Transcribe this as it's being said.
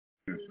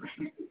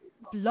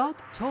Blog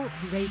Talk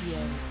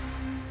Radio.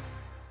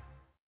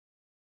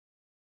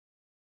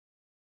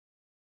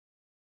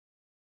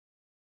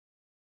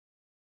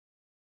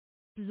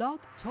 Blog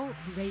Talk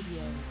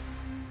Radio.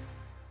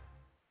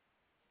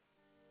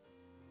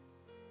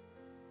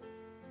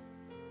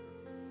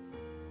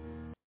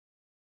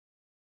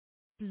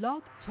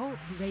 Blog Talk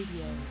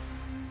Radio.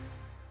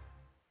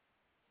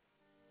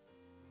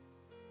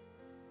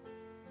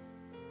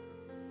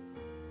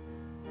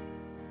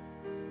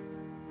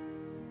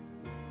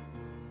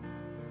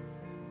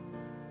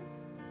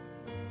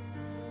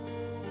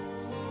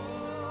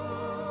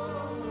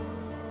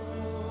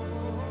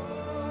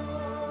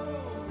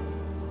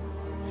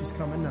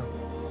 Coming now.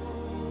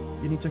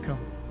 You need to come.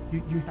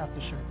 You have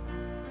to share.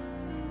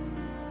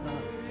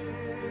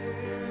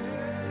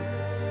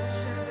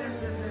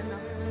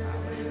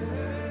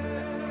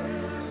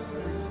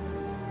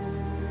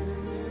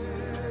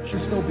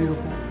 She's so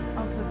beautiful. I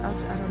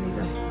don't need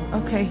that.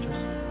 Okay.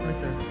 Just right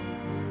there.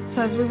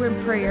 So as we were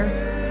in prayer,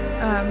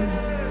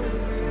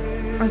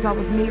 as I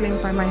was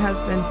kneeling by my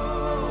husband,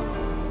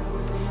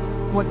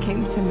 what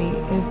came to me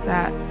is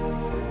that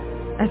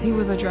as he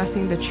was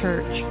addressing the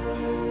church,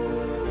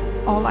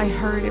 all I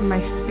heard in my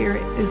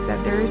spirit is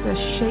that there is a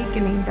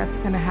shaking that's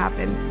going to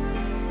happen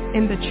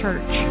in the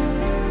church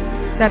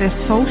that is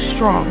so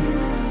strong,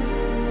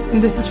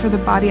 and this is for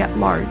the body at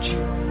large,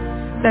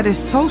 that is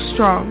so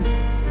strong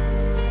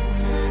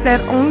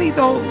that only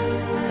those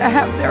that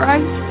have their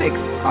eyes fixed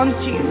on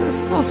Jesus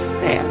will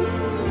stand.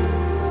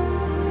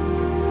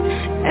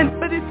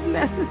 But it's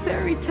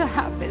necessary to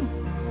happen.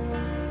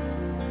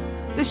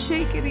 The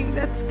shaking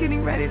that's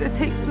getting ready to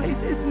take place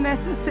is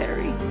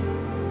necessary,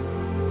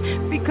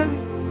 because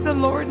the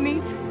Lord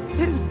needs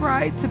his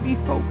bride to be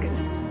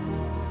focused.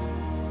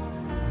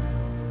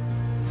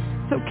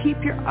 So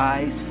keep your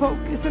eyes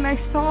focused. And I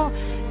saw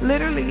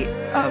literally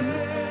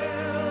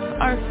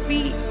our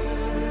feet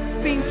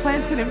being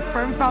planted in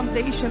firm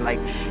foundation, like,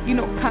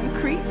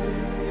 concrete,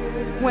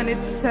 when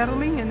it's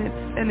settling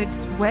and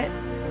it's wet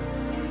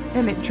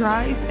and it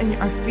dries, and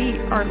our feet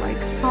are like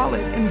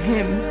solid in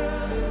him.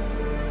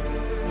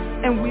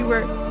 And we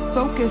were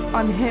focused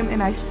on him,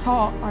 and I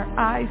saw our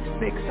eyes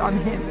fixed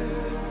on him.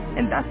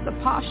 And that's the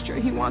posture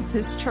he wants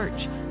his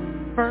church,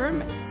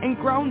 firm and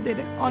grounded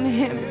on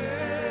him,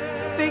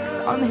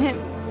 fixed on him,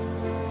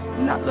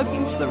 not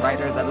looking to the right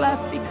or the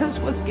left, because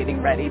what's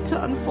getting ready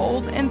to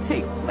unfold and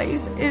take place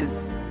is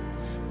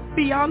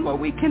beyond what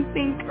we can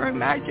think or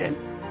imagine.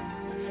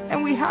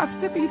 And we have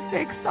to be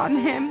fixed on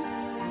him.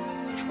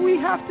 We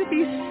have to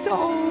be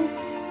so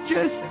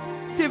just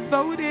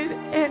devoted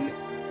and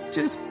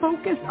just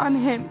focused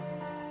on him,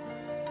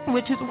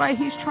 which is why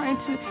he's trying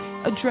to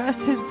address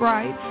his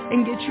bride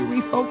and get you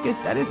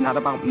refocused. That is not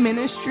about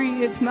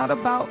ministry. It's not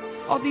about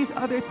all these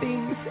other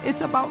things.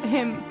 It's about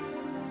him.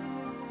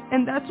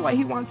 And that's why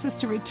he wants us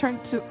to return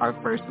to our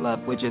first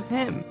love, which is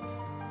him.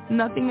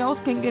 Nothing else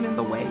can get in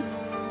the way.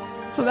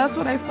 So that's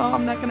what I saw.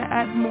 I'm not going to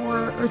add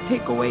more or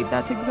take away.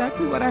 That's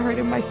exactly what I heard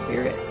in my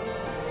spirit.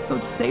 So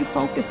stay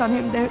focused on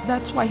him.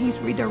 That's why he's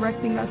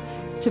redirecting us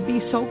to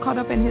be so caught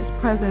up in his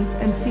presence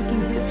and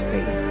seeking his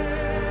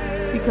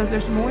face, because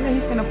there's more that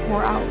he's going to pour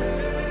out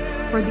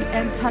for the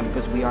end time,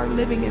 because we are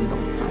living in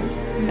those times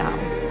now,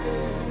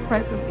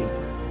 presently.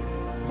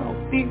 So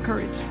be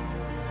encouraged.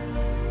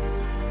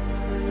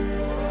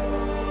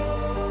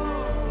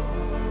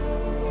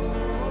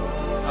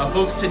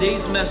 Folks,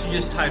 today's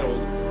message is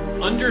titled,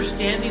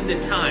 Understanding the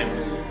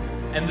Times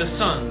and the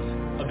Sons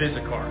of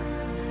Issachar.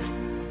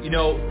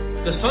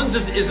 The sons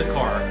of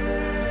Issachar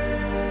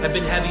have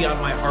been heavy on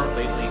my heart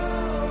lately.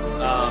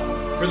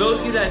 For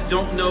those of you that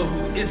don't know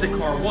who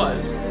Issachar was,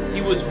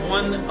 he was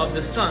one of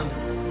the sons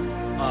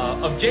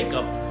of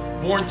Jacob,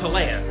 born to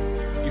Leah.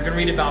 You can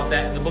read about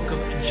that in the book of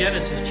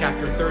Genesis,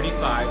 chapter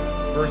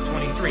 35, verse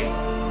 23.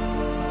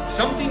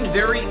 Something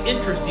very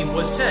interesting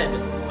was said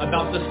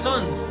about the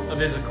sons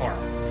of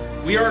Issachar.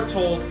 We are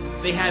told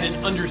they had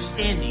an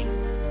understanding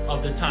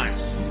of the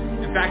times.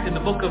 In fact, in the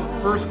book of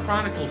 1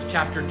 Chronicles,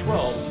 chapter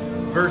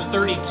 12, verse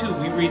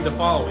 32, we read the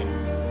following.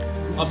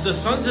 Of the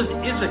sons of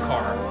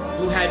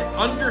Issachar, who had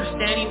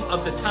understanding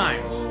of the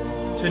times,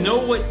 to know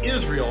what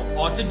Israel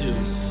ought to do,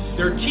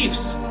 their chiefs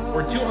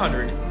were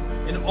 200,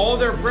 and all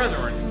their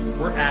brethren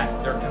were at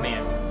their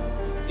command.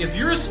 If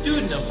you're a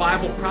student of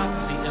Bible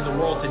prophecy in the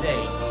world today,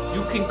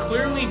 you can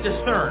clearly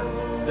discern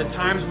the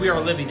times we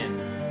are living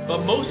in.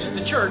 But most of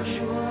the church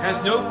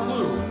has no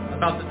clue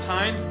about the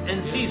times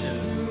and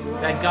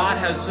seasons that God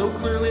has so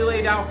clearly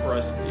laid out for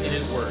us in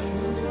his word.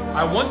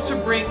 I want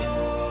to bring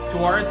to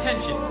our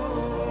attention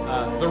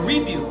the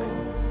rebuke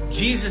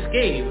Jesus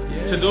gave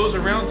to those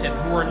around him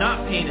who were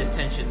not paying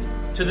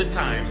attention to the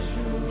times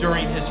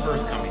during his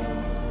first coming.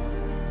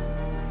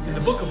 In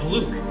the book of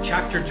Luke,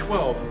 chapter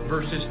 12,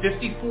 verses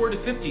 54 to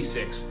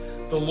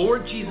 56, the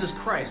Lord Jesus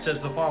Christ says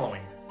the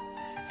following.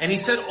 And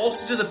he said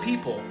also to the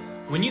people,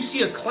 when you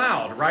see a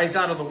cloud rise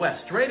out of the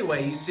west, straight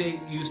away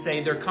you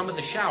say there cometh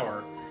a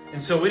shower,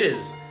 and so it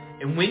is.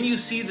 And when you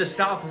see the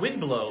south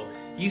wind blow,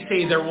 you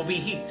say there will be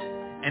heat,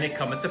 and it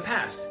cometh to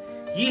pass.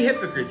 Ye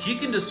hypocrites, ye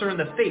can discern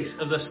the face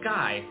of the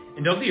sky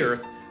and of the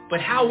earth,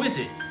 but how is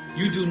it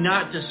you do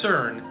not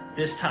discern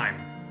this time?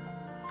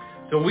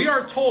 So we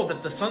are told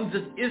that the sons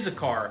of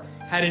Issachar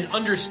had an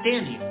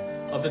understanding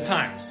of the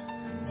times.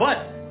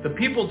 But the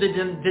people did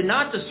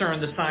not discern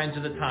the signs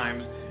of the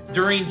times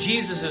during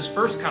Jesus'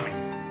 first coming.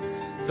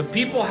 The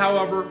people,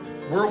 however,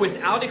 were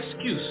without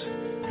excuse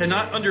to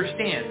not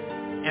understand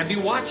and be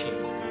watching,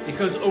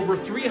 because over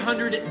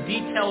 300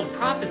 detailed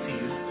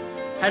prophecies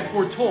had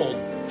foretold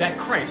that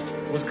Christ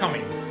was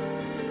coming.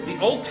 The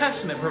Old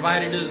Testament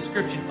provided a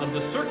description of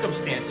the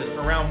circumstances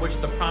around which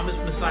the promised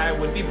Messiah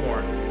would be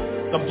born,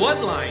 the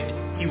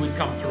bloodline he would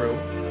come through,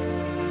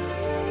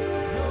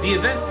 the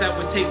events that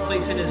would take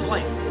place in his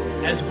life,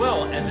 as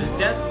well as his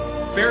death,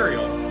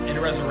 burial, and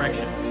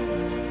resurrection.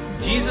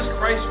 Jesus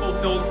Christ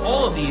fulfilled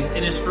all of these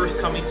in his first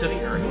coming to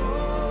the earth.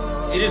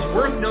 It is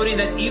worth noting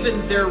that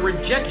even their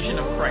rejection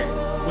of Christ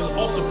was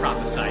also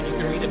prophesied. You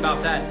can read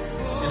about that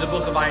in the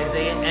book of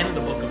Isaiah and in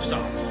the book of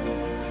Psalms.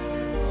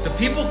 The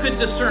people could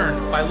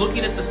discern by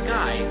looking at the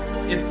sky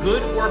if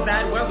good or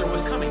bad weather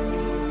was coming,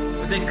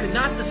 but they could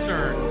not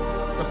discern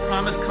the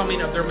promised coming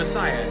of their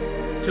Messiah,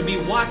 to be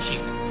watching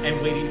and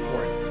waiting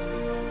for it.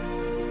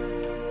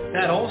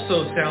 That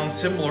also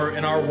sounds similar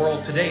in our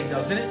world today,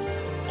 doesn't it?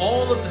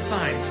 All of the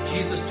signs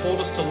Jesus told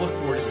us to look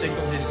for to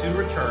signal his soon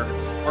return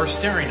are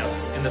staring us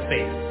in the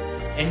face.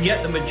 And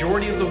yet the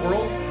majority of the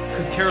world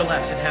could care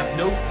less and have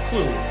no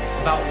clue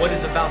about what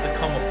is about to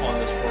come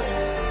upon this world.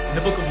 In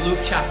the book of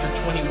Luke chapter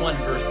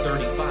 21, verse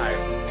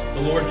 35,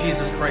 the Lord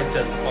Jesus Christ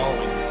says the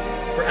following,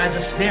 "For as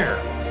a snare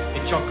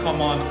it shall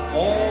come on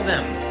all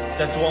them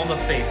that dwell on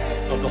the face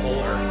of the whole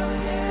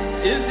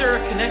earth." Is there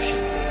a connection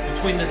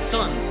between the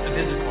sons of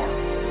Issachar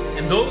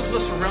and those of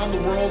us around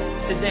the world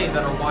today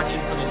that are watching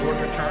for the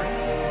Lord's return?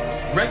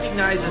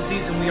 Recognize the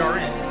season we are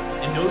in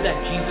and know that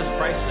Jesus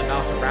Christ is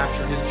about to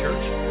rapture his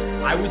church?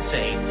 I would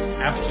say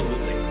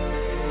absolutely.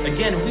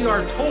 Again, we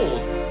are told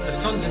the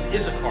sons of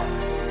Issachar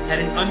had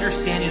an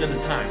understanding of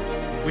the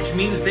times, which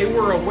means they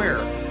were aware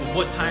of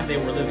what time they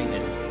were living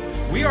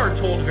in. We are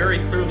told very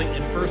clearly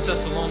in 1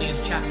 Thessalonians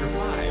chapter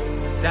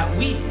 5 that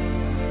we,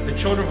 the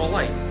children of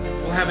light,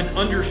 will have an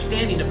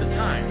understanding of the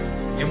times,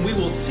 and we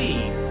will see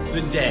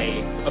the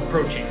day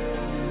approaching.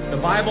 The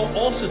Bible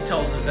also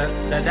tells us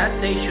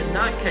that day should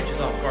not catch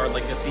us off guard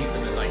like a thief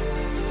in the night.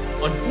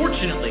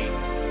 Unfortunately,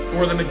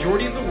 for the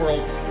majority of the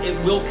world, it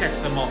will catch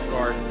them off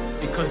guard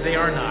because they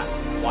are not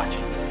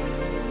watching.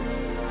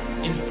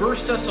 In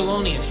 1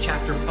 Thessalonians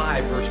chapter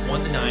 5, verse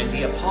 1 to 9,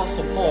 the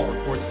Apostle Paul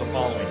records the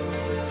following.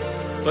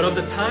 "But of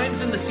the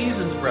times and the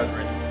seasons,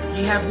 brethren,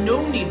 ye have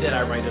no need that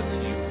I write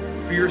unto you.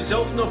 For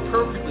yourselves know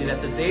perfectly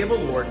that the day of the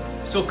Lord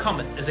so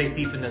cometh as a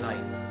thief in the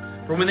night.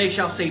 For when they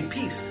shall say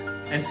peace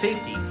and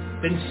safety,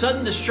 then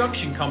sudden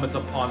destruction cometh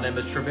upon them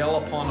as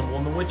travail upon a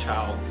woman with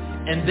child,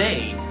 and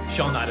they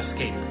shall not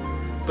escape.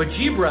 But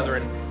ye,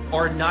 brethren,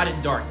 are not in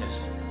darkness,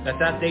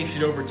 that day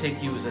should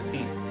overtake you as a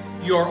thief.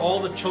 You are all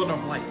the children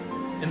of light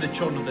and the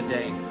children of the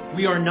day.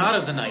 We are not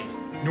of the night,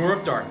 nor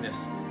of darkness.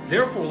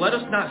 Therefore let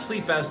us not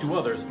sleep as do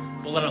others,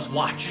 but let us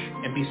watch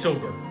and be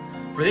sober.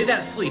 For they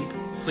that sleep,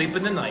 sleep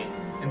in the night,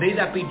 and they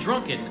that be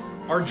drunken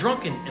are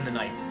drunken in the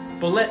night.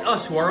 But let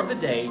us who are of the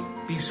day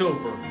be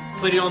sober,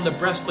 putting on the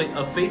breastplate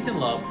of faith and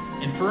love,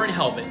 and for an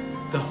helmet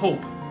the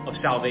hope of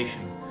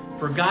salvation.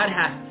 For God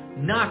hath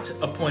not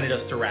appointed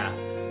us to wrath,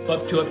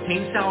 but to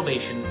obtain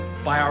salvation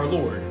by our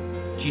Lord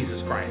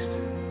Jesus Christ."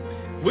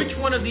 Which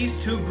one of these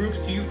two groups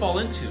do you fall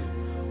into?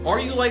 Are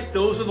you like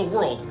those of the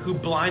world who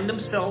blind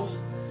themselves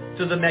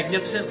to the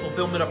magnificent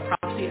fulfillment of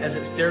prophecy as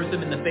it stares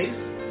them in the face?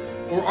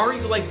 Or are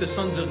you like the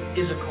sons of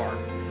Issachar,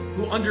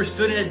 who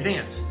understood in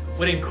advance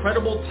what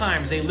incredible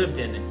times they lived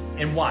in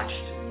and watched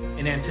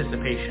in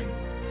anticipation?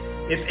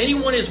 If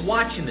anyone is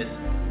watching this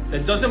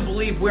that doesn't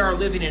believe we are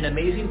living in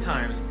amazing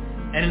times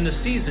and in the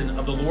season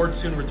of the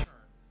Lord's soon return,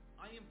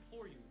 I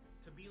implore you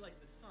to be like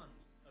the sons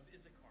of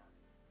Issachar.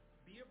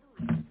 Be a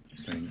believer.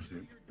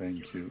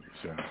 Thank you,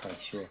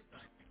 Joshua.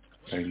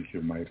 Thank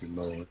you, mighty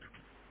Lord,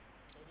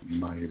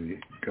 mighty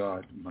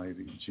God,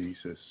 mighty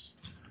Jesus,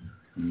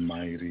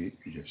 mighty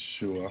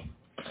Yeshua,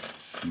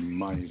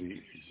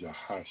 mighty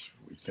Yahash.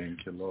 We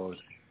thank you, Lord.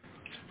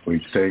 We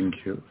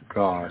thank you,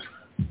 God,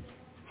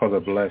 for the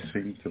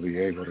blessing to be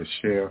able to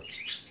share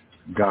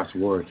God's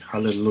word.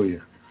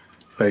 Hallelujah.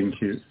 Thank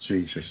you,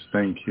 Jesus.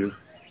 Thank you,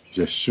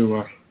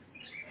 Yeshua.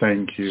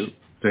 Thank you,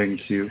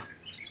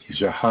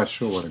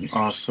 Yahash. What an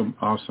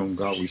awesome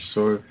God we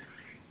serve.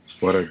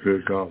 What a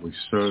good God we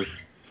serve.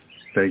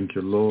 Thank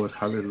you, Lord.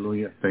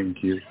 Hallelujah.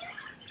 Thank you,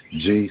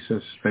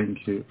 Jesus.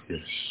 Thank you,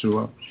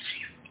 Yeshua.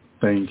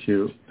 Thank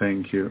you,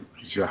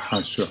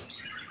 Jehoshua.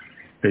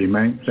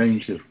 Amen.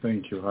 Thank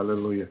you.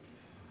 Hallelujah.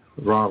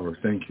 Robert,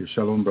 thank you.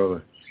 Shalom,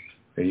 brother.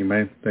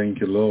 Amen. Thank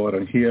you, Lord.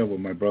 I'm here with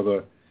my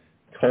brother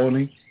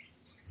Tony.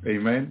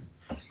 Amen.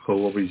 Who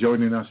will be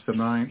joining us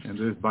tonight in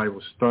this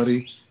Bible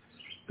study.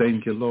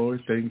 Thank you,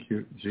 Lord. Thank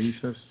you,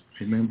 Jesus.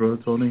 Amen, brother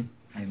Tony.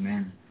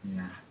 Amen.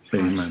 Yeah.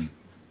 Amen.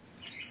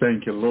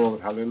 Thank you, Lord.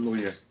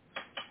 Hallelujah.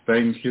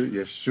 Thank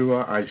you,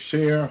 Yeshua. I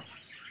share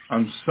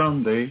on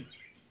Sunday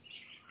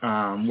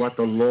what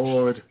the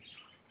Lord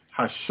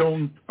has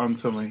shown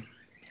unto me,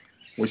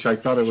 which I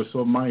thought it was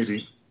so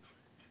mighty.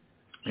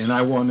 And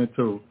I wanted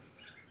to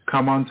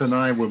come on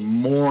tonight with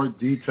more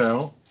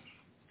detail.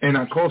 And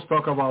of course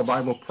talk about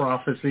Bible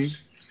prophecy,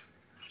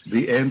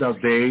 the end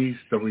of days,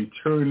 the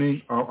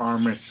returning of our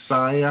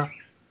Messiah,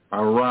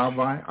 our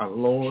Rabbi, our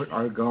Lord,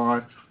 our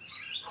God,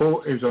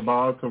 who is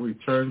about to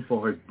return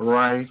for his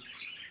bride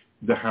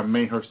that have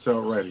made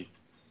herself ready.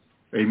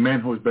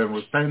 Amen. Who has been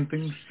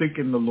repenting,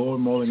 seeking the Lord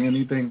more than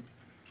anything,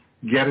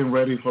 getting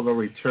ready for the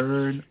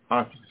return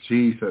of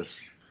Jesus.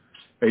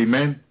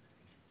 Amen.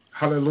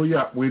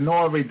 Hallelujah. We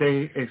know every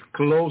day is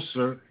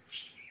closer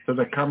to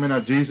the coming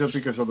of Jesus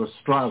because of the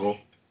struggle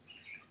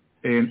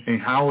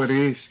and how it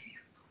is.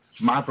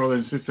 My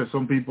brothers and sisters,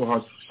 some people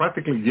have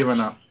practically given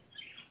up.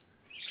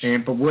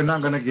 But we're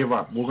not going to give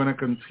up. We're going to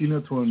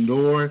continue to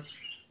endure.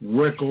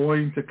 We're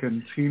going to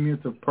continue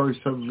to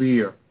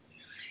persevere.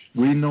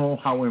 We know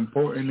how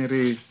important it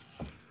is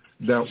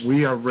that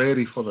we are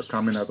ready for the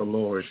coming of the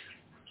Lord,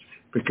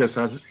 because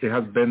it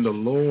has been the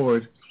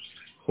Lord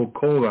who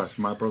called us,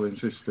 my brothers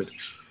and sisters.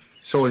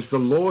 So it's the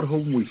Lord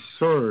whom we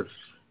serve.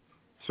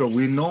 So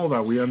we know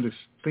that we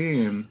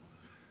understand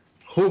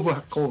who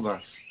has called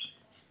us,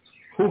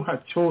 who has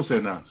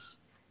chosen us.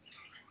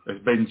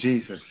 It's been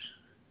Jesus.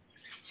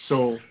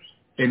 So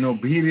in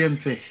obedience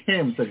to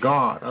him, to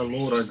God, our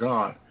Lord, our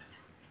God,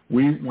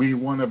 we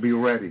want to be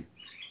ready.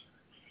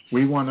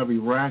 We want to be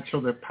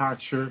raptured,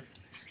 departure.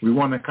 We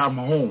want to come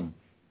home.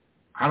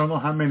 I don't know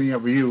how many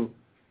of you,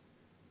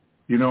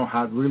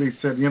 have really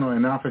said,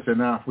 enough is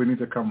enough. We need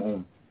to come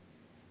home.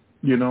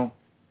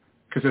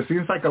 Because it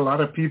seems like a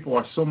lot of people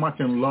are so much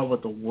in love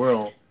with the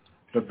world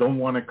that don't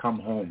want to come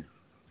home.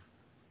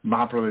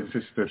 My brothers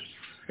and sisters.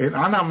 And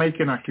I'm not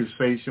making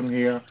accusation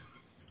here.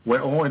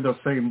 We're all in the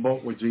same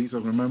boat with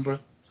Jesus, remember?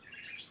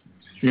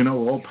 We're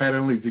all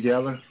paddling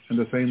together in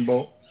the same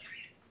boat.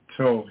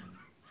 So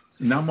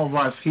none of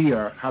us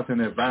here has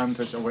an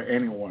advantage over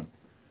anyone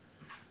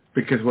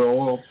because we're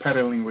all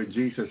paddling with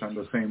Jesus on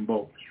the same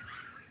boat.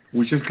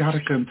 We just got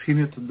to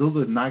continue to do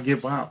this, not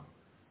give up.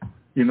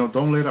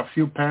 Don't let a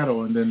few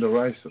paddle and then the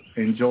rest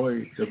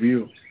enjoy the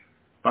view.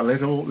 But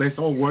let's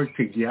all work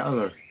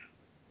together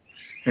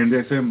in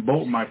the same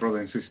boat, my brother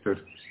and sister.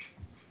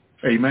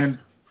 Amen.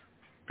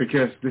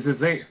 Because this is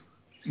it.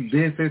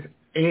 This is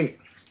it.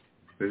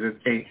 This is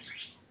it.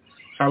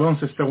 Shalom,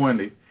 Sister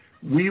Wendy.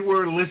 We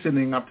were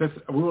listening a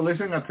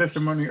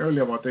testimony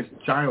earlier about this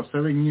child,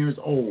 7 years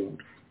old,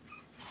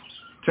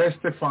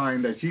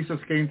 testifying that Jesus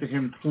came to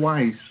him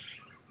twice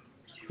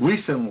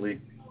recently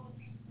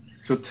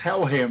to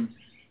tell him,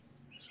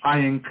 I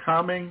am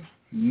coming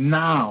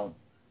now.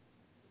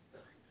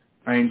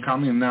 I am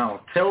coming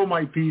now. Tell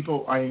my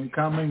people I am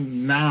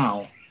coming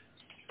now.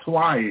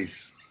 Twice.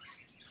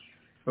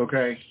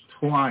 Okay?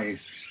 Twice.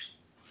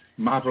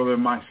 My brother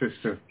and my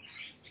sister.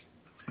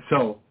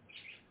 So,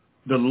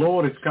 the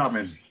Lord is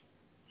coming,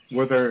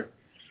 whether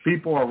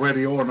people are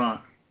ready or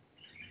not.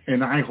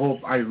 And I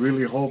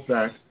really hope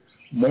that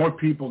more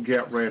people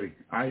get ready.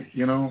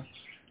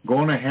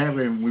 Going to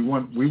heaven, we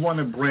want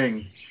to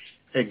bring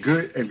a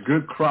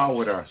good crowd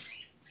with us.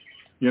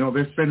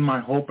 There's been my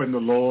hope in the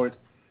Lord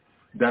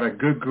that a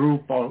good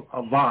group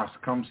of us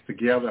comes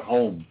together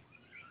home,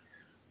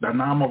 that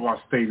none of us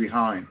stay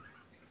behind.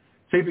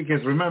 See,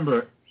 because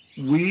remember,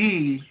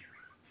 we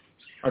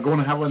are going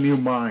to have a new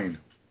mind.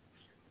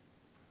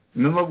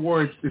 In other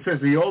words, it says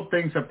the old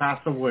things have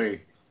passed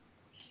away.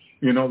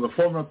 The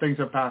former things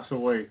have passed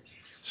away.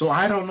 So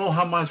I don't know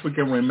how much we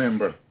can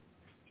remember.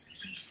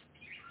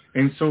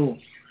 And so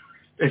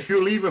if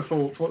you leave it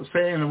for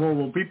saying,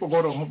 well, people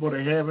go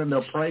to heaven,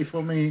 they'll pray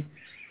for me,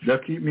 they'll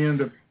keep me in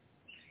the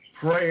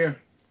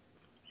prayer.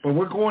 But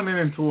we're going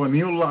into a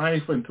new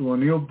life, into a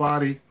new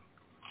body.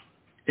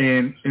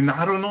 And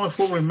I don't know if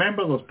we'll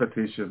remember those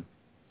petitions.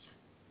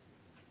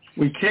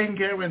 We can't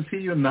guarantee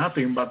you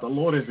nothing, but the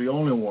Lord is the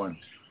only one.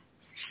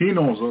 He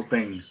knows those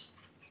things.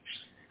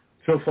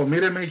 So for me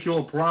to make you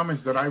a promise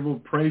that I will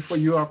pray for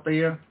you up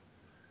there,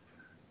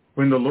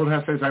 when the Lord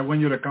has says, I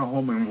want you to come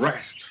home and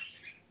rest.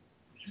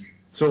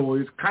 So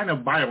it's kind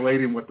of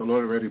violating what the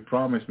Lord already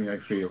promised me, I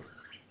feel.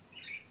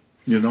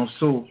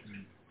 So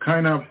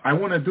kind of, I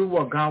want to do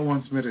what God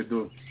wants me to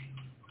do.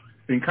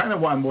 And kind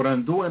of what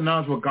I'm doing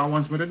now is what God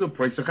wants me to do,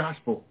 preach the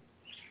gospel.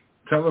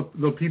 Tell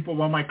the people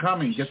about my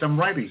coming, get them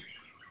ready.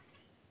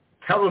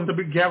 Tell them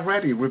to get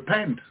ready,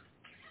 repent.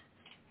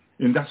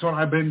 And that's what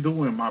I've been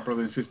doing, my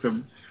brother and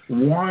sister,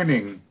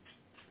 warning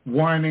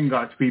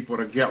God's people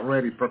to get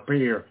ready,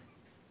 prepare,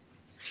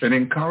 and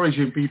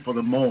encouraging people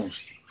the most.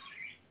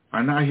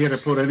 I'm not here to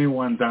put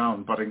anyone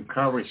down, but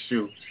encourage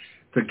you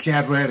to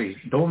get ready.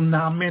 Do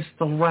not miss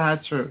the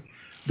rapture.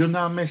 Do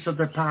not miss the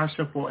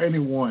departure for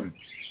anyone.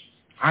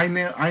 I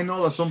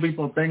know that some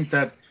people think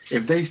that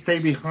if they stay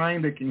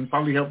behind, they can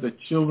probably help the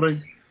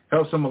children,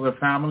 help some of the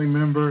family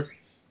members.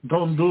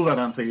 Don't do that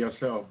unto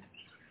yourself.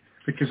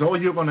 Because all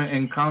you're going to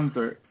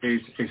encounter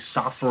is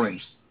suffering.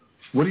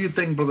 What do you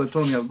think, Brother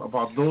Tony,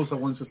 about those that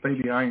want to stay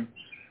behind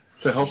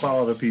to help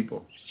out other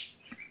people?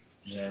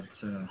 Yeah,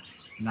 it's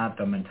not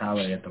the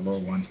mentality that the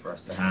Lord wants for us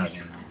to have,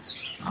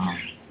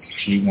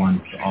 He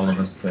wants all of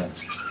us to,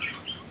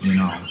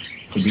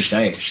 to be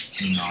saved,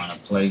 in a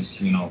place,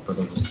 for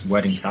the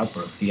wedding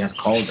supper. He has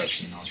called us,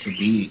 to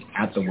be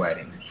at the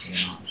wedding,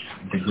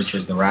 which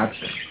is the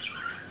rapture.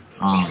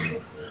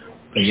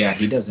 But yeah,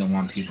 He doesn't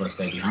want people to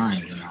stay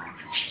behind,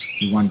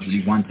 He wants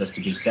us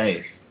to be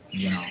saved,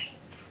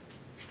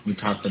 We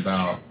talked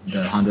about the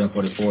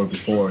 144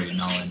 before,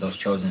 and those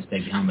chosen stay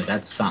behind, but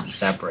that's something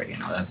separate,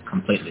 that's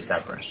completely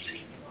separate.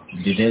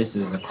 This is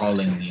a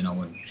calling,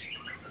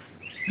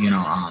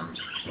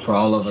 for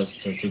all of us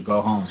to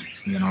go home,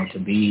 to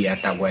be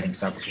at that wedding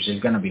supper, because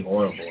it's going to be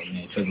horrible.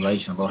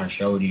 Tribulation, the Lord has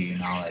showed you,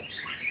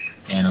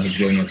 He's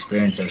giving you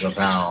experiences of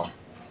how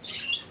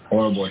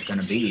horrible it's going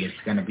to be. It's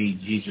going to be,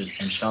 Jesus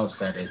Himself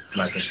said it's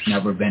like it's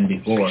never been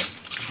before.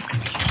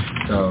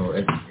 So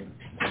it's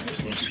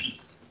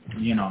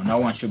no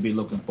one should be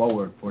looking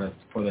forward for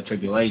the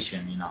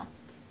tribulation.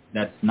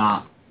 That's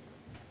not,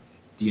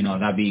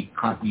 that be,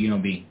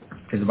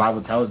 because the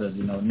Bible tells us,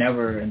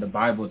 never in the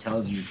Bible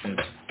tells you to,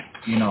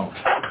 to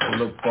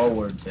look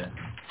forward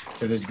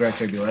to this great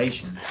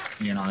tribulation.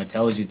 It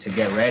tells you to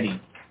get ready,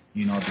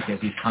 because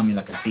He's coming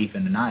like a thief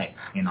in the night.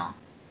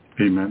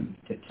 Amen.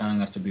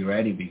 Telling us to be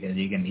ready because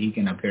He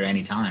can appear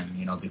anytime,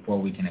 before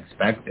we can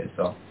expect it.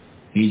 So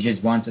He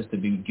just wants us to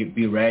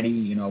be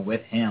ready,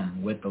 with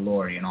Him, with the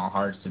Lord, our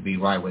hearts to be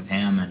right with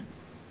Him and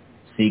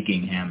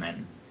seeking Him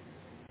and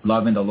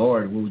loving the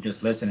Lord. We were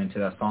just listening to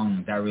that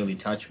song that really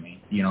touched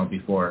me,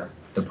 before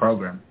the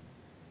program.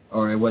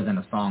 Or it wasn't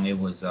a song. It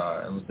was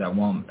that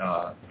one.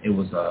 It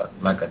was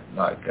like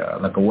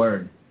a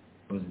word.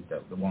 It was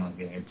the one.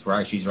 It's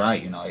right. She's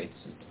right. It's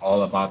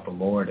all about the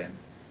Lord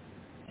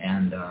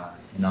and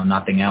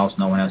nothing else.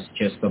 No one else.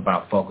 Just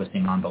about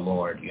focusing on the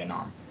Lord.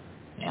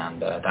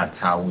 And that's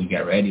how we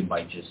get ready,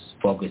 by just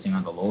focusing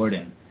on the Lord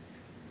and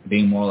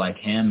being more like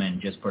Him and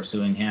just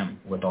pursuing Him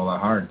with all our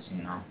hearts.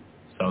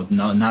 So I'm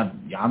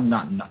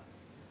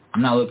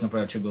not looking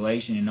for a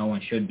tribulation, and no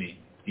one should be.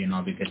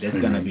 Because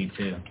it's going to be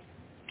too.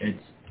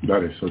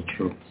 That is so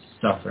true.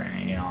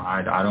 Suffering,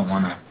 I don't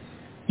want to,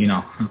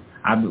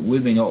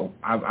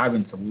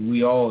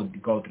 we all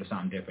go through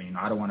something different,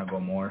 I don't want to go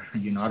more, I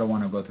don't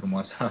want to go through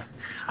more stuff.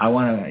 I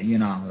want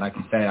to, like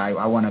you said,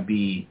 I want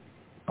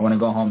to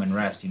go home and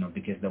rest,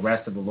 because the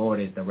rest of the Lord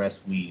is the rest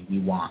we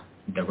want,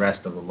 the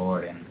rest of the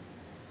Lord,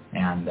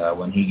 and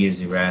when He gives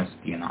you rest,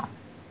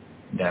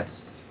 that's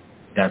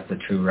the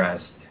true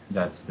rest,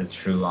 that's the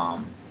true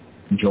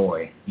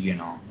joy,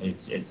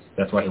 it's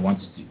that's why He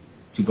wants us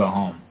to go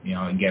home,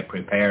 and get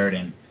prepared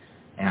and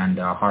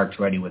hearts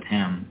ready with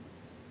Him,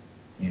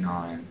 and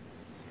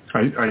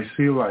I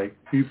feel like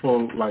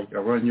people like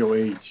around your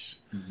age,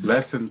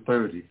 less than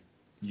 30,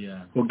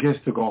 who gets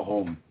to go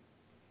home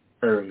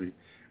early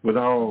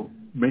without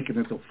making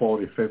it to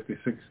 40, 50,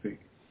 60.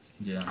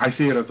 Yeah. I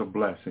see it as a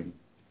blessing.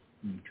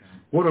 Okay.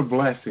 What a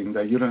blessing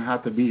that you don't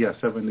have to be here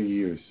 70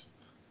 years.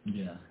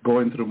 Yeah.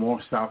 Going through more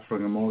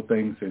suffering and more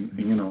things and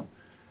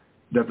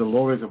that the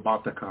Lord is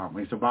about to come.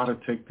 He's about to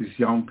take these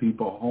young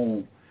people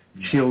home,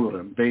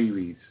 children,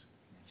 babies.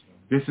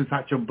 This is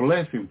such a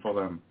blessing for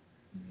them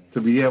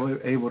to be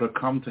able to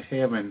come to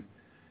heaven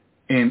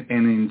and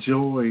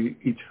enjoy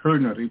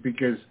eternity,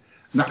 because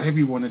not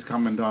everyone is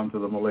coming down to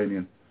the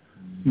millennium.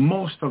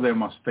 Most of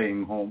them are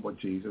staying home with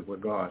Jesus, with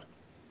God.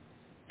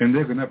 And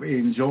they're going to be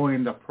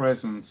enjoying the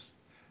presence,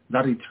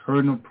 that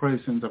eternal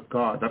presence of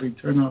God, that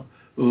eternal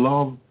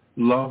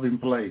loving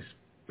place,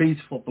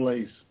 peaceful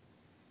place.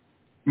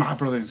 My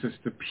brother and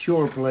sister,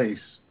 pure place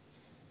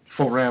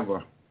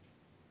forever,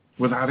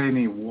 without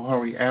any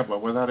worry ever,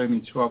 without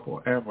any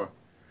trouble ever.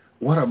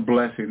 What a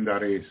blessing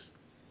that is,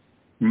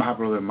 my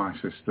brother and my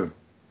sister.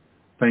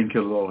 Thank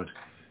you, Lord.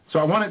 So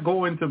I want to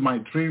go into my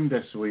dream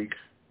this week.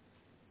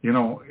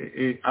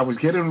 I was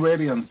getting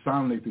ready on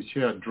Sunday to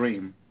share a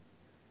dream.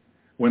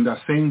 When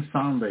that same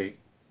Sunday,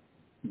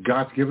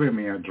 God's given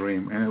me a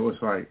dream, and it was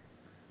like,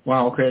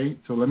 wow, okay,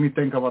 so let me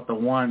think about the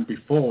one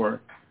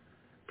before,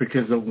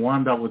 because the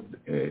one that was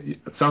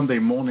Sunday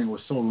morning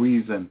was so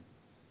recent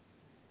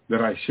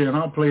that I shared. And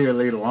I'll play it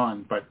later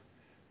on, but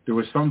there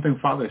was something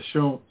Father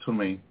showed to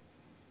me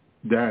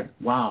that,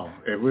 wow,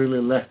 it really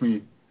left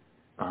me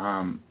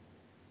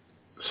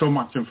so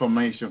much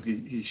information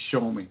he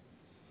showed me,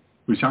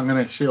 which I'm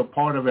going to share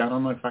part of it. I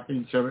don't know if I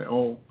can share it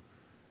all,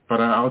 but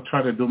I'll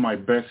try to do my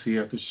best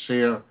here to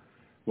share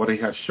what he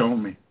has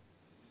shown me.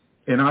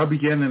 And I'll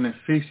begin in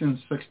Ephesians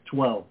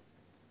 6:12,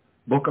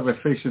 book of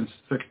Ephesians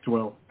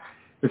 6:12.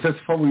 It says,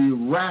 for we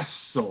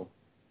wrestle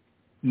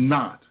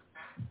not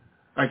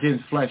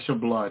against flesh or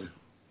blood.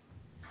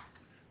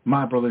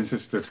 My brothers and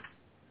sisters,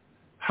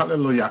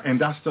 hallelujah. And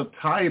that's the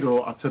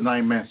title of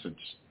tonight's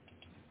message.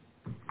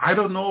 I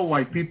don't know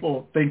why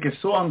people think it's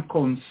so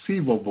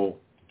inconceivable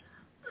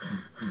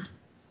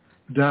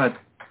that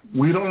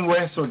we don't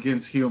wrestle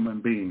against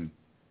human beings.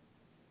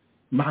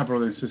 My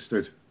brothers and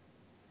sisters.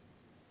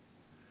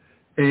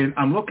 And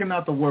I'm looking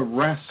at the word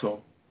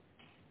wrestle.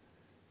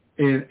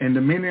 And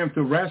the meaning of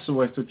to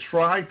wrestle is to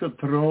try to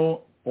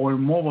throw or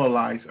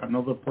immobilize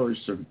another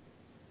person,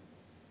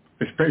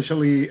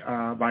 especially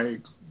by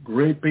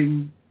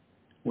gripping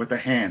with the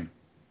hand,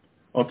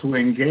 or to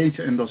engage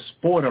in the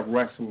sport of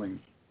wrestling.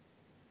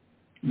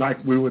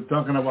 Like we were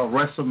talking about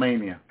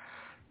WrestleMania.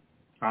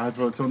 I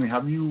told Tony,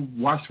 have you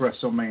watched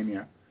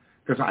WrestleMania?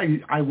 Because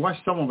I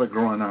watched some of it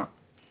growing up.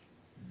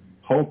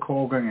 Hulk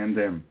Hogan and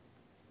them.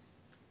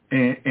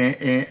 And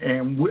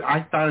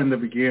I thought in the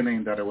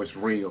beginning that it was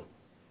real.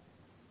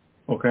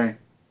 Okay?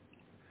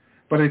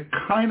 But it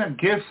kind of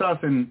gives us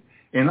an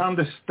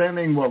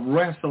understanding what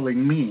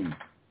wrestling means.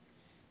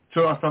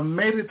 So as I'm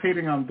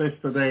meditating on this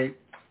today,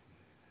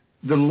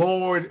 the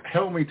Lord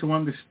helped me to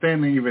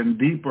understand even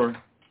deeper.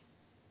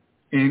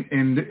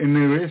 And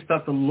there is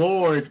that the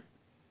Lord,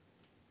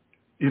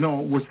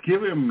 was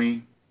giving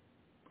me,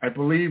 I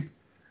believe,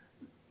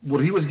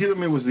 what he was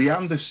giving me was the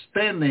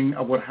understanding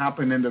of what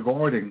happened in the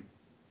garden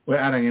with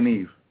Adam and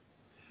Eve.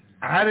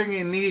 Adam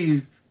and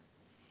Eve,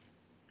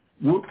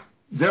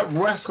 their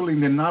wrestling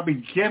did not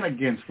begin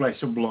against flesh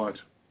and blood,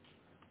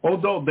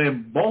 although they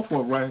both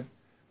were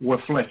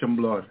flesh and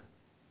blood.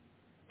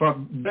 But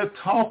they're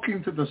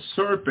talking to the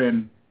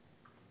serpent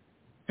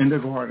in the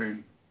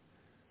garden.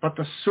 But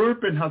the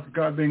serpent has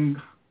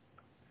been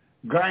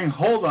gotten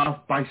hold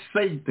of by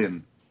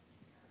Satan.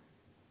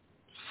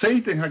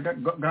 Satan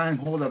had gotten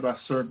hold of that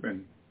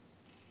serpent.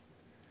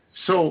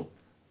 So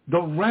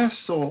the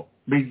wrestle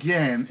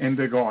began in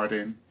the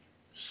garden.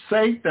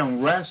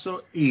 Satan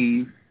wrestled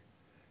Eve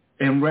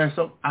and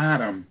wrestled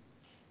Adam,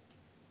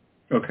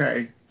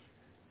 okay,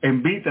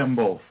 and beat them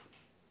both.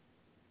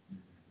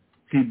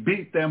 He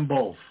beat them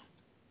both,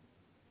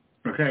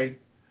 okay.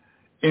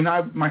 And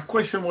my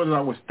question was,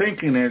 I was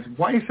thinking is,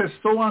 why is it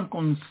so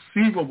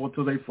inconceivable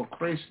today for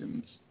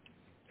Christians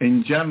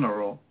in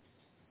general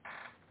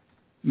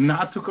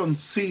not to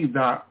conceive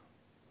that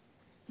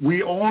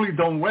we only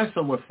don't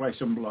wrestle with flesh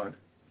and blood,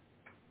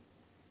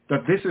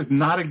 that this is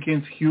not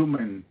against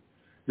human,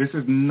 this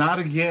is not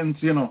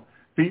against,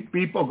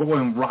 people go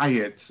in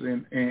riots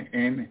and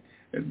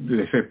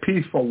they say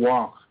peaceful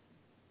walk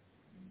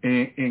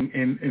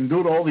and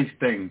do all these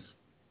things,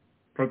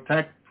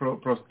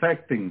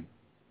 protecting.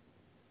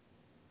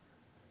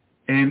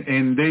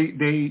 And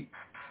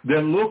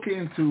they're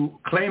looking to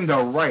claim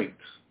their rights.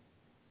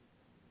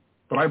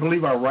 But I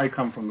believe our right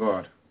comes from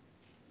God.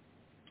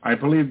 I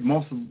believe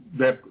most of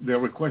they're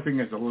requesting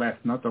is the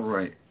left, not the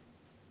right.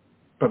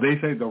 But they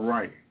say the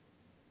right,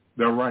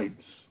 their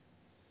rights.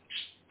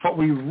 For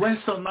we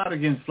wrestle not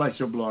against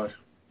flesh or blood,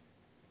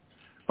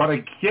 but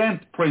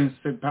against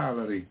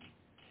principality.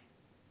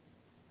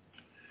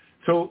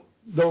 So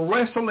the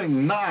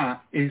wrestling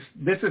now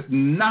this is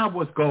not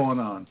what's going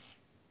on,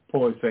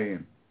 Paul is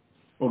saying,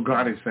 or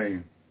God is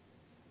saying.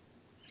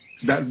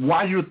 That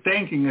what you're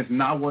thinking is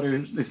not what it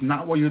is. It's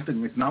not what you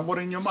think. It's not what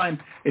in your mind.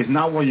 It's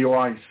not what your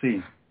eyes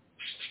see.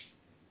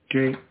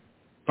 Okay?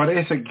 But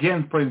it's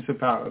against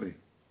principality.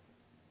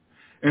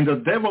 And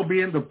the devil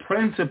being the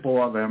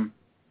principal of them,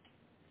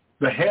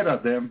 the head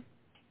of them,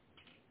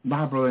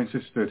 my brother and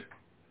sister,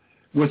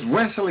 was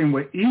wrestling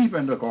with Eve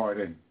in the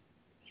garden.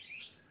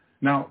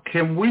 Now,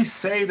 can we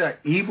say that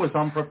Eve was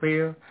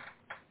unprepared,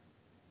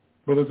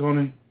 Brother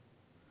Tony?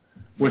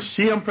 Was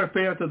she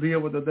unprepared to deal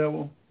with the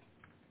devil?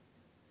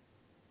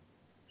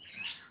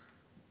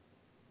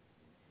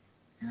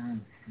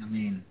 I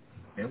mean,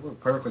 they were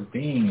perfect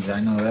beings. I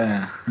know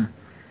that.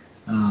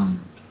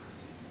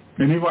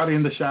 Anybody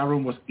in the chat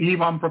room, was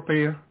Eve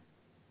unprepared?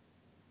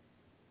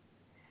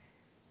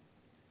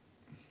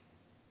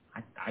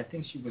 I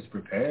think she was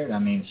prepared. I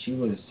mean,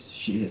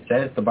 it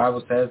says, the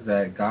Bible says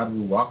that God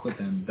will walk with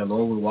them. The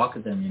Lord will walk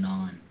with them,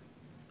 and,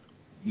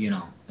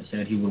 it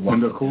said he would walk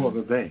with them. In the cool of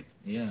the day.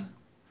 Yeah.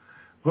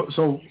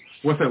 So,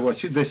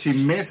 did she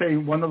miss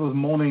one of those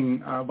morning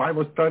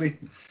Bible studies?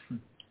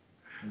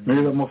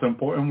 Maybe the most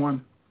important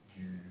one.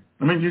 Yeah.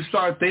 I mean, you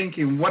start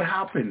thinking, what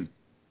happened?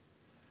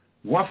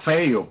 What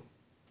failed?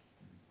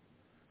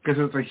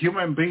 Because as a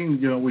human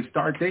being, we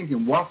start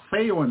thinking, what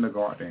failed in the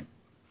garden?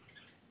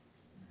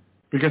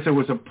 Because it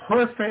was a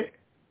perfect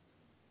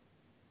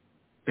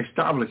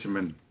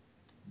establishment,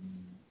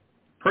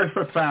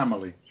 perfect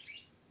family.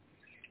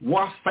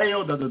 What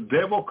failed that the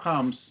devil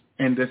comes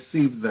and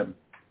deceives them?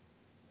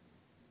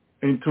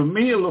 And to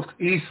me, it looks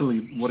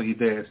easily what he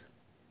did.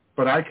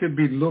 But I could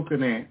be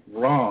looking at it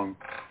wrong.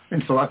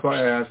 And so that's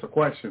why I asked the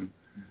question.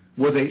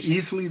 Were they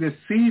easily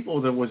deceived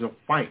or there was a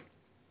fight?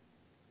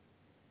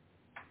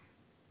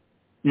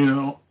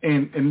 And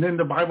then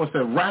the Bible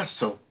said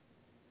wrestle.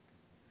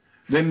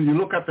 Then you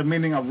look at the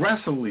meaning of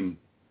wrestling.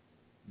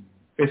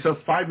 It's a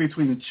fight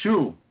between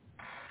two.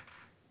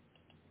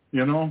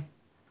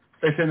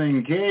 It's an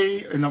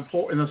engage in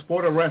a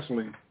sport of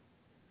wrestling.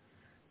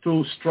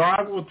 To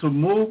struggle to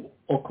move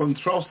or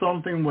control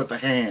something with the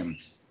hands.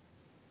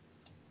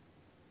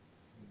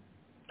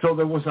 So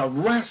there was a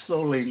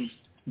wrestling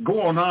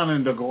going on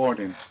in the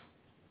garden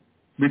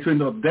between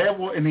the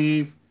devil and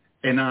Eve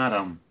and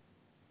Adam.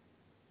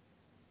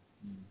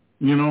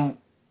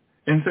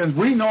 And since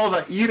we know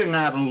that Eve and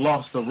Adam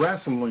lost the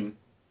wrestling,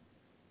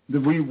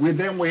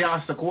 we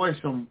ask the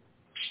question,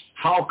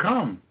 How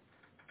come?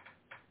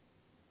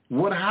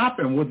 What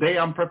happened? Were they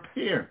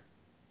unprepared?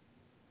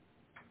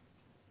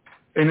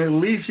 And it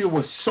leaves you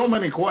with so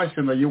many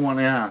questions that you want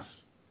to ask.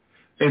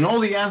 And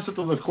all the answers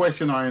to the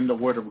question are in the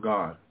Word of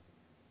God.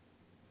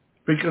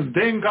 Because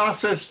then God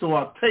says to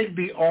us, take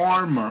the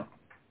armor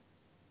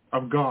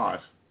of God.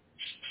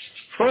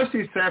 First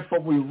he said, for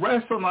we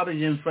wrestle not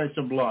against flesh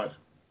and blood,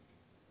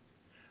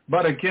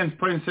 but against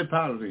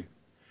principality,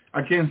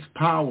 against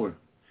power,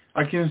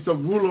 against the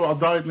ruler of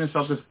darkness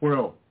of this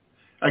world,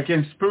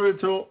 against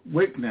spiritual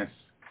weakness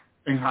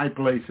in high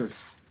places.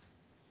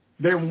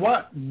 Then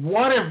what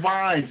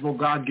advice will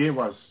God give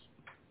us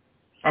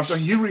after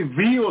he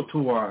revealed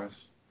to us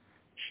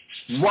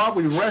what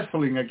we're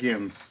wrestling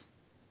against?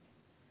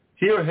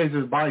 Here is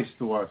his advice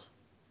to us.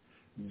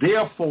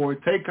 Therefore,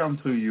 take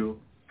unto you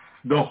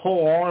the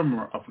whole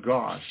armor of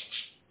God.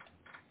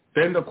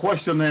 Then the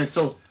question is,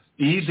 so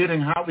Eve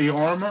didn't have the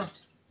armor?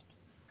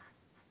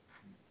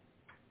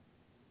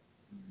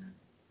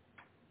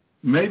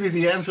 Maybe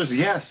the answer is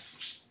yes.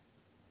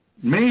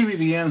 Maybe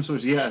the answer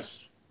is yes.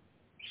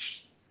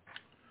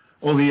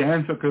 Or the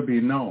answer could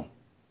be no.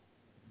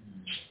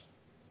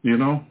 You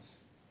know?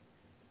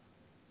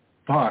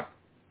 But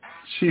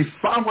she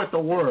fought with the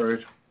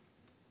word,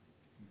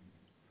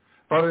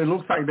 but it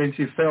looks like then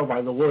she fell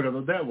by the word of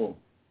the devil,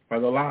 by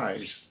the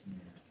lies.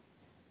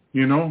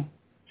 You know?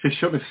 She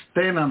should have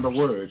stayed on the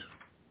word.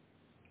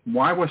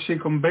 Why was she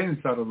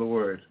convinced out of the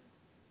word?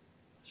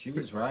 She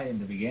was right in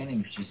the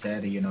beginning. She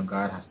said,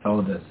 God has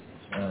told us,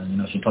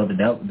 she told the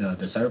devil,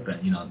 the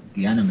serpent,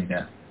 the enemy,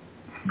 that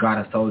God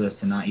has told us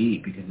to not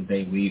eat because the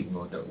day we eat,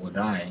 we'll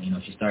die.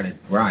 And, she started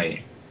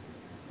right,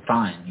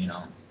 fine,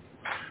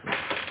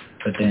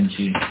 But then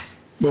she...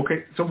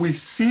 Okay, so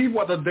we see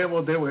what the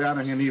devil did with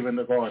Adam and Eve in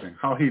the garden,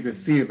 how he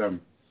deceived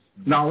them.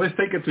 Now let's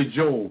take it to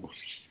Job.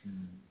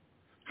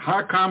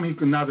 How come he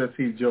could not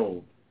deceive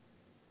Job?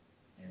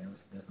 Yeah, it was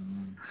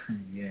definitely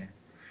yeah.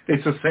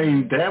 It's the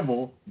same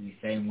devil. The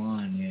same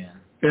one, yeah.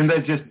 And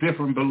they're just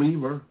different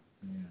believer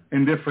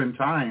in different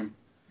time.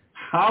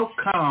 How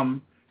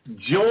come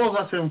Job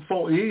doesn't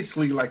fall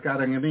easily like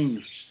Adam and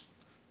Eve?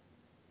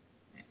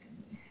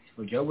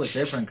 Well, Job was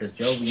different because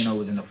Job,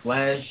 was in the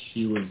flesh.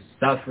 He was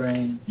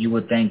suffering. You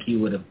would think he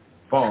would have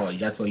fallen.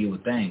 That's what you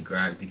would think,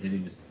 right? Because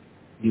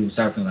he was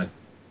suffering like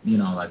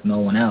no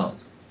one else.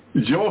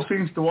 Job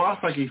seems to us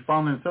like he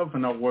found himself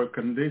in a work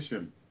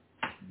condition.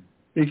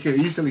 He could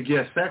easily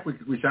get sick,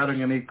 which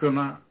Adam and Eve could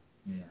not.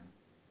 Yeah.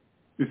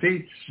 You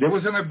see, there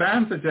was an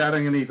advantage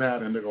Adam and Eve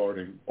had in the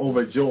garden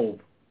over Job.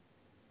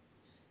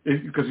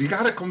 Because you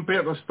got to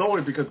compare the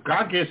story, because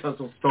God gives us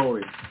a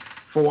story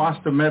for us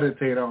to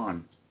meditate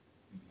on.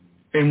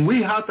 And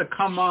we have to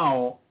come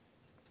out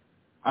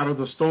of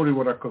the story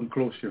with a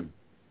conclusion.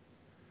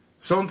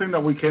 Something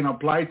that we can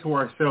apply to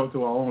ourselves,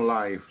 to our own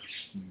life.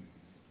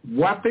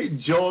 What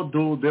did Job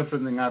do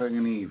different than Adam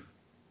and Eve?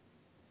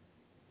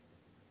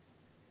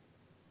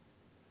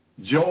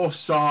 Job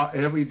saw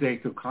every day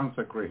to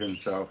consecrate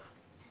himself.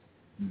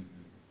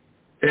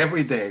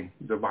 Every day,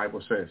 the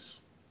Bible says.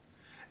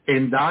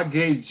 And that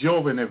gave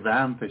Job an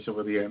advantage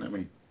over the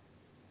enemy.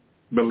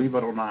 Believe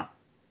it or not.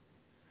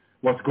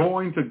 What's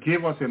going to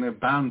give us an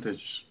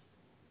advantage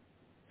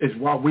is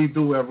what we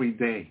do every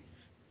day.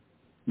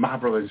 My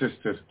brothers and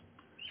sisters.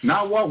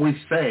 Not what we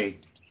say,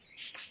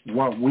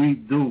 what we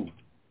do.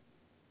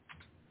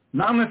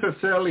 Not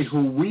necessarily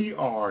who we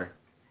are,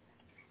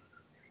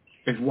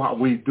 is what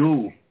we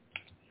do.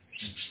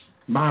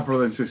 My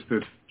brothers and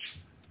sisters.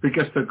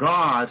 Because to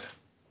God,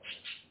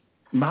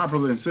 my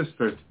brothers and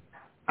sisters,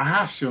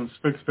 action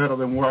speaks better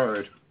than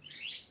word.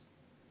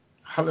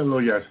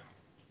 Hallelujah.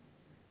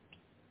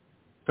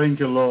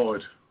 Thank you,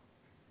 Lord.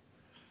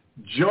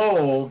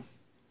 Job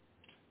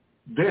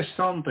did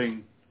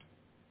something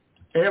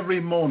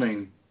every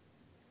morning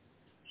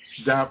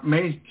that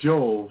made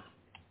Job,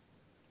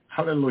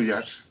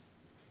 hallelujah,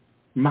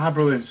 my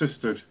brother and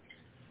sister,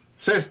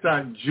 says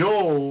that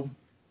Job,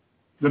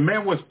 the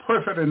man was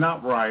perfect and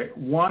upright,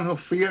 one who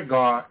feared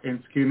God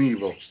and skin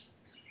evil.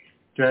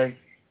 Okay?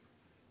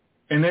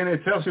 And then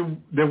it tells you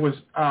there was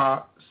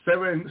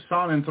 7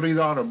 sons and 3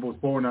 daughters was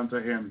born unto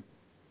him.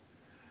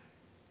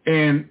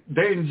 And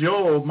then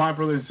Job, my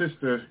brother and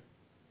sister,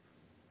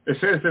 it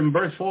says in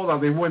verse 4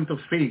 that they went to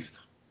feast.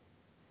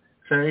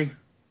 Okay?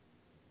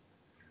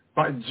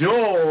 But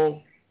Job,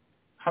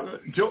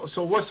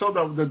 so what sort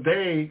of the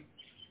day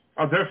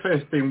of their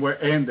feasting were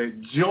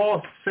ended?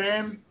 Job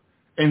sinned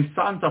and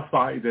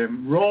sanctified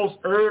them, rose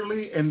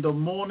early in the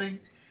morning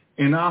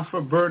and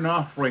offered burnt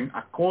offering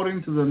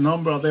according to the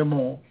number of them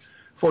all.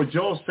 For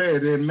Job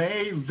said, it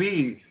may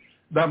be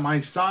that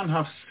my son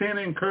have sinned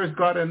and cursed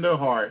God in their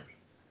heart.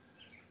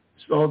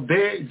 So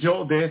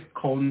Job did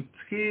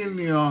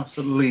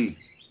continuously.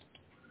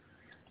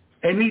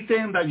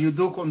 Anything that you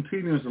do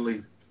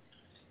continuously,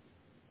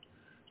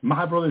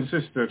 my brother and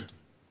sister,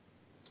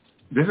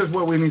 this is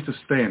where we need to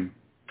stand.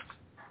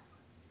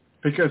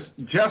 Because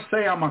just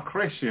say I'm a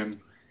Christian,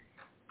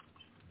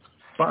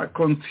 but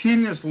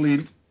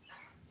continuously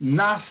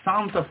not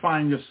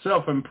sanctifying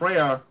yourself in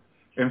prayer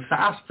and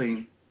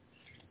fasting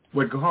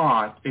with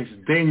God is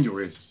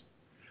dangerous.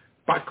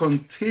 But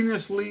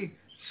continuously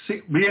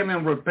being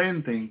and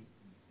repenting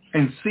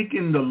and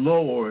seeking the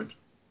Lord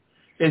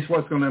is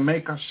what's going to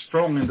make us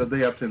strong in the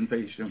day of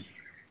temptation.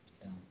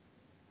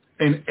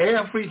 And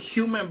every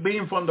human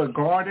being from the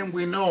garden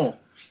we know,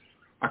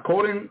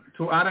 according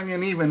to Adam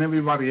and Eve and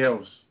everybody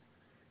else,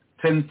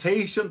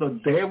 temptation, the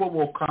devil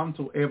will come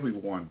to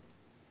everyone,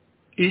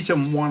 each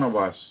and one of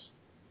us.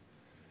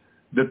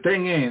 The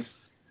thing is,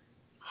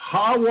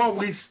 how are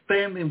we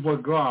standing for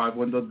God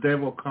when the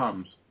devil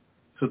comes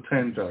to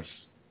tempt us?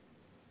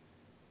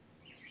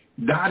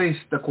 That is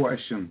the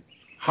question.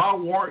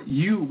 How are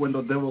you when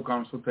the devil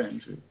comes to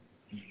tempt you?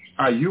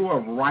 Are you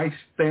of right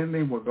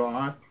standing with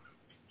God?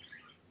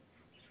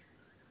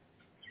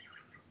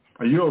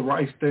 Are you of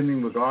right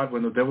standing with God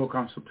when the devil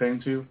comes to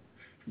tempt you?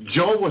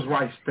 Job was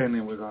right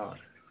standing with God.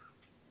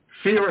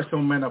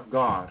 Fearful men of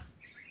God.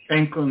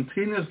 And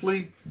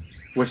continuously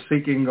was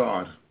seeking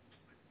God.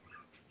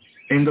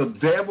 And the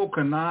devil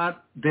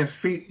cannot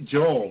defeat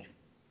Job.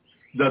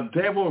 The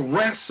devil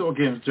wrestled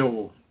against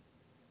Job.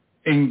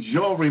 And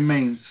Job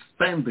remains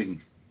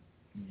standing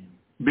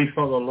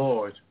before the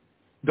Lord.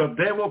 The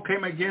devil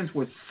came against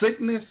with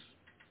sickness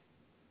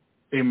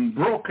and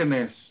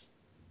brokenness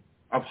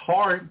of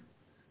heart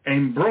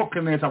and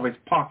brokenness of his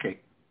pocket.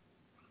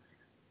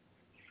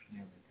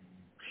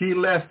 He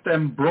left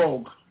them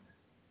broke.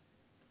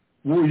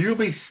 Will you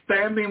be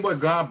standing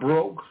with God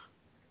broke?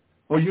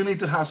 Or you need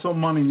to have some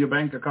money in your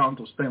bank account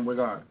to stand with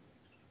God?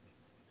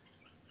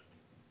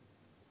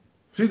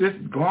 See, this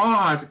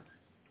God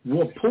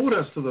will put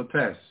us to the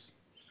test.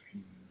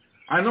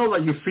 I know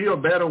that you feel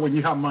better when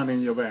you have money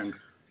in your bank.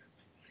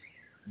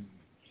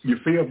 You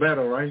feel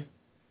better, right?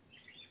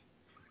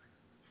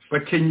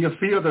 But can you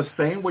feel the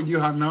same when you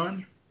have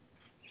none?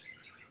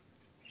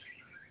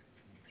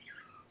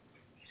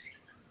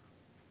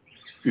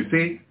 You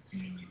see,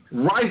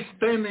 right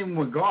standing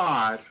with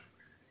God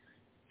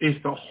is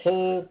the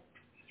whole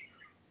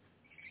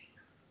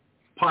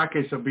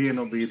package of being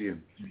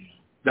obedient.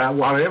 That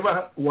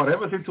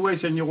whatever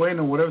situation you're in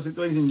and whatever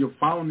situation you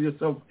found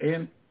yourself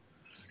in,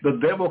 the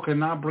devil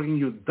cannot bring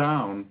you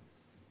down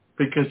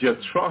because your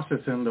trust is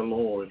in the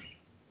Lord.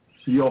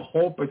 Your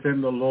hope is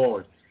in the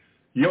Lord.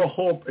 Your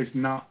hope is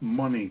not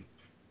money.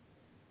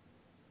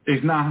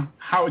 It's not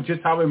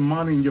just having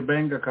money in your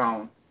bank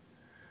account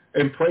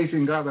and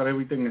praising God that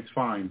everything is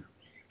fine.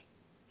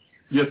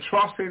 You're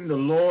trusting the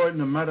Lord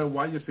no matter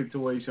what your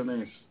situation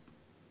is,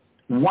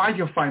 what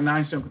your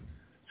financial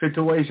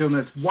situation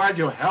is, what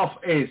your health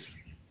is.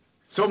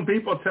 Some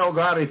people tell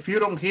God, if you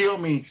don't heal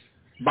me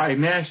by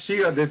next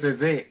year, this is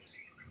it.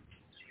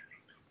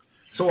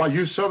 So are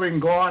you serving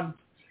God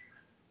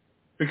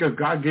because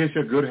God gives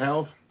you good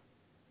health?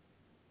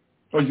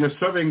 Or you're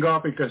serving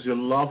God because you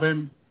love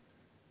him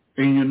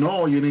and you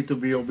know you need to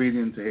be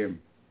obedient to him?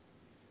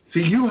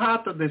 See, you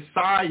have to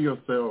decide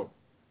yourself,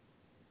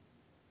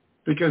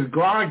 because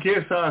God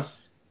gives us,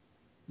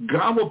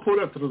 God will put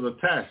us through the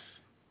test.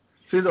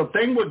 See, the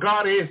thing with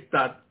God is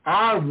that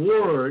our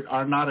word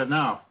are not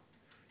enough.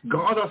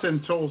 God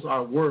doesn't trust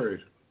our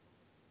word.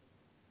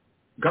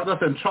 God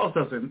doesn't trust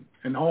us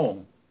in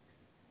all.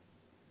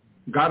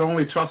 God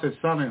only trusts his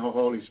Son and the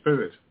Holy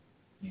Spirit.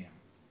 Yeah.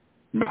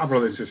 My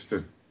brother and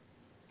sister.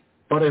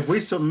 But if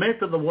we submit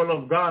to the word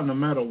of God, no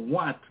matter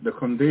what the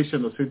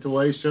condition, the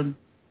situation,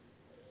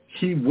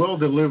 he will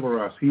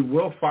deliver us. He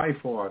will fight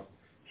for us.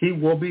 He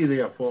will be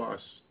there for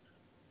us.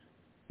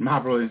 My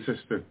brother and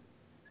sister.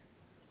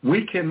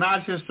 We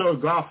cannot just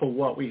serve God for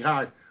what we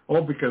have,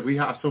 because we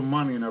have some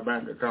money in our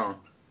bank account.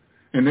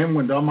 And then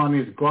when the money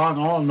is gone,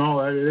 oh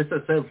no, it's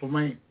a save for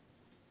me.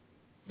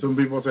 Some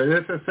people say,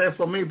 it's a save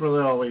for me,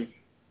 Brother Ali.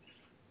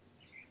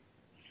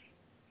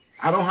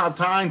 I don't have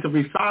time to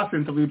be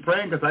fasting, to be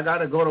praying, because I got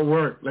to go to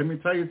work. Let me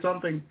tell you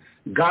something.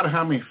 God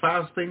had me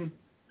fasting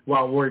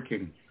while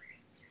working.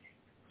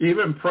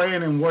 Even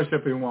praying and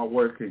worshiping while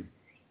working.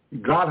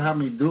 God had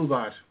me do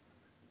that.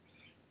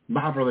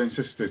 My brother and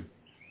sister.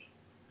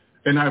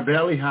 And I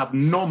barely have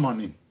no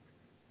money.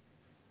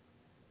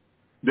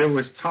 There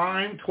was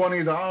time,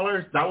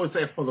 $20, that was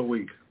it for the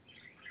week.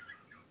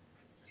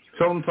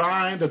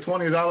 Sometimes the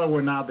 $20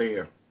 were not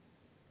there.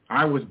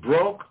 I was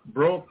broke.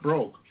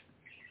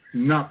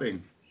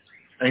 Nothing.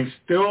 And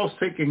still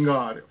seeking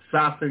God,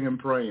 fasting and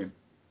praying.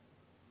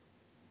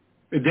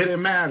 It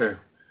didn't matter.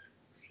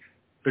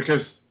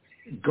 Because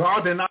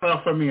God did not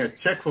offer me a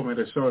check for me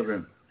to serve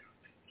him.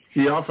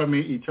 He offered me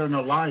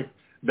eternal life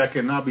that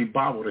cannot be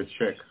bought with a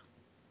check.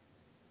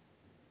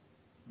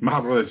 My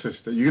brother and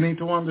sister, you need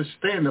to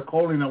understand the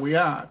calling that we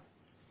have.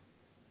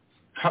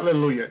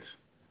 Hallelujah.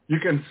 You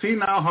can see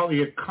now how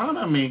the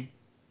economy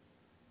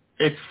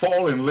is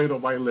falling little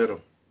by little.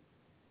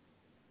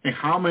 And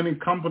how many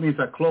companies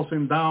are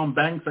closing down,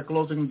 banks are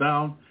closing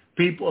down,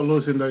 people are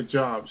losing their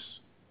jobs.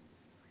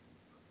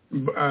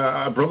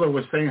 A brother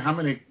was saying how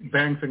many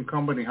banks and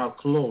companies have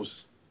closed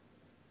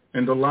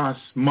in the last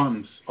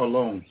months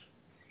alone.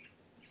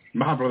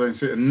 My brother and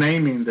sister,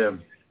 naming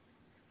them.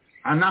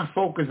 I'm not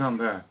focused on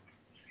that.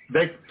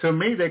 To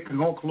me, they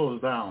can all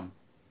close down.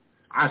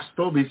 I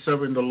still be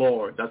serving the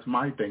Lord. That's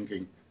my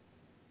thinking.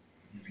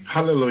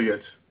 Hallelujah.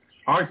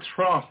 Our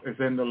trust is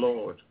in the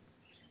Lord.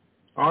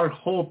 Our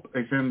hope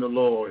is in the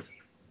Lord.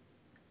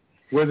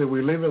 Whether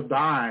we live or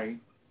die,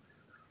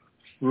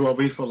 we will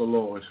be for the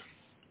Lord.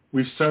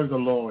 We serve the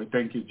Lord.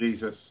 Thank you,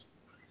 Jesus.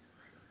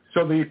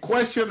 So the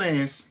question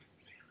is,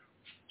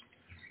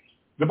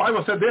 the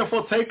Bible said,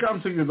 therefore take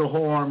unto you the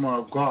whole armor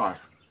of God.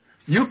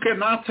 You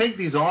cannot take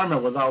these armor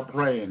without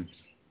praying.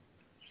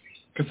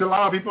 Because a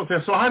lot of people say,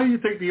 so how do you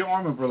take the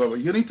armor, brother?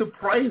 You need to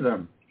pray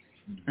them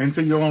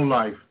into your own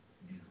life.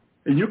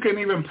 And you can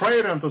even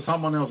pray them to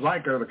someone else,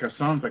 like a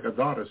son, like a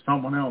daughter,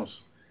 someone else.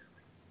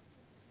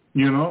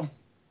 You know?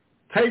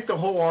 Take the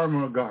whole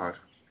armor of God,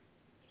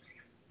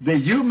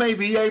 that you may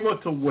be able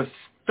to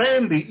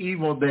withstand the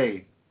evil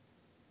day.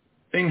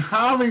 And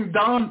having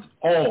done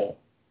all,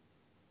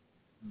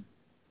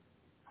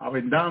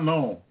 and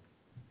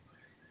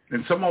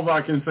some of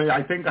us can say,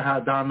 I think I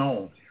have done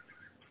all.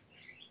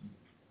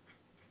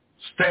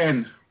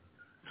 Stand.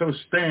 So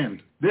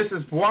stand. This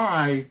is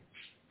why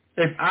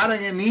if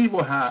Adam and Eve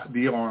had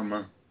the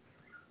armor,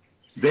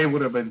 they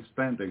would have been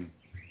standing.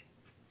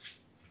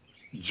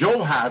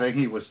 Job had it.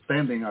 He was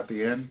standing at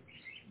the end.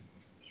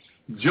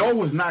 Job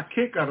was not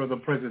kicked out of the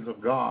presence of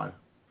God.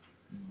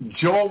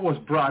 Job was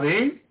brought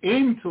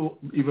into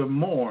even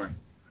more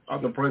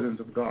of the presence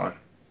of God.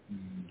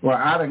 Where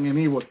Adam and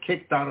Eve were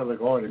kicked out of the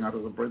garden, out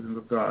of the presence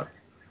of God.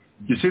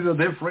 You see the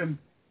difference?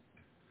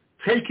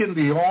 Taking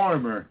the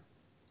armor,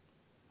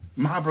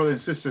 my brother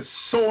and sister, is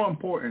so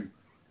important.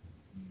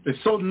 It's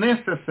so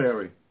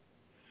necessary.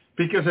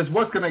 Because it's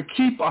what's going to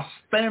keep us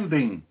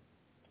standing.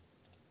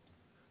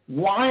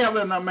 Why are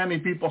there not many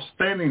people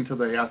standing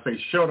today as they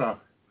should have?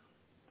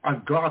 As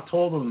God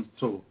told them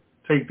to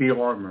take the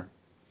armor.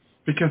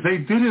 Because they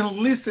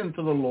didn't listen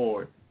to the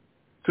Lord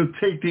to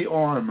take the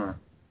armor.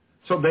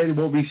 So they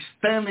will be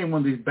standing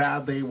when this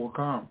bad day will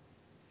come.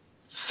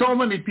 So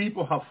many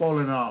people have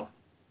fallen off.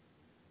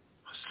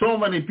 So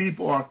many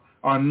people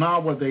are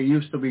not what they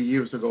used to be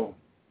years ago.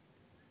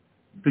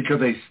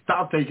 Because they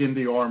stopped taking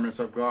the armors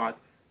of God.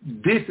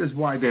 This is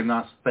why they're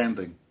not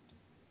standing.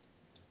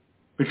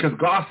 Because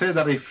God said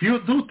that if you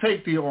do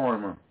take the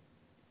armor,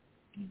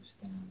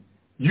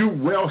 you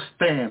will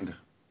stand.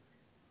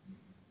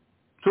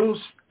 To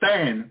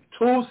stand,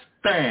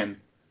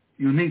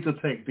 you need to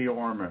take the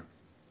armor.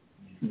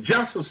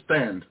 Just to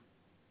stand.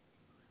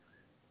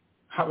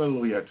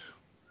 Hallelujah.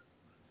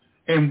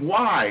 And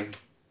why?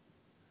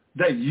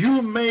 That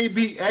you may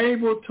be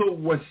able to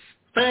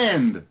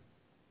withstand.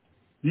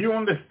 Do you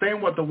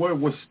understand what the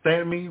word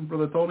withstand means,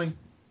 Brother Tony?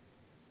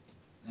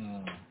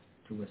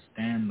 To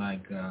withstand,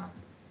 like, how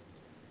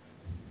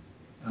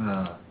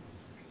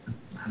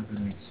can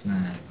I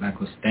explain it? Like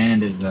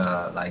withstand is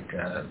like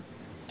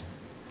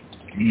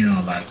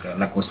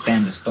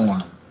withstand the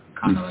storm,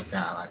 kind of like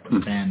that. Like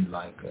withstand,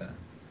 like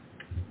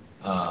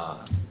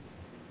I'm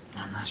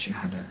not sure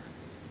how to.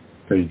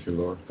 Thank you,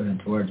 Lord. Put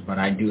into words, but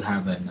I do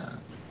have I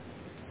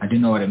do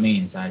know what it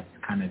means. I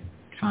kind of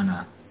trying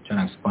to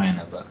explain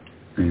it, but.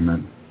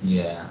 Amen.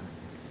 Yeah.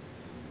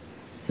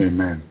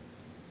 Amen.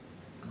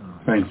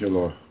 Thank you,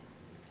 Lord.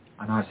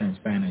 I know it's in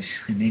Spanish.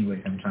 In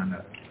English, I'm trying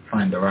to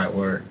find the right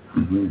word.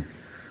 Mm-hmm.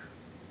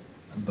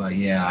 But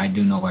yeah, I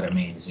do know what it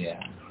means.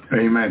 Yeah.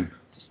 Amen.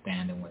 To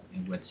stand and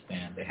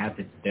withstand. They have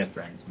its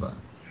difference, but.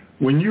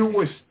 When you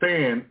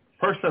withstand,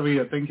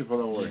 persevere. Thank you for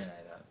the word. Yeah.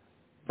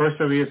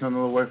 Persevere is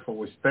another word for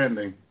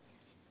withstanding.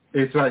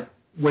 It's like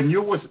when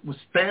you're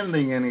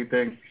withstanding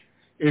anything,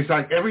 it's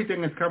like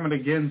everything is coming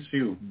against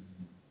you. Mm-hmm.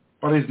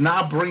 But it's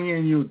not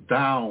bringing you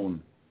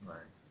down.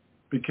 Right.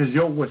 Because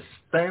you're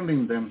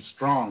withstanding them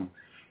strong.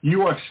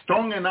 You are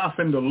strong enough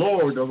in the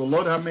Lord, or the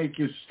Lord will make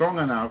you strong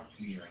enough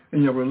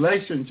in your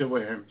relationship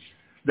with Him,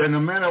 that no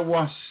matter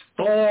what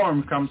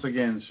storm comes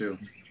against you,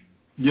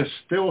 you're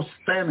still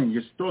standing,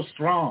 you're still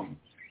strong.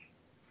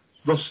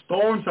 The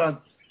storms are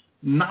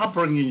not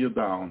bringing you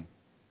down.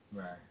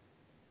 Right.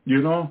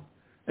 You know?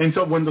 And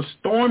so when the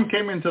storm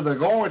came into the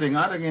garden,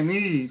 Adam and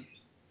Eve,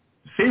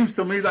 seems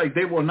to me like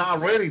they were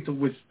not ready to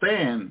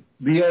withstand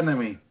the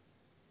enemy.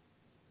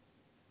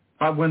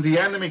 But when the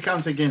enemy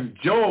comes against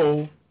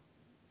Job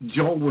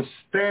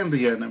withstand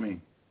the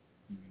enemy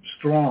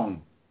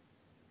strong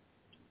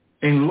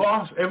and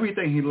lost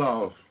everything he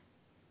loved,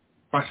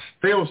 but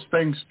still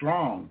staying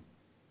strong.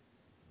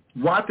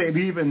 What they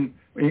even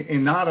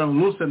in Adam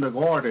loose in the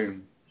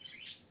garden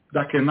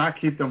that cannot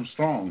keep them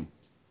strong.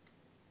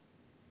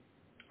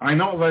 I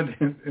know that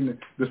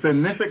the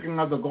significance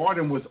of the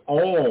garden was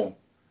all.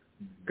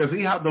 Because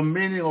he had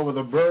dominion over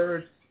the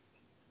birds,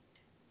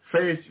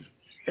 fish,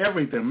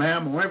 everything,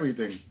 mammal,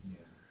 everything.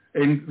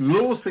 Yeah. And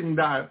losing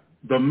that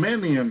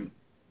dominion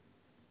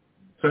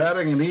to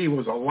Adam and Eve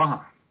was a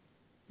lot.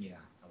 Yeah,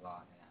 a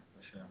lot, yeah,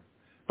 for sure.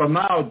 But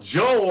now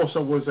Joe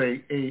also was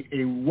a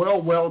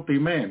wealthy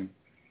man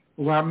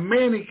who had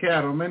many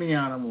cattle, many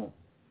animals.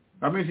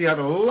 That means he had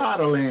a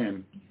lot of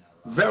land,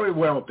 very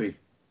wealthy.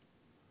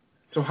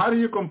 So how do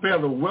you compare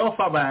the wealth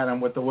of Adam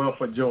with the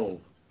wealth of Job?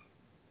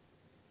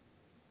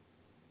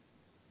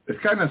 It's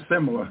kind of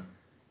similar.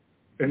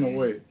 in a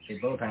way. They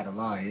both had a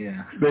lie,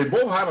 yeah. They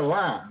both had a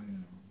lie.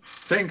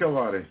 Think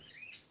about it.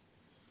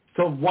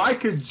 So why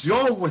could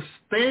Job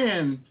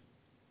withstand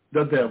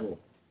the devil?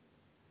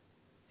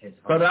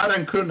 But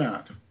Adam could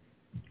not.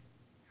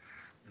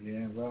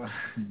 Yeah, well,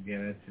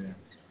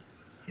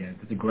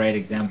 that's a great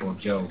example of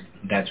Job.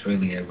 That's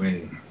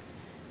really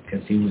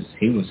because he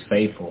was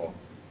faithful.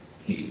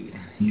 He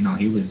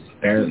was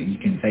barely, you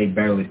can say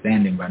barely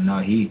standing, but no,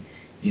 he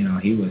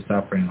was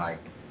suffering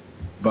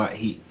but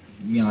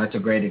that's a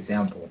great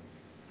example.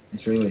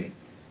 It's really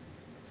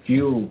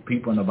few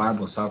people in the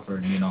Bible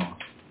suffered,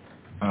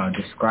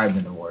 described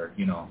in the word,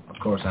 of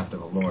course after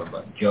the Lord,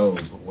 but Job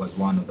was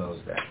one of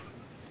those that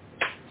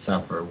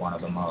suffered one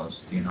of the most,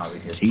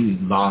 because he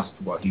lost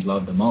what he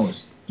loved the most,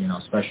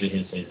 especially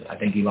his I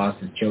think he lost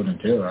his children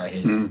too, right?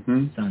 His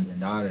sons and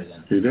daughters.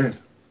 And he did.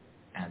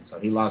 And so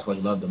he lost what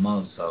he loved the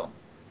most, so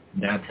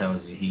that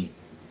tells you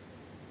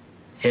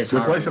the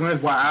question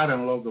is why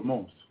Adam loved the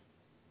most?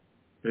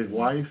 His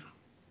wife?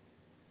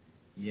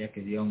 Yeah,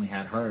 because he only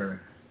had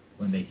her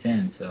when they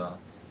sinned, so.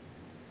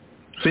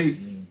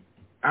 See,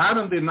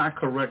 Adam did not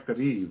correct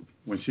Eve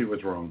when she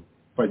was wrong,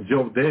 but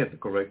Job did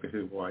correct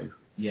his wife.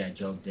 Yeah,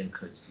 Job did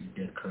correct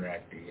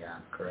her, yeah,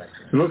 correct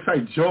her. It looks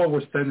like Job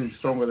was standing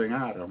stronger than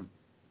Adam,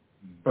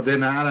 but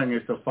then Adam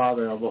is the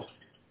father of all.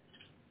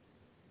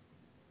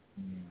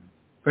 Yeah.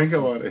 Think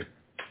about it.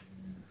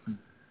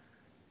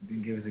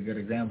 Didn't give us a good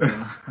example.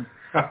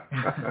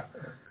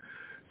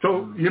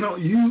 So,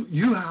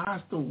 you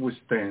have to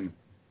withstand.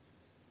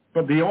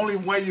 But the only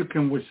way you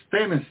can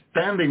withstand is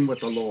standing with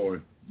the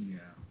Lord. Yeah,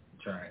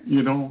 that's right.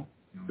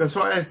 That's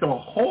why it's the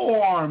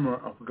whole armor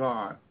of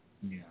God.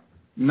 Yeah.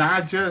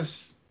 Not just,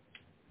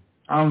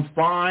 I'm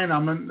fine,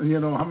 I'm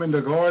in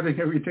the garden,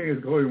 everything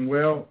is going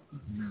well.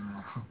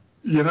 No.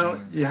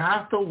 You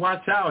have to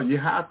watch out. You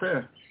have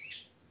to,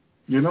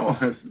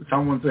 as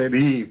someone said,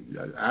 Eve,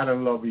 I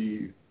don't love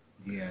Eve.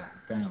 Yeah,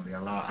 apparently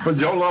a lot. But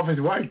Joe loved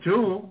his wife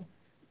too.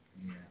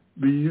 Yeah.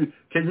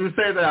 Can you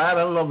say that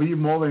Adam loved Eve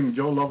more than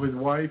Joe loved his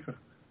wife?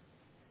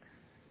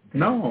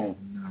 No.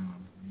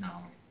 No.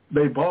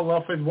 They both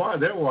love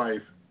their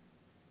wife.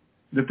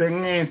 The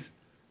thing is,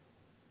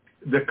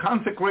 the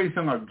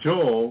consecration of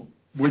Job,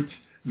 which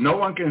no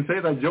one can say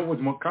that Job was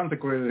more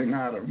consecrated than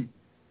Adam.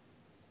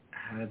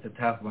 That's a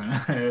tough one,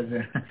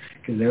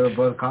 because they were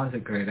both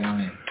consecrated. I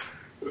mean,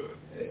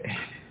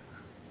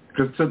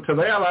 because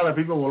today a lot of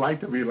people would like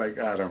to be like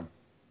Adam.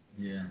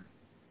 Yeah.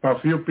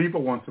 But few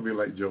people want to be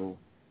like Job.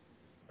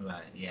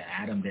 Right. Yeah,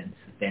 Adam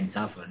didn't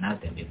suffer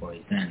nothing before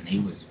he sinned. He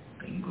was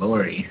in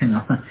glory.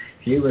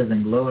 He was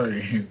in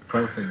glory,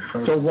 perfect.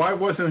 So why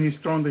wasn't he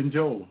stronger than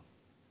Job?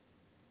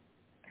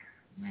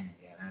 Man,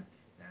 yeah, that's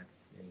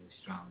it was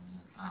strong.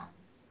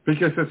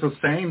 Because it's the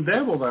same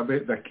devil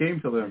that came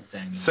to them.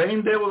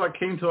 Same devil that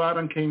came to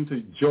Adam came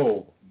to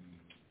Job.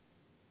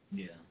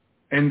 Yeah.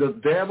 And the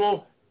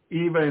devil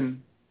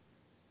even,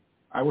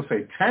 I would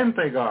say,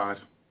 tempted God,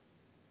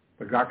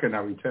 but God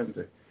cannot be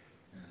tempted.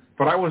 Yeah.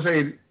 But I would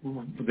say,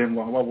 then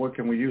what word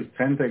can we use?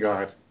 Tempted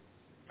God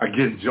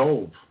against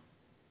Job,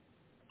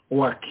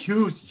 or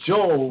accuse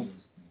Job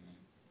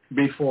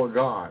before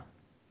God.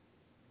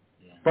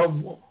 Yeah. But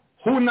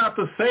who not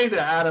to say that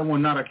Adam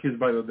was not accused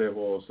by the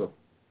devil also?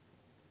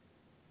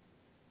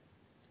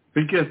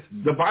 Because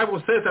the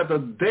Bible says that the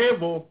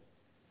devil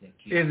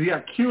is the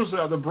accuser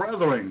of the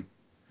brethren.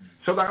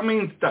 So that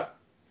means that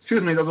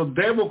the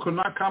devil could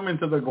not come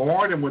into the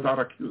garden without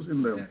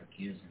accusing them.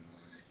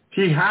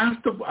 He has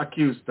to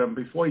accuse them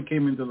before he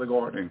came into the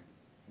garden.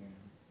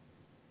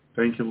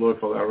 Thank you, Lord,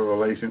 for that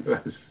revelation.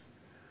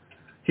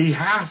 He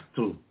has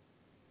to.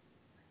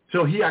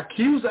 So he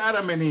accused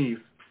Adam and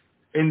Eve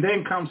and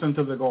then comes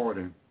into the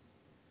garden.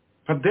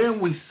 But then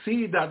we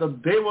see that the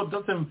devil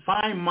doesn't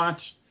find much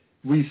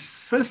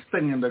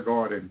resisting in the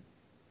garden.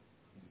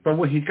 But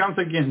when he comes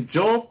against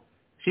Job,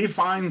 he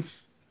finds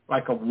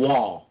like a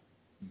wall,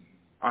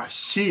 a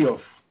shield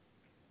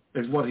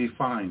is what he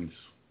finds.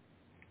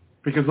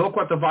 Because look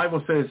what the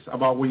Bible says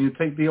about when you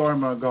take the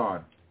armor of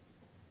God.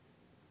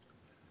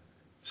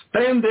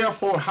 Stand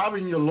therefore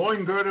having your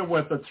loin girded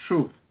with the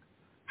truth,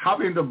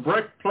 having the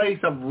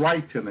breastplate of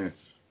righteousness,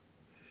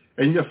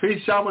 and your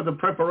feet shod with the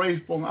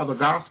preparation of the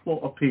gospel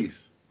of peace.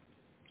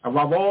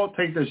 Above all,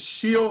 take the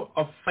shield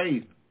of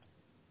faith.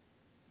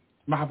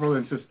 My brother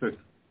and sister,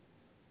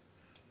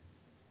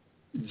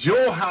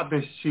 Job had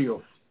this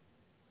shield.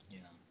 Yeah.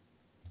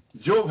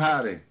 Job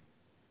had it.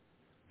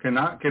 Can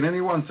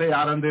anyone say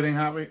Adam didn't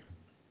have it?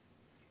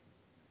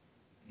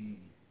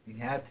 He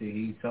had to.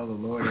 He saw the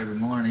Lord every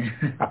morning.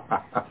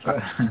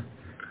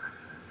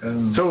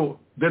 So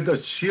did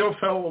the shield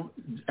fail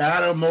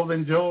Adam more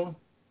than Job?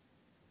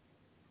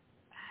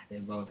 They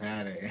both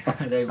had it.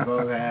 They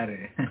both had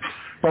it.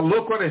 But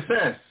look what it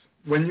says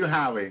when you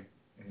have it,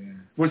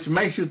 which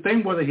makes you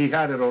think whether he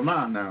had it or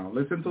not now.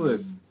 Listen to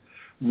this.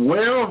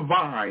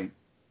 Whereby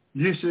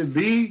you should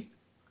be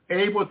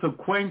able to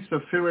quench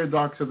the fiery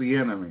darts of the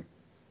enemy.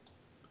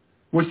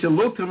 Which it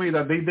looked to me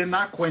that they did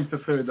not quench the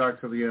fiery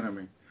darts of the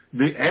enemy.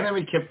 The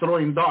enemy kept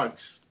throwing darts.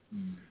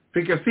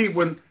 Because see,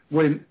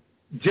 when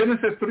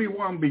Genesis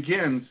 3:1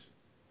 begins,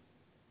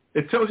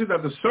 it tells you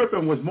that the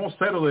serpent was more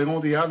subtle than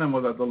all the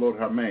animals that the Lord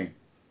had made.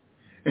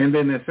 And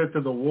then it said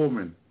to the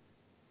woman,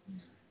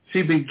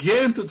 she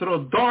began to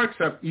throw darts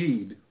at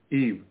Eve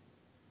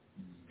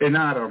and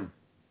Adam.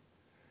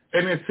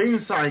 And it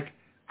seems like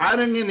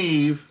Adam and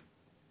Eve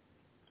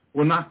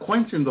were not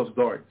quenching those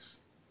darts,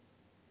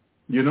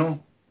 you know.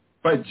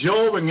 But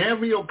Job, in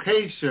every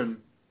occasion,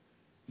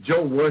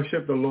 Job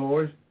worshiped the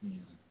Lord.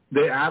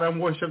 Did Adam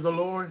worship the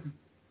Lord?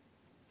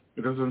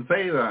 It doesn't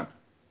say that.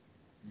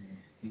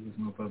 He was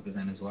more focused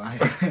on his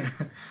wife.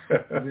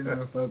 He was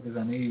more focused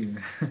on Eve.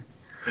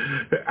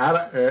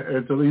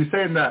 So you're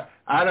saying that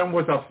Adam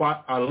was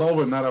a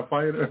lover, not a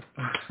fighter?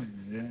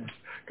 Yeah.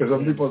 Because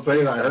some people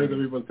say that. I heard the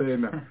people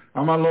saying that.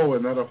 I'm a lover,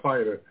 not a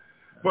fighter.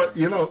 But,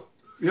 you know,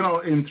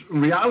 in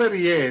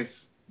reality is,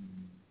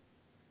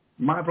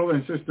 my brother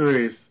and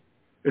sister is,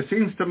 it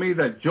seems to me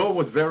that Job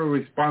was very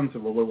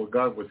responsible with what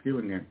God was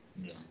giving him.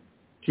 Yeah.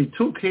 He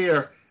took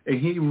care and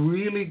he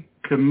really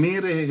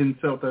committed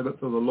himself to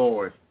the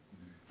Lord,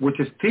 which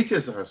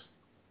teaches us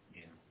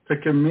to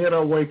commit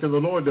our way to the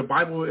Lord. The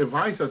Bible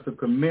advises us to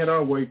commit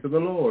our way to the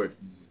Lord.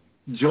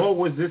 Job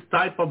was this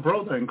type of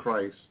brother in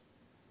Christ.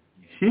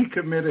 He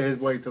committed his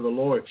way to the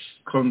Lord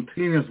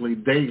continuously,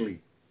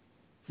 daily,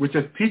 which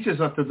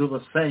teaches us to do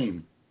the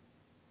same,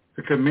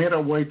 to commit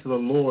our way to the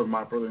Lord,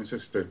 my brother and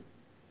sister.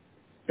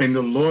 And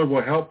the Lord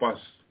will help us.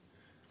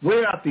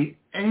 We're at the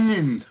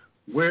end.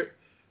 The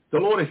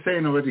Lord is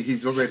saying already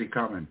he's already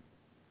coming.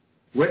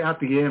 We're at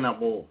the end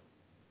of all.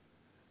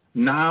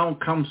 Now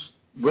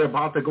we're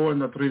about to go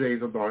into 3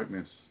 days of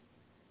darkness.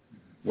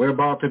 We're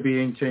about to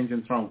be in change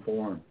and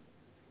transform.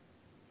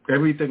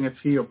 Everything is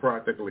here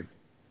practically.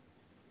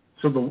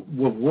 So the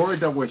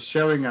word that we're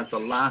sharing at the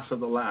last of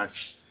the last,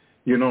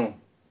 you know,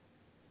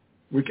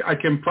 I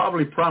can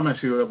probably promise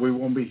you that we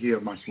won't be here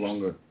much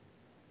longer.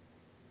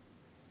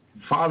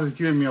 Father's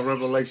given me a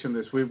revelation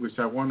this week, which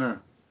I want to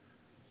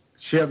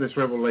share this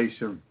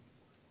revelation.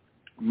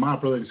 My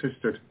brother and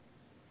sister,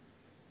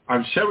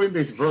 I'm sharing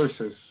these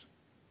verses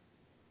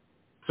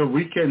so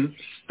we can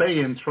stay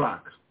in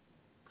track,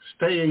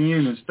 stay in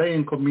union, stay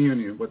in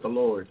communion with the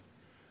Lord,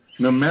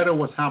 no matter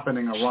what's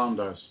happening around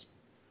us.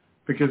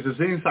 Because it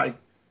seems like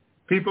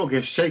people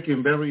get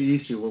shaken very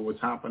easy with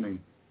what's happening.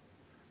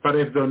 But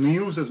if the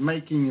news is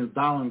making you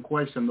down and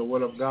question the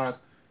word of God,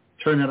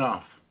 turn it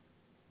off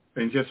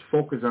and just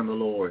focus on the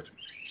Lord.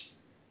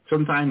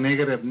 Sometimes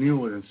negative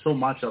news and so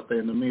much out there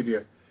in the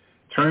media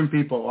turn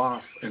people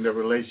off in their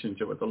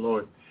relationship with the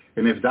Lord.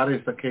 And if that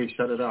is the case,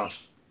 shut it off.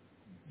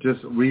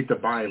 Just read the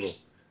Bible,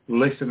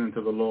 listening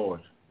to the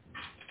Lord.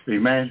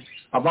 Amen.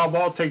 Above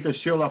all, take the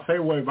shield of faith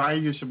whereby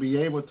you should be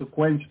able to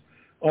quench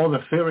all the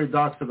fiery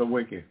darts of the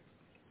wicked,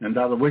 and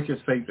that the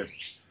wicked Satan.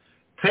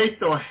 Take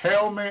the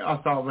helmet of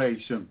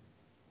salvation,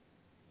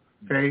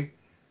 okay,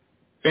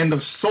 and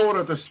the sword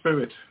of the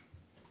Spirit.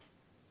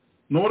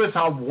 Notice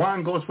how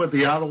one goes with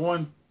the other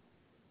one,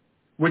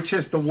 which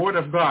is the Word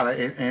of God.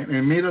 And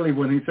immediately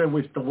when he said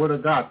which the Word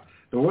of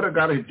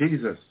God is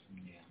Jesus.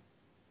 Yeah.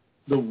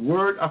 The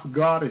Word of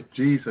God is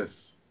Jesus.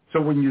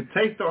 So when you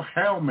take the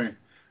helmet,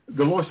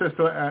 the Lord says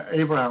to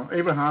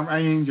Abraham, I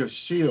am your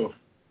shield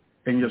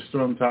and your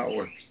strong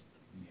tower.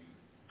 Yeah.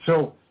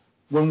 So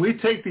when we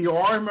take the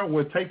armor,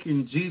 we're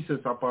taking Jesus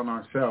upon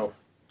ourselves,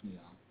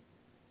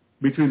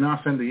 between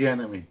us and the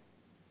enemy.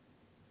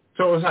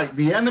 So it's like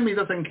the enemy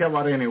doesn't care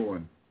about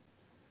anyone.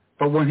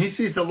 But when he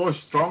sees the Lord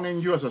strong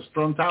in you as a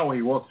strong tower,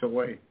 he walks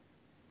away.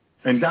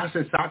 And that's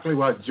exactly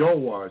what Job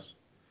was.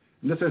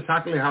 And that's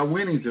exactly how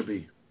we need to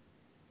be.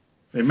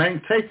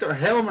 Amen. Take the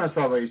helmet of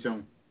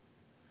salvation,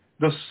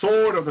 the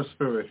sword of the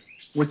Spirit,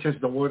 which is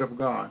the Word of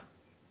God.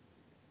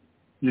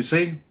 You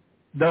see?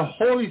 The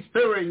Holy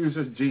Spirit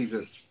uses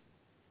Jesus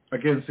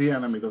against the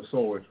enemy, the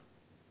sword.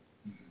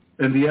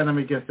 And the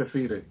enemy gets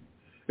defeated.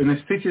 And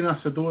it's teaching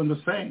us to do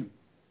the same.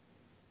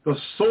 The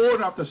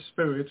sword of the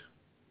Spirit,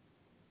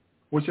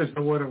 which is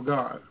the Word of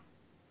God.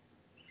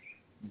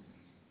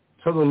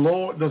 So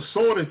the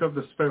sword is of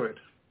the Spirit.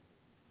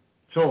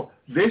 So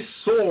this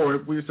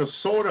sword, which is the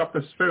sword of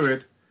the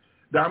Spirit,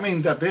 that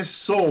means that this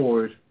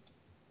sword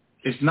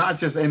is not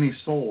just any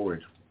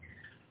sword.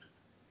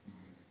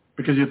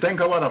 Because you think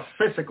about a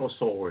physical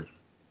sword.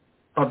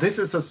 But this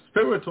is a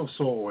spiritual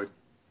sword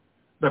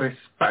that is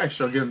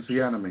special against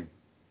the enemy.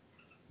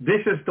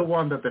 This is the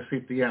one that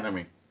defeats the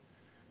enemy.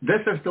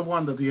 This is the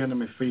one that the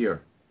enemy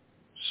fear.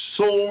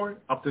 Sword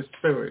of the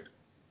Spirit.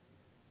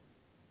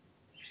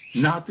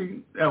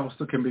 Nothing else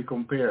that can be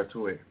compared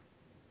to it.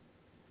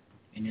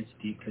 And it's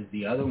because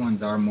the other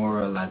ones are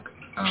more like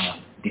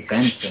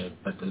defensive,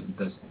 but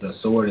the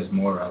sword is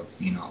more of,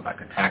 like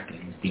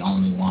attacking. It's the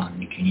only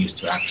one you can use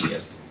to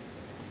actually.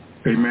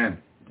 Amen.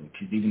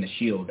 Because even the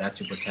shield, that's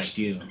to protect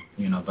you,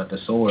 but the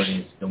sword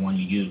is the one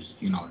you use,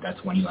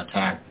 that's when you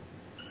attack.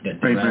 The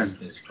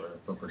rest is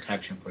for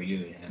protection for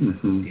you,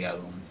 and the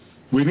other ones.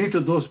 We need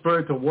to do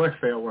spiritual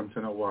warfare once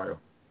in a while.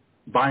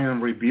 Bind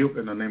and rebuke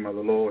in the name of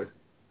the Lord.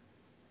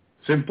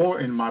 It's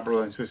important, my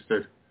brother and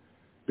sister,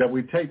 that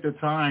we take the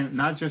time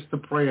not just to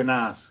pray and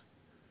ask,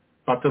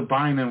 but to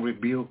bind and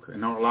rebuke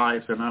in our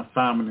lives, in our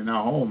family, in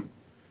our home,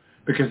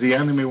 because the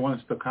enemy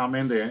wants to come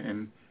in there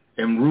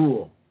and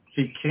rule.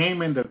 He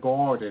came in the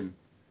garden,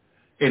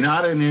 and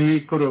Adam and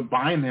Eve could have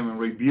bind him and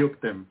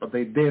rebuked him, but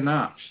they did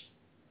not.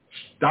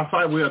 That's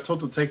why we are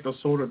told to take the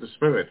sword of the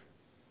Spirit.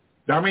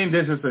 That means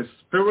this is a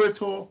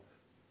spiritual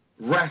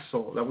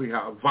wrestle that we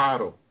have,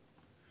 vital.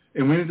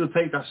 And we need to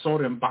take that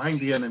sword and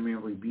bind the enemy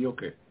and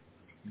rebuke it.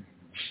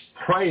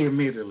 Pray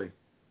immediately.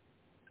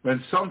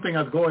 When something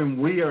is going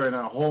weird in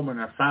our home, in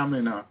our family,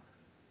 in our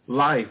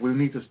life, we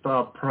need to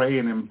start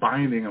praying and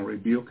binding and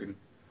rebuking.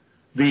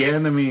 The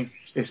enemy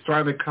is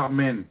trying to come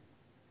in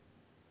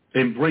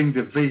and bring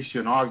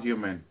division,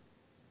 argument,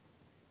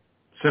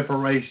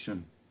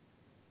 separation,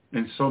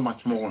 and so much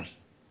more.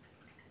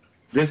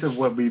 This is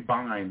what we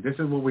bind. This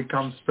is what we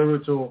come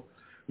spiritual.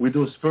 We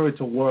do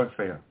spiritual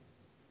warfare.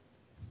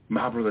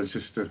 My brother and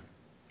sister.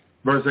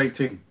 Verse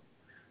 18.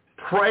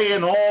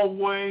 Praying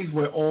always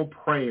with all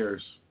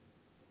prayers.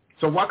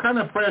 So what kind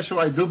of prayer should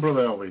I do,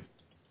 Brother Ellie?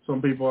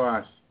 Some people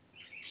ask.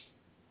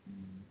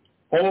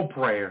 All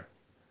prayer.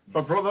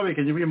 But Brother Ellie,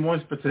 can you be more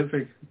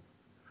specific?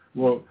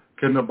 Well,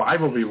 can the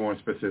Bible be more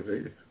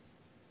specific?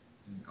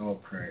 All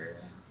prayer.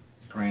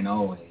 Praying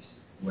always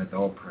with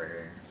all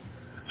prayer.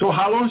 So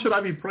how long should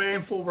I be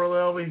praying for, Brother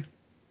Ellie?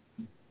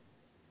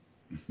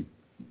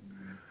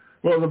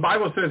 Well, the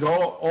Bible says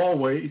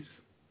always.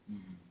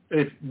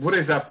 What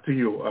is up to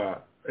you?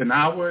 An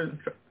hour,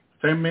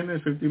 10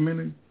 minutes, 15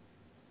 minutes?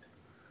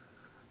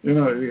 You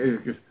know,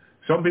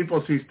 some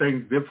people see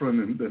things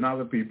different than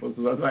other people,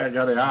 so that's why I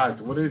got to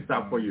ask, what is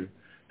that for you?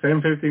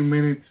 10, 15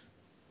 minutes?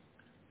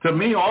 To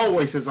me,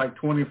 always is like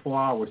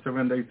 24 hours,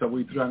 7 days a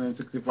week,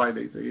 365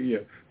 days a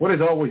year. What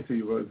is always to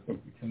you, brother?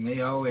 To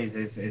me, always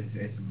is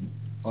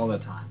all the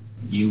time.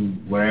 You,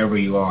 wherever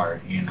you are,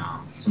 you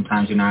know.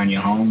 Sometimes you're not in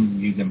your home,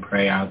 you can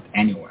pray out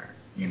anywhere.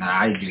 You know,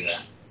 I do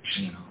that,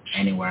 you know,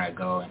 anywhere I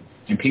go.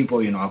 And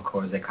people, you know, of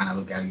course, they kind of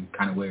look at you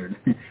kind of weird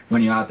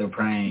when you're out there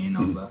praying, you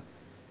know, but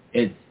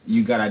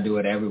you got to do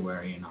it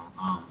everywhere, you know.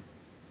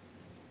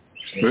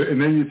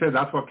 And then you said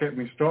that's what kept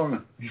me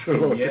strong.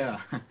 Yeah.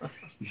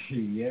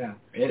 Yeah.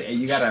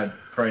 You got to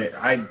pray.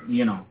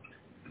 You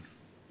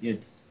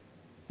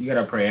got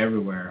to pray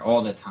everywhere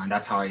all the time.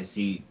 That's how I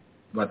see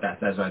what that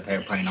says right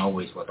there, praying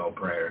always with all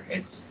prayer.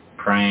 It's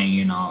praying,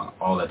 you know,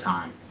 all the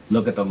time.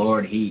 Look at the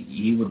Lord.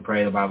 He would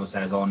pray, the Bible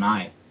says, all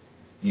night,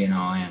 you know,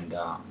 and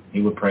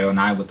he would pray all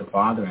night with the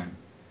Father, and,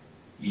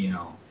 you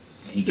know.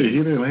 He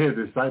didn't let his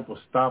disciples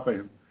stop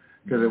him,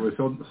 because there was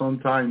some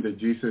time that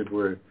Jesus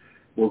will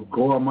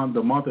go among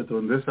the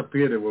multitude and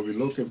disappear. They will be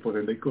looking for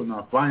him. They could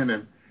not find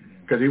him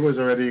because he was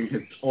already in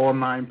his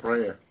all-night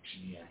prayer.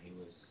 Yeah, he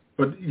was.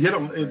 But, you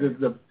know,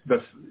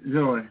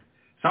 it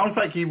sounds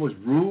like he was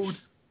rude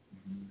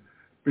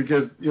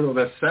because, you know,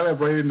 they're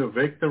celebrating the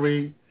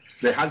victory.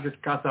 They had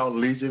just cast out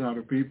legion of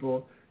the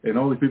people, and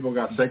all the people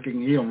got sick,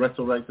 and he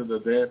resurrected the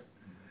dead.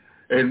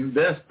 And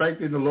they're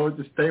expecting the Lord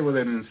to stay with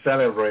them and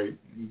celebrate.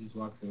 He just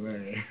walks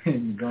away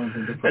and goes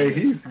into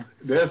the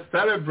they're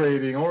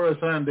celebrating. All of a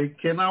sudden, they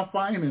cannot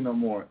find him no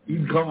more.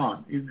 He's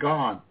gone. He's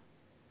gone.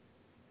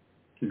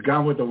 He's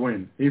gone with the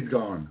wind. He's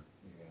gone.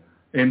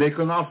 Yeah. And they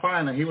could not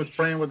find him. He was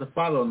praying with the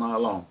Father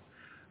not long.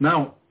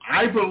 Now,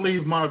 I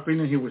believe, my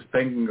opinion, he was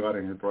thanking God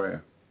in his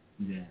prayer.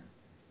 Yeah.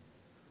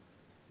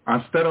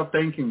 Instead of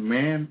thanking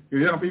man, you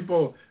know,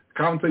 people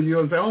come to you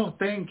and say, oh,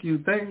 thank you,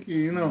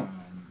 you know.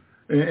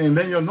 And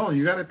then you'll know,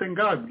 you got to thank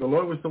God. The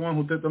Lord was the one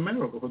who did the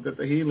miracle, who did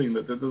the healing,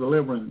 that did the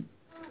deliverance.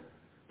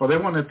 But they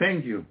want to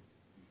thank you.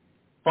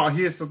 But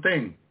here's the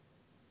thing.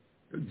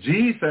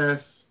 Jesus,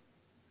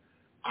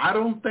 I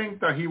don't think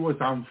that he was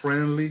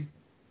unfriendly,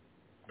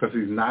 because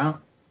he's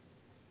not.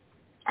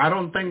 I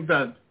don't think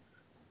that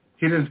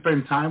he didn't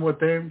spend time with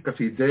them, because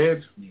he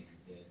did. Yeah.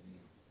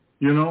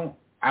 You know,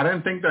 I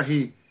didn't think that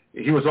he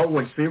was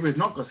always serious,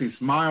 not because he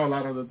smiled a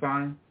lot of the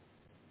time.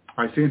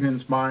 I seen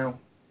him smile.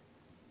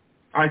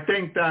 I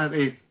think that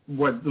since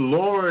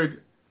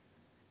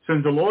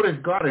the Lord is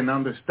God and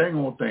understands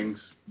all things,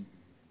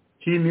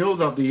 he knew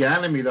that the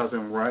enemy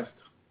doesn't rest.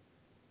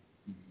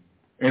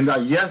 And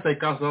that, yes, they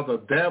cast out the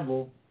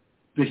devil.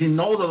 Did he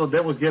know that the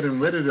devil was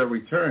getting ready to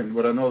return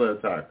with another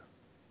attack?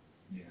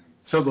 Yeah.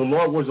 So the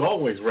Lord was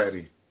always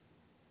ready.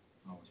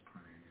 Always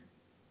praying.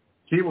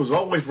 He was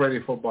always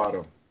ready for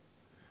battle.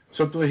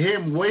 So to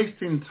him,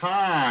 wasting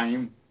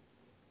time,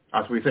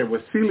 as we say,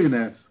 with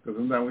silliness, because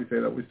sometimes we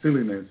say that with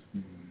silliness,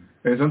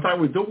 and sometimes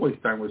we do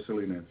waste time with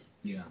silliness.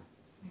 Yeah.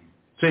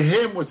 To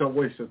him was a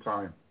waste of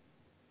time.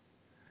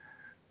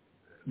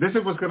 This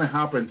is what's going to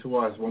happen to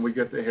us when we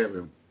get to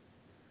heaven.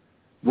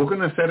 We're going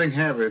to sit in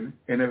heaven,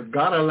 and if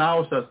God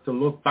allows us to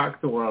look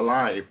back to our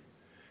life,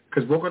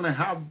 because we're going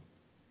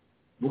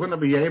to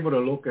be able to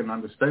look and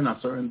understand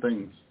certain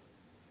things.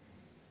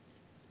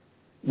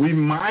 We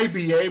might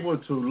be able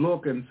to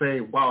look and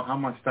say, wow, how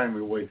much time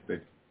we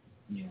wasted.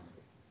 Yeah.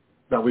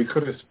 That we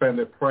could have spent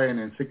it praying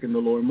and seeking the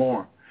Lord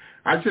more.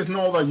 I just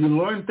know that you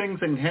learn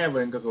things in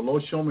heaven, because the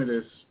Lord showed me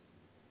this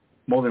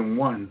more than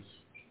once.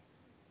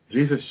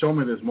 Jesus showed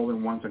me this more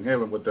than once in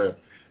heaven with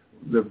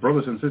the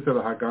brothers and sisters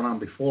that had gone on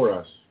before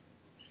us,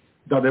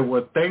 that there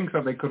were things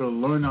that they could have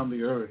learned on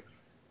the earth,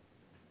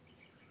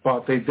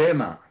 but they did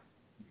not.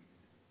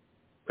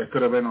 There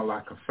could have been a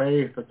lack of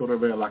faith. There could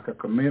have been a lack of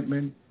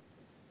commitment,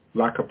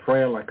 lack of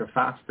prayer, lack of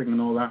fasting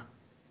and all that.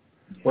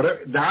 Whatever,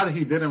 that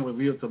he didn't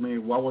reveal to me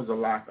what was the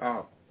lack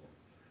of.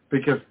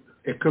 Because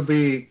it could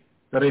be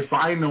that if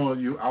I know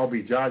you, I'll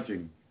be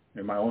judging,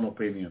 in my own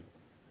opinion.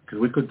 Because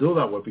we could do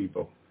that with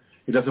people.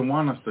 He doesn't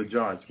want us to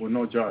judge. We're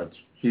no judge.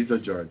 He's a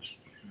judge.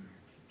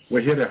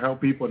 We're here to help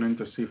people and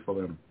intercede for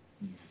them.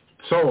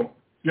 So,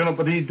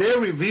 but he did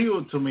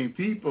reveal to me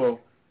people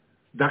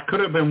that could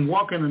have been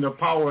walking in the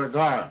power of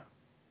God,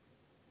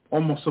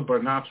 almost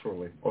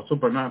supernaturally,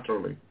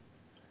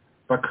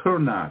 but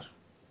could not,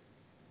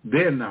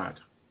 did not,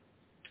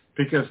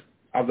 because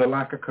of the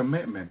lack of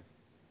commitment.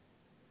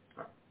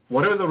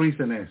 Whatever the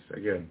reason is,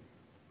 again.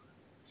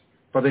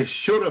 But they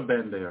should have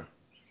been there.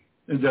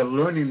 And they're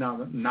learning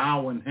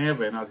now in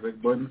heaven as they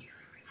go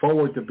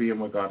forward to being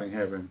with God in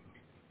heaven,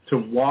 to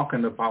walk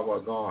in the power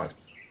of God.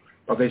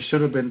 But they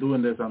should have been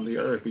doing this on the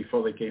earth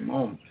before they came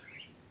home,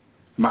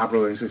 my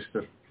brother and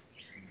sister.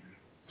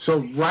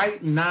 So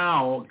right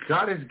now,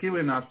 God is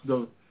giving us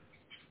the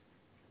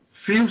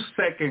few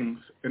seconds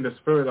in the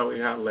spirit that we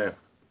have left.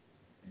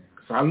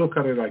 So I look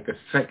at it like a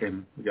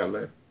second we got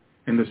left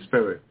in the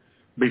spirit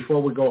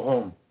before we go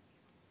home.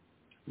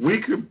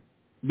 We could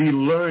be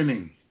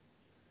learning.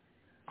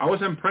 I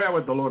was in prayer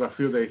with the Lord a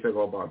few days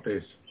ago about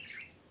this.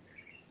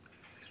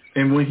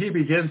 And when he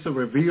begins to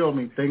reveal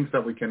me things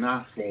that we can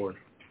ask for,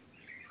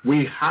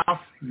 we have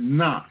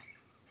not,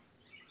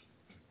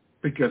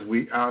 because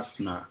we ask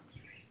not,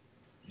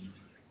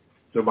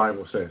 the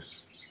Bible says.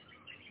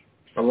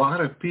 A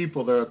lot of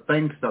people, there are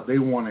things that they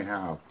want to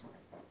have,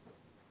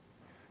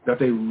 that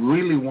they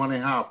really want to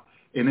have,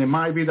 and it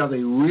might be that they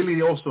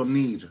really also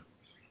need,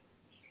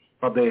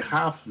 but they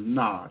have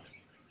not,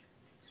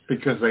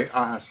 because they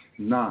ask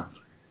not.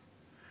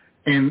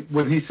 And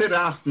when he said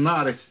ask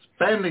not, it's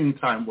spending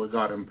time with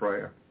God in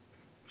prayer,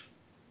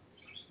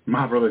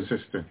 my brother and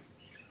sister.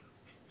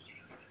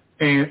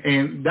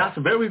 And that's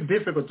very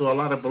difficult to a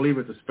lot of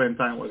believers to spend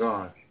time with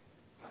God.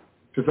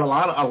 Because a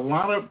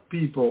lot of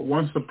people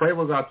wants to pray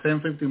with God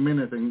 10, 15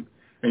 minutes and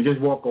just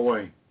walk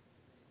away.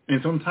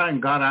 And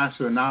sometimes God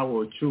asks you an hour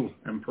or two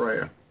in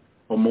prayer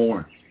or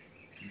more.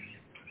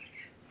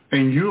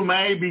 And you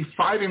may be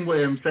fighting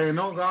with him saying,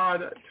 oh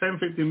God, 10,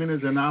 15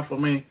 minutes is enough for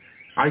me.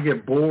 I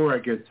get bored, I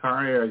get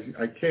tired,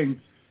 I can't.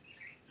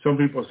 Some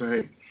people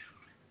say,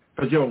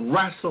 but you're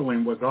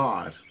wrestling with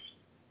God.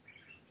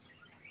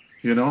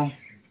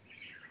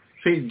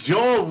 See,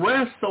 Job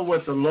wrestled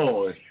with the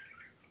Lord.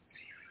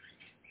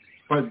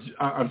 But,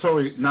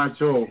 not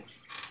Job,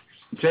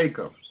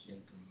 Jacob.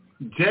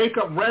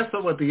 Jacob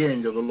wrestled with the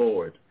angel of the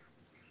Lord.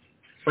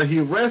 But he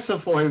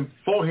wrestled for him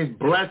for his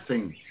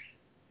blessing.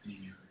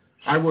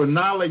 I will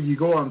not let you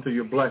go until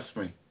you bless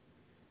me.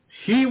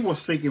 He was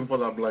seeking for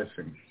that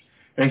blessing.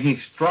 And he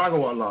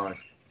struggled a lot.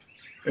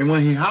 And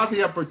when he had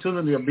the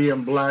opportunity of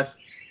being blessed,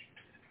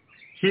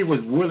 he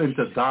was willing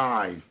to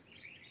die.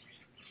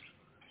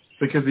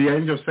 Because the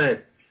angel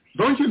said,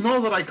 don't you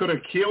know that I could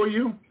have killed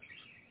you?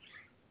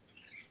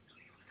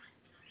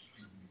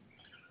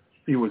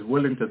 He was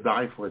willing to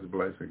die for his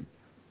blessing.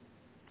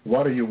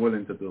 What are you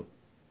willing to do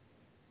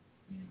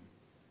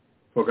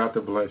for God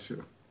to bless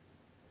you?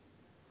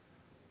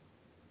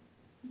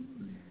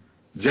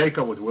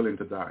 Jacob was willing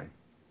to die.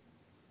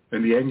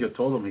 And the angel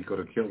told him he could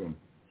have killed him.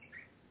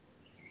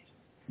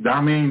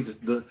 That means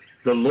the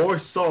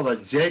Lord saw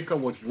that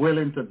Jacob was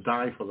willing to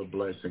die for the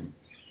blessing.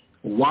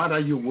 What are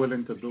you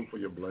willing to do for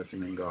your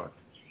blessing in God?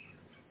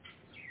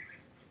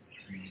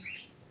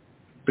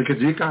 Because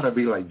you got to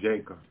be like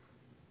Jacob.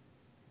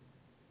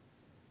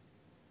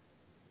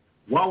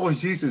 What was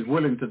Jesus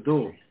willing to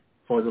do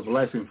for the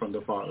blessing from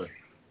the Father?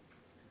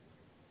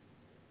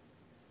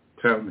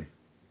 Tell me.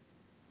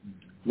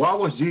 What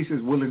was Jesus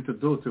willing to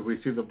do to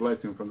receive the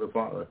blessing from the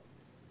Father?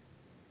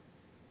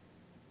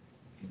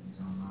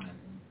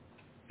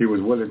 He was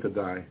willing to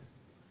die.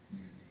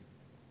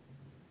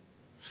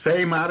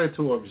 Same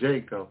attitude of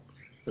Jacob.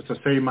 It's the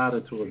same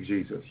attitude of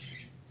Jesus.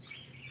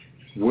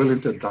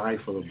 Willing to die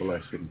for the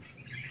blessing.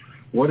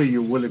 What are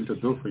you willing to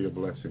do for your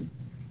blessing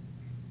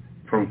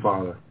from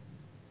Father?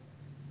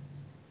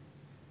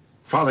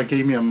 Father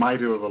gave me a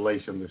mighty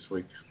revelation this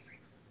week.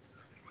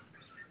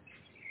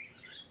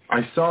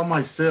 I saw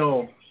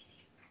myself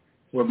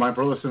with my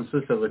brothers and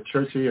sisters at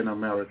church here in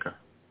America.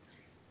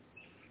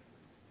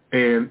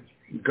 And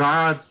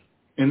God,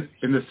 in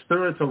the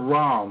spiritual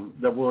realm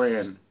that we're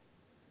in,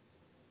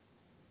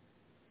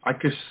 I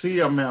could see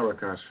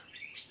America,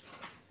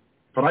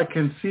 but I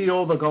can see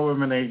all the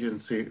government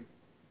agencies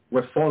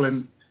with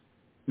fallen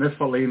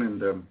Nephilim in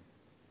them,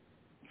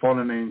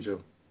 fallen angel.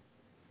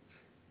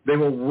 They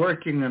were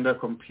working on their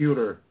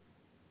computer.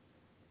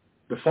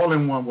 The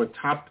fallen one were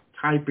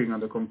typing on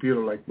the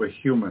computer like we're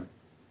human.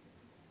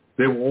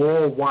 They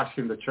were all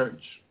watching the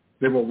church.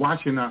 They were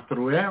watching us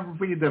through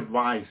every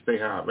device they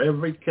have,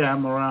 every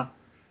camera,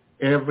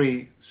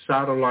 every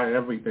satellite,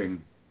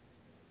 everything.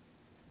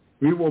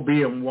 We will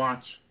be in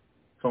watch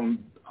from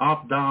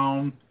up,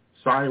 down,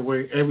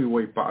 sideways, every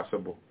way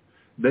possible.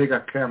 They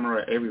got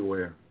camera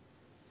everywhere.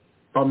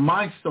 But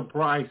my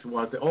surprise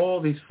was that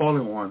all these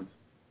fallen ones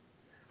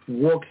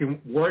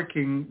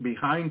working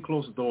behind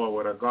closed door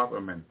with a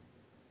government.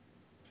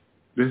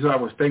 This is what I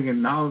was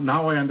thinking.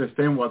 Now I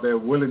understand why they're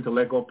willing to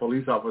let go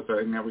police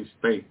officers in every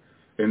state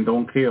and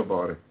don't care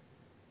about it.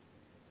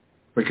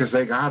 Because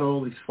they got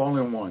all these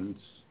fallen ones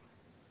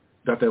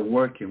that they're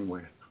working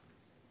with.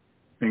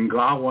 And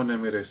God wanted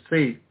me to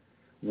see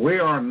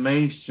where our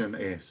nation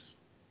is,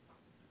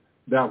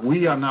 that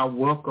we are not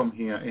welcome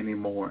here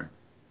anymore.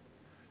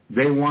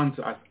 They want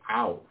us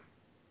out.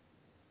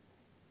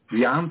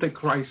 The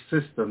Antichrist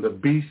system, the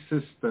beast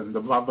system, the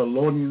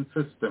Babylonian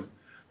system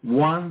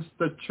wants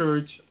the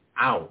church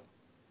out.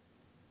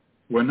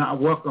 We're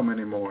not welcome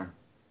anymore.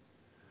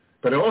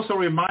 But it also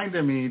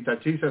reminded me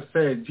that Jesus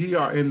said, ye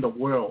are in the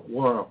world,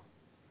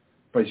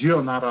 but you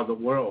are not of the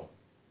world.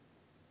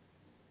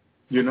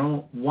 You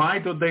know, why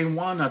do they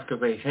want us?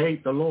 Because they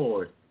hate the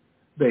Lord.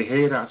 They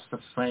hate us the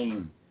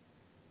same.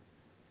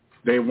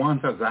 They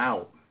want us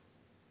out.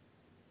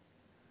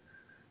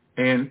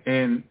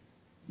 And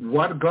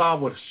what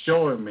God was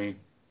showing me,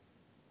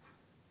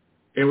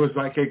 it was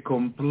like a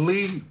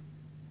complete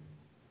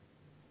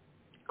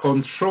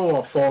control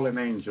of fallen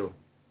angel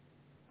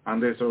on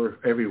this earth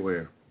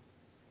everywhere.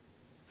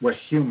 We're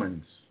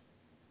humans.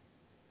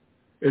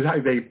 It's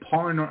like they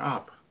partner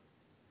up.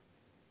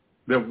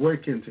 They're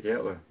working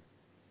together.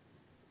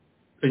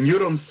 And you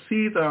don't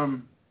see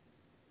them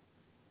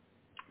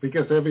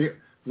because they're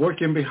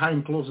working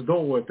behind closed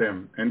door with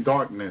them in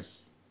darkness.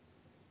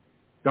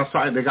 That's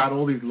why they got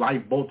all these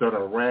light bulbs that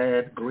are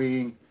red,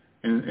 green,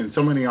 in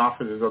so many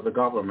offices of the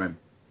government.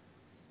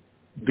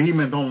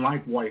 Demons don't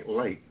like white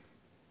light.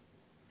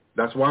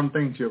 That's one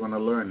thing you're going to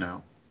learn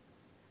now.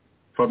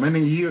 For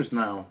many years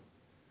now,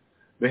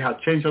 they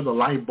have changed all the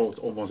light bulbs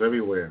almost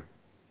everywhere.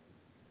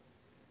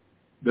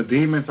 The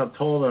demons have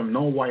told them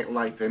no white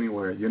light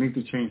anywhere. You need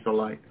to change the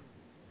light.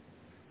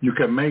 You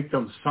can make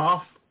them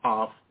soft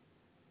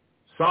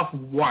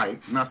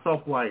white, not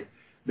soft white.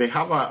 They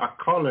have a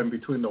color in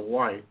between the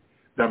white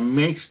that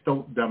makes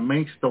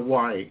the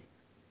white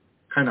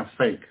kind of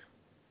fake,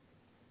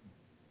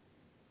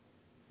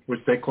 which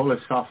they call it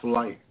soft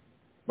light.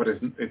 But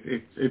it's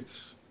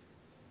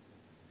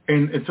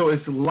so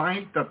it's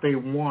light that they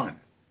want.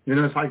 You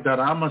know, it's like that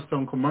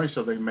Amazon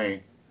commercial they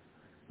made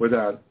with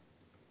that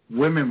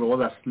women with all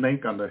that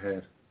snake on their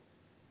head.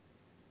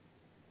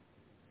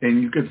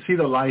 And you could see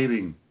the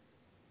lighting.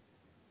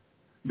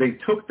 They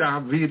took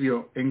that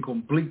video in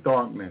complete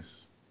darkness,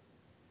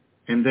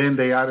 and then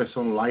they added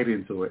some light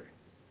into it.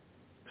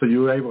 So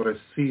you were able to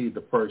see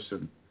the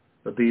person,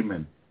 the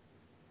demon.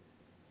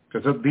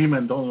 Because the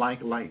demon don't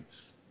like lights.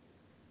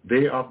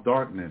 They are of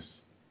darkness.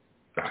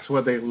 That's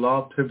where they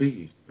love to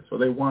be. That's where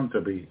they want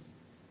to be.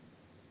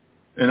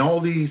 And all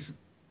these,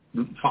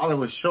 Father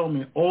was showing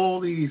me all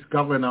these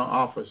governor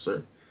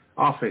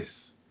office,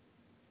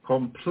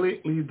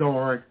 completely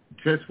dark,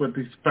 just with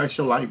these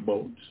special light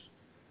bulbs.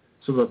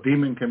 So the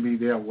demon can be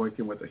there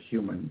working with the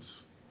humans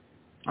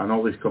on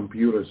all these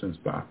computers and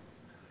stuff.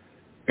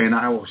 And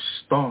I was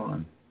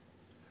stunned.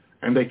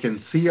 And they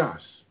can see us.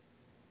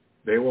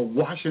 They were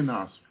watching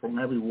us from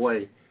every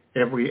way,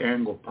 every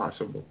angle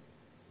possible.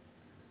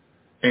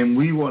 And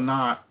we were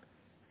not,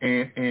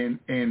 and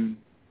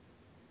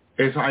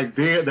it's like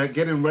they're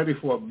getting ready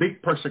for a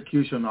big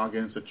persecution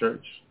against the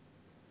church.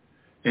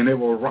 And they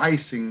were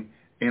rising,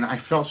 and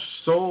I felt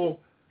so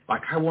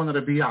like I wanted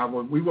to be out.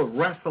 We were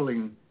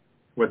wrestling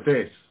with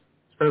this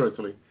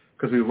spiritually,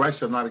 because we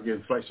wrestle not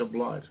against flesh or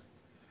blood.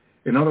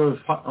 And all of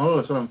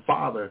a sudden,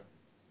 Father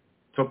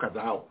took us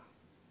out.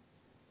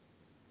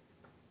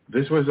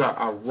 This was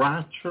a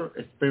rapture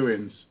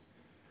experience,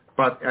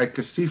 but I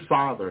could see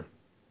Father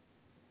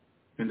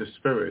in the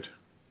Spirit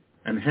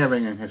and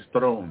heaven and his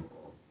throne.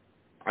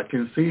 I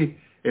can see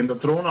in the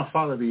throne of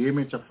Father the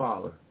image of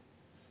Father.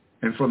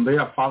 And from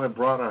there, Father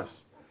brought us.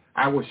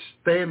 I was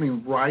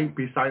standing right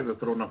beside the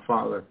throne of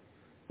Father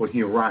when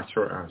he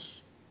raptured us.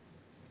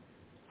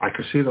 I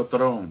could see the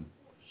throne,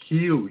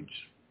 huge.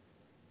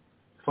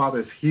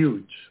 Father is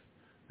huge.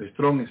 The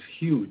throne is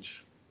huge.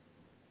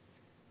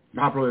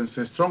 My brothers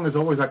and sisters, throne is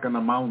always like on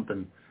a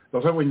mountain.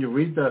 That's why when you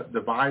read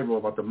the Bible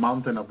about the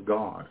mountain of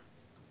God,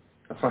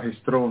 that's how his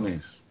throne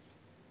is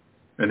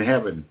in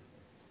heaven.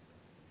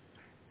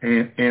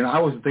 And I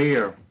was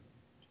there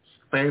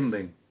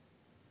standing,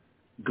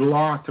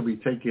 glad to be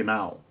taken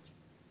out.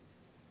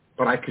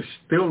 But I could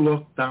still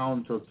look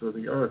down to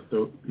the earth,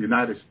 to the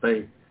United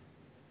States,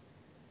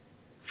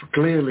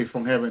 clearly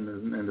from heaven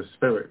and the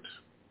Spirit.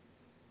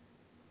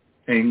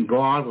 And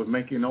God was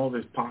making all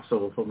this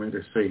possible for me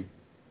to see.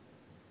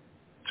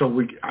 So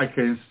I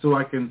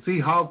can see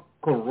how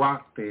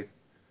corrupted,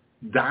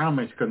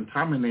 damaged,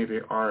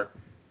 contaminated our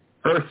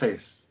earth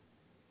is.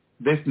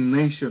 This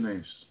nation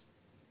is.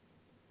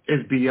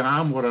 It's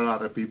beyond what a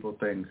lot of people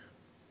think.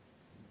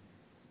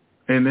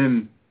 And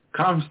then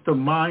comes to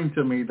mind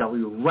to me that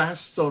we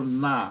wrestle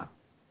not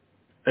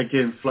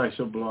against flesh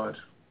or blood,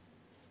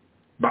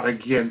 but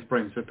against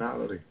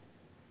principality,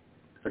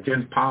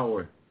 against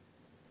power.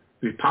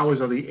 The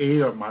powers of the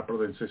air, my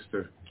brother and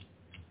sister.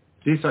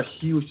 These are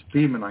huge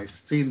demons. I've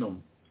seen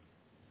them.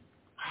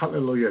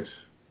 Hallelujah.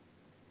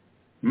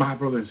 My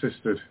brother and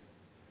sister.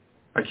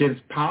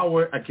 Against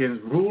power,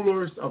 against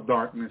rulers of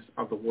darkness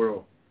of the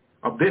world,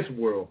 of this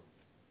world.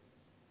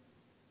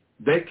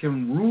 They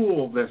can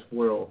rule this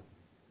world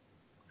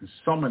in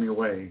so many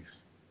ways.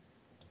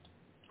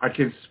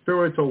 Against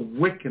spiritual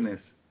wickedness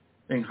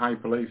in high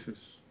places.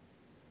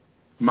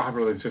 My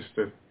brother and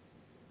sister.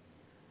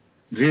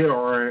 There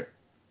are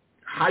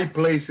high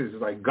places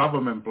like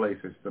government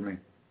places to me.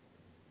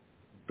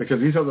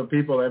 Because these are the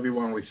people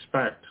everyone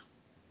respects.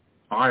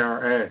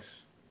 IRS,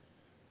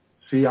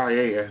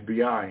 CIA,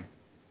 FBI.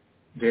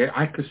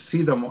 I could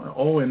see them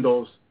all in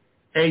those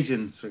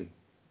agencies,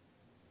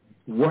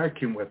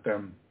 working with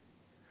them.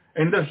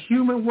 And the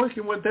human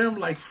working with them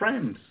like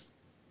friends,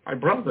 like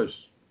brothers.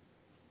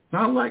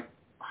 Not like,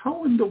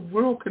 how in the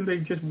world can they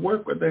just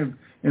work with them?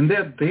 And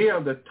they're there,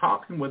 they're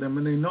talking with them,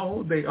 and they know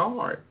who they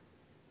are.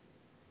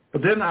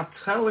 But they're not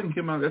telling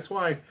him. That's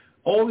why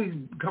all these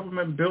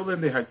government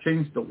buildings, they have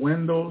changed the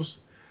windows.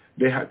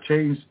 They have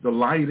changed the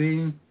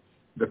lighting,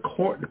 the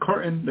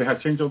curtain. They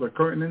have changed all the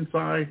curtain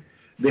inside.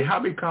 They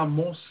have become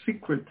more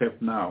secretive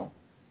now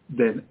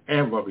than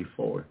ever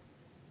before.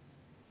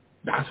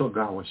 That's what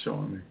God was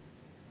showing me.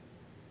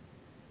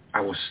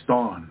 I was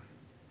stunned.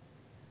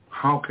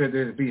 How could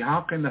this be?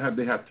 How can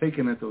they have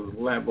taken it to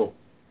this level?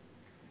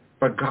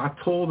 But God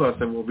told us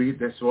it will be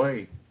this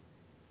way.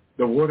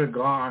 The word of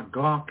God,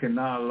 God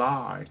cannot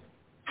lie.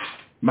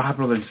 My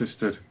brother and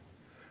sister,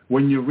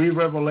 when you read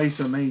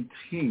Revelation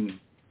 18,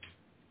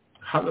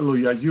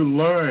 hallelujah, you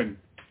learn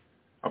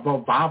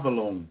about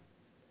Babylon.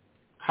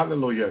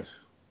 Hallelujah.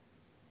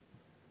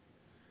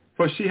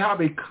 For she has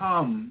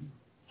become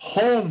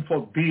home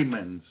for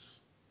demons.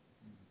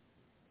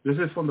 This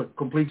is from the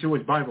Complete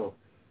Jewish Bible.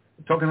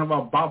 Talking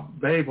about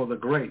Babel the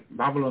Great,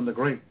 Babylon the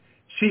Great.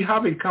 She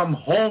has become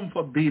home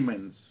for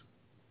demons.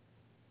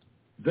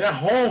 Their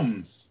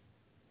homes.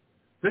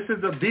 This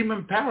is the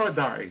demon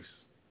paradise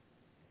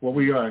where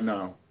we are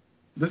now.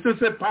 This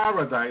is a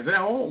paradise, their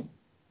home.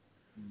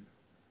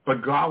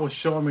 But God was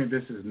showing me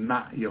this is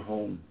not your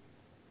home.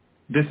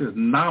 This is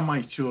not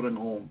my children's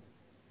home.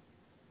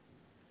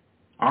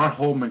 Our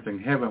home is in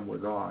heaven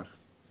with God.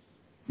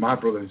 My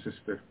brother and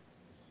sister.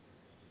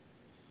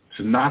 It's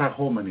not a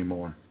home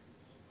anymore.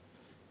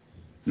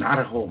 Not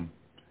a home.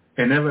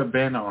 It never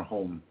been our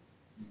home.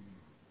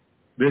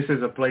 This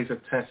is a place of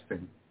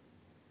testing.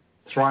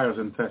 Trials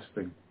and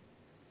testing.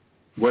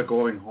 We're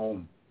going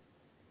home.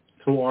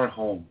 To our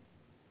home.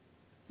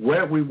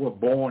 Where we were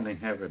born in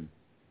heaven.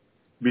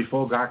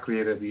 Before God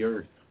created the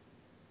earth.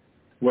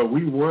 Where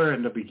we were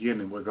in the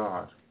beginning with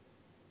God.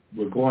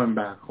 We're going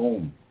back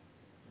home.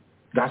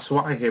 That's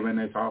why heaven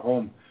is our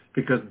home.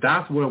 Because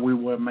that's where we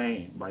were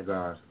made by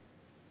God.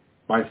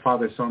 By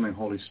Father, Son, and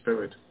Holy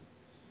Spirit.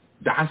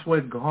 That's where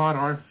God,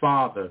 our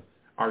Father,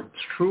 our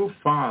true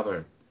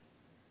Father,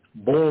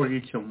 bore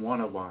each and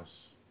one of us.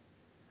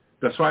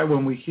 That's why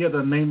when we hear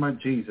the name of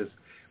Jesus,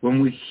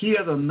 when we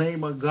hear the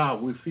name of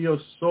God, we feel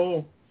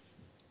so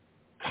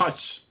touched.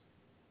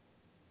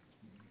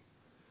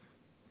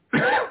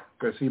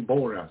 Because he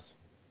bore us.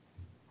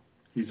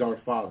 He's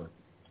our Father.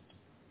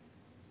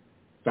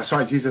 That's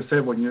why Jesus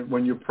said,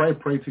 when you pray,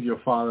 pray to your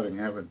Father in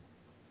heaven.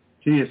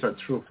 He is a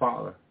true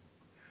Father.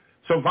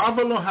 So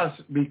Babylon has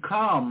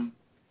become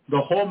the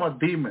home of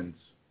demons,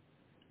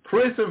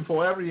 prison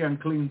for every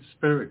unclean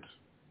spirit,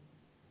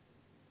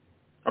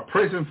 a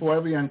prison for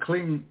every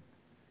unclean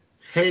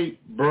hate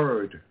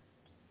bird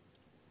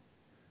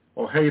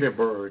or hated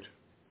bird.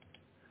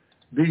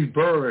 These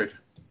birds,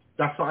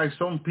 that's why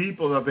some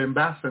people have been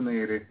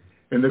vaccinated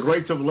in the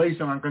Great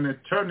Tribulation are going to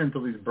turn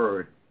into these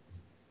birds.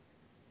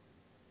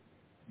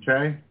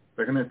 Okay?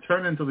 They're going to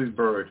turn into these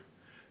birds.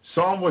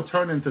 Some will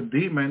turn into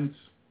demons.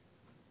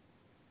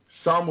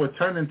 Some will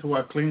turn into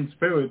a clean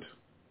spirit.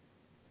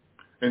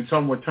 And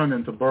some will turn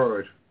into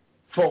birds.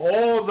 For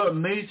all the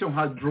nation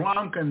had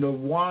drunk in the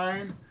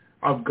wine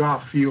of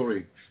God's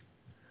fury,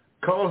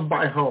 caused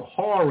by her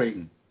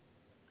whoring.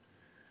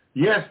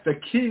 Yes, the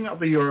king of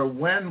the earth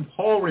went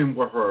whoring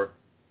with her.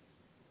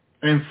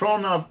 In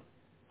front of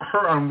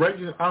her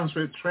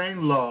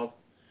unrestrained love,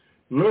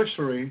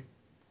 luxury,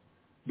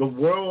 the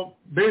world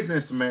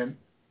businessmen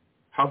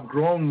have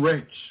grown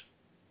rich.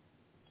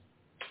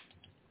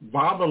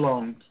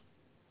 Babylon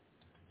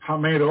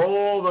have made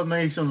all the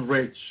nations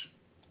rich.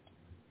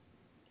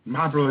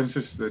 My brother and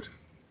sister,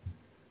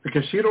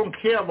 because she don't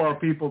care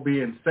about people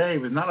being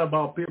saved. It's not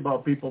about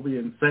people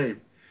being saved.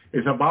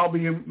 It's about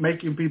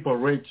making people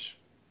rich,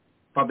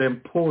 but then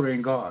poor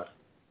in God,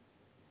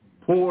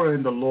 poor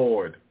in the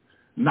Lord,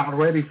 not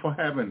ready for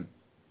heaven.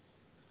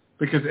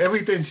 Because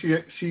everything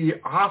she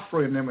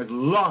offering them is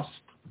lust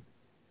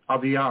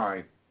of the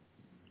eye,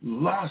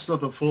 lust of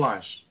the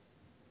flesh,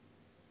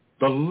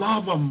 the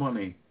love of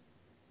money,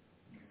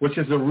 which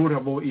is the root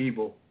of all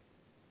evil.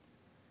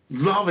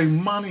 Loving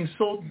money is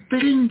so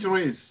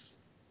dangerous.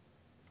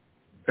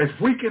 If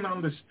we can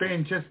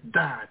understand just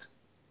that,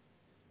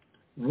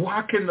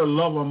 What can the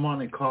love of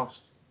money cost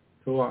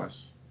to us?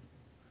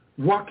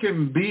 What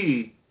can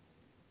be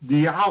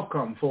the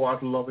outcome for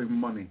us loving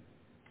money?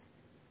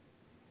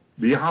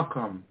 The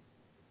outcome,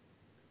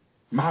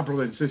 my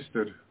brother and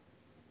sister,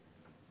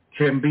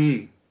 can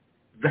be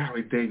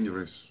very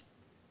dangerous.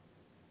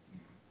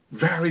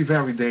 Very,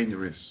 very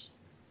dangerous.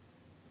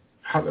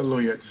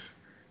 Hallelujah.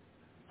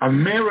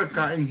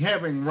 America in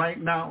heaven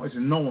right now is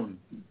known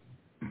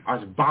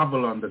as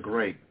Babylon the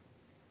Great.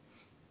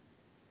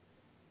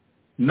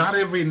 Not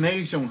every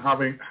nation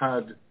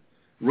had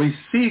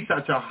received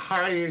such a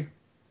high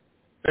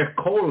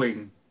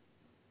calling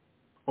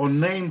or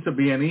name to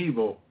be an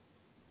evil.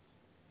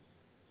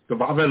 The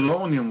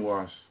Babylonian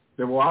was.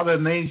 There were other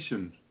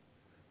nations.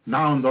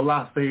 Now in the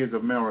last days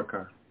of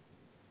America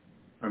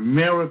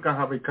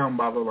have become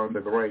Babylon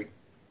the Great.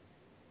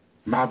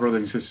 My brother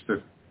and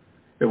sister,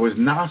 it was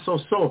not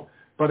so,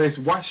 but it's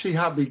what she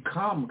had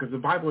become, because the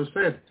Bible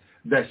said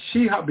that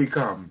she had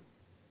become.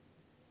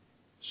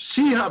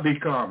 She had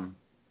become.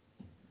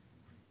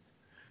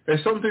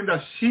 It's something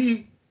that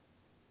she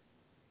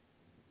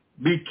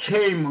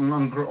became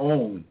on her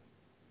own.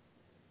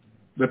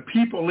 The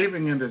people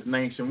living in this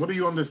nation, what do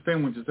you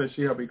understand when you say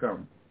she had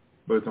become?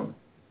 Brother Tony?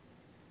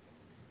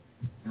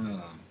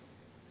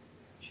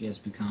 She has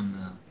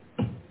become,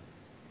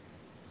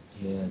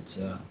 it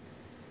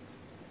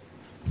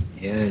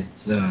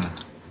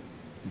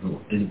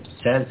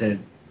says it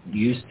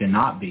used to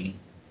not be,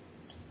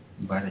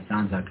 but it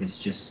sounds like it's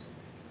just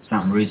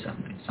something recent.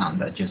 It's something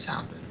that just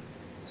happened.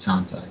 It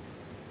sounds like.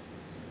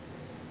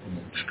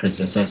 Because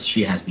it says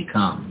she has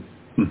become.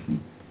 Mm-hmm.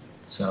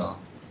 So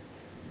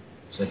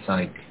it's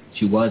like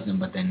she wasn't,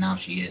 but then now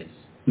she is.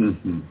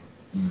 Mm-hmm.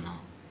 You know.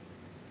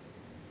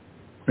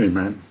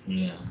 Amen.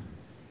 Yeah.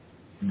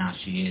 Now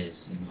she is,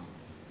 you know.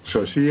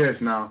 So she is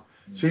now.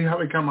 She has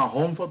become a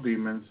home for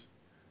demons,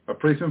 a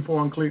prison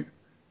for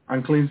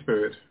unclean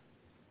spirits,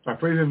 a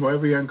prison for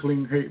every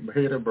unclean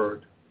hated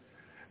bird.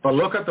 But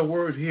look at the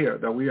word here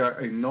that we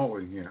are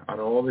ignoring here out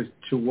of all these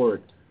two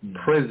words.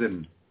 Yeah.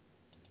 Prison.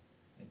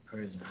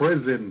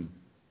 Prison.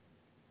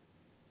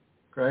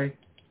 Okay?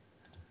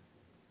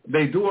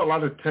 They do a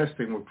lot of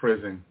testing with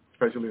prison,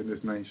 especially in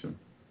this nation.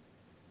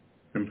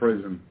 In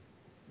prison.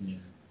 Yeah.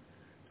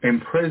 And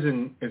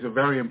prison is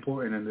very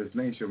important in this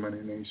nation,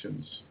 many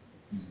nations.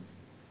 Mm-hmm.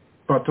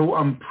 But to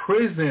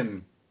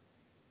imprison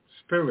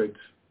spirits,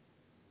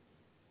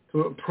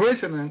 to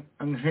imprison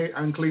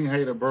unclean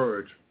hated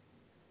birds,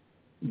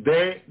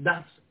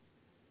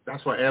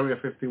 that's what Area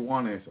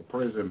 51 is, a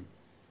prison.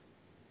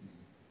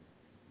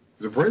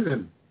 It's a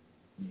prison.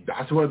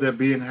 That's where they're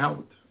being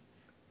held.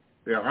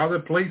 There are other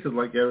places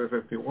like Area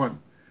 51,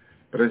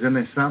 but it's an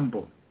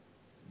example.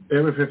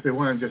 Area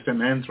 51 is just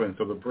an entrance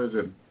of the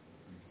prison.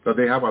 So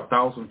they have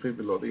 1,000 feet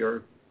below the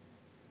earth,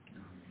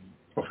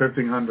 or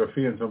 1,500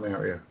 feet in some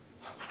area.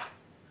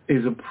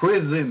 It's a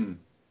prison.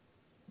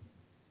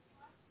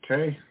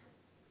 Okay?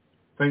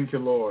 Thank you,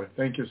 Lord.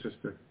 Thank you,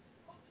 sister.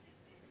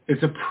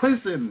 It's a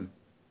prison.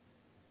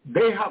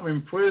 They have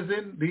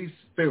imprisoned these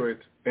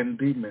spirits and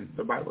demons,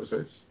 the Bible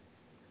says.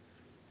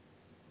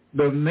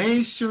 The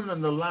nation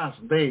in the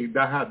last day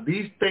that had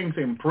these things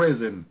in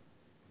prison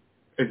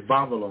is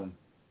Babylon.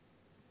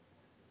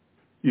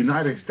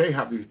 United States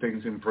have these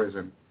things in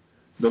prison.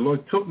 The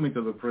Lord took me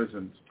to the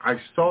prisons. I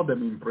saw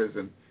them in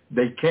prison.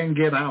 They can't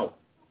get out.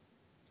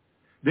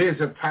 There's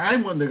a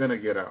time when they're going to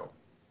get out.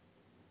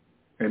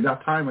 And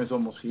that time is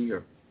almost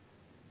here.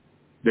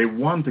 They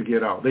want to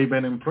get out. They've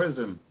been in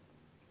prison.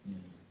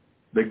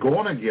 They're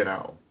going to get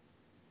out.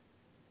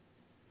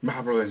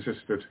 My brother and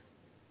sister,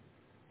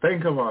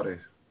 think about it.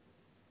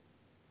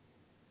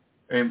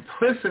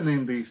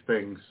 Imprisoning these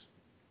things,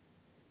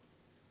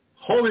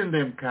 holding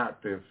them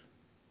captive,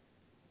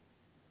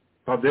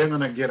 but they're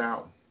going to get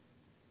out.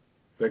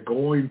 They're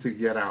going to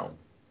get out.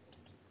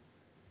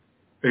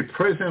 A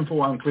prison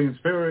for unclean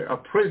spirit, a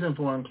prison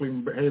for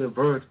unclean hated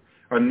birds,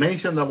 a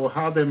nation that will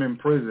have them in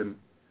prison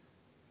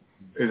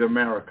is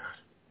America.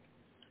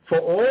 For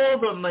all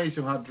the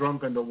nations have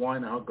drunken the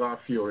wine of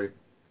God's fury.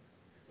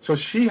 So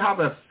she have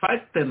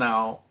affected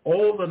now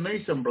all the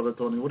nation, Brother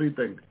Tony. What do you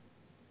think?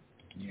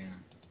 Yeah,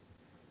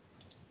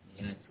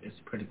 it's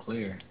pretty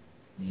clear.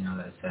 You know,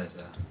 that it says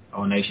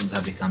all nations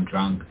have become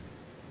drunk.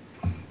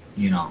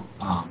 You know,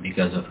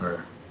 because of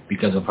her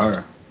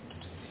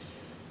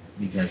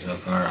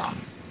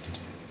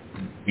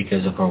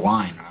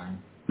wine, right?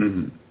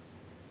 Mm-hmm.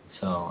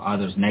 So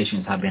other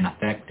nations have been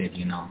affected.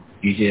 You know,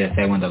 usually they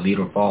say when the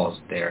leader falls,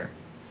 their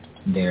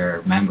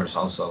members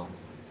also,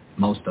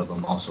 most of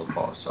them also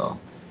fall. So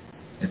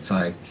it's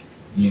like,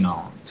 you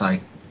know, it's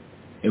like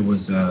it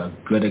was a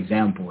good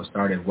example. It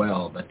started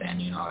well, but then,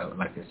 you know,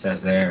 like it says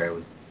there, it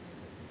was,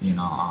 you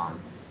know,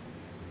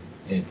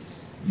 it's,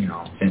 you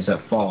know, since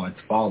that fall, it's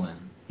fallen.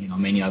 You know,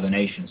 many other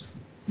nations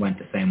went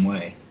the same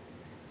way.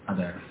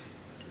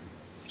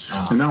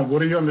 Now, what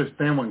do you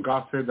understand when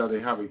God said that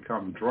they have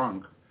become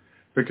drunk?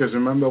 Because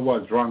remember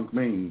what drunk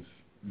means.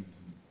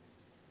 Mm-hmm.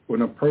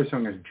 When a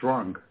person is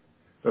drunk,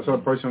 that's why a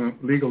person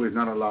legally is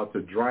not allowed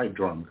to drive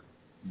drunk.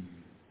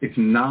 Mm-hmm. It's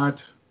not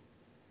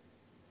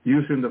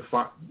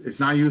it's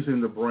not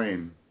using the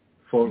brain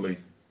fully.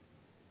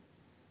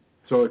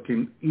 So it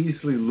can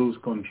easily lose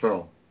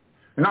control.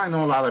 And I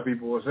know a lot of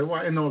people will say,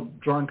 well, I know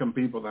drunken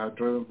people that have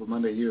driven for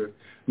many years,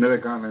 never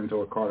gone into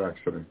a car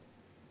accident.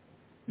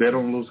 They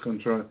don't lose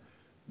control.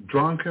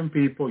 Drunken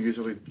people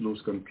usually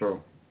lose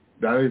control.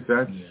 That's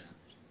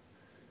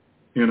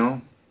you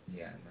know?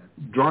 Yeah.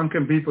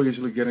 Drunken people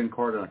usually get in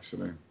car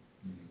accidents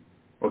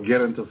or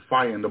get into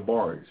fight in the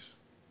bars.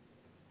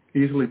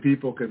 Easily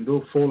people can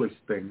do foolish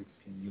things.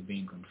 You're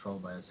being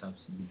controlled by a substance.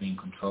 You're being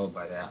controlled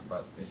by that,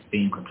 but it's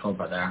being controlled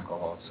by the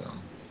alcohol. So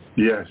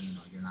yes,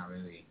 you're not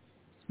really.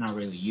 It's not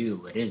really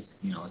you. It is.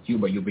 It's you,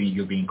 but you're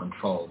being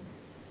controlled.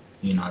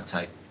 It's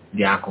like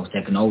the alcohol's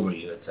taking over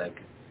you. It's like,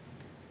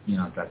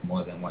 it's like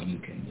more than what you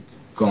can.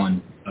 It's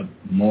going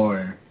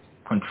more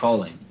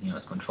controlling.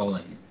 It's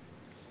controlling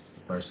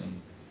the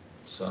person.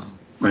 So.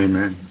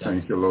 Amen.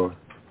 Thank you, Lord.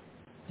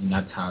 And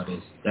that's how it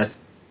is. That's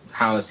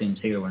how it seems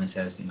here when it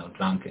says,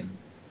 drunken.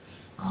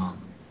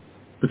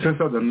 It says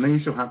that the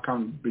nation have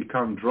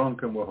become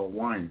drunken with her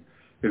wine.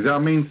 Does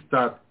that mean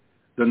that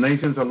the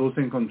nations are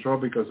losing control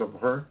because of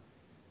her?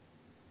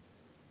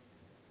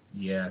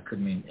 Yeah,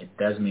 it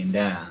does mean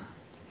that,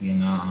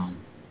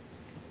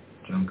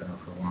 drunken of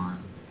her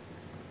wine.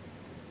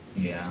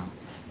 Yeah.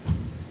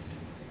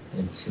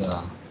 It's,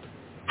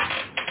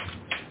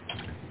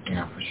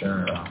 for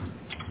sure.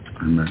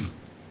 Amen.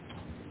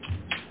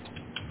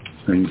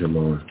 Thank you,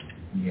 Lord.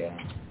 Yeah.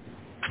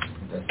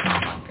 It does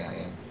sound like that,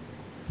 yeah.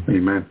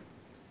 Amen.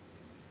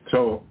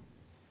 So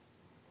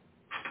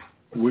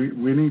we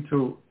need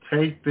to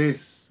take this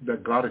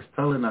that God is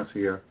telling us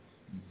here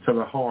to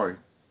the heart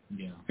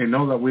and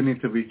know that we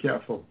need to be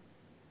careful.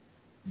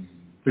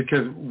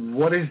 Because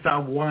what is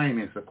that wine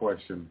is the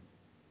question.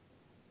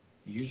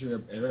 Usually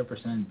it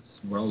represents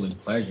worldly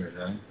pleasures,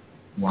 right?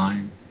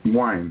 Wine.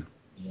 Wine.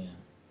 Yeah.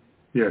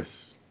 Yes.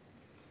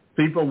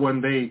 People, when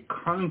they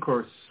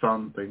conquer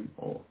something,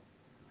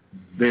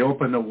 they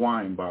open a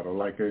wine bottle,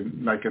 like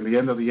in the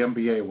end of the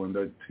NBA when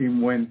the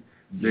team wins.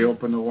 They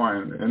open the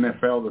wine.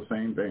 NFL, the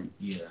same thing.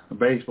 Yeah.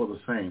 Baseball, the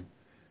same.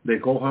 They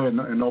go ahead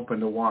and open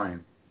the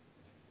wine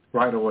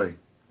right away.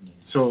 Yeah.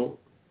 So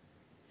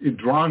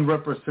wine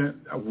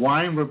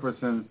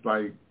represents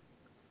like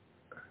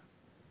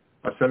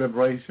a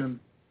celebration,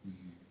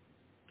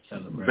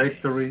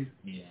 victory.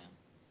 Yeah.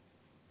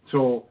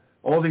 So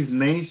all these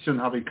nations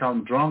have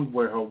become drunk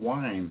with her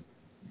wine.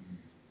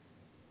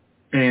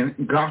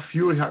 And God's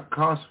fury had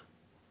caused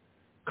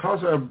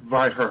her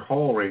by her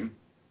whoring,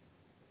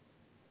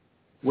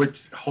 which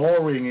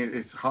whoring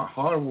is a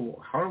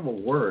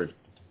horrible word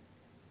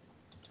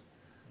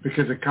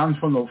because it comes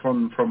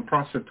from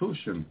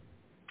prostitution.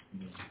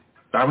 Yeah.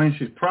 That means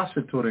she's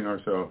prostituting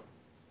herself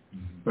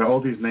with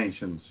all these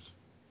nations.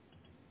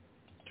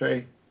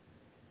 Okay?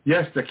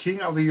 Yes, the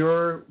king of the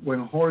earth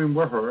went whoring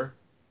with her,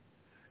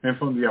 and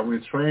from the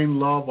unrestrained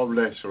love of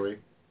luxury,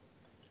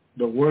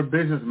 the world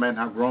businessmen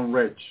have grown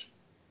rich.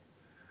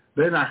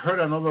 Then I heard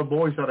another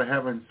voice out of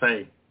heaven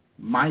say,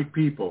 my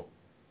people,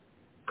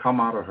 come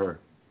out of her.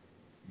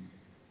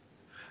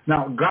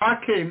 Now,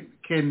 God can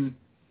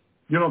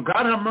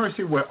God have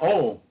mercy with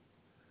all.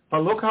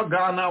 But look how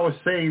God now is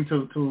saying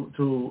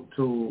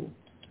to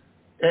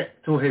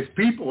his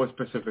people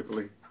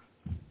specifically,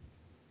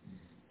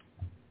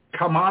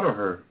 come out of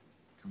her.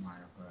 Come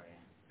out of her,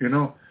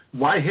 yeah.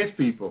 Why his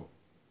people?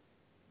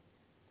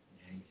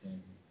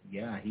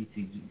 Yeah, he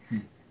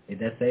said, it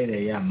does say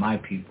that, yeah, my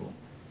people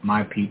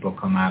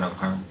come out of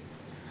her,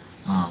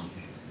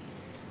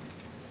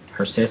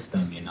 her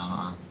system,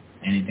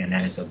 anything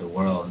that is of the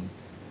world.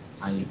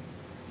 I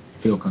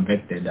feel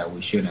convicted that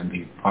we shouldn't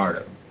be part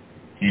of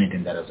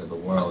anything that is of the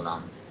world.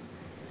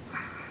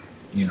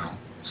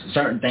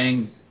 Certain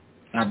things,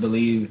 I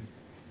believe,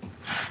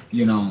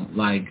 there's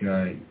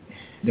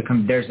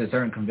a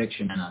certain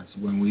conviction in us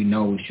when we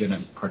know we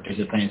shouldn't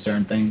participate in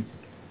certain things.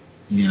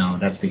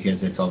 That's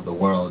because it's of the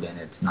world and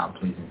it's not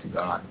pleasing to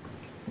God.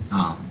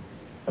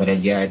 But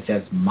it's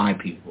just my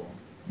people.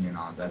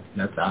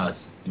 That's us.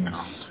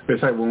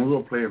 It's like when we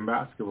were playing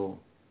basketball.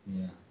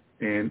 Yeah.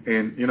 And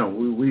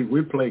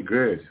we played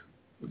good.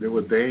 There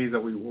were days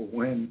that we would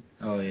win.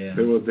 Oh yeah.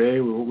 There were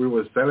days we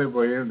were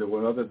celebrating. There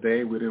were other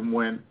days we didn't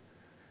win.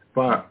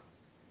 But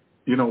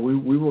we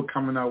were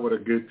coming out with a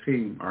good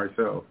team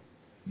ourselves.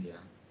 Yeah.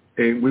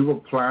 And we were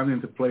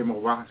planning to play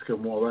more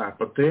basketball, that.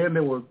 But then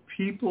there were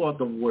people of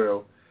the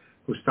world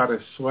who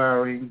started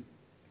swearing,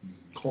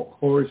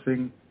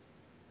 cursing.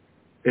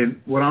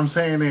 And what I'm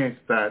saying is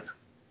that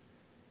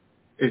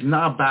it's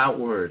not a bad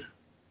word.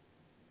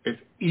 It's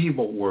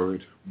evil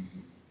word. Mm-hmm.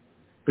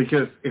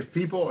 Because if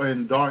people are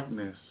in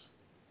darkness,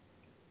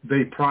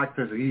 they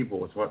practice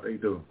evil is what they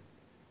do.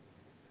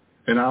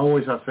 And I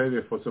always have said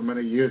it for so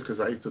many years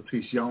because I used to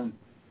teach young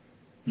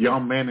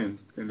men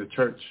in the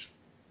church.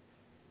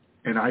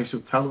 And I used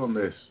to tell them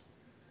this.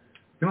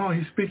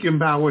 He's speaking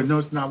bad word. No,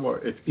 it's not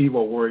word. It's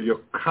evil word.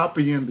 You're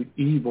copying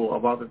the evil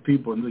of other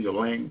people into your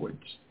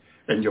language.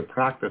 And you're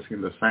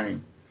practicing the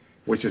same,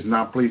 which is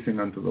not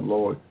pleasing unto the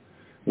Lord.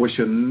 We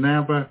should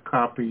never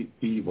copy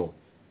evil.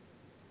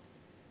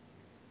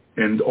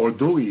 or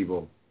do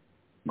evil,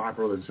 my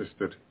brother and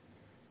sister,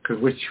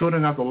 because we're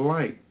children of the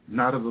light,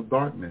 not of the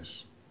darkness.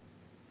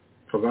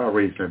 For that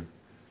reason,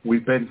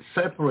 we've been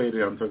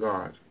separated unto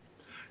God.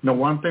 Now,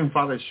 one thing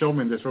Father showed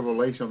me in this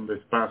revelation this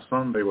past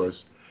Sunday was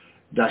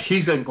that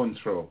he's in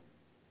control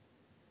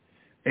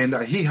and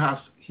that he has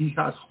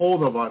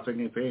hold of us in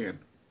his hand.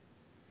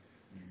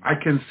 I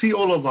can see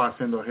all of us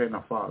in the hand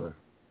of Father.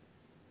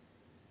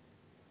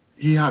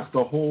 He has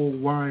the whole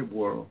wide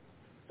world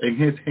in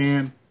his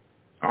hand.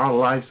 Our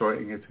lives are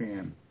in his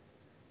hand.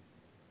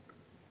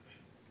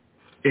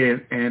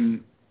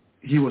 And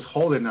he was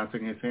holding us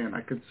in his hand.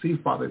 I could see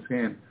Father's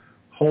hand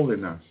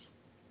holding us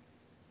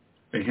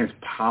in his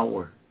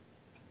power.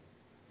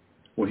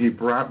 When he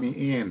brought me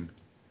in,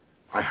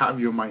 I have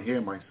you in my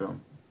hand, my son.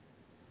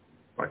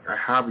 Like, I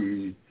have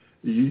you.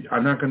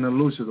 I'm not going to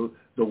lose you.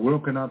 The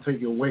world cannot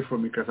take you away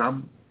from me because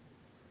I'm...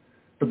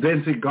 But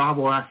then, see, God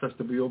will ask us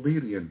to be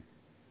obedient.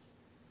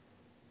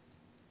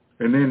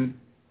 And then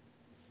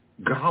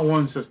God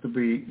wants us to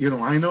be...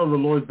 I know the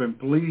Lord's been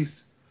pleased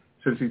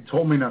since he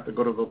told me not to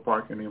go to the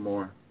park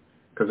anymore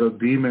because a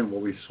demon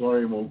will be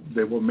swearing,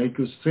 they will make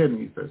you sin,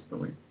 he says to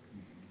me.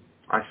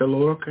 I said,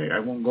 Lord, okay, I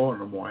won't go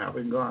no more. I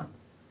haven't gone.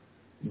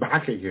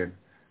 Back again.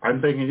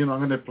 I'm thinking, I'm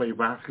going to play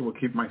basketball,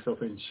 keep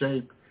myself in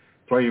shape.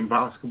 Playing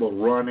basketball,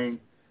 running,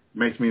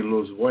 makes me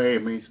lose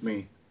weight, makes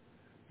me,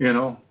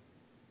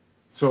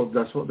 So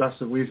that's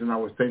the reason I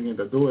was thinking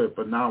to do it.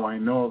 But now I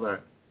know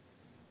that,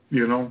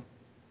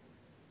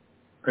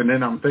 And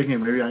then I'm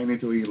thinking maybe I need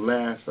to eat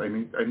less. I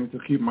need to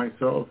keep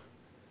myself,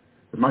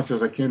 as much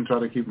as I can, try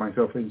to keep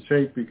myself in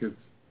shape because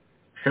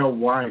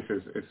health-wise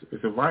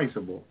it's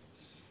advisable,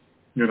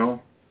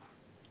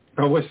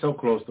 But we're so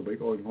close to be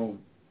going home.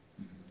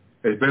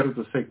 It's better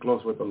to stay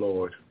close with the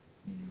Lord.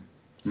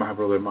 My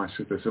brother and my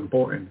sister, it's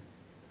important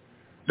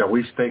that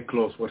we stay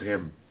close with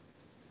him.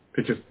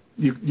 Because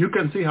you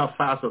can see how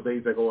fast the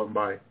days are going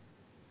by.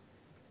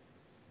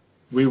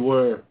 We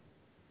were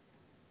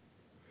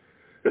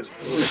in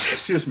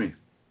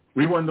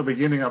the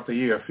beginning of the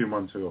year a few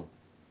months ago.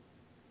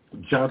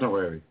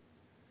 January.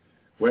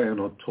 We're in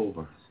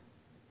October.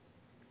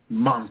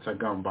 Months have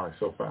gone by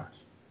so fast.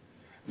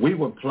 We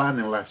were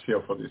planning last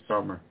year for this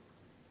summer.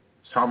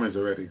 Summer's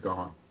already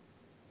gone.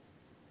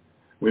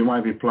 We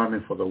might be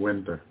planning for the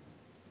winter.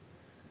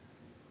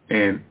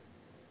 And,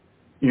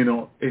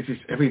 it's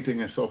just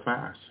everything is so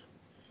fast.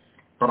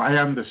 But I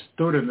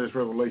understood in this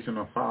revelation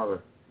of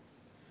Father,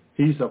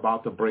 he's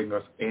about to bring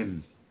us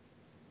in.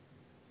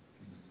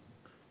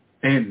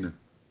 In.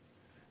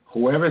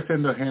 Whoever's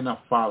in the hand of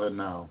Father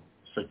now,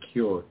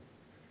 secure,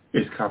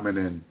 is coming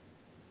in.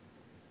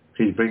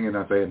 He's bringing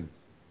us in,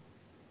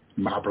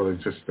 my brother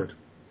and sister.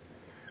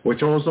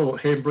 Which also,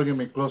 him bringing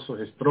me close to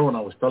his throne,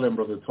 I was telling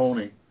Brother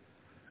Tony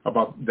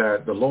about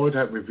that the Lord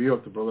had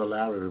revealed to Brother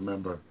Larry,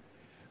 remember,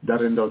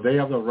 that in the day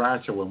of the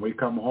rapture, when we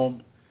come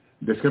home,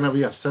 there's going to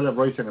be a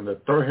celebration in the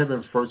third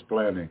heaven, first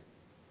planet.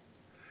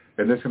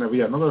 And there's going to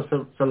be another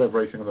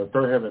celebration in the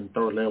third heaven,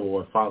 third level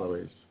where Father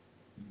is.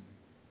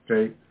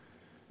 Okay?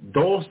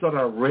 Those that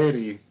are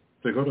ready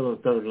to go to the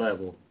third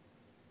level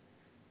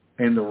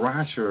in the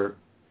rapture,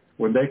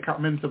 when they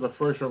come into the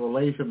first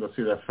revelation to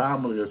see their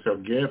family, to see their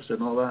gifts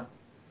and all that,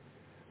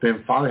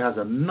 then Father has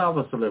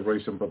another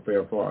celebration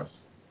prepared for us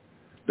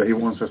that he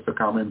wants us to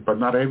come in. But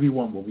not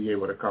everyone will be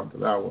able to come to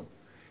that one.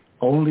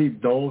 Only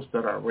those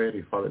that are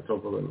ready, Father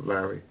told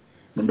Larry.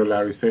 Remember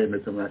Larry saying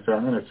it to me. I said,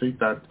 I'm going to seek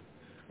that. I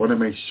want to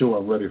make sure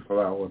I'm ready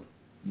for that one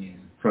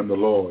from the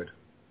Lord.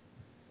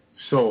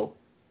 So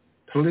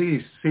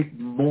please seek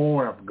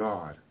more of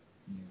God.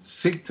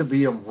 Seek to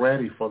be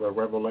ready for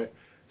the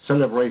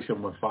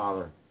celebration with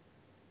Father,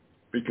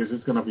 because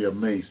it's going to be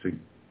amazing.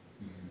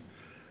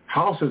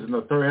 Houses in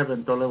the third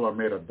heaven, third level are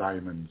made of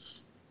diamonds.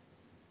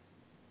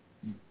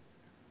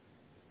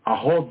 A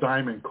whole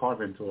diamond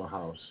carved into a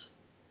house,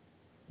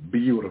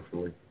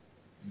 beautifully,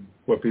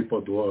 where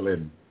people dwell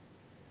in.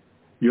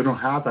 You don't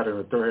have that in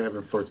the third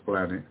heaven, first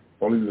planet.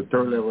 Only in the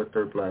third level,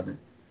 third planet.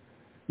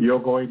 You're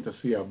going to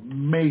see an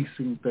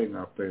amazing thing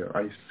up there.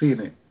 I've seen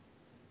it.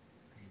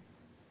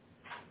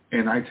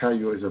 And I tell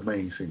you, it's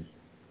amazing.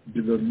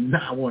 You do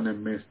not want to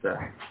miss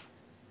that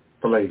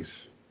place.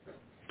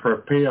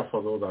 Prepare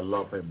for those that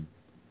love him.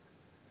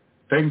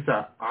 Things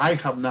that I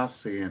have not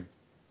seen,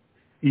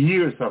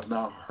 ears have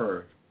not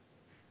heard,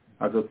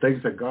 are the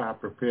things that God has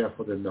prepared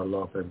for them that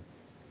love him.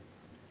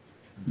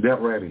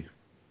 Get ready.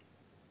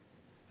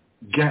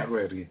 Get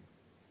ready.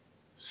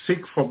 Seek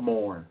for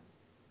more.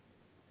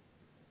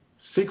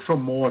 Seek for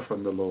more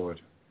from the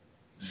Lord.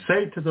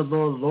 Say to the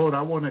Lord, Lord,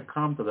 I want to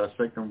come to that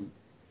second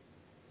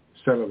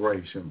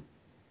celebration.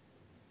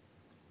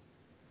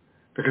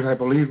 Because I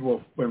believe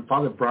when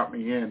Father brought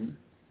me in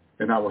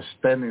and I was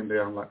standing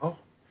there, I'm like, oh,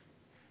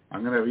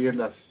 I'm going to be in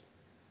that,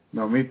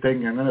 me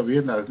thinking I'm going to be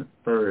in that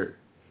third.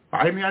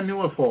 I mean, I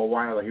knew it for a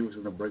while that he was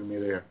going to bring me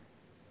there.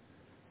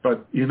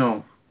 But,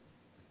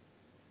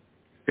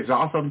 it's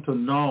awesome to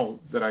know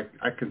that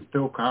I can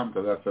still come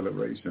to that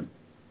celebration.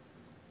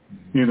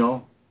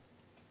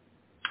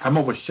 I'm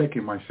always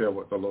checking myself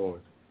with the Lord.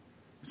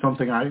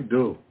 Something I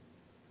do.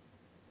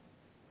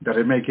 that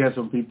it may get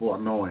some people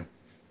annoying.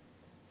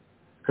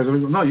 Because we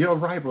go, no, you're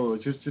right, brother.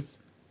 Just,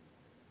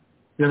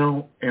 you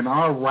know, in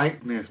our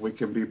rightness, we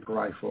can be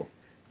prideful.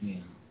 Yeah.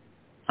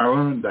 I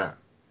learned that.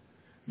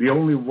 The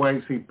only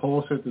way, see,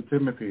 Paul said to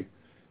Timothy,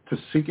 to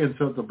seek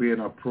himself to be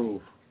an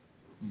approved.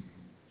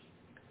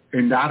 Mm-hmm.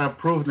 And that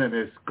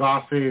approvedness is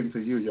God saying to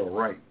you, you're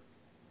right.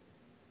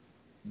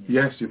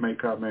 Yeah. Yes, you may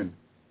come in.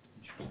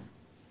 Sure.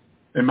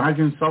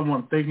 Imagine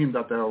someone thinking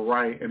that they're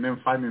right and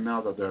then finding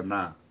out that they're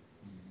not.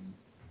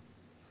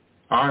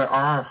 Mm-hmm.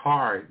 Our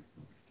heart,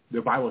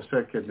 the Bible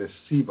says, can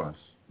deceive us.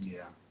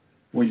 Yeah.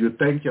 When you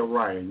think you're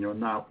right and you're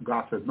not,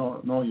 God says,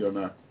 no, you're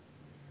not.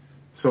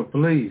 So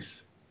please,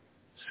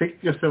 seek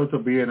yourself to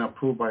be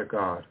approved by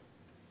God.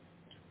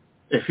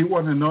 If you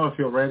want to know if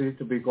you're ready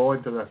to be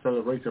going to that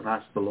celebration,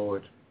 ask the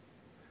Lord.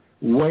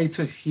 Wait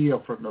to hear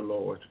from the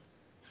Lord.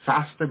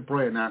 Fast and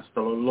pray and ask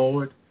the Lord,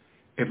 Lord,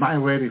 am I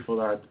ready for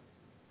that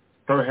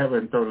third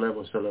heaven, third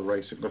level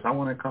celebration? Because I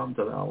want to come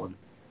to that one.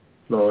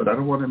 Lord, I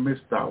don't want to miss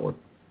that one.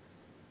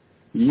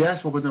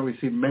 Yes, we're going to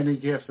receive many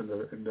gifts in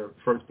the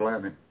first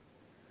planet,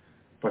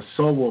 but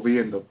so will be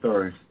in the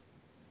third.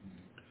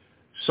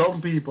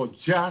 Some people,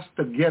 just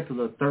to get to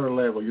the third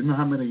level, you know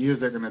how many years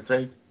they're going to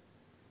take?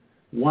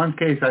 One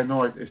case I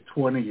know is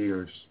 20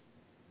 years.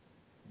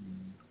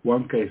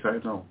 One case I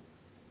know.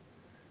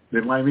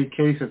 There might be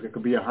cases it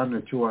could be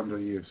 100, 200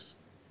 years.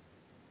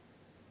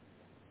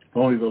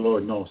 Only the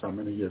Lord knows how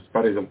many years.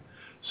 But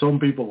some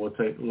people will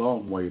take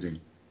long waiting,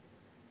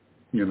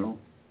 you know.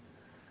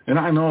 And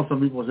I know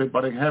some people say,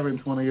 but in heaven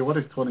 20 years, what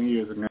is 20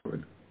 years in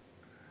heaven?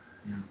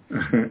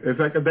 Yeah. It's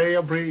like a day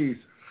of breeze.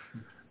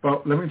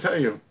 But let me tell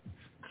you,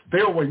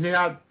 still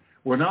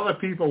when other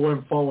people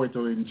went forward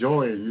to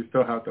enjoy it, you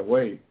still have to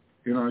wait.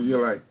 You know,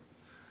 you're like,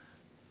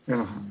 you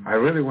know, I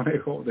really want to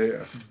go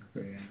there.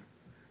 Yeah.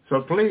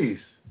 So please,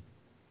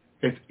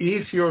 it's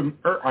easier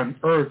on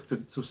earth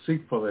to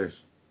seek for this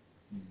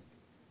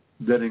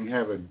than in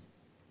heaven.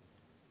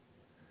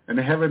 And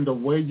in heaven, the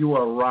way you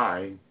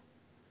arrive,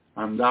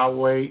 and that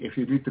way, if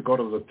you need to go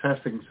to the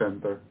testing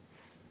center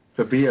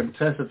to be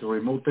tested to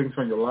remove things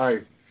from your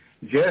life,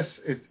 yes,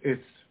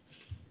 it's,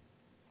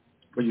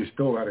 but you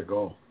still got to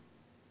go.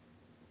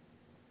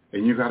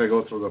 And you got to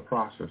go through the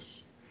process.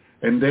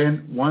 And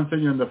then once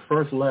you're in the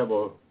first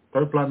level,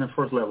 third planet,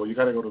 first level, you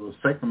got to go to the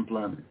second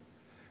planet.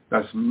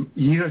 That's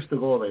years to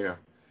go there,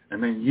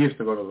 and then years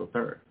to go to the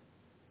third.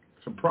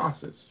 It's a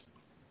process.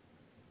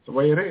 It's the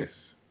way it is.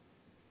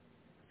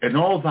 And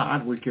all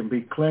that, we can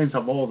be cleansed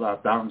of all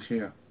that down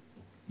here.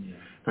 Yeah.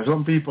 But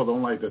some people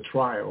don't like the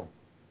trial.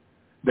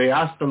 They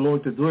ask the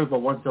Lord to do it,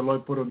 but once the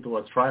Lord put them to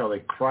a trial, they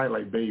cry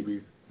like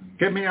babies.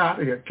 Get me out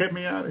of here. Get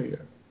me out of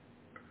here.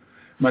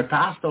 My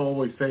pastor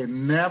always say,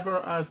 never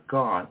ask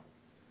God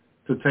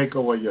to take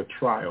away your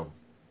trial.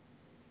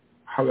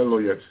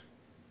 Hallelujah.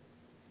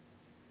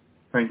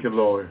 Thank you,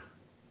 Lord.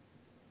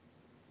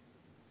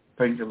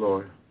 Thank you,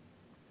 Lord.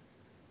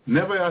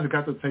 Never ask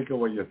God to take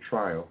away your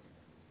trial.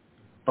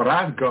 But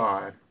ask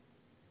God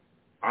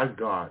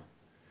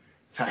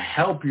to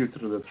help you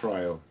through the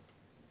trial.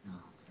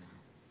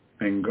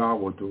 And God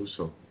will do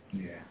so.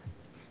 Yeah.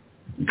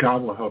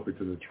 God will help you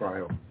through the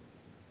trial.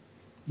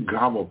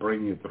 God will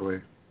bring you through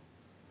it.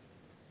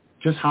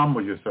 Just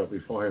humble yourself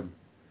before him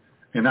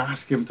and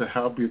ask him to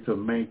help you to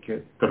make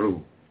it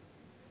through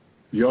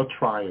your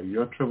trial,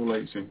 your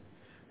tribulation,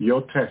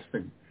 your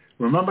testing.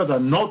 Remember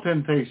that no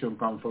temptation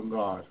comes from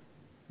God,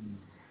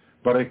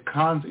 but it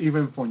comes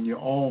even from your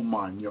own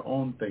mind, your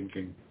own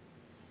thinking.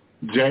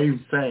 James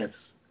says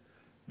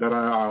that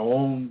our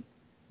own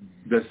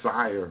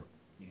desire.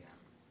 Yeah.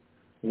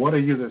 What do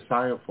you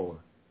desire for?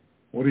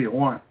 What do you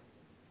want?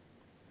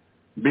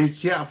 Be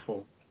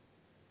careful,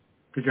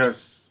 because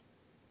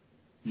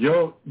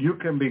you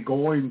can be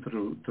going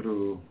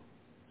through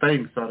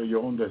things that are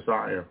your own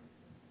desire.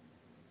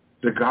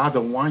 The God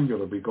don't want you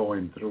to be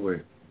going through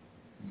it.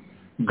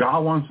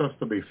 God wants us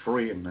to be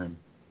free in him,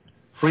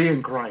 free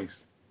in Christ.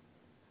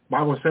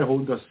 Bible says,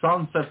 who the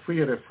Son set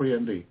free is free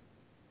indeed.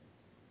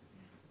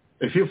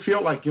 If you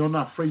feel like you're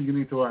not free, you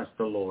need to ask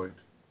the Lord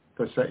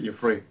to set you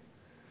free.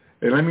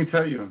 And let me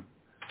tell you,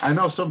 I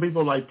know some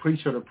people like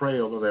preacher to pray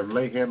over them,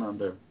 lay hand on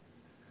them.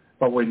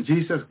 But when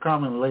Jesus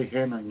comes and lay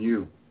hand on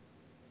you,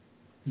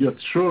 you're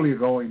truly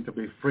going to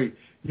be free.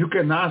 You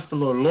can ask the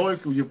Lord,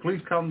 Lord, will you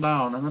please come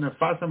down? I'm going to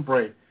fast and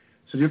pray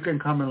so you can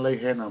come and lay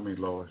hand on me,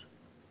 Lord.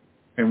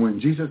 And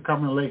when Jesus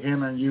comes and lay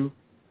hand on you,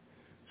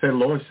 say,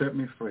 Lord, set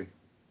me free.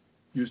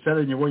 You said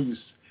in your way,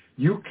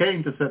 you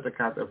came to set the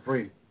captive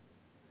free.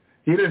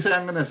 He didn't say,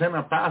 I'm going to send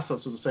a pastor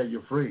to set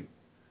you free.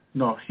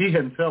 No, he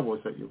himself will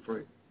set you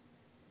free.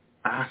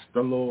 Ask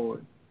the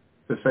Lord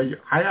to set you.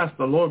 I asked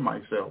the Lord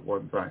myself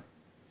one time.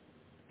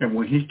 And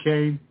when he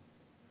came,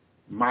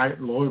 my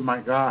Lord,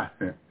 my God,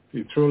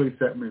 he truly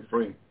set me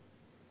free.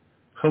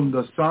 Whom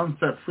the Son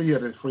set free,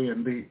 it is free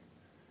indeed.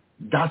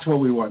 That's what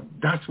we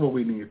want. That's what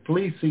we need.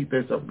 Please seek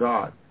this of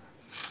God.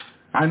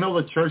 I know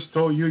the church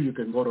told you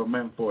can go to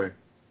men for it.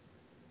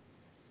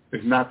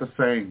 It's not the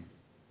same.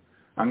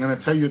 I'm going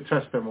to tell you a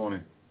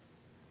testimony.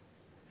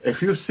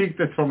 If you seek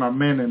this from a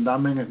man and that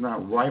man is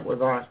not right with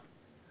God,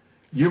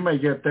 you may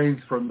get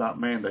things from that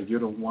man that you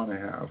don't want to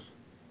have,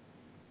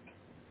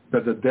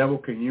 that the devil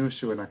can use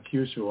you and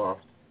accuse you of.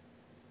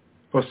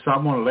 For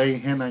someone laying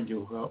hand on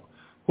you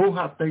who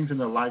have things in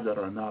their life that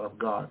are not of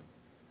God.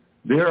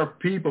 There are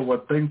people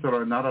with things that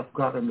are not of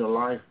God in their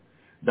life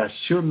that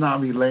should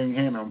not be laying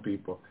hand on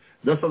people.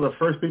 Those are the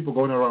first people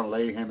going around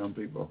laying hand on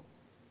people.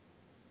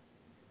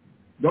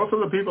 Those are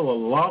the people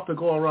who love to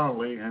go around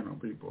laying hand on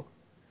people.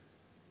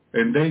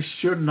 And they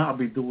should not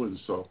be doing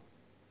so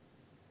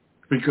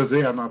because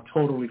they are not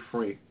totally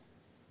free.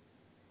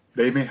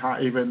 They may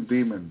have even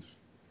demons.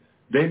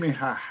 They may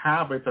have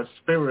habits of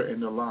spirit in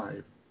their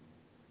life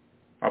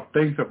of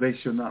things that they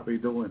should not be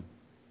doing.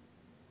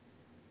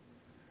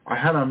 I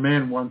had a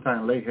man one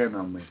time lay hand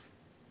on me.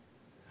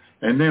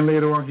 And then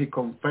later on he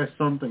confessed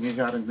something he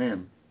had in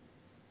him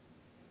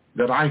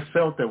that I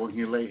felt that when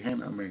he laid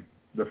hand on me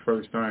the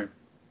first time.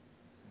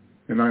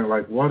 And I'm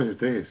like, what is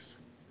this?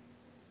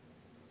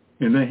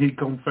 And then he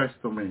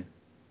confessed to me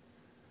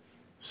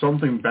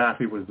something bad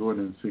he was doing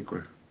in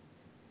secret.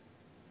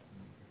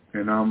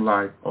 And I'm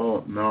like,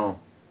 oh no.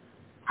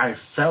 I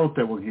felt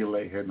that when he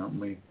laid hand on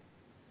me.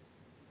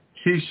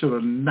 He should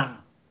have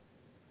not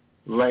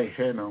laid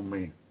hand on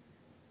me.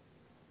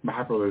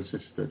 My brother and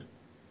sister.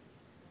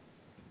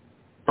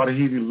 But he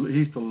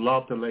used to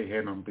love to lay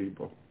hand on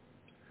people.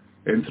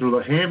 And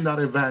through him, that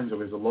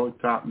evangelist, the Lord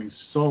taught me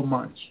so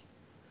much.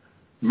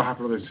 My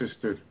brother and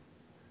sister,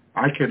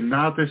 I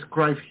cannot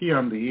describe here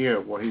on the air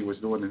what he was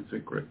doing in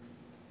secret.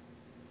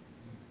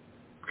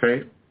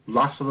 Okay?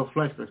 Lust of the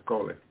flesh, let's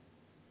call it.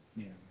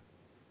 Yeah.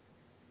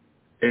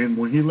 And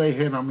when he laid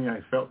hand on me, I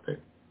felt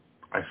it.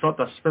 I felt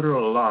the spirit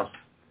of lust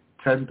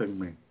tempting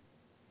me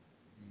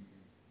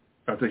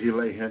after he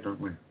laid hand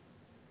on me.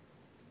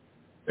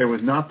 It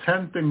was not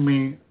tempting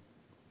me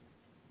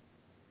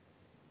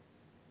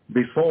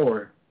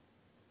before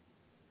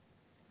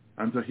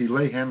until he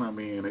laid hand on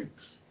me, and it's,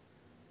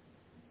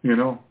 you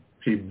know,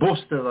 he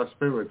boosted that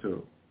spirit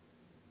to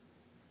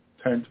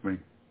tempt me.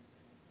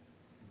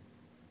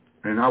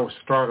 And I was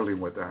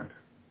struggling with that.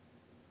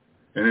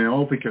 And then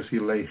all because he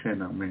laid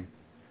hand on me.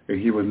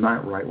 And he was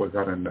not right with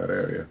God in that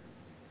area.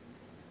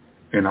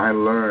 And I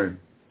learned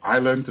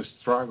to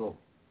struggle.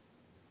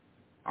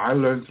 I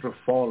learned through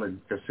falling,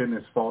 because sin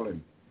is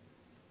falling.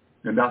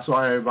 And that's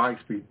why I advise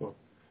people,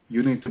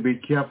 you need to be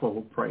careful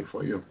who pray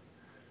for you.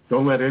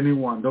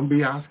 Don't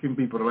be asking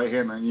people to lay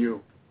hand on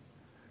you.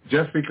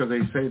 Just because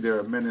they say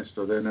they're a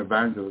minister, they're an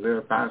evangelist, they're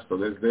a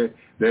pastor,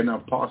 they're an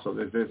apostle,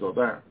 they're this or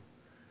that.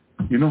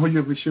 You know who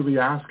you should be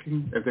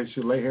asking if they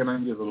should lay hand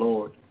on you? The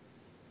Lord.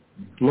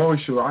 Lord,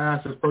 should I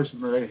ask this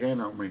person to lay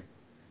hand on me?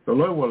 The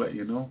Lord will let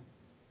you know.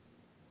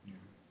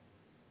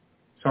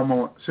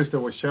 Sister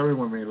was sharing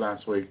with me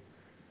last week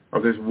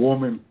of this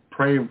woman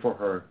praying for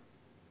her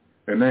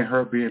and then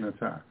her being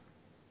attacked.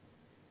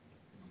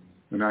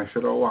 And I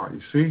said, oh, wow,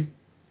 you see?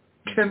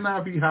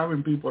 Cannot be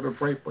having people to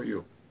pray for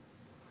you.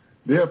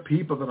 There are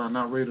people that are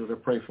not ready to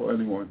pray for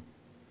anyone.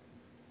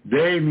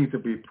 They need to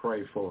be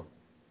prayed for.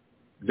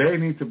 They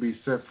need to be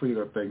set free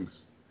of things.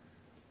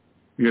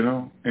 You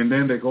know? And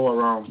then they go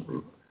around,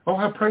 oh,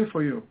 I pray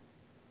for you.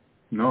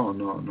 No.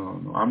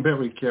 I'm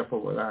very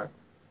careful with that.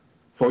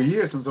 For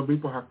years, and some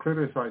people have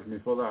criticized me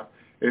for that.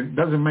 It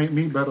doesn't make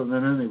me better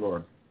than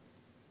anyone.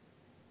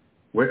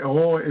 We're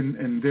all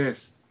in this,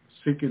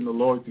 seeking the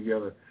Lord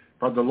together.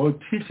 But the Lord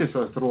teaches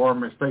us through our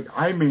mistakes.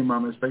 I made my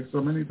mistakes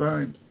so many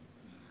times.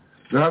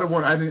 I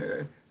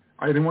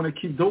didn't want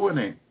to keep doing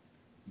it.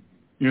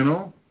 You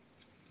know?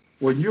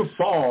 When you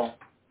fall,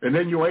 and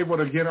then you're able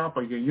to get up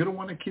again, you don't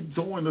want to keep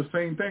doing the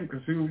same thing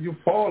because you're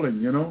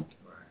falling, you know?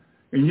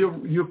 And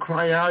you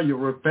cry out, you're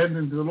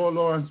repenting to the Lord,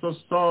 Lord, I'm so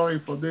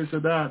sorry for this or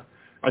that.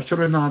 I should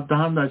have not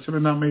done that. I should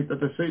have not made the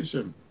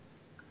decision.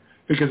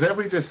 Because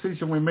every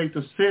decision we make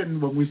to sin,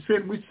 when we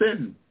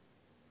sin.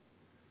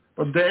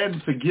 But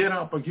then to get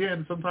up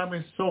again, sometimes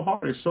it's so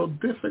hard. It's so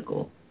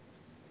difficult.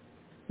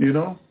 You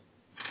know?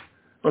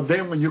 But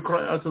then when you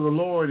cry out to the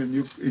Lord and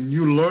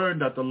you learn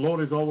that the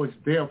Lord is always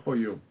there for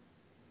you,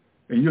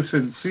 and you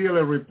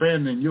sincerely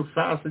repent and you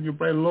fast and you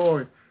pray,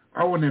 Lord,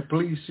 I want to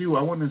please you.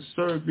 I want to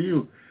serve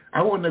you.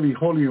 I want to be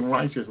holy and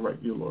righteous like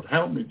you, Lord.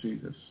 Help me,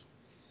 Jesus.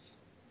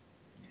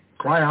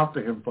 Cry out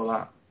to him for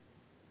that.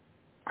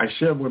 I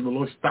shared when the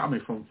Lord stopped me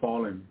from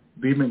falling.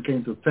 Demon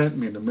came to tempt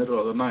me in the middle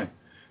of the night.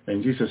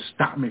 And Jesus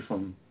stopped me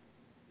from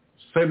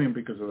sinning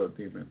because of that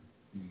demon.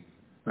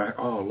 Like,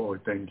 oh,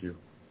 Lord, thank you.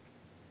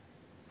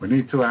 We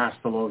need to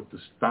ask the Lord to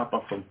stop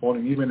us from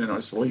falling, even in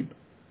our sleep.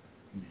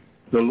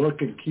 The Lord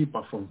can keep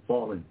us from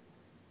falling.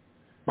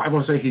 The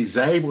Bible says he's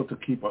able to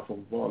keep us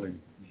from falling.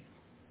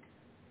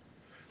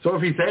 So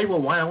if he's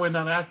able, why are we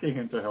not asking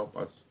him to help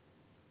us?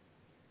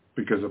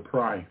 Because of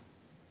pride.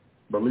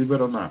 Believe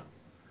it or not.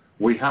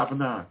 We have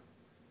not,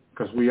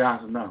 because we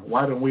ask not.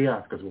 Why don't we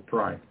ask? Because we're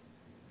pride.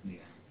 Yeah.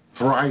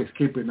 Pride is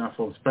keeping us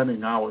from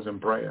spending hours in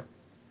prayer.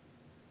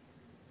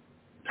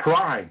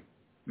 Pride,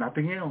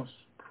 nothing else.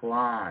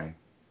 Pride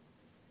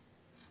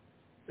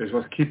is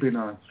what's keeping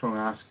us from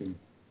asking.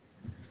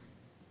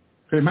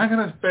 So am I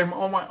going to spend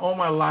all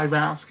my life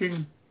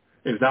asking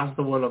if that's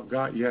the will of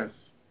God? Yes.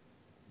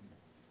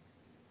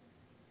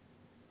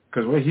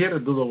 Because we're here to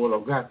do the will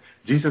of God.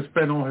 Jesus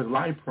spent all his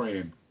life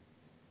praying.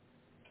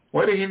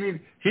 What did he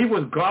need? He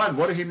was God.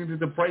 What did he need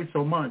to pray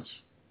so much?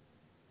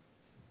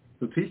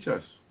 To teach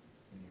us.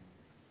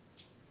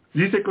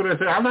 Jesus could have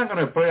said, I'm not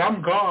going to pray.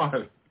 I'm God.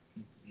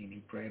 And he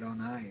prayed all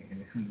night.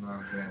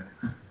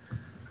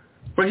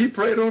 But he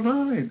prayed all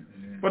night.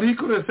 Yeah. But he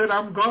could have said,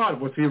 I'm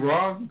God. Was he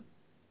wrong?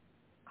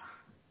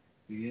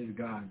 He is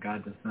God,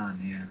 God the Son,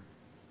 yeah.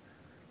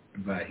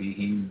 But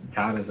he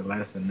taught us a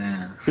lesson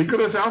now. He could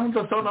have said, I'm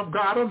the Son of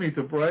God. I don't need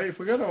to pray.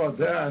 Forget about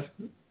that.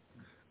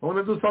 I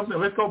want to do something.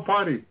 Let's go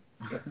party.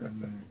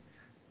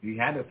 He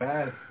had to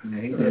fast. You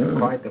know, he did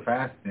quite the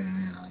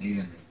fasting. You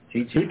know,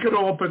 he could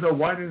have opened the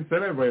wine and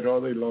celebrate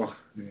all day long.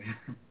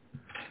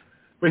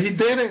 But he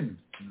didn't.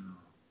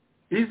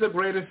 He's a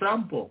great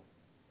example.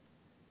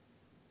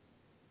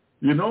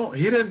 You know,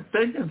 he didn't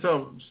think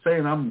of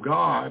saying, I'm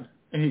God.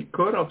 And he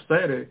could have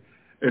said it.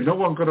 And no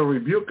one could have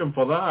rebuked him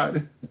for that.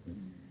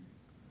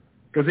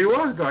 Because he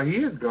was God. He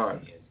is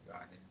God. He is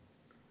God.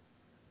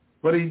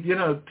 But he,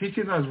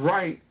 teaching us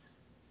right,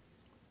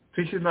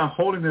 teaching us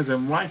holiness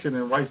and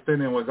righteousness and right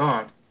standing with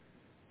God.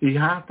 He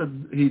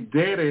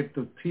did it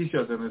to teach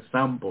us an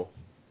example.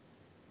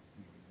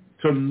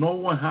 So no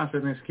one has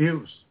an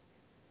excuse.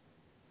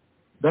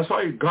 That's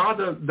why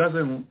God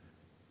doesn't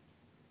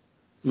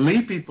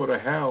lead people to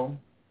hell.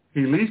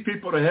 He leads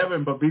people to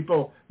heaven, but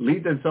people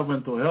lead themselves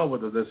into hell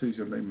with the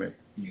decision they make.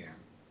 Yeah.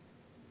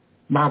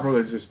 My brother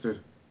and sister.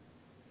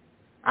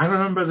 I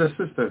remember the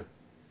sister.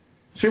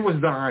 She was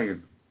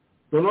dying.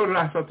 The Lord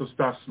asked her to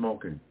stop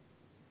smoking.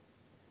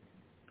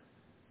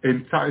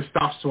 And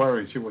stop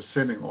swearing. She was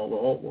sinning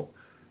over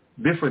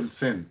different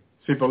sin.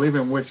 She believed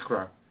in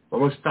witchcraft. The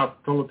Lord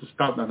told her to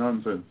stop the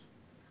nonsense.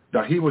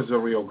 That he was the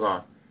real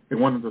God. He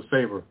wanted to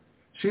save her.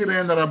 She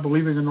ended up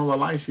believing in all the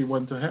lies. She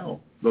went to hell.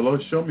 The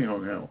Lord showed me her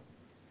in hell.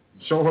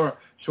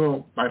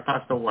 Show my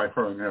pastor wife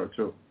her in hell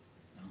too.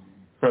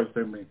 First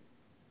than me.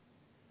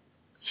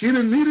 She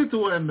didn't need it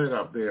to end it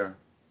up there.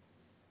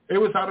 It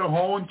was out of her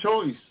own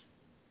choice.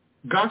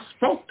 God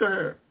spoke to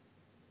her.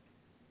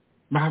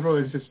 My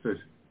brothers and sisters.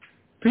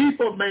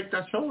 People make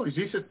that choice.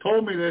 Jesus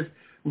told me this.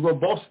 We were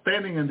both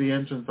standing in the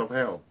entrance of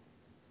hell.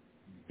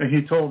 And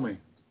he told me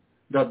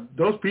that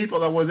those people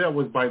that were there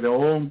was by their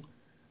own,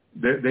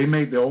 they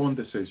made their own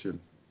decision.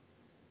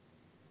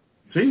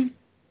 See?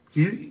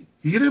 He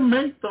didn't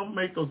make them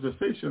make those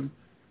decisions.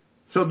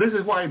 So this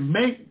is why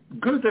make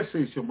good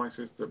decision, my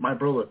sister, my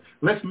brother.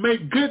 Let's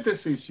make good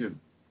decision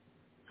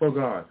for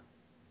God.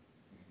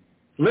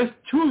 Let's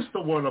choose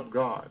the word of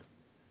God.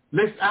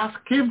 Let's ask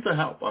him to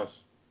help us.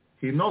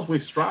 He knows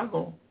we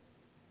struggle.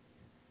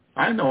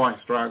 I know I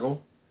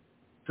struggle.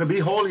 To be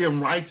holy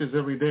and righteous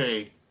every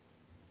day,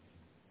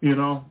 in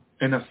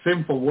a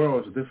sinful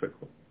world is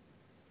difficult.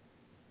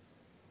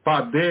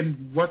 But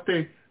then what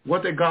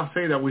did God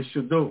say that we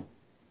should do?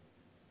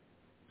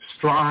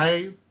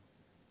 Strive,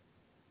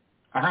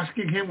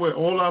 asking him with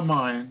all our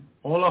mind,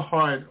 all our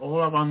heart, all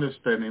our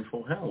understanding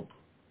for help.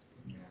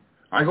 Yeah.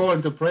 I go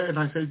into prayer and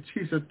I say,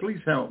 Jesus, please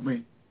help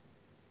me.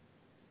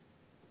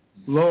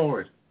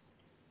 Lord,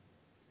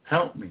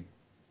 help me.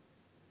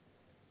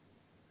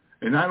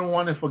 And I don't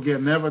want to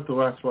forget never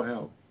to ask for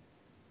help.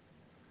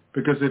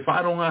 Because if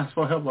I don't ask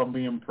for help, I'm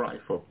being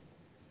prideful.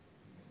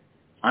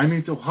 I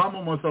need to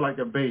humble myself like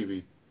a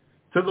baby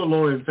to the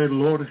Lord and say,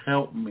 Lord,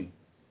 help me.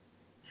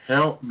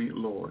 Help me,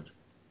 Lord.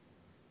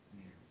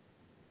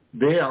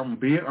 There I'm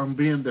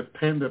being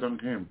dependent on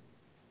him,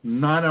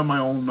 not on my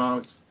own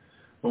knowledge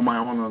or my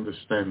own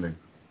understanding.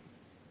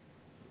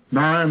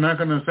 Now I'm not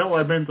going to say,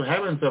 I've been to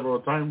heaven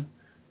several times.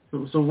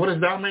 So what does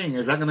that mean?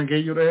 Is that going to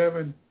get you to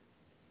heaven?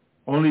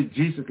 Only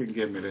Jesus can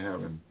get me to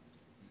heaven.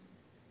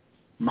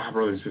 My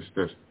brothers and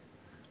sisters,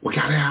 we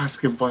got to ask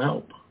him for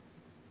help.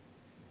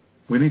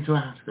 We need to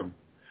ask him.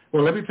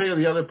 Well, let me tell you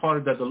the other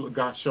part that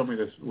God showed me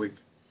this week.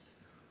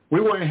 We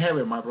were in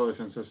heaven, my brothers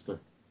and sisters,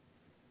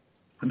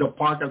 in the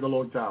park at the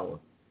Lord Tower.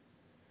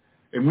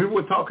 And we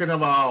were talking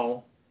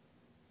about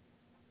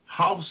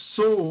how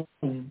sooner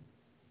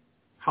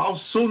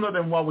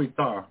than what we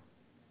thought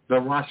the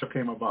rapture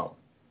came about.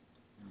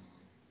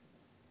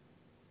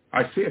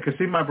 I can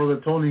see my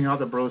brother Tony and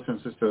other brothers and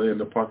sisters in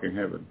the park in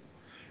heaven.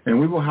 And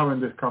we were having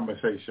this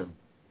conversation.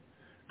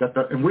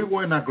 And we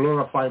were in a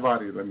glorified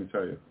body, let me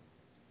tell you.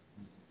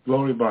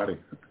 Glory body.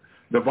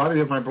 The body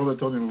that my brother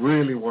Tony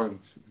really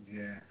wants.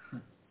 Yeah,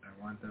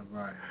 I want that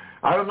body.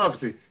 I don't know.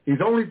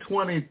 He's only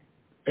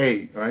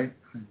 28, right?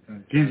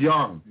 He's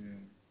young.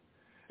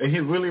 Yeah. And he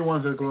really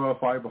wants a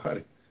glorified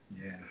body.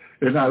 Yeah.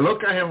 And I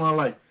look at him and I'm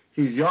like,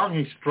 he's young,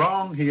 he's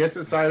strong, he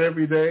exercises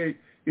every day,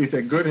 he's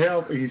in good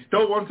health, and he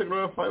still wants a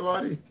glorified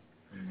body.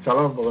 Mm-hmm.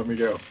 Shalom, brother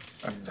Miguel.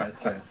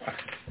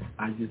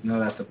 I just know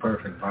that's a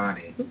perfect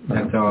body.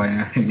 That's all.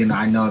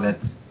 I know that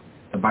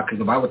because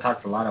the Bible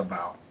talks a lot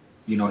about,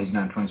 he's going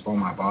to transform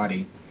my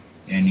body,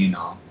 and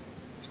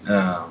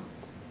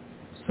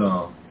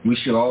so we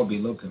should all be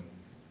looking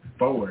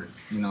forward,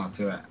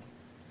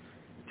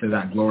 to to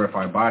that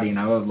glorified body. And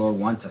I know the Lord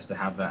wants us to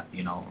have that,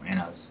 in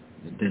us,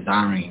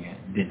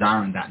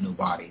 desiring that new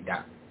body,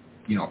 that,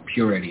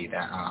 purity,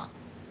 that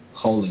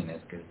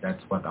holiness, because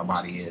that's what the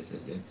body is.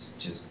 It's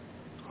just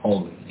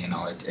holy,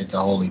 it's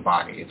a holy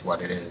body. It's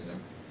what it is.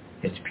 And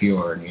it's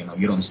pure, and,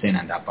 you don't sin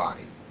in that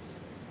body,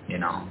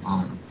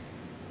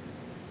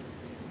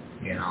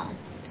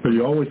 So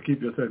you always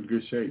keep yourself in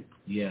good shape.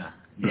 Yeah,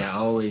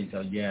 always.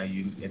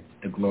 It's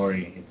the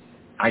glory.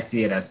 I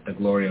see it as the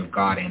glory of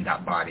God in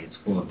that body. It's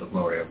full of the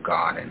glory of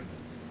God, and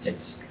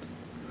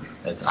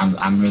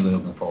I'm really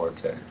looking forward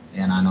to it.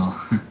 And I know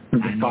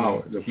the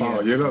power.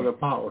 The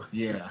power.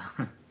 Yeah,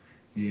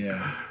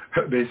 yeah.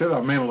 They said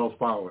a man loves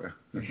power.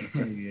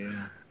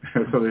 Yeah.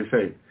 So they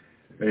say,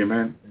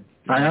 amen.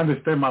 I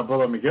understand my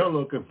brother Miguel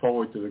looking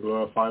forward to the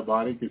glorified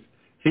body because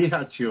he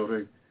had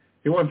children.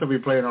 He wants to be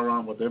playing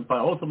around with them. But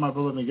also my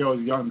brother Miguel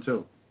is young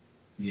too.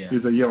 Yeah.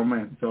 He's a young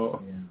man.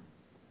 So,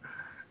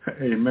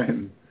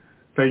 amen.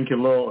 Thank you,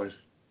 Lord.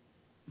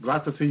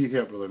 Glad to see you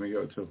here, brother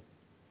Miguel, too.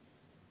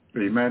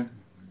 Amen.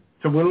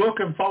 So we're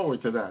looking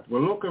forward to that. We're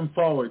looking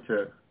forward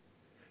to.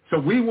 So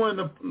we were in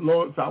the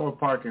Lord's Hour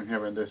Park in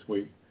heaven this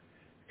week,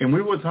 and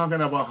we were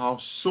talking about how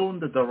soon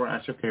the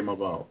rapture came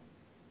about.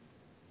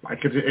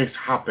 Like it's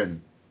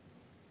happened.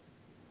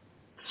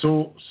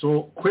 So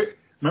quick.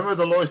 Remember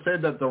the Lord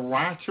said that the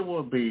rapture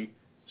will be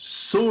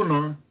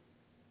sooner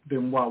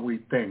than what we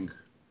think.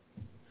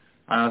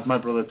 I asked my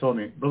brother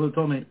Tony,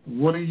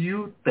 what do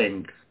you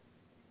think?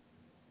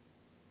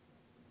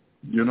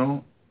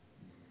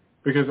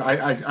 Because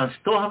I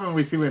still haven't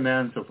received an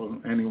answer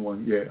from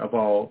anyone yet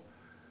about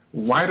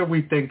why do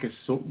we think it's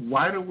so,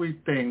 why don't we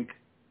think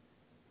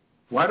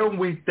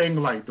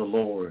like the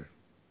Lord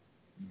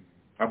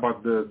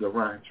about the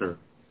rapture?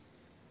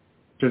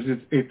 Because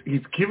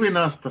it's giving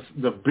us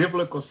the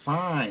biblical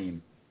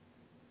sign.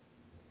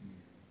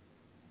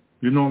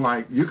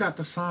 Like you got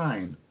the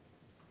sign.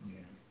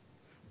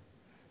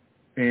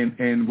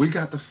 And we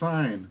got the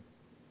sign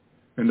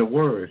in the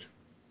Word.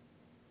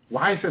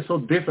 Why is it so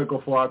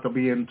difficult for us to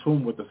be in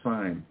tune with the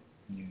sign?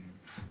 Yeah.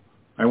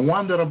 I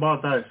wondered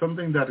about that. It's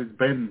something that has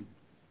been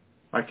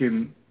like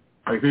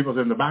people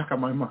in the back of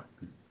my mind.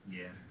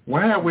 Yeah.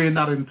 Why are we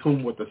not in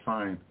tune with the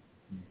sign?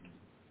 Mm-hmm.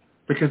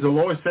 Because the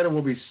Lord said it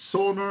will be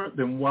sooner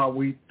than what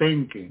we're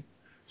thinking.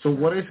 So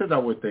what is it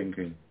that we're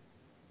thinking?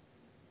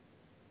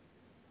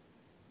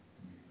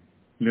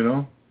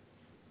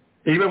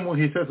 Even when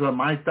he says that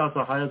my thoughts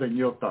are higher than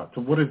your thoughts.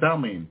 So what does that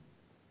mean?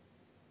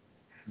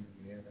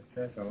 Yeah, that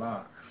says a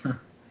lot.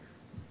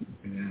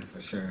 Yeah,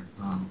 for sure.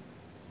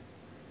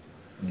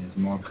 There's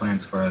more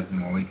plans for us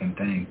than what we can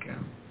think.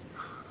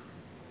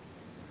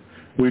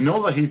 We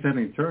know that he's in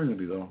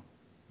eternity, though.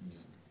 Yeah.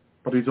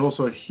 But he's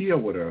also here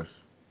with us.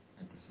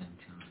 At the same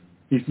time.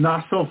 He's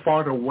not so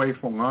far away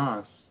from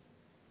us.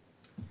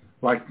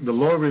 Like the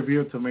Lord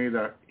revealed to me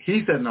that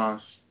he's in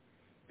us.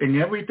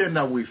 And everything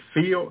that we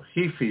feel,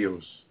 he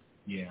feels.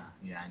 Yeah,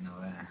 I know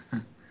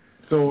that.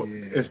 So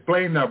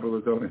explain that,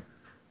 Brother Tony.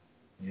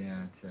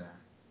 Yeah,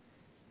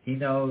 he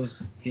knows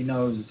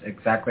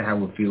exactly how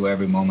we feel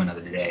every moment of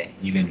the day,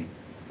 even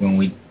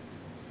when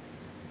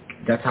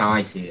that's how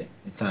I see it.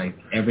 It's like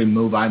every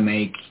move I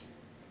make,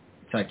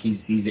 it's like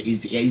he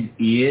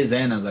is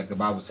in us, like the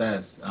Bible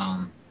says.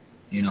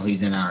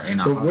 He's in our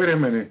So heart. wait a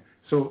minute.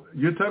 So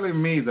you're telling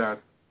me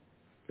that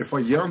if a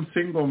young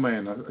single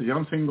man, a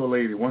young single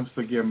lady wants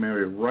to get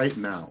married right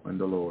now in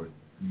the Lord,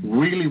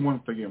 really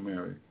wants to get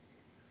married,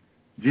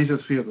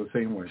 Jesus feels the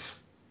same way.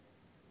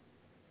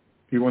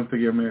 He wants to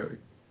get married.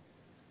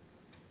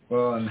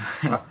 Well,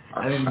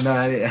 I didn't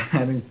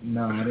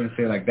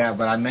feel like that,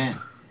 but I meant.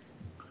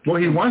 Well,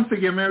 he wants to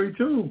get married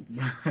too.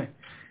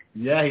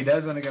 Yeah, he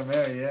does want to get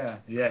married.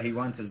 Yeah, he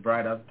wants his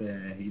bride up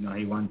there. He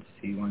wants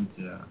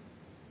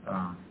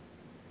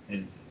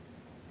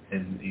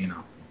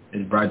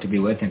his bride to be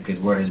with him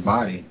because we're his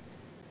body.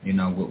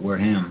 We're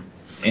him.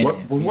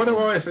 What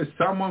about if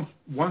someone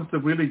wants to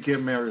really get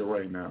married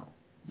right now?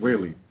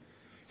 Really,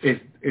 is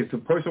the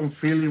person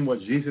feeling what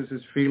Jesus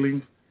is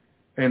feeling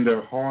in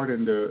their heart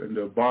and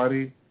their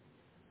body,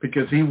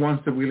 because he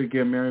wants to really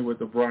get married with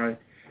the bride,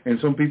 and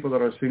some people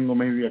that are single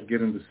maybe are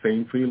getting the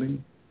same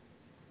feeling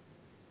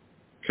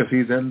because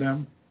he's in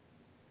them.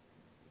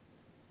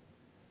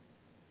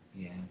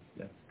 Yes,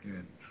 that's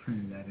good.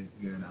 That is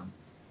good.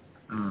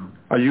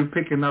 Are you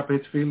picking up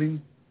his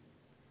feeling?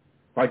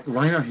 Like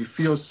right now, he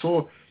feels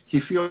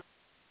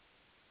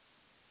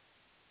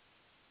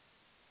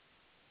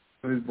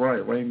his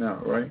bride right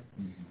now, right?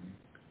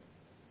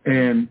 Mm-hmm.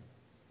 And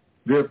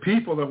there are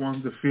people that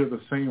want to feel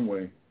the same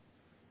way,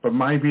 but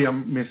maybe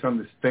I'm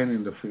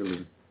misunderstanding the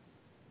feeling.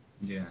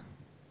 Yeah.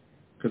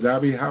 Could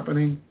that be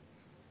happening?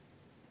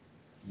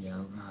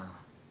 Yeah.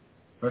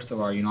 First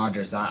of all,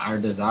 our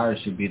desire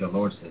should be the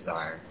Lord's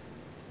desire.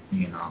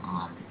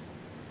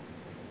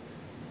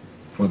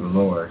 For the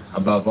Lord.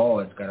 Above all,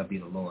 it's got to be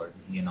the Lord,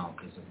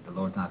 because if the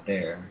Lord's not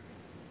there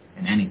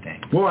in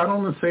anything. Well, I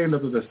don't say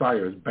that the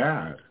desire is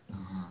bad.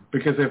 Uh-huh.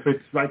 Because if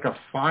it's like a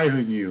fire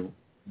in you,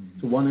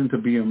 to wanting to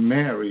be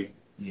married,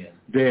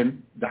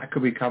 then that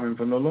could be coming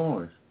from the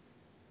Lord.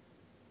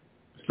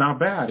 It's not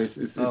bad. It's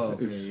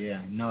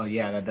yeah. No,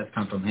 yeah, that does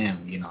come from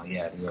him.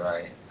 Yeah, you're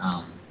right.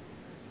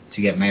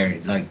 To get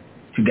married,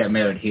 to get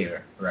married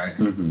here, right?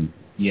 Mm-hmm.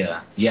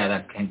 Yeah,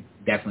 that can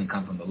definitely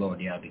come from the Lord.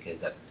 Yeah, because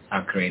that's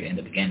how created in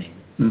the beginning.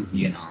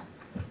 Mm-hmm.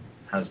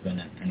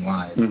 Husband and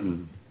wife.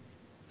 Mm-hmm.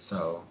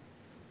 So,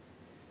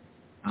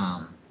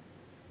 yeah,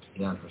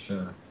 for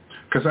sure.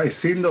 Because I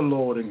seen the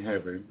Lord in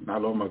heaven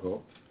not long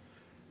ago.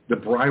 The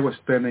bride was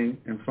standing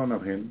in front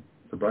of him,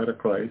 the bride of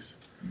Christ,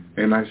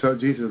 and I saw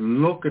Jesus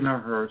looking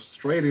at her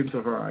straight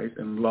into her eyes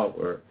and love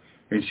her,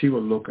 and she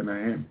was looking at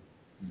him.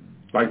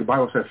 Like the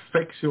Bible says,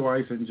 fix your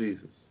eyes on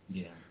Jesus.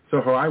 Yeah. So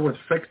her eye was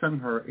fixed on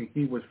her, and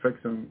he was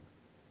fixing.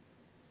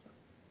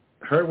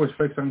 Her was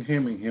fixed on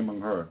him, and him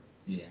on her.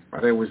 Yeah.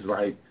 But it was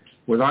like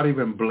without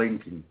even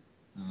blinking.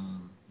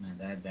 Oh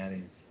man, that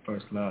is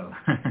first love.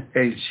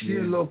 And she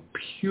looked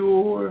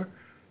pure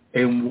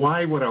and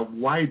white with a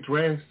white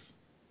dress,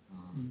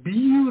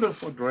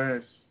 beautiful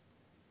dress.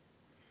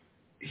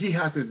 He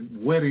had his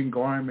wedding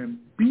garment,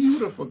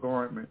 beautiful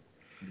garment,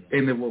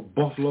 and they were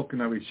both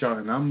looking at each other,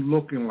 and I'm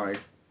looking like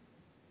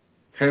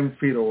 10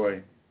 feet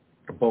away,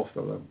 both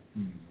of them.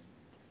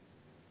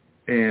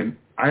 And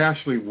I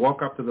actually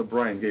walked up to the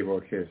bride and gave her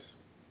a kiss.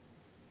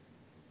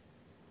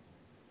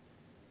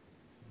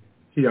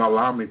 He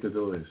allowed me to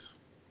do this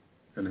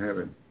in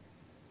heaven.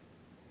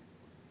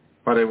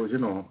 But it was,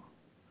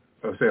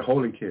 I would say a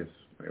holy kiss.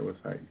 It was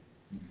like,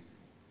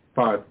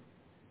 but,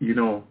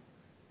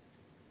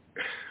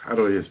 how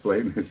do I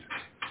explain this?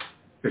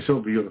 It's so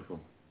beautiful.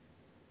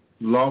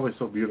 Love is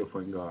so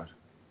beautiful in God.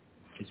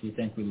 Because we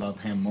think we love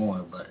him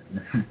more, but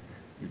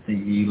we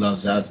think he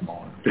loves us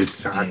more.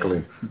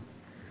 Exactly. Yeah.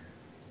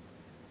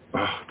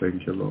 Oh,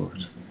 thank you, Lord.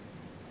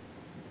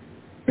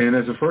 And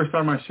it's the first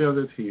time I shared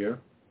it here,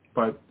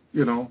 but,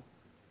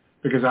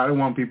 because I don't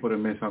want people to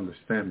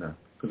misunderstand that.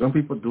 Because some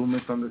people do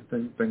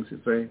misunderstand things you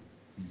say.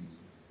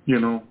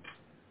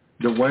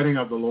 The wedding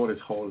of the Lord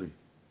is holy.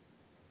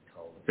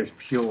 It's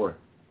pure.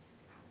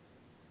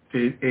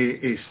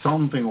 It's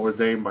something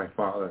ordained by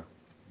Father.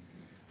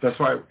 That's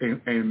why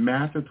in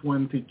Matthew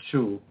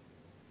 22,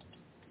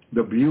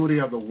 the beauty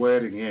of the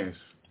wedding is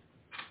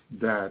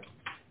that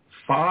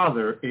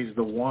Father is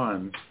the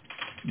one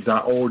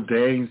that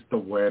ordains the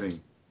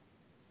wedding.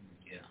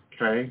 Yeah.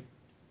 Okay?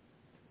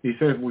 He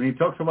says, when he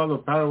talks about the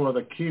parable of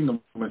the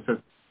kingdom, it says,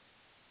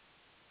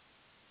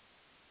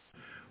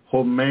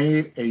 who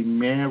made a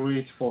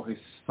marriage for his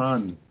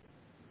son.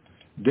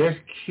 This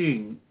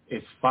king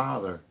is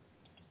Father,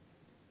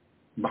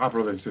 my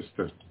brother and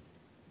sister.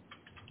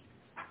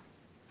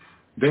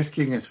 This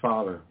king is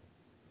Father,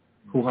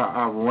 who has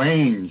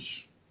arranged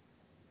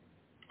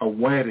a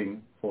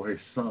wedding for his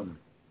son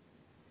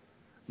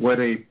with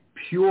a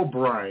pure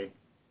bride,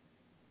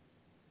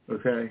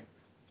 okay,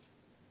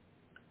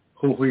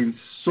 who we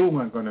soon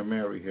are going to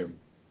marry him.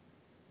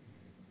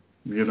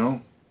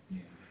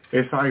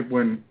 It's like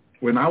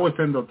when I was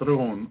in the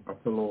throne of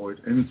the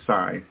Lord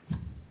inside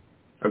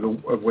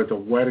with the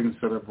wedding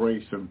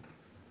celebration,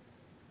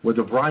 where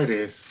the bride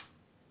is,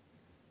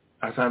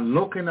 as I'm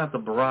looking at the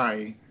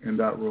bride in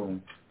that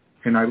room,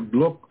 and I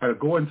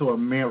go into a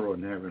mirror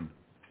in heaven.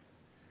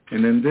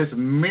 And in this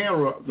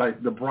mirror,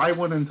 like the bride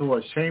went into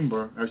a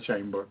chamber,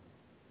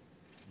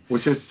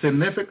 which is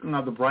significant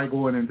of the bride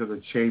going into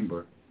the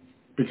chamber.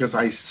 Because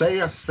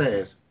Isaiah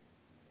says,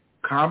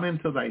 come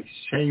into thy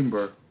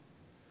chamber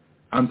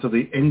until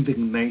the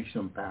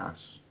indignation pass.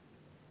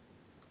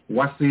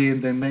 What's the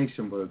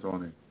indignation, Brother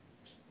Tony?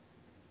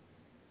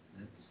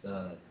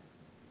 It's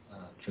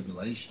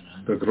tribulation.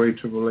 Huh? The great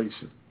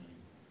tribulation.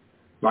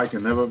 Like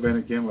it never been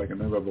again, like it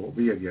never will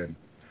be again.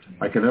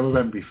 Like it never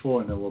been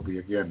before and it will be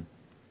again.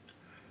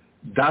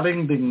 That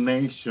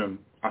indignation,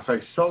 as I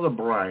saw the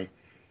bride,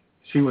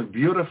 she was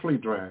beautifully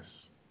dressed.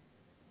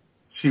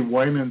 She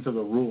went into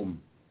the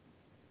room.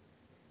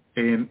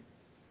 And,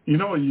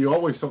 you're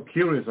always so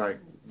curious, like,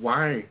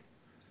 why?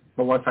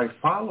 But once I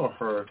follow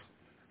her,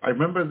 I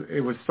remember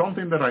it was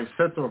something that I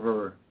said to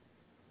her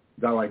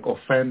that,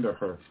 offended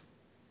her.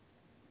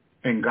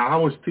 And God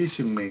was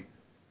teaching me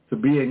to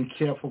be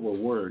careful with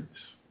words.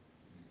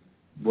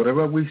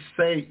 Whatever we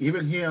say,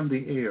 even here on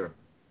the air,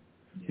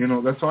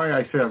 that's why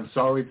I say I'm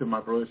sorry to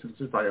my brothers and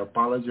sisters. I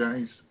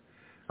apologize.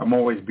 I'm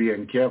always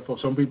being careful.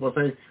 Some people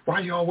say, why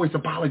are you always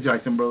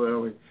apologizing, Brother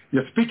Ellie?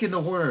 You're speaking the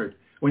word.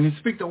 When you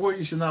speak the word,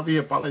 you should not be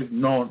apologizing.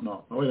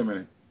 No, wait a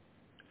minute.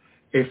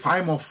 If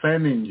I'm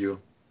offending you,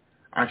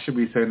 I should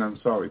be saying I'm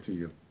sorry to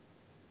you.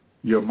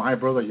 You're my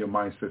brother, you're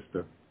my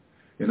sister.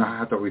 And I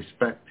have to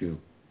respect you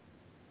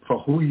for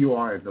who you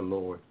are in the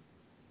Lord.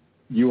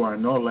 You are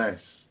no less,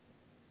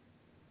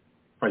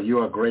 but you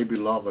are great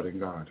beloved in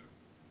God.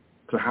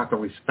 So I have to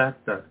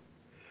respect that.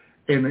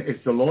 And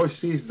if the Lord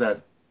sees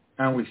that,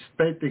 and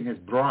respecting his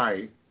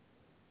bride,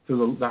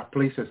 that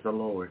pleases the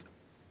Lord.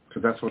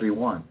 Because that's what he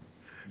wants.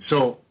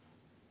 So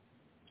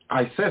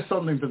I said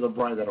something to the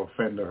bride that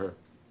offended her.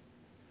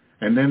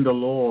 And then the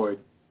Lord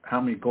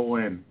had me go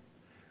in.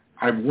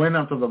 I went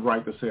up to the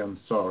bride to say I'm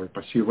sorry,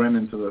 but she ran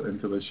into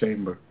the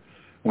chamber.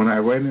 When I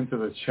ran into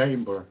the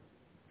chamber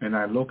and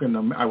I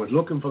was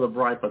looking for the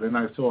bride, but then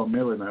I saw a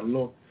mirror, and I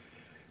looked,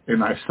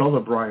 and I saw the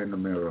bride in the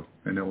mirror,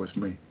 and it was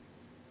me.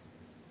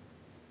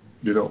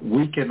 You know,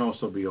 we can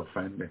also be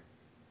offended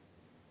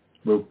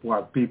with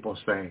what people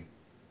say,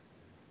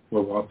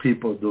 with what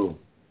people do.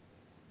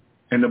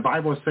 And the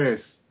Bible says,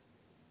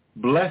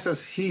 blessed is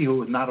he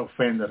who is not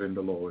offended in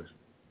the Lord.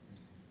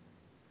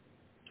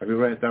 Have you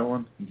read that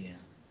one? Yeah.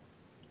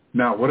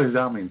 Now, what does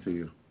that mean to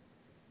you?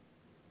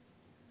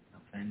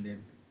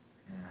 Offended.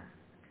 Yeah.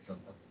 So,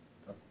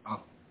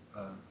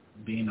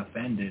 being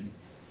offended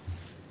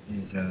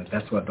is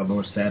that's what the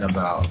Lord said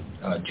about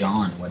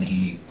John when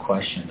he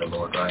questioned the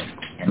Lord, right?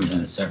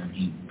 And certain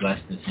he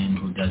blessed is him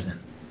who doesn't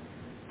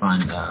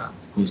find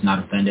who's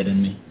not offended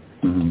in me.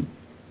 Mm-hmm.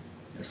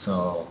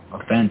 So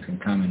offense can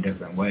come in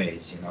different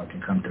ways. You know, it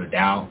can come through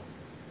doubt.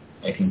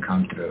 It can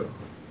come through.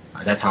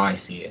 That's how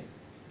I see it.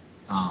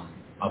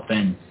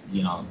 Offense,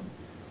 you know,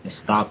 it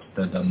stops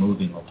the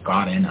moving of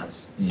God in us.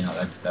 You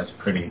know,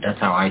 that's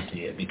how I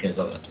see it, because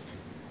of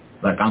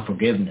like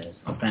unforgiveness,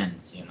 offense.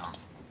 You know,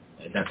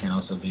 that can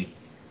also be.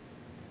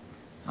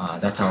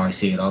 That's how I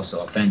see it. Also,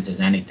 offense is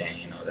anything.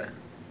 You know that.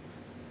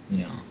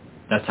 You know,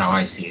 that's how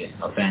I see it.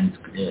 Offense,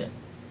 it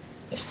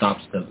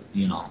stops the.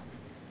 You know.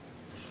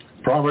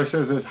 Proverbs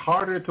says it's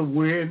harder to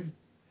win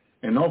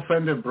an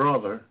offended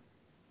brother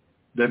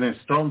than a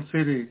strong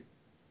city.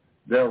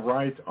 Their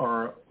rights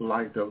are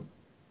like the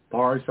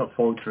bars of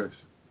fortress.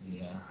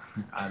 Yeah,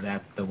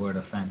 that's the word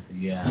offensive.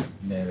 Yeah,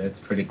 that's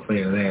pretty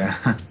clear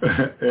there.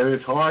 It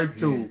is hard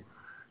to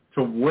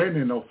win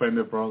an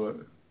offended brother.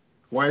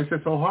 Why is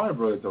it so hard,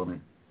 Brother Tony?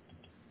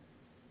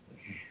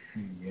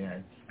 Yeah,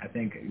 I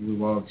think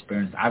we've all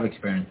experienced. I've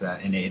experienced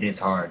that, and it is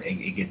hard.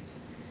 It gets,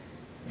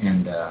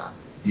 and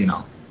you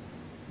know,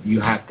 you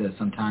have to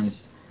sometimes,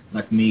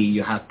 like me,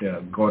 you have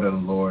to go to the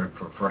Lord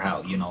for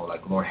help. You know,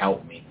 like, Lord,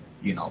 help me.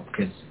 You know,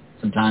 because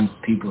sometimes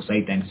people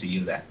say things to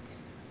you that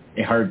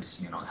it hurts.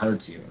 You know, it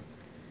hurts you.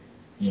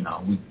 You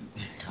know,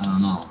 I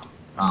don't know.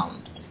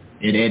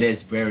 It is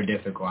very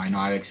difficult. I know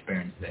I've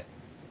experienced it.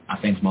 I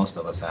think most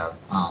of us have.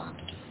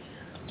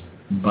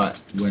 But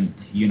when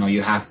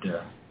you have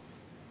to,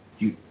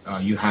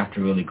 you have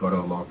to really go to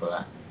the Lord for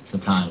that.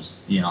 Sometimes,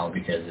 you know,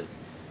 because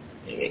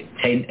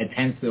it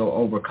tends to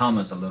overcome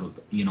us a little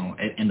bit, you know,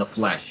 in the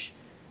flesh,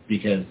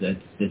 because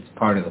it's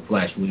part of the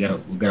flesh. We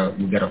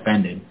get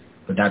offended,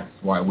 but that's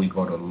why we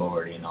go to the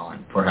Lord, you know,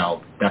 and for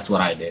help. That's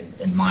what I did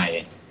in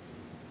my,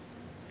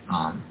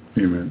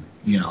 Amen.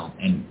 You know,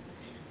 and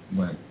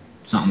when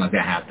something like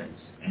that happens,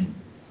 in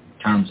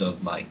terms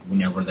of like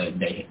whenever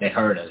they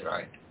hurt us,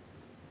 right?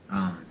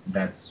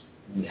 That's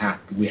we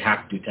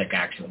have to take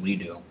action. We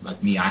do.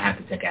 Like me, I have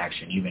to take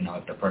action, even though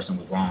if the person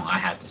was wrong, I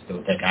have to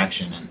still take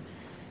action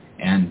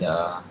and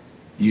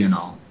you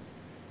know,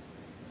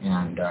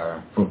 and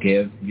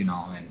forgive, you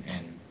know,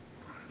 and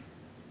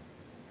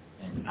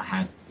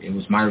it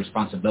was my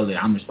responsibility.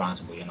 I'm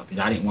responsible, you know, because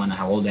I didn't want to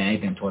hold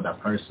anything toward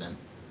that person,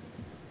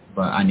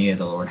 but I needed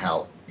the Lord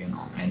help, you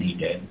know, and He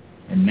did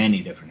in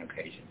many different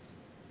occasions.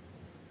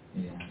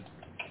 Yeah.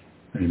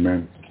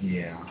 Amen.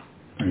 Yeah.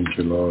 Thank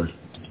you, Lord.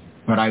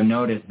 But I've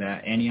noticed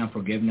that any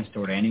unforgiveness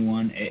toward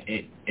anyone,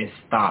 it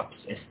stops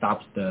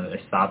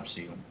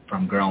you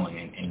from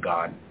growing in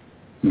God.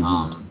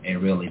 Mm-hmm. It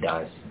really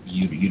does.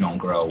 You don't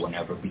grow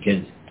whenever,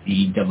 because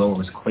the Lord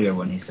was clear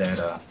when He said,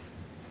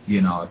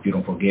 you know, if you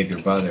don't forgive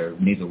your brother,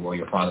 neither will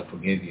your Father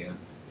forgive you.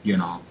 You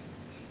know,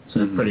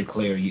 so it's pretty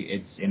clear.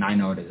 And I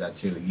noticed that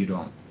too.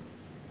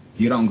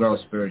 You don't grow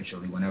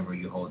spiritually whenever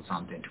you hold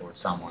something towards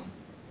someone.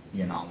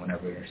 You know,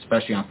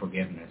 especially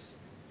unforgiveness.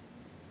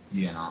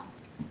 You know.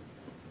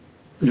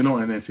 You know,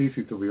 and it's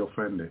easy to be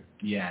offended.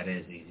 Yeah, it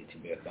is easy to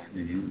be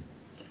offended.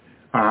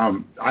 Mm-hmm.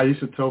 I used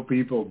to tell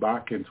people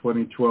back in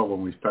 2012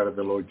 when we started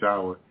the Lord's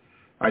Hour,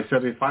 I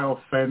said, if I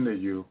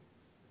offended you,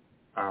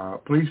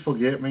 please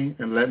forgive me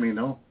and let me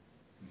know.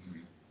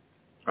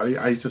 Mm-hmm.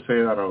 I used to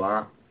say that a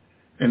lot,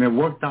 and it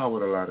worked out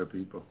with a lot of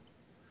people.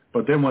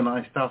 But then when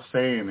I stopped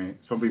saying it,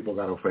 some people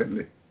got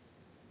offended.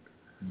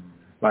 Mm-hmm.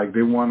 Like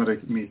they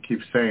wanted me to keep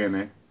saying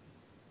it.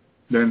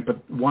 Then,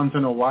 but once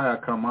in a while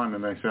I come on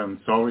and I say, I'm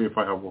sorry if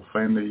I have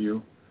offended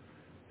you.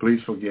 Please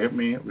forgive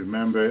me.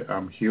 Remember,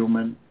 I'm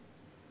human.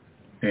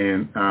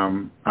 And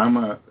I'm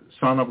a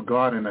son of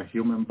God in a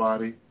human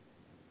body.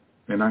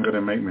 And I'm going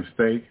to make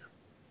mistakes,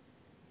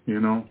 you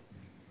know.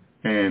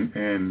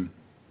 And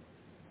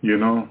you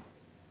know,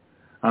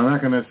 I'm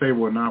not going to say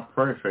we're not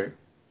perfect.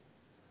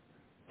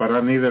 But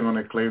I'm neither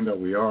going to claim that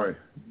we are.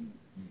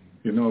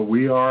 You know,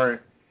 we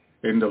are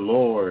in the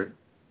Lord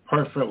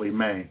perfectly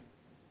made.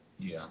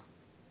 Yeah.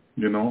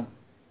 You know,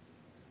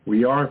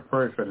 we are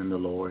perfect in the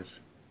Lord,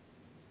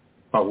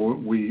 but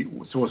we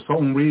for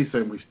some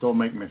reason we still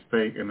make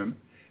mistakes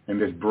in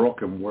this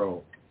broken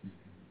world.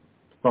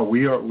 But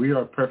we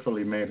are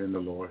perfectly made in the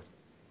Lord.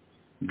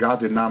 God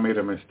did not make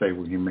a mistake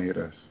when He made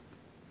us.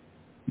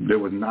 There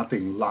was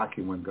nothing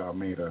lacking when God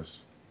made us,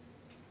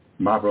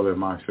 my brother and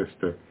my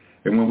sister.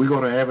 And when we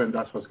go to heaven,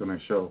 that's what's going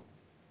to show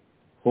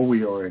who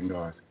we are in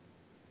God.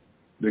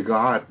 That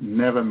God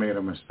never made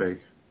a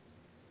mistake.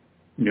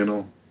 You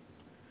know.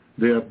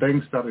 There are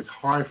things that it's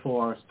hard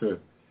for us to,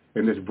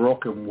 in this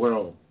broken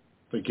world,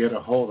 to get a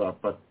hold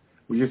of, but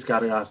we just got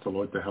to ask the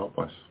Lord to help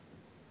us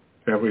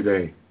every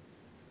day.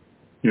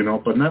 You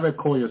know, but never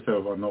call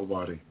yourself a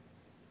nobody.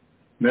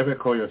 Never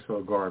call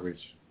yourself garbage.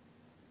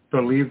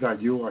 Believe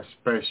that you are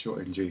special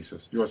in Jesus.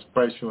 You are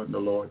special in the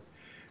Lord.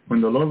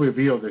 When the Lord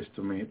revealed this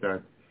to me,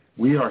 that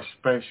we are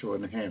special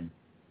in him,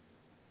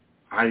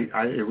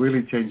 it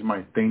really changed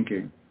my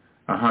thinking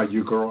on how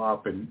you grow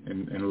up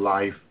in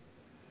life,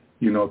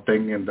 you know,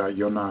 thinking that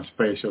you're not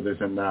special, this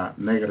and that,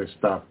 negative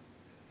stuff.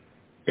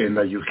 And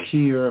that you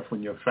hear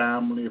from your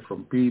family,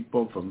 from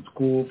people, from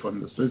school,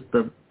 from the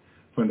system,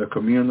 from the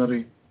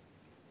community.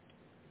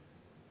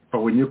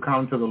 But when you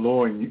come to the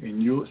Lord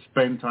and you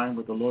spend time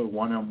with the Lord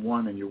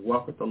one-on-one and you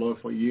walk with the Lord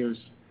for years,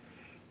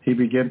 he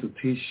began to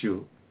teach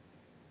you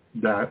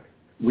that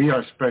we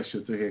are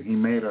special to him. He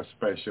made us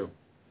special.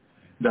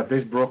 That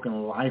this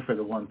broken life is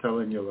the one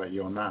telling you that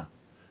you're not.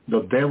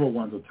 The devil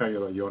wants to tell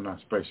you that you're not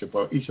special,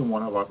 but each and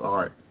one of us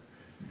are.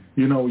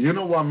 You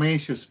know what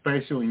makes you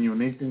special and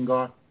unique in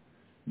God?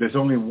 There's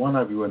only one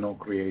of you in all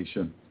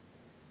creation.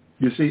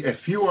 You see, if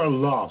you are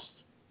lost,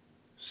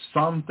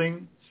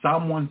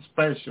 someone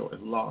special is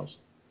lost.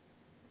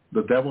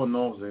 The devil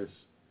knows this.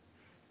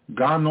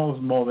 God knows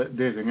more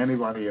this than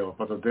anybody else,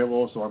 but the devil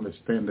also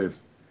understands this,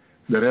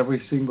 that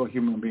every single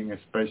human being is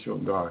special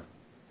in God.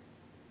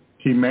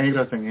 He made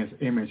us in his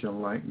image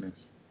and likeness.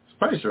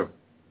 Special.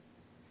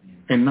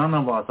 And none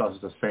of us are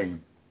the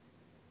same.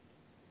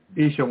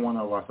 Each and one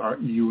of us are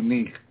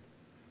unique.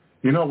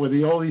 You know, with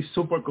all these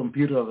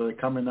supercomputers that are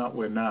coming out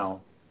with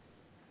now,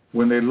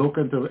 when they look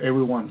into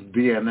everyone's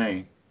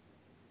DNA,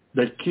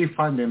 they keep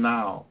finding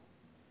out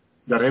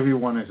that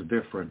everyone is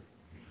different.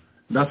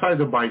 That's why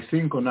the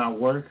vaccine could not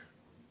work,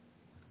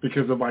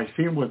 because the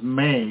vaccine was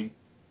made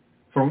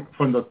from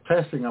the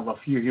testing of a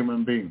few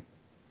human beings.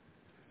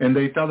 And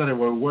they thought that it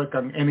would work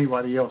on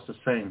anybody else the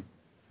same.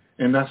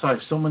 And that's why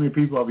so many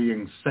people are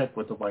being sick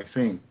with the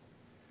vaccine,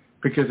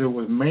 because it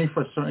was made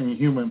for certain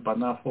humans but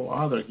not for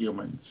other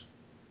humans,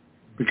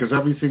 because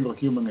every single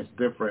human is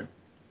different.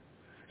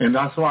 And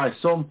that's why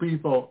some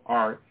people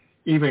are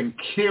even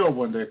killed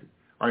when they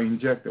are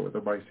injected with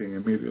the vaccine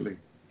immediately,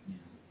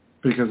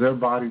 because their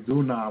body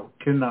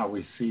cannot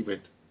receive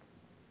it,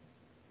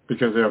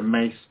 because they're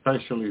made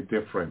specially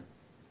different.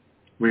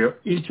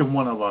 Each and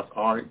one of us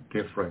are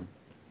different,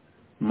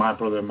 my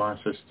brother, my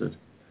sister.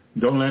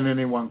 Don't let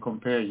anyone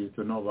compare you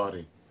to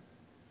nobody,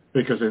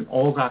 because in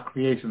all God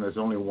creation, there's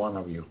only one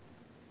of you.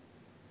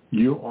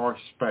 You are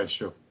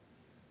special,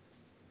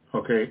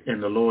 okay,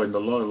 in the Lord, and the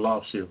Lord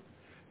loves you.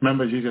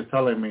 Remember Jesus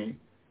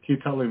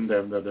keep telling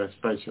them that they're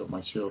special,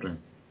 my children,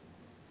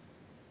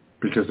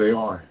 because they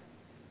are.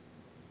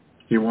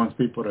 He wants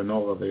people to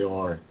know that they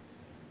are.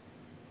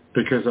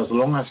 Because as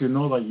long as you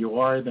know that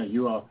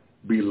you are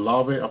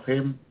beloved of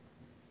him,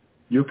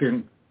 you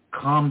can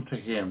come to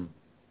him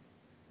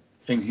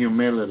in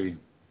humility.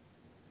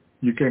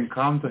 You can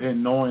come to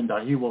him knowing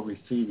that he will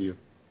receive you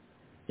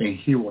and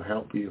he will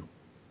help you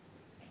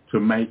to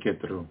make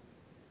it through.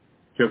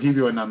 He'll give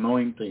you an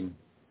anointing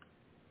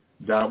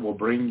that will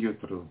bring you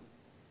through.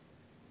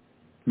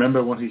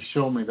 Remember when he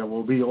showed me there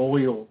will be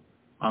oil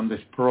on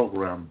this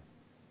program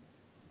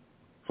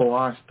for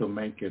us to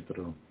make it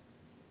through.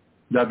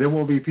 That there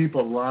will be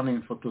people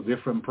running to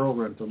different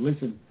programs to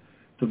listen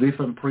to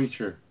different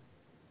preachers.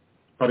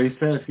 But he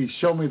says, he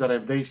showed me that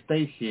if they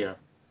stay here,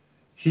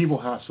 he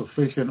will have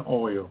sufficient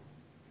oil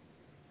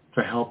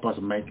to help us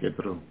make it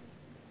through.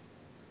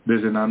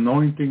 There's an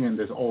anointing and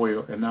there's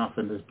oil enough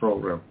in this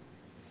program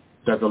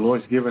that the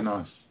Lord's given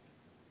us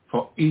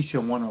for each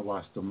and one of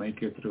us to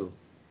make it through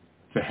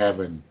to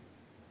heaven.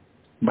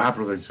 My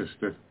brothers and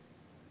sisters,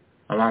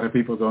 a lot of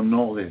people don't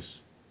know this.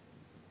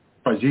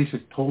 But Jesus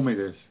told me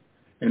this.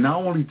 And not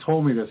only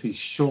told me this, he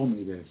showed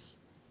me this.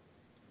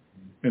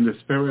 In the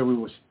spirit we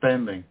were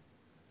spending,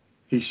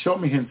 he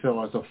showed me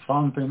himself as a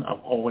fountain of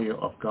oil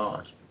of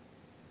God.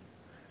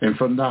 And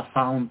from that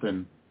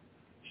fountain,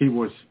 he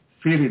was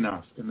feeding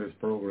us in this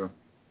program.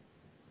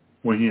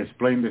 When he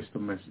explained this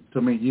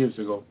to me years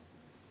ago,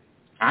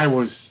 I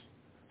was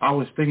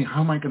thinking,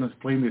 how am I going to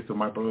explain this to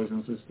my brothers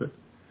and sisters?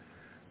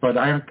 But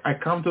I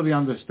come to the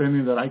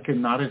understanding that I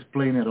cannot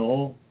explain it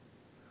all.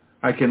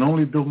 I can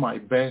only do my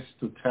best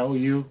to tell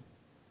you.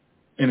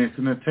 And it's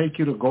going to take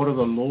you to go to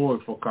the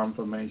Lord for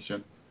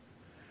confirmation.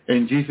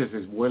 And Jesus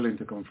is willing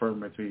to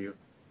confirm it to you.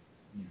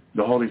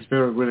 The Holy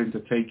Spirit willing to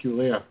take you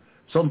there.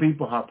 Some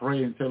people have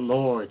prayed and said,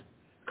 Lord,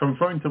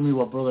 confirm to me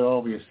what Brother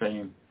Obi is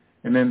saying.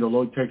 And then the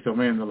Lord takes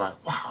them in and they're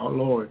like, wow,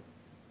 Lord.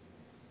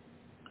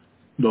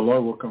 The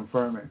Lord will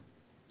confirm it.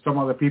 Some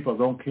other people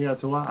don't care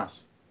to ask.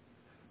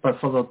 But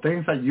for the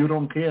things that you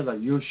don't care,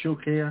 that you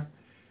should care,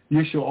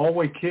 you should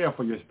always care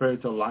for your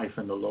spiritual life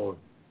in the Lord,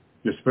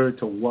 your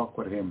spiritual walk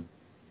with him.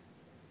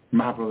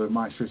 My brother,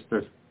 my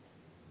sisters,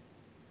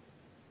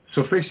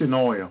 sufficient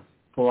oil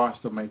for us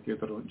to make it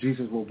through.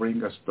 Jesus will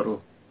bring us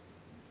through,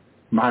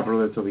 my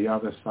brother, to the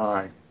other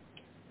side.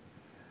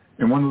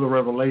 And one of the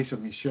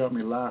revelations he showed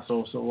me last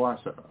also was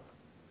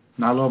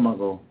not long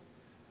ago.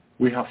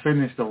 we have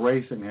finished the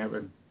race in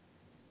heaven,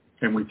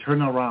 and we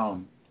turn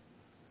around.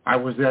 I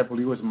was there, I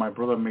believe it was my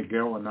brother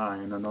Miguel and I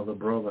and another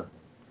brother,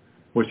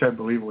 which I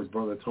believe was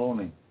Brother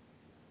Tony,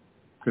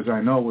 because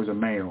I know it was a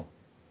male.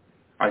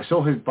 I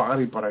saw his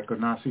body, but I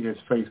could not see his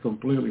face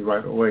completely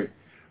right away.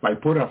 I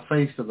put a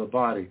face to the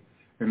body,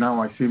 and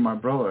now I see my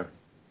brother.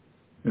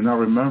 And I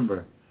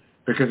remember,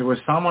 because it was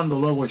someone the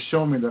Lord was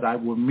showing me that I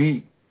will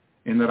meet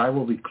and that I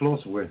will be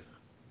close with.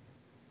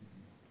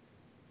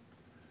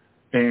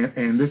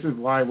 And this is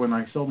why when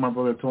I saw my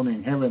brother Tony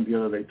in heaven the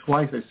other day,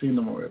 twice I seen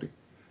him already.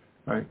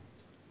 Right?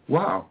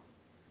 Wow.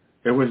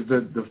 It was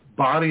the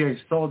body I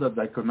saw that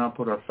I could not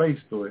put a face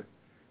to it,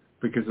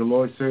 because the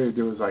Lord said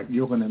it was like,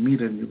 you're going to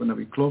meet him, you're going to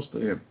be close to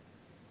him.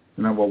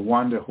 And I will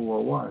wonder who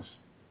it was.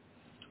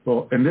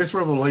 Well, in this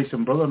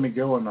revelation, Brother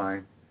Miguel and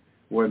I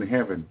were in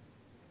heaven,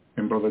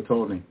 and Brother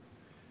Tony.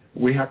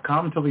 We had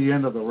come to the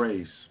end of the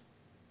race.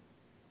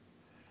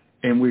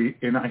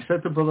 And I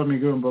said to Brother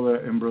Miguel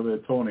and Brother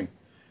Tony,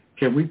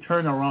 can we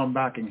turn around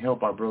back and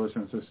help our brothers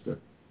and sisters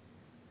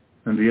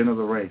at the end of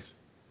the race?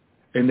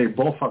 And they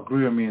both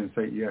agree with me and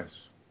say, yes.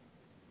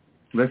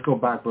 Let's go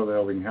back, Brother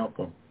Elvin, and help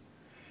them.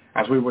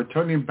 As we were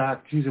turning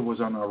back, Jesus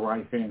was on our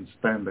right hand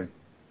standing.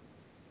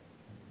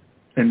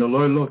 And the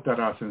Lord looked at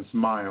us and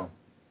smiled.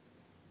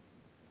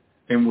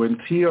 And with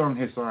tear on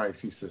his eyes,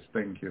 he says,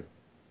 thank you.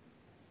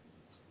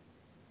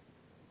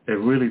 It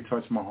really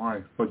touched my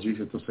heart for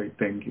Jesus to say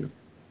thank you.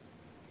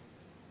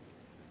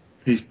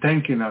 He's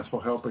thanking us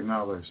for helping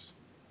others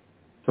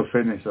to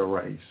finish the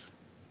race.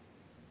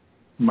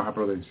 My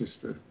brother and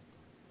sister.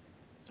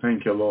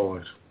 Thank you,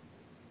 Lord.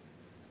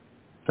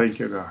 Thank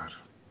you, God.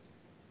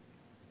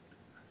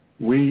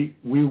 We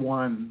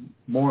want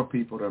more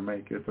people to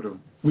make it through.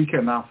 We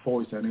cannot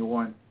force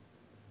anyone.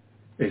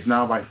 It's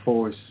not by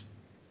force.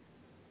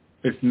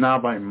 It's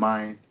not by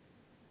mind.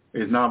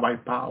 It's not by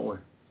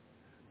power.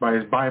 But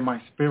it's by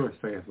my spirit,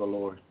 says the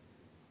Lord.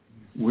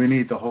 We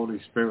need the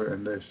Holy Spirit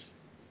in this,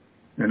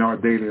 in our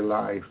daily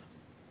life.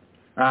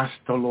 Ask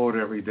the Lord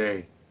every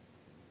day.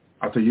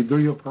 After you do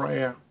your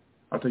prayer,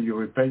 after you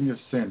repent your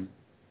sin,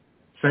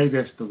 say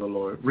this to the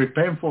Lord.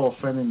 Repent for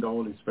offending the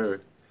Holy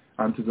Spirit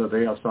unto the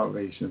day of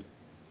salvation.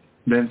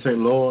 Then say,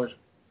 Lord,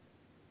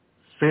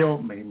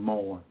 fill me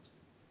more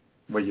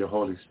with your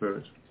Holy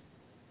Spirit.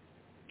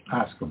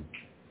 Ask him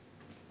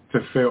to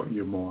fill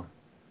you more.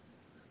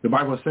 The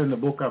Bible says in the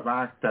book of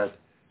Acts that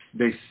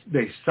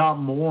they saw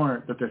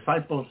more, the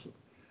disciples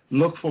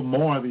looked for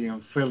more of the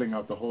infilling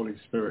of the Holy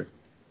Spirit.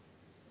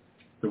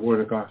 The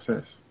Word of God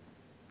says.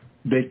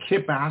 They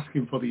keep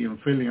asking for the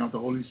infilling of the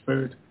Holy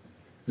Spirit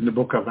in the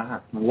book of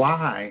Acts.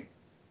 Why?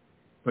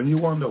 When you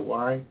wonder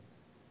why?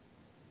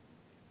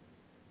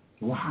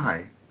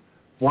 Why?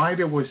 Why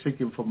they were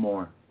seeking for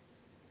more?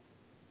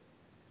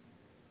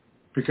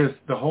 Because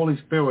the Holy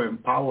Spirit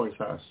empowers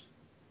us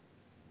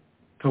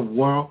to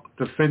work,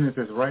 to finish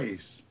this race.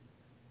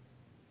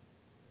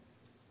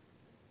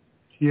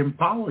 He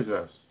empowers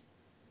us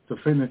to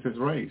finish this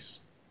race.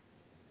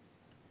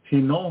 He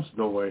knows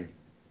the way,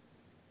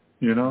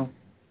 you know?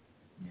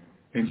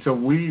 And so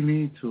we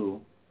need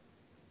to,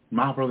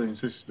 my brother and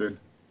sister,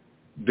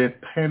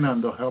 depend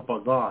on the help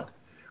of God.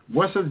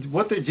 What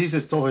did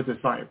Jesus tell his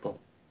disciple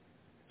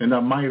in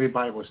the mighty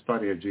Bible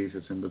study of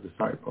Jesus and the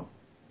disciple?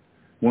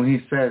 When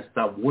he says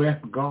that with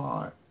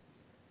God,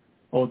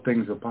 all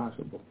things are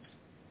possible.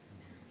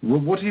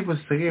 What he was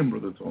saying,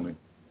 Brother Tony?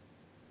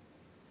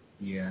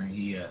 Yeah,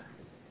 it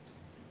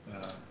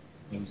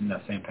was in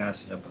that same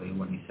passage, I believe,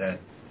 when he said,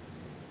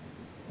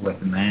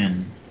 with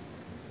man,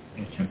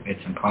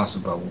 it's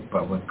impossible,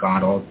 but with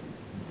God, all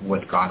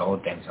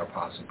things are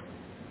possible.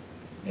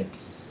 It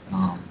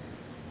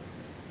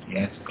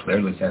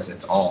clearly says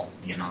it's all.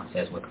 You know, it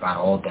says with God,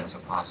 all things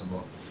are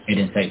possible. It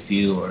didn't say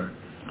few or.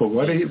 But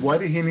why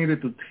did he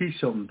needed to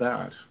teach them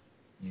that?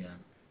 Yeah.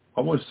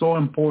 It was so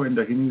important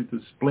that he needed to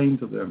explain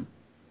to them,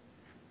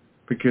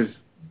 because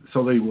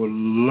so they will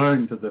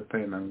learn to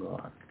depend on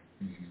God.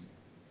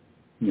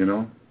 Mm-hmm. You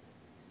know?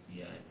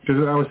 Yeah.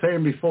 Because I was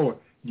saying before,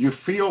 you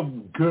feel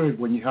good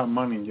when you have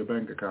money in your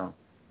bank account.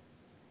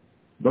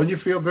 Don't you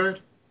feel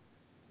good?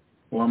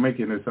 Well, I'm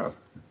making this up.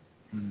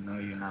 No,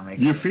 you're not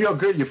making You feel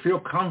good. You feel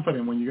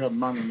confident when you have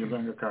money in your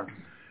bank account.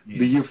 Yeah.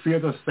 Do you feel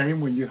the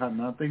same when you have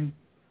nothing?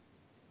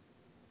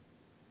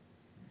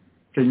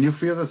 Can you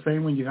feel the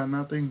same when you have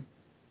nothing?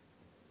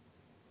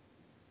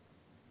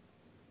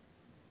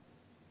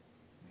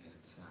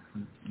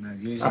 No,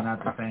 usually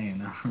not the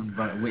same.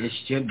 But it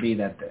should be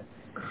that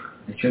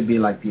it should be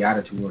like the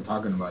attitude we were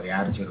talking about, the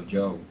attitude of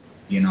Job.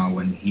 You know,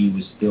 when he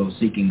was still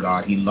seeking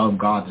God, he loved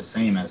God the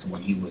same as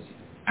when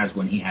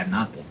he had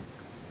nothing.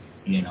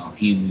 You know,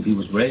 he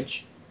was rich.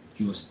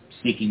 He was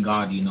seeking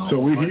God. You know.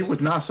 So he was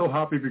not so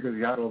happy because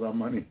he had all that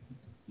money.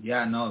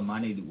 Yeah, no,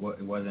 money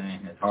it wasn't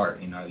in his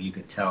heart. You know, you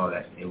could tell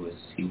that he was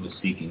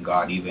seeking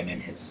God even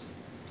in his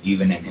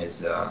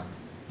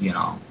you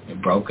know,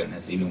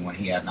 brokenness. Even when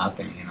he had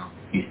nothing, you know,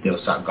 he still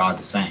sought God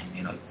the same.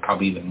 You know,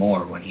 probably even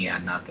more when he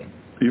had nothing.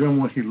 Even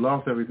when he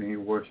lost everything, he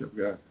worshiped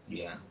God.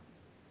 Yeah.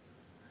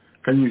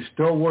 Can you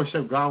still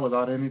worship God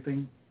without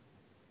anything?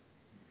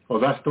 Oh,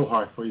 that's too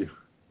hard for you.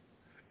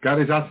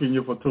 God is asking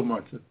you for too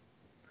much.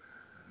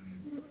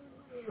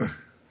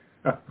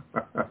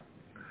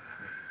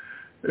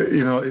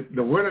 You know,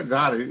 the Word of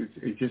God,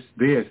 it's just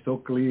there. It's so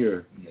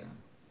clear. Yeah.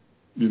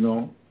 You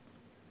know.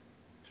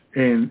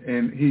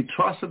 And he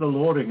trusted the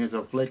Lord in his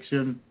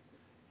affliction.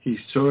 He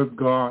served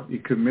God. He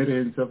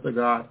committed himself to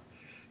God.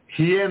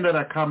 He ended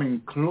up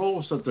coming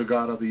closer to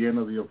God at the end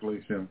of the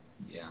affliction.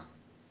 Yeah.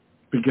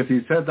 Because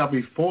he said that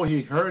before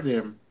he heard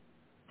him,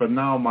 but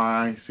now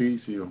my eye sees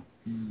you.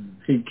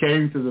 He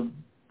came to the...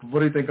 What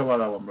do you think about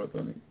that one, Brother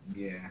Tony?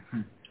 Yeah.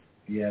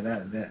 Yeah,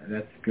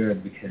 that's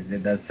good because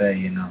it does say,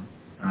 you know,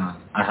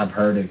 I have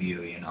heard of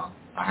you, you know.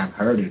 I have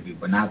heard of you,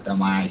 but not that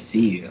my eye see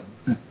you.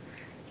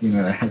 You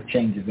know, that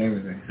changes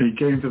everything. He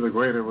came to the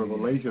greater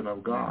revelation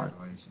of God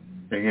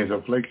in his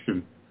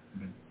affliction.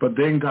 But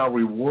then God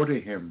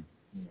rewarded him.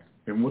 Yeah.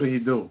 And what did he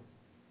do?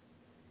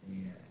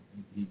 Yeah.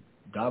 He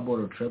doubled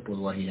or tripled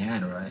what he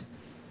had, right?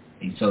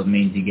 And so it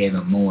means he gave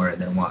him more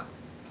than what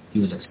he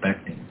was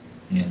expecting.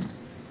 Yeah.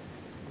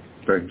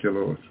 Thank you,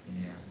 Lord.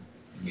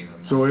 Yeah.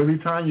 So every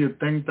time you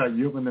think that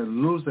you're going to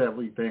lose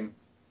everything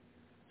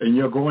and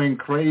you're going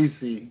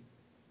crazy,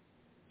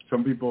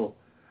 some people,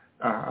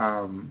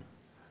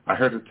 I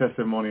heard a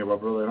testimony of a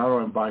brother, and I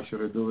don't invite you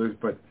to do this,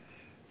 but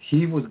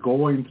he was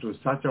going through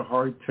such a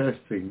hard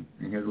testing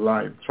in his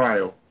life,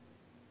 trial,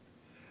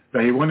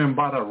 that he went and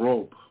bought a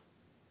rope,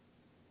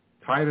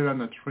 tied it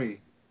on a tree,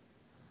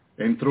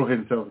 and threw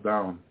himself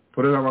down,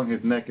 put it around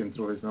his neck and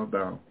threw himself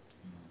down.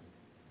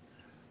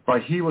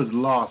 But he was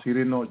lost. He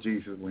didn't know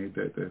Jesus when he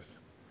did this.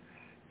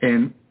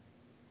 And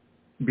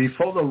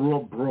before the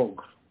rope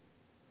broke,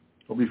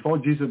 or before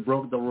Jesus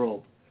broke the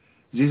rope,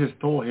 Jesus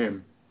told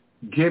him,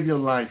 give your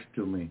life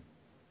to me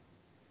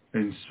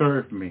and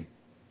serve me,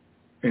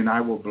 and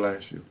I will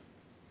bless you.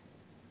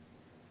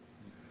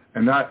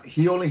 And that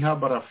he only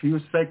had but a few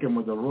seconds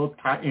with the rope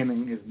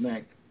tightening his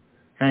neck,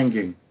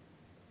 hanging,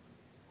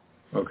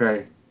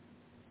 okay,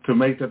 to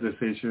make the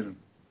decision.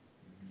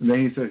 And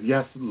then he says,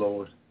 yes,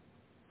 Lord,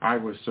 I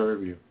will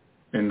serve you.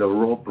 And the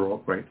rope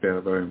broke right there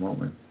at the very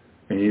moment.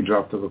 And he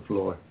dropped to the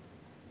floor,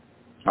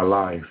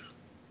 alive.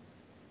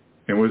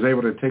 And was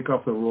able to take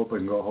off the rope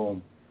and go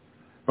home.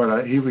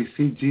 But he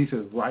received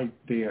Jesus right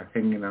there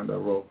hanging on the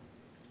rope.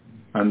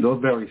 And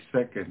those very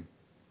seconds,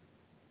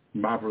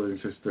 my brothers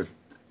and sisters,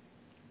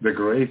 the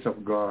grace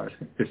of God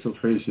is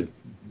sufficient.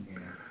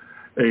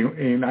 Yeah.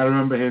 And I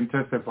remember him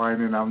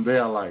testifying, and I'm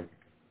there like,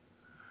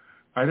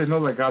 I didn't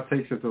know that God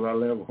takes it to that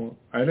level.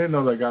 I didn't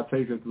know that God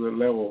takes it to the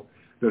level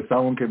that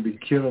someone can be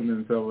killing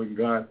themselves and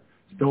God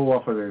still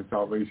offer them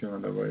salvation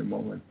at the very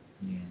moment.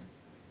 Yeah.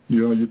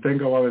 You know, you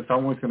think about it,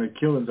 someone's going to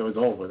kill themselves, it's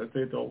over. That's it,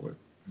 it's over.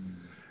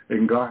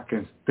 And God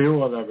can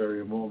still at that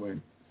very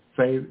moment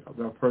save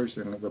that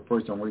person if the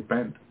person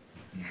repent.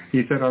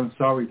 He said, I'm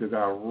sorry to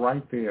God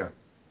right there.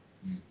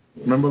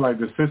 Remember like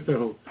the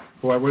sister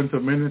who I went to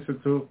minister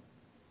to,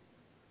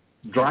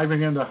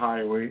 driving in the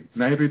highway,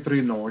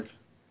 93 North,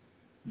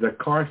 the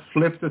car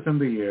flipped us in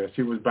the air.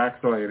 She was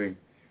backsliding.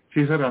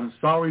 She said, I'm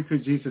sorry to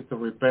Jesus to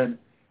repent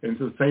and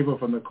to save her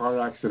from the car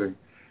accident.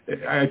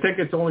 I think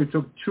it only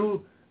took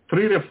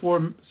 3 to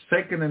 4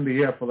 seconds in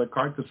the air for the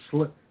car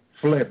to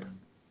flip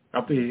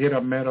after he hit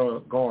a metal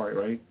guard,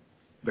 right?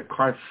 The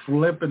car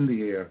flipped in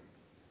the air.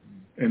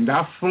 And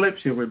that flip,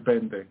 she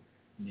repented.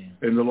 Yeah.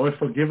 And the Lord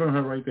forgiven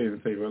her right there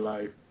and saved her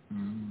life.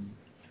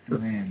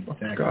 Man,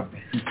 God.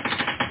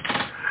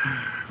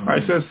 I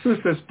said,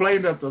 sister,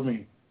 explain that to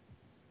me.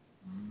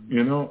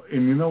 You know,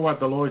 and you know what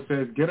the Lord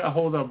says? Get a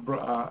hold of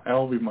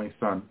Elvie, my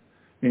son,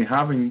 and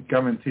have him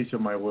come and teach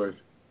him my word.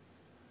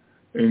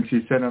 And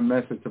she sent a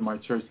message to my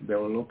church. They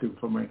were looking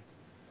for me.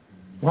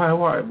 Why?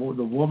 Well,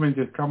 the woman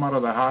just come out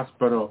of the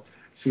hospital.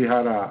 She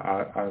had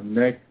a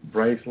neck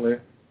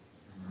bracelet,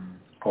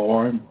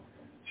 arm.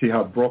 She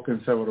had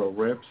broken several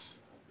ribs,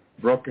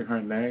 broken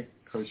her neck,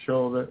 her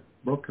shoulder,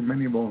 broken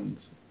many bones.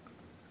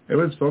 It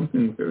was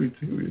something very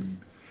serious.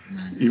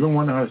 Even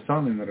one of her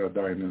sons ended up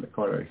dying in the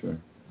car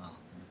accident.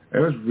 It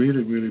was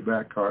really, really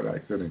bad car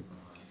accident.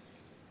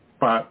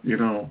 But, you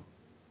know,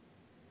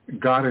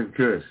 God is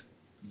good.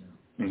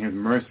 And his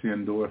mercy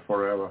endures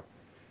forever.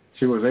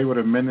 She was able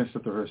to minister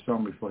to her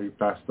son before he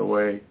passed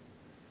away.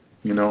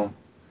 You know,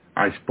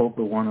 I spoke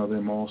with one of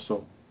them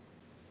also.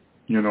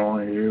 You know,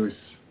 it was,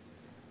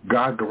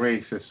 God's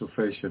grace is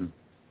sufficient.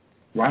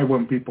 Why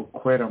when people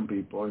quit on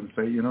people and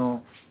say, you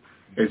know,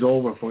 it's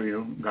over for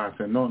you? God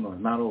said, no,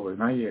 it's not over,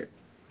 not yet.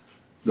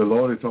 The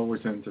Lord is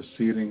always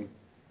interceding,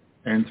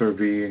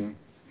 intervening,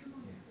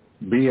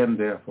 being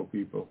there for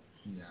people.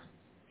 Yeah.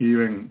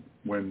 Even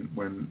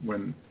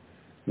when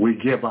we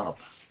give up.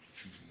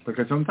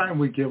 Because sometimes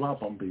we give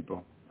up on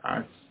people.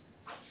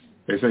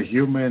 It's a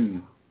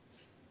human,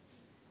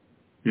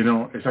 you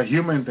know, it's a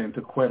human thing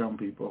to quit on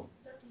people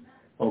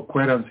or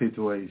quit on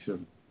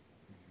situations.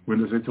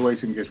 When the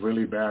situation gets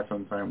really bad,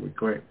 sometimes we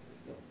quit.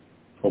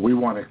 Or we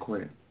want to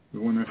quit. We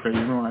want to say,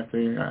 you know, I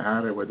think I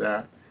had it with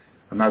that.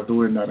 I'm not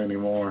doing that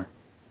anymore.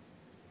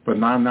 But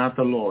not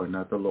the Lord,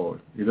 not the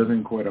Lord. He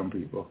doesn't quit on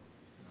people.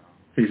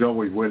 He's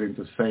always willing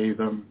to save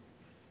them,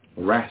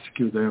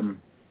 rescue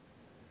them,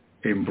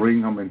 and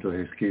bring them into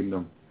his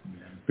kingdom.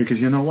 Because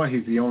you know what?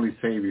 He's the only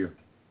Savior.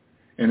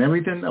 And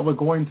everything that we're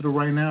going through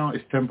right now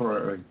is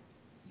temporary.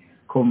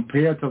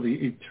 Compared to the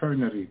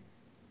eternity,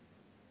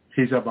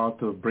 he's about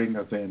to bring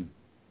us in.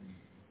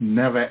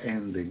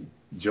 Never-ending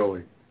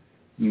joy.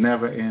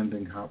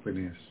 Never-ending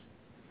happiness.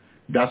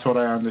 That's what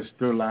I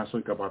understood last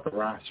week about the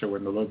rapture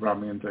when the Lord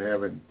brought me into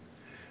heaven.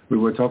 We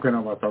were talking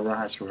about the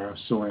rapture, how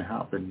soon it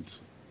happens.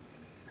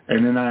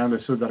 And then I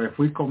understood that if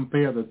we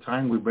compare the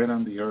time we've been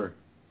on the earth,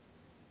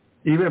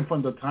 even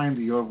from the time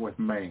the earth was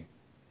made,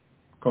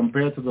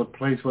 compared to the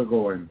place we're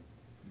going,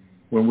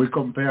 when we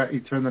compare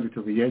eternity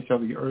to the age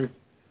of the earth,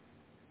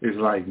 it's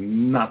like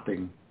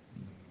nothing.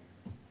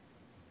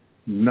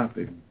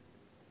 Nothing.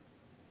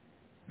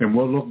 And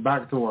we'll look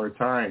back to our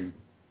time.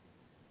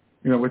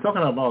 You know, we're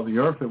talking about the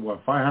earth is,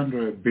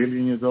 500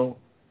 billion years old?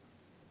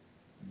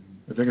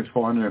 I think it's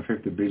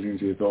 450 billion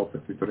years old,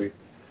 53.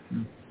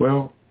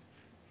 Well,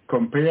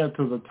 compared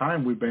to the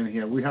time we've been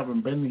here, we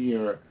haven't been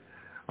here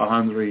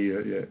 100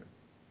 years yet.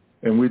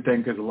 And we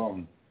think it's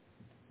long.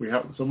 We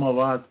have some of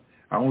us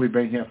have only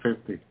been here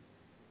 50.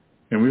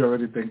 And we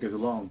already think it's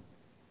long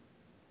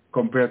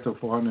compared to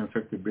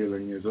 450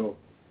 billion years old.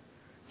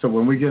 So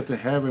when we get to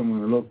heaven,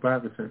 when we look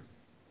back and say,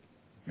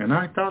 and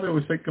I thought it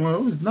was thinking, well,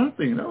 it was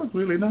nothing. That was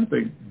really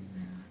nothing.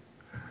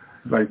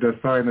 Like the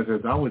sign that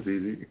says, that was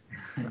easy.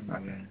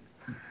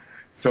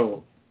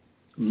 So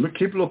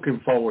keep looking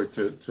forward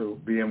to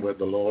being with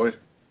the Lord.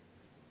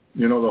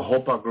 You know, the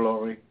hope of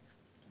glory.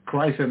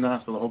 Christ in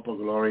us, the hope of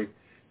glory.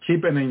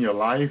 Keep it in your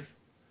life.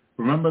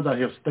 Remember that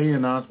he'll stay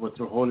in us with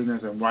through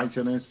holiness and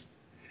righteousness.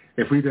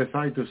 If we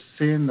decide to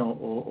sin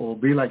or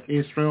be like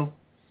Israel,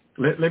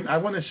 I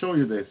want to show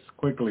you this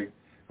quickly.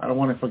 I don't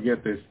want to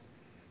forget this.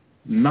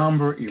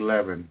 Number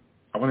 11.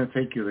 I want to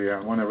take you there.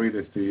 I want to read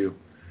this to you.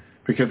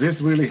 Because this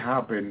really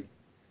happened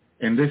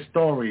in this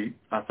story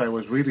as I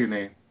was reading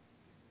it.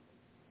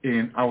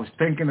 And I was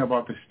thinking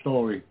about the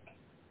story.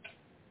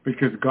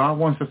 Because God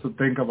wants us to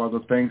think about the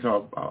things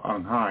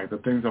on high, the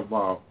things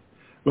above.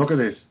 Look at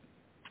this.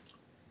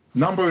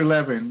 Number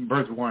 11,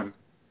 verse 1.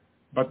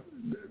 But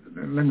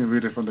let me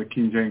read it from the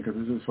King James because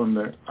this is from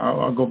the,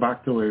 I'll go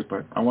back to it,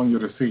 but I want you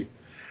to see.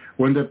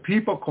 When the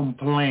people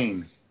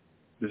complain,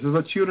 this is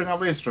the children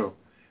of Israel,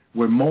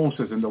 with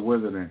Moses in the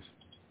wilderness.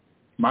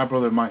 My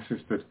brother and my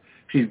sisters.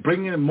 He's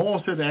bringing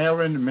Moses,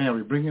 Aaron, and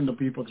Mary, bringing the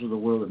people through the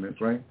wilderness,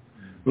 right?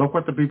 Look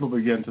what the people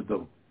began to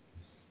do.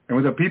 And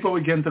when the people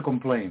began to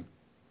complain,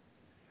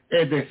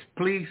 it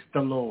displeased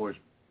the Lord.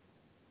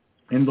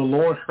 And the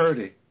Lord heard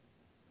it.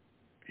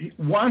 He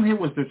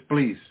was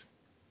displeased.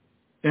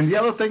 And the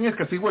other thing is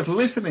because he was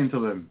listening to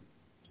them.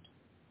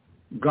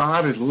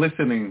 God is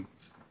listening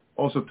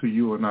also to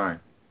you and I.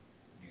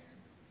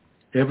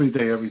 Every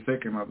day, every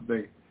second of the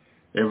day,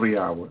 every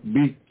hour.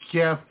 Be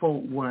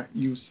careful what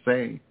you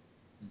say.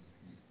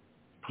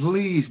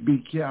 Please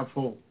be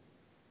careful.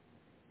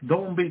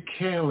 Don't be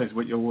careless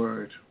with your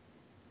words.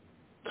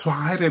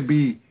 Try to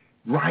be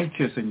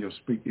righteous in your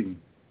speaking.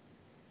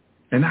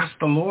 And ask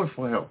the Lord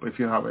for help if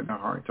you're having a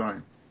hard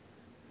time.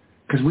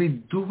 Because we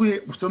do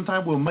it,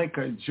 sometimes we'll make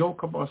a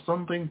joke about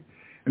something,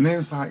 and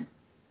then it's like,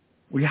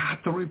 we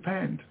have to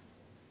repent.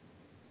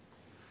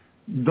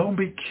 Don't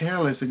be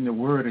careless in your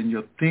word and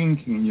your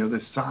thinking and your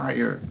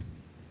desire.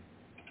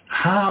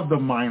 Have the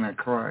mind of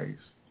Christ.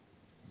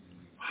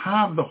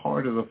 Have the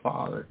heart of the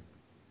Father.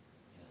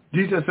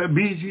 Jesus said,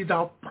 be ye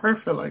thou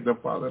perfect like the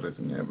Father is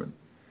in heaven.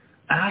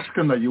 Ask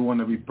him that you want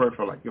to be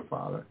perfect like your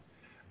Father.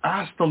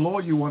 Ask the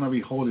Lord you want to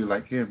be holy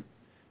like him.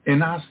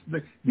 And ask,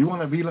 you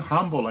want to be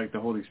humble like the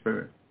Holy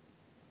Spirit.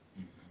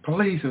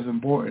 Please is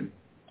important.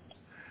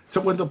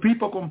 So when the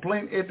people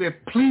complain, it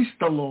displeased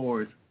the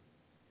Lord.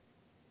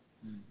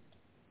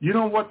 You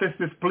know what this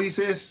displease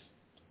is?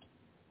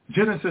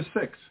 Genesis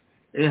 6.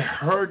 It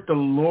hurt the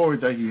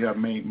Lord that he had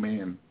made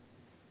man.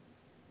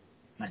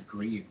 Not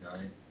grieved,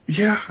 right?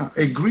 Yeah,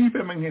 it grieved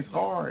him in his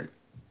heart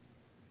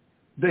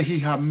that he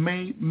had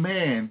made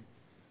man.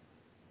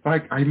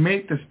 Like, I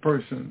made this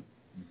person.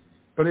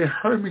 But it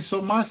hurt me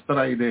so much that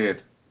I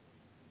did.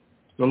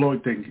 The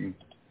Lord thinking.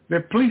 They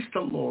pleased the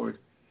Lord.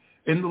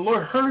 And the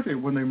Lord heard it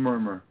when they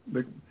murmur.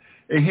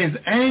 And his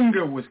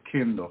anger was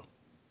kindled.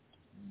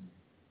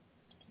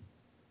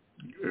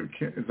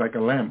 It's like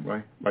a lamp,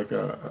 right? Like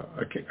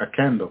a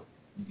candle.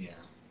 Yeah.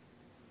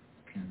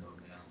 Candle,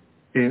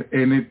 yeah.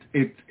 And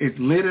it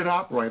lit it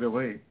up right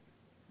away.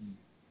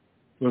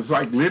 It was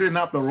like lighting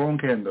up the wrong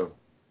candle.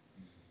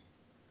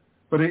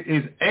 But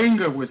his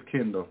anger was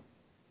kindled.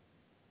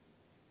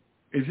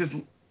 It's just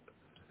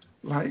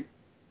like,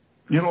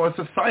 it's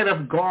a sight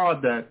of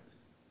God that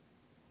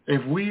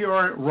if we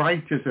are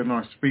righteous in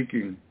our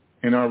speaking,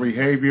 in our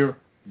behavior,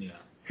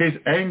 his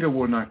anger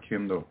will not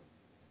kindle.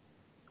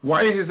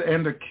 Why is his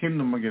anger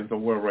kindled against the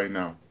world right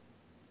now?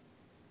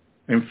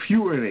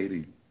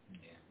 Infuriating.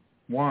 Yeah.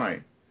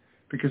 Why?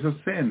 Because of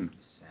sin.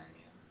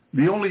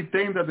 The only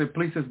thing that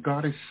pleases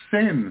God is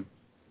sin.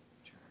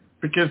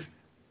 Because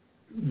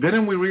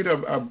didn't we read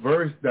a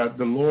verse that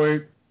the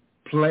Lord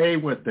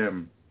played with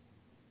them?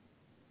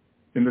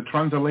 in the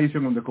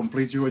translation of the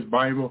Complete Jewish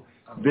Bible,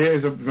 there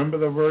is remember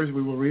the verse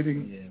we were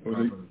reading?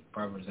 Yeah,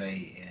 Proverbs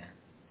 8,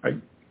 yeah.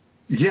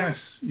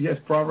 Yes,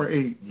 Proverbs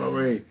 8, Yeah.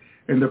 Proverbs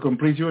 8. In the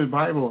Complete Jewish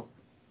Bible,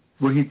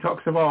 when he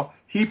talks about,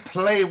 he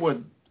played with,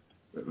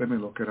 let me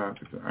look it up.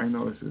 I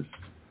know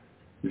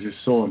this is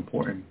so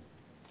important.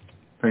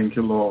 Thank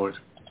you, Lord.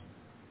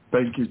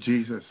 Thank you,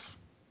 Jesus.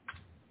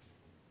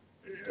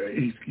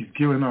 He's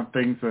giving us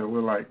things that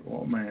we're like,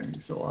 oh man,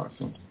 he's so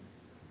awesome.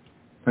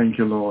 Thank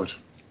you, Lord.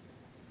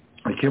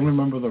 I can't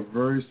remember the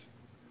verse.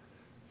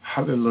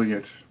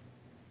 Hallelujah.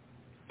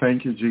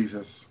 Thank you,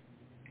 Jesus.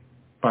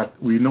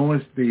 But we know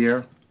it's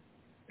there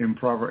in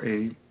Proverbs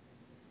 8.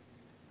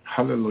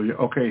 Hallelujah.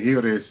 Okay, here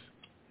it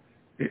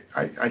is.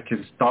 I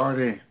can start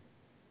it.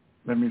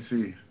 Let me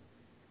see.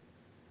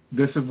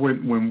 This is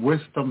when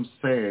wisdom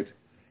said,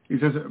 he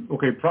says,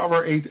 okay,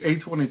 Proverbs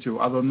 8:22,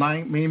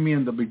 Adonai made me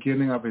in the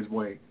beginning of his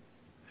way,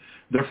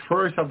 the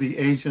first of the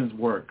ancients'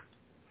 work.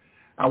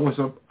 I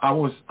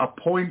was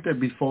appointed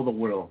before the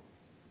world,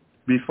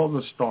 before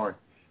the start,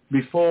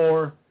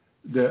 before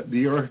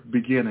the earth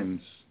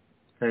beginnings.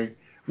 Okay,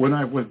 when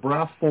I was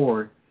brought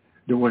forth,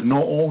 there was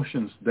no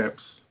ocean's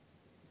depths.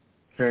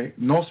 Okay,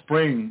 no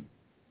spring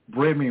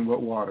brimming with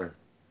water.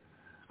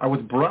 I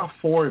was brought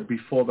forth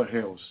before the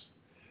hills,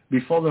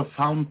 before the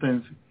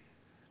fountains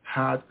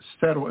had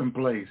settled in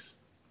place.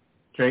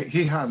 Okay,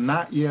 he had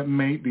not yet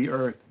made the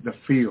earth, the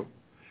field,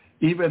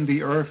 even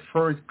the earth's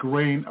first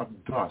grain of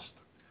dust.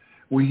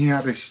 When he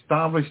had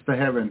established the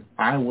heaven,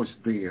 I was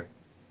there.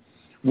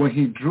 When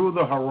he drew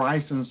the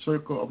horizon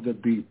circle of the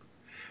deep,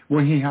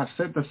 when he had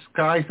set the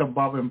skies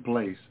above in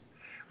place,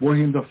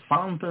 when the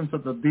fountains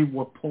of the deep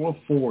were poured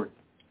forth,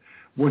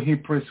 when he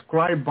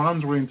prescribed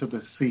boundary into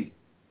the sea,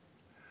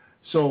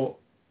 so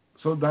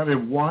that the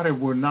water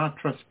would not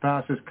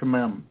trespass his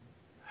commandment.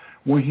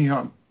 When he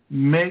had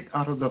made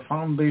out of the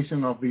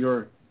foundation of the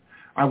earth,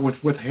 I was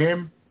with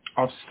him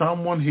of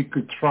someone he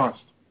could trust.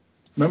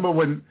 Remember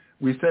when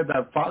we said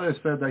that Father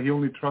said that he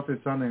only trusted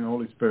His Son and the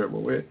Holy Spirit?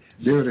 Well,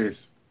 there it is.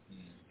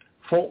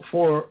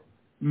 For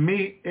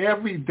me,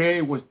 every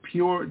day was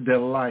pure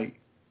delight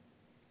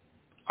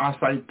as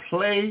I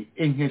play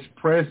in his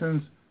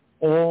presence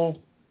all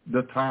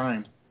the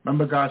time.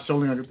 Remember God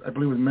showing, I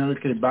believe it was Mary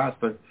Kay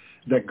Baxter,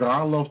 that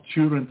God loves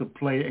children to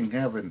play in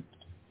heaven.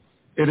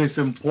 It is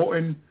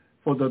important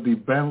for the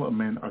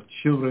development of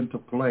children to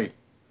play.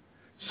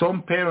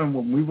 Some parent,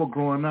 when we were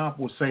growing up,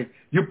 would say,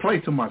 you play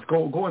too much.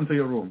 Go into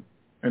your room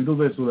and do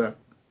this, do that.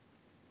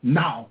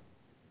 No.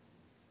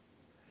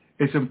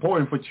 It's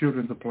important for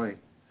children to play.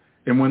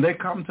 And when they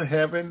come to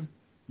heaven,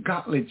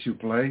 God lets you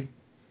play.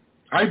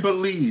 I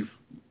believe,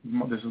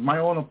 this is my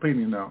own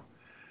opinion now,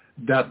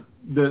 that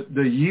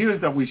the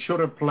years that we should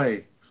have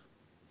played,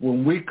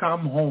 when we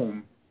come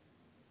home,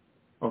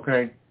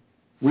 okay,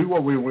 we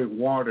will be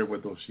rewarded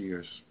with those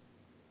years.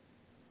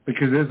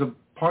 Because there's a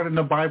part in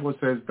the Bible that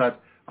says that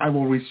I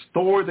will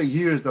restore the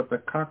years that the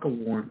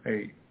cockaworm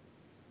ate.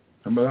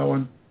 Remember that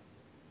one?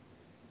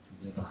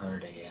 I've never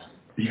heard it, yeah.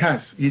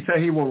 Yes, he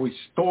said he will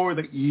restore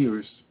the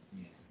years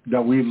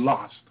that we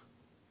lost.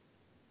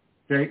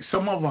 Okay,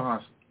 some of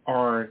us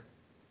are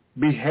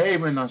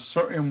behaving a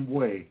certain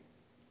way,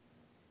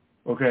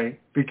 okay,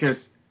 because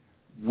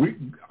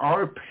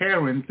our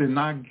parents did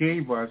not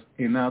give us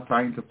enough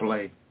time to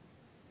play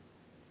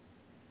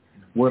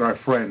with our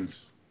friends.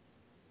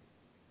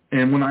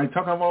 And when I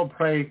talk about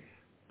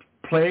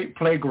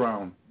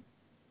playground,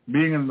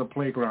 being in the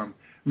playground,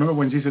 remember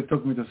when Jesus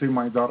took me to see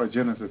my daughter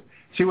Genesis?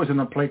 She was in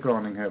a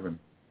playground in heaven,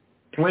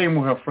 playing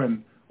with her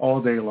friend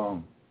all day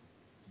long.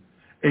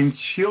 And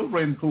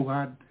children who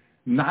had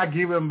not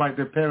given by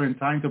their parents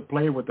time to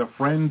play with their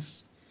friends,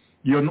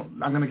 I'm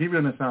going to give you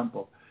an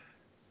example.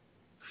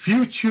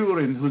 Few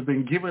children who've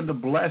been given the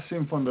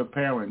blessing from their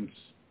parents,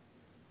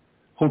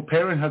 whose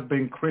parents have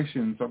been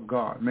Christians of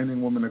God, men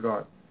and women of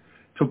God,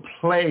 to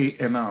play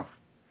enough,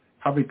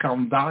 have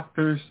become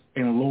doctors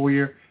and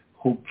lawyers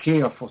who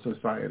care for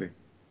society,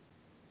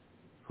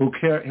 who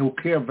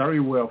care very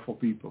well for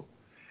people,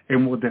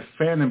 and will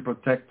defend and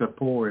protect the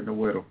poor and the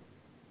widow.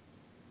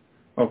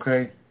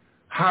 Okay?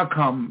 How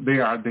come they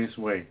are this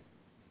way?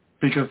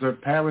 Because their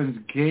parents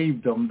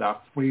gave them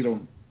that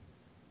freedom.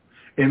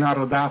 And out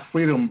of that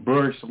freedom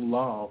bursts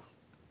love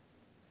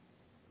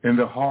in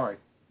the heart.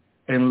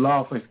 And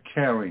love is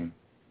caring.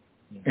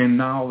 And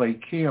now they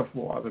care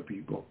for other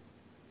people.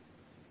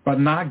 But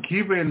not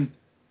giving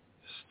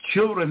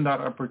children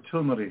that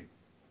opportunity.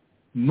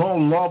 No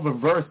love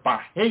averse by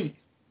hate.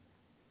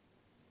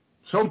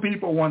 Some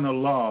people want to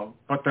love,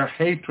 but their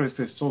hatred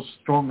is so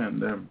strong in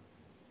them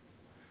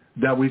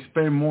that we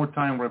spend more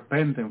time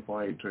repenting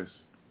for hatred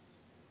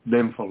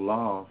than for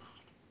love.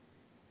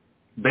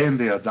 Been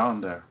there,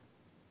 done there.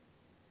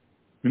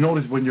 You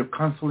notice when you're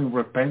constantly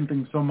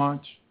repenting so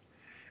much,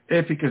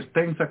 it's because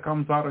things that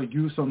comes out of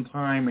you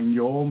sometime in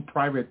your own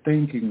private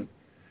thinking,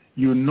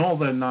 you know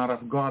they're not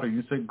of God, and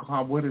you say,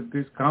 God, where did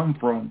this come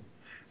from?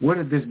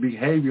 Where did this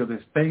behavior,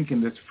 this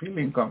thinking, this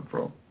feeling come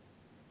from?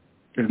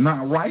 It's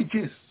not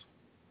righteous.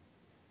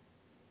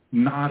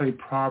 Not a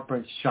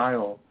proper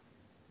child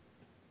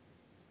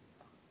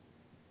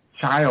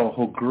child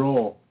who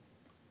grew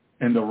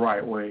in the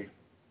right way.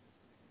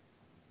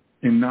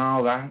 And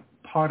now that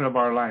part of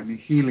our life is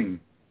healing.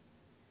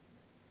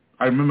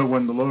 I remember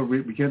when the Lord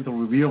began to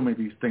reveal me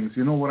these things.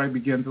 You know what I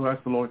began to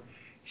ask the Lord?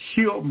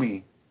 Heal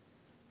me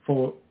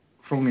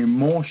from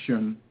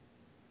emotion,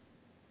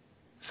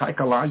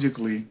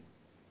 psychologically,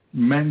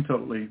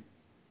 mentally,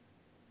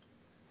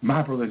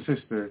 my brother and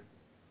sister.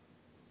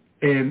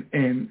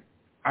 And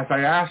as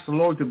I asked the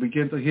Lord to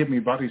begin to heal me,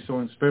 body,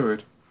 soul, and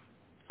spirit,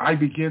 I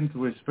began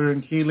to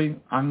experience healing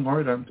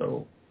unheard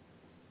until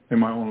in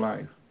my own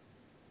life.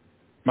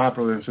 My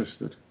brother and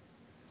sister.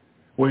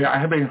 Where I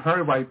have been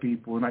hurt by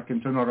people and I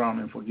can turn around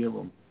and forgive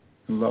them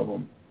and love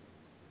them.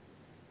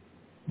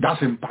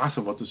 That's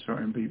impossible to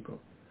certain people.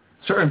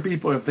 Certain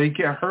people, if they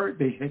get hurt,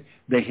 they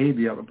hate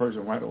the other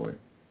person right away.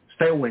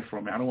 Stay away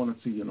from me. I don't want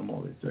to see you no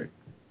more, they say.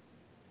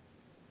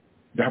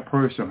 That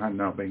person has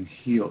not been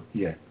healed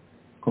yet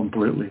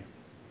completely.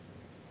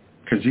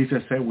 Because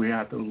Jesus said we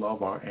have to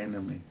love our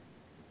enemy.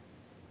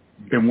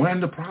 And we're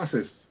in the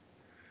process.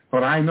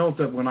 But I know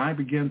that when I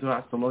begin to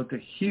ask the Lord to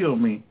heal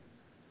me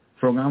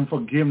from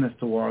unforgiveness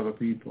toward other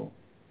people,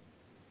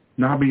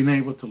 not being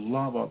able to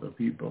love other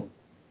people,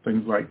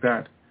 things like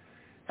that,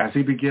 as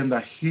he began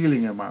that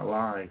healing in my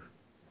life,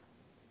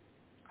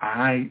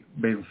 I've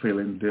been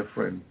feeling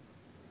different,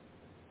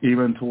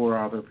 even toward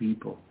other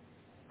people.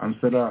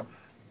 Instead of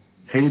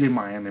hating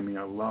my enemy,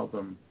 I love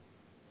them,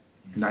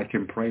 and I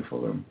can pray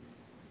for them.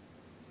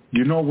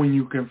 You know when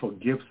you can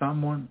forgive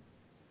someone?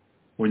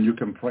 When you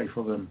can pray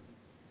for them.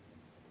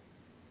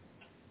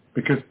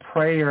 Because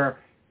prayer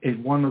is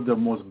one of the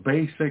most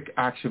basic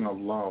actions of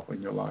love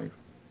in your life.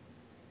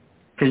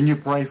 Can you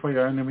pray for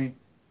your enemy?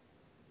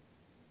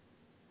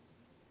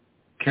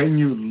 Can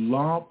you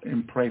love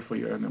and pray for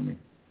your enemy?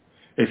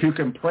 If you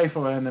can pray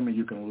for your enemy,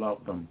 you can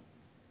love them.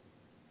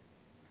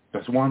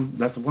 That's one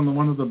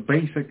of the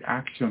basic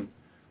actions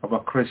of a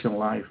Christian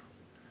life.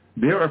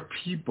 There are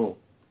people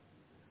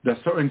that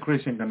certain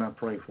Christians cannot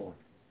pray for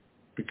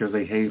because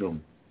they hate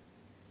them.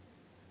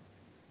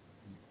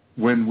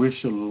 When we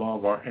should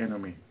love our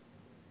enemy.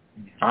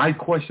 I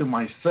question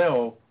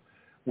myself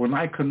when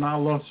I could not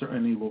love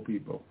certain evil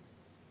people.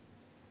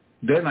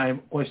 Then I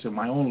question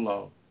my own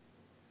love.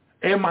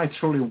 Am I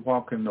truly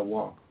walking the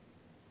walk?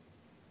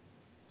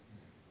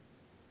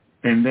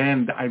 And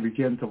then I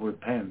begin to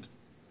repent.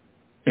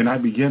 And I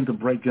begin to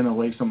break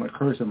generational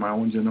curse in my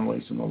own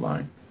generational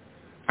line.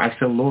 I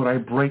said, Lord, I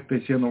break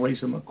this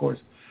generational curse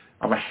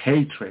of a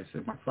hatred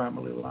in my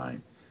family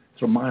line.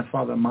 So my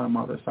father and my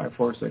mother's side,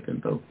 first,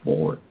 second, third,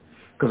 fourth.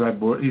 Because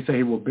he said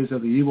he will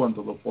visit the evil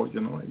until the fourth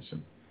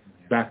generation.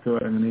 Back to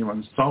and name.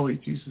 I'm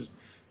sorry, Jesus.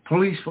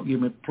 Please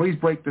forgive me. Please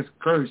break this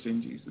curse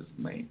in Jesus'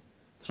 name.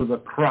 Through the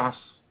cross,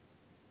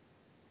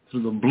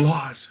 through the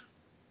blood,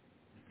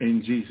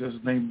 in Jesus'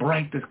 name.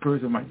 Break this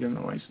curse in my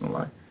generational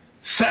life.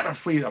 Set her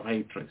free of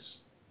hatred.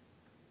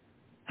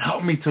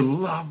 Help me to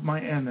love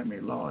my enemy,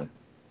 Lord.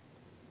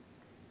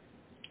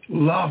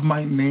 Love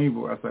my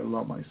neighbor as I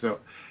love myself.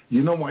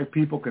 You know why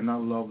people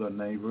cannot love their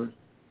neighbors?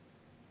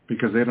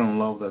 Because they don't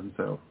love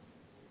themselves.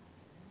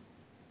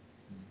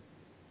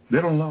 They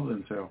don't love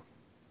themselves.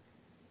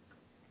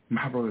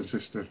 My brother and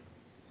sister,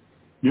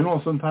 you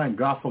know sometimes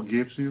God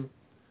forgives you,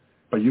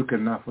 but you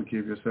cannot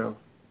forgive yourself.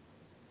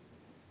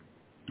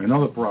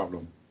 Another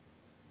problem.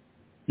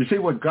 You see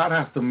what God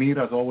has to meet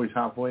us always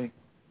halfway?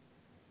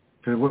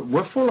 Because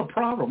we're full of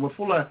problems. We're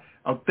full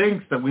of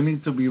things that we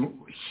need to be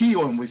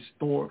healed and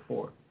restored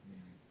for.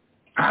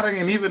 Adam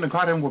and Eve in the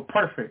garden were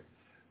perfect.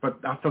 But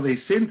after they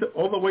sinned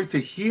all the way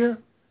to here,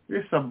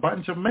 it's a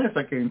bunch of mess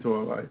that came to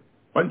our life,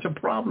 bunch of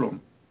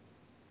problems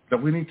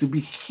that we need to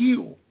be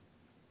healed.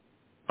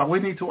 But we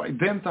need to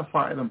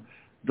identify them.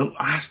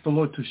 Ask the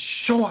Lord to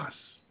show us.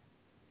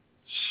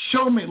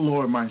 Show me,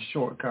 Lord, my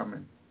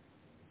shortcoming.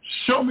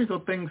 Show me the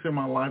things in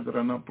my life that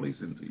are not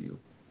pleasing to you.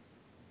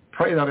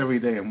 Pray that every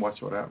day and watch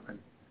what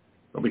happens.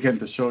 I'll begin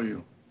to show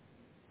you.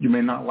 You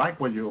may not like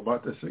what you're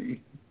about to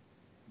see.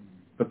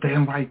 But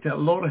then right there,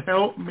 Lord,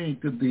 help me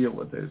to deal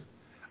with this.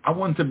 I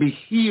want to be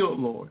healed,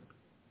 Lord.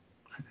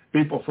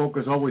 People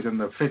focus always on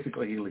their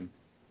physical healing.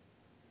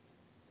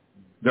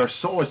 Their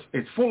soul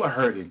is full of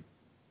hurting.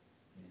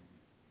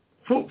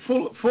 Full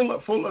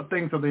of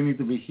things that they need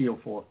to be healed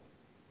for.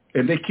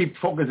 And they keep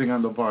focusing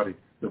on the body.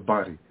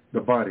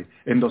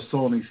 And the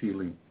soul needs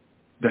healing.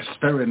 The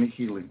spirit needs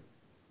healing.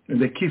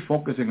 And they keep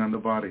focusing on the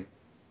body.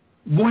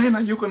 When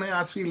are you going to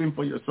ask healing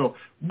for your soul?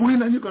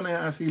 When are you going to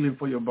ask healing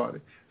for your body?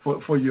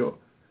 For your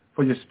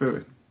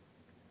spirit?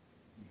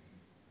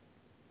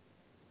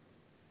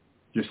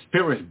 Your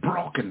spirit is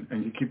broken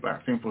and you keep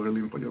asking for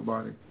healing for your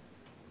body.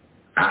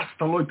 Ask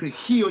the Lord to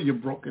heal your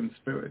broken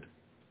spirit,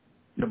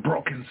 your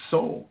broken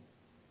soul,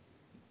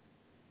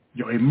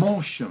 your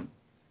emotion.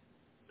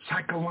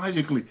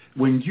 Psychologically,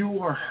 when you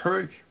are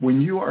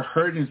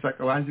hurting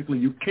psychologically,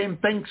 you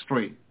can't think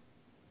straight.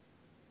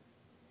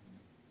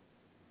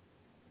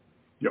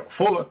 You're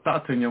full of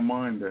thoughts in your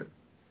mind that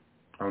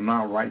are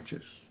not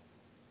righteous.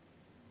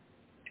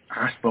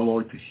 Ask the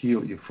Lord to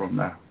heal you from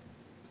that.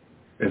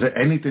 Is there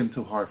anything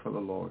too hard for the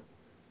Lord?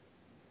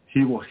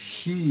 He will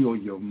heal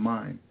your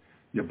mind,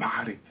 your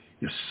body,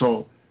 your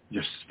soul,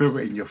 your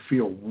spirit, and you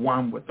feel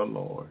one with the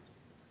Lord.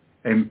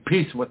 And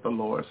peace with the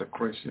Lord as a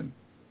Christian.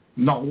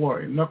 Not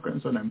worry, no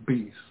concern, and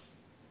peace.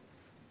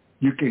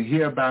 You can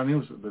hear bad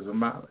news, it doesn't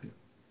bother you.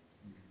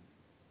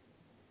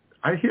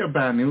 I hear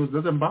bad news, it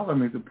doesn't bother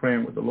me to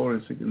praying with the Lord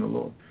and seeking the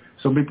Lord.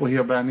 Some people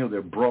hear bad news,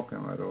 they're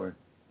broken right away.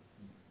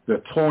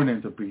 They're torn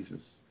into pieces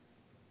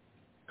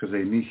because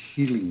they need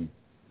healing.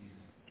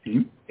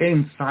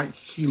 Inside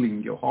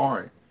healing, your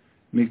heart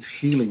needs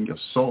healing, your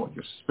soul,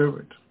 your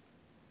spirit,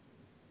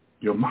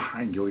 your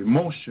mind, your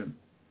emotion.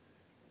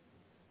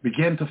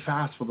 Begin to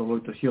fast for the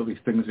Lord to heal these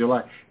things in your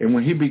life. And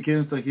when he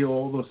begins to heal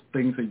all those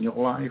things in your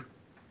life,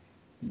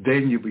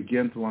 then you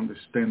begin to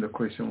understand the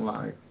Christian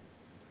life,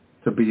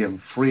 to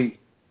being free.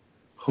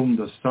 Whom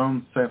the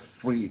Son set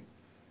free,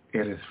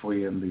 it is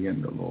free indeed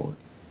in the Lord.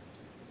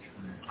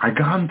 I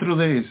gone through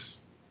this.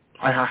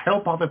 I have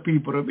helped other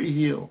people to be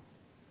healed.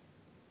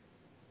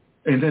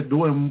 And they're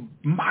doing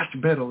much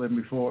better than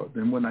before,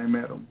 than when I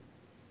met them.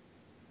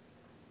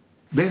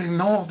 They didn't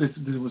know this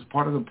was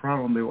part of the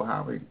problem they were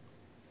having.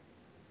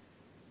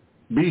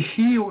 Be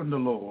healed in the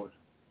Lord.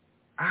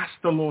 Ask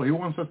the Lord. He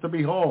wants us to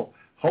be whole.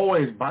 Whole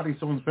is body,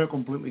 soul, and spirit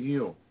completely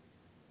healed.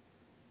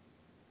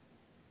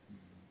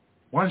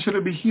 Why should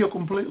it be healed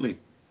completely?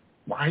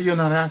 Why are you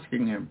not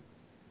asking him?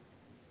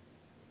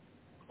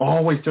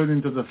 Always turn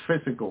into the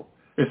physical.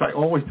 It's like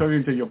always turn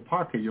into your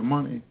pocket, your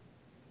money.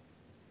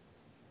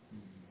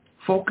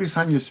 Focus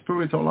on your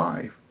spiritual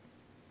life.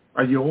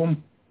 Are your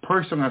own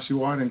person as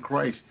you are in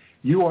Christ.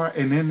 You are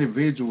an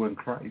individual in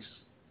Christ.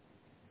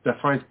 That's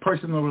why it's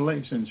personal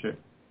relationship.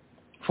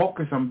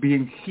 Focus on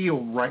being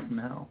healed right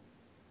now.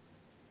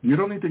 You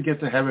don't need to get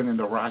to heaven in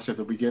the rapture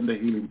to begin the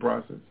healing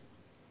process.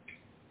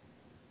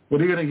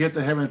 What are you going to get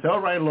to heaven and say,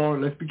 all right,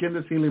 Lord, let's begin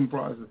this healing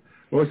process?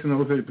 Lord,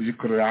 you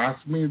could have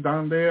asked me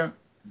down there.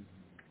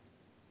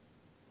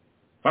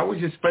 Why was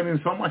you spending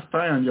so much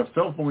time on your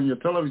cell phone and your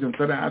television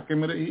instead of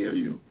asking me to hear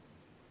you?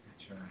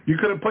 That's right. You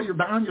could have put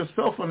down your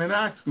cell phone and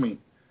asked me.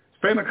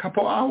 Spend a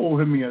couple hours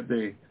with me a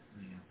day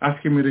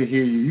asking me to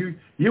hear you.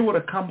 You would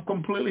have come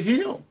completely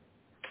healed.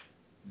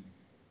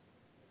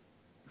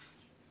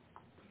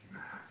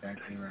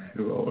 Exactly right.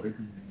 Lord.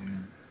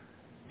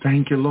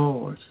 Thank you,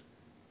 Lord.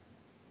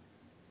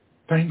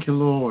 Thank you,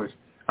 Lord.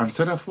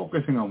 Instead of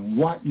focusing on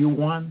what you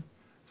want,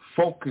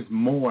 focus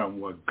more on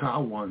what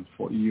God wants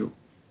for you.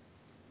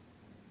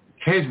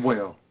 His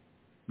will,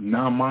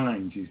 not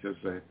mine, Jesus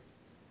said.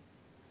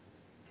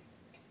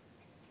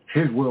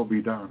 His will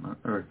be done on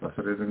earth as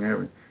it is in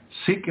heaven.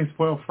 Seek his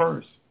will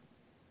first,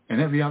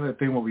 and every other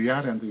thing will be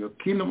added unto you.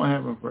 Kingdom of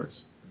heaven first.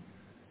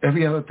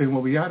 Every other thing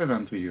will be added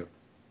unto you.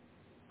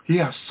 He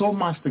has so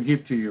much to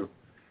give to you.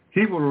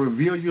 He will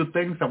reveal you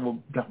things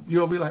that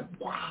you'll be like,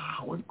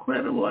 wow,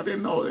 incredible, I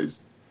didn't know this.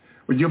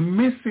 But you're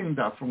missing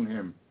that from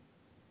him.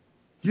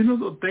 You know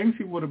the things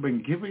he would have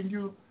been giving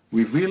you,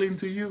 revealing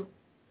to you,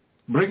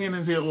 bringing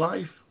into your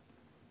life?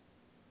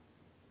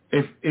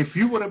 If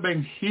you would have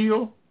been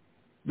healed,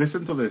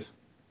 listen to this.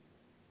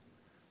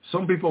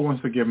 Some people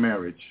want to get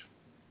married.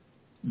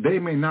 They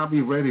may not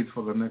be ready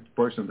for the next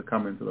person to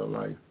come into their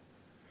life.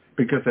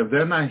 Because if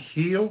they're not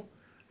healed,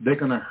 they're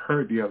going to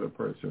hurt the other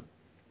person.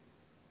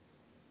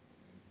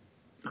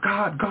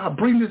 God,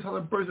 bring this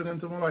other person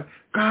into my life.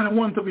 God, I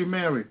want to be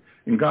married.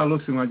 And God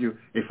looks at you.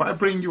 If I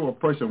bring you a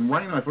person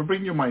right now, if I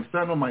bring you my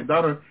son or my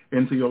daughter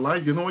into your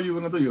life, you know what you're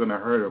going to do? You're going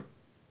to hurt them.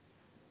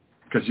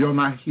 Because you're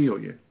not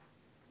healed yet.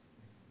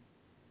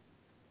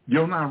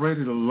 You're not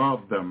ready to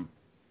love them.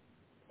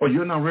 Or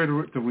you're not ready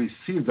to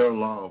receive their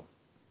love.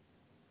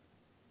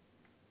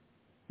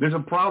 There's a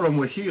problem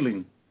with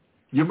healing.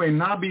 You may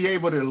not be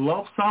able to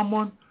love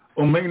someone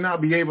or may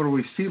not be able to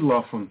receive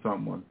love from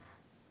someone.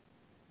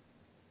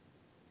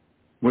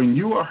 When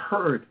you are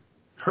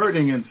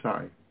hurting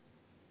inside,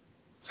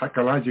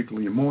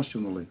 psychologically,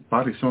 emotionally,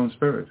 body, soul, and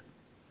spirit,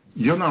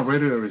 you're not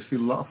ready to receive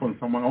love from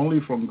someone, only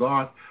from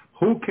God,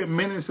 who can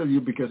minister to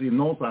you because he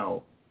knows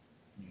how.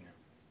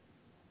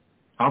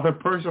 Yeah. Other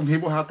person, he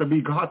will have to be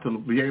God to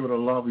be able to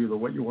love you the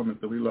way you want it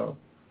to be loved.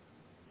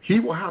 He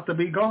will have to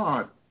be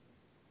God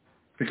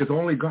because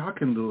only God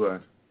can do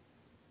that.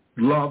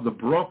 Love the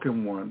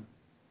broken one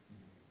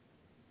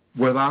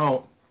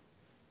without...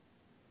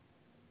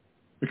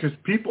 Because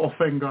people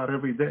offend God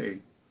every day.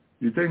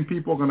 You think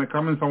people are going to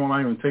come in someone's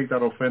life and take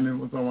that offending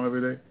with someone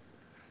every day?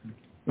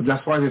 But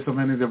that's why there's so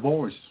many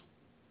divorces.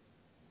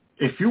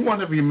 If you want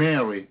to be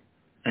married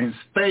and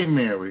stay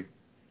married,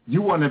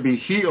 you want to be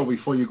healed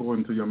before you go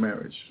into your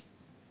marriage.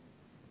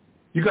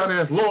 You got to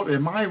ask, Lord,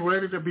 am I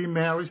ready to be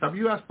married? Have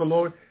you asked the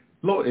Lord,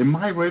 Lord, am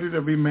I ready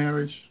to be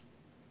married?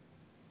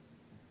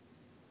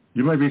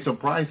 You may be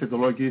surprised that the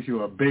Lord gives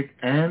you a big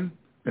N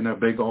and a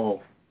big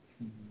O.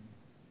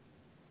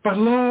 But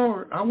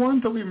Lord, I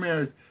want to be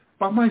married.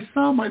 But my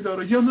son, my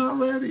daughter, you're not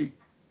ready.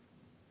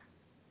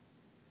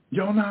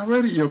 You're not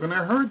ready. You're going to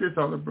hurt this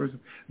other person.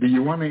 Do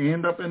you want to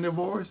end up in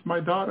divorce, my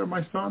daughter,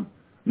 my son?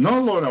 No,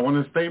 Lord, I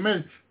want to stay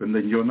married. But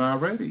then you're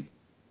not ready.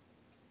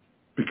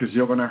 Because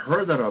you're going to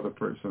hurt that other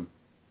person.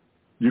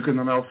 you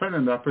cannot offend,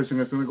 and that person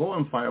is going to go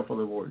and file for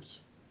divorce.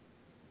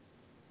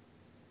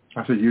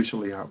 That's what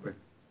usually happens.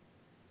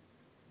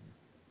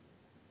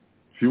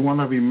 If you want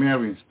to be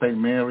married, stay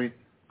married,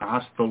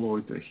 ask the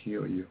Lord to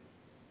heal you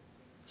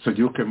so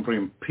you can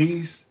bring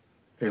peace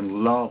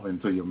and love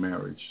into your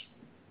marriage.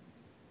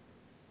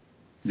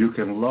 You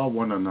can love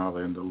one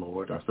another in the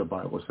Lord, as the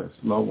Bible says.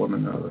 Love one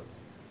another.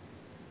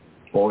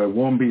 Or it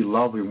won't be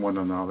loving one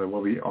another. It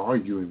will be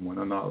arguing one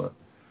another.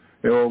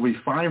 It will be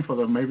fine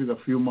for maybe the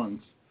few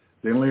months.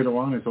 Then later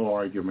on, it's all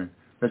argument.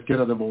 Let's get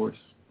a divorce,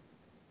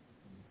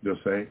 they'll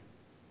say.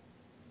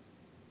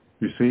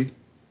 You see?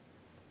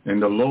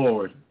 And the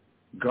Lord,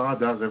 God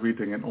does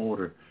everything in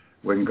order.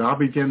 When God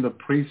began the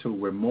priesthood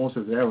with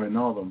Moses, Aaron, and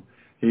all of them,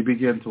 he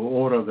began to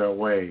order their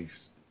ways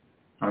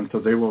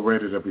until they were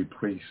ready to be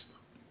priests.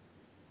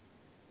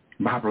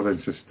 My brother and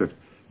sister,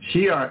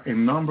 here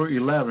in number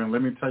 11,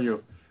 let me tell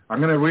you, I'm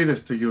going to read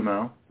this to you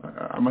now.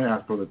 I might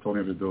ask Brother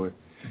Tony to do it.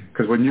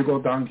 Because when you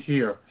go down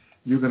here,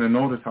 you're going to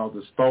notice how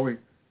the story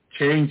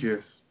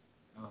changes.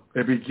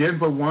 It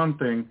begins with one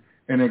thing,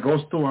 and it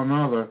goes to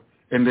another,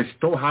 and they're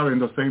still having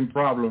the same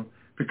problem,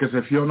 because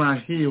if you're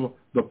not healed,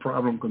 the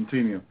problem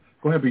continues.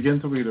 Go ahead, begin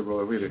to read it,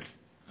 brother. Read it.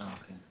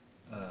 Okay.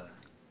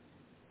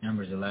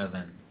 Numbers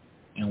 11.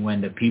 And when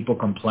the people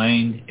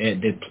complained,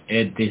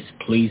 it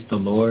displeased the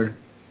Lord,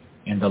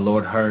 and the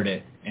Lord heard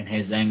it, and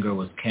his anger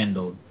was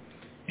kindled.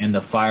 And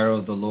the fire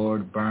of the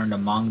Lord burned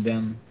among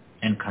them,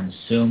 and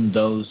consumed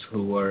those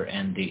who were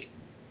in the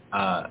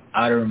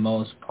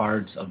uttermost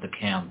parts of the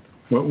camp.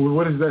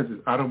 What is that,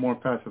 the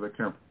uttermost parts of the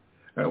camp?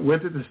 Where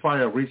did this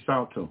fire reach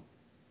out to?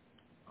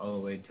 All the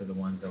way to the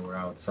ones that were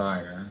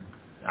outside,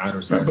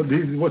 outer side. But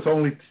these was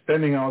only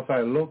standing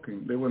outside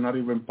looking. They were not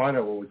even part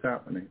of what was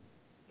happening.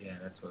 Yeah,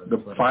 that's what.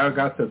 The fire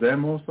got to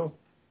them also.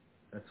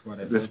 That's what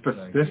it this looked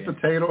like. This yeah.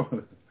 potato.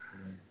 Yeah.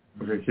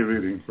 Okay, keep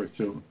reading for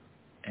 2.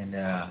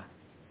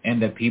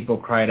 And the people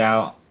cried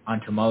out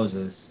unto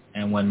Moses,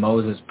 and when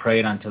Moses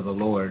prayed unto the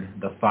Lord,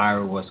 the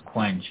fire was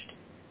quenched.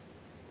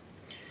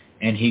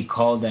 And he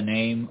called the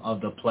name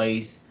of the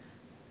place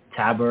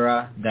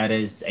Taberah, that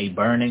is a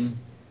burning,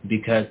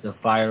 because the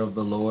fire of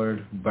the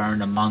Lord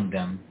burned among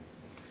them.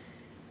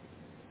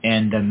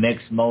 And the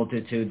mixed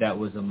multitude that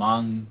was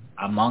among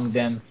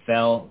them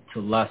fell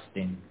to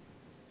lusting.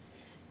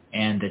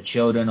 And the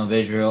children of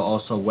Israel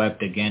also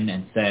wept again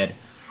and said,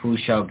 Who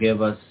shall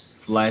give us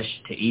flesh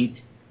to eat?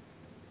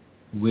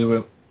 We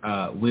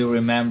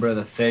remember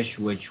the fish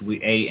which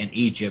we ate in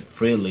Egypt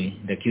freely,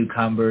 the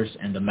cucumbers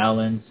and the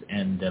melons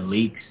and the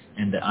leeks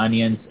and the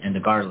onions and the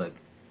garlic.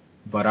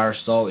 But our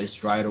soul is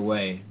dried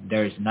away.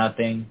 There is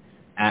nothing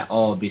at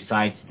all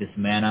besides this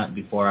manna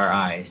before our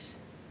eyes.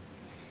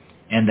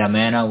 And the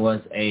manna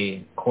was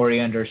a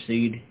coriander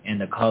seed, and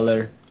the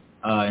color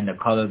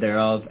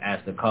thereof as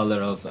the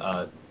color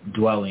of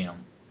bdellium.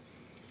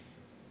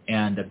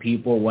 And the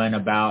people went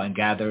about and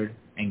gathered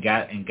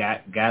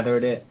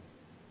it,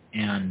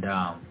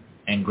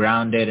 and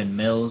ground it in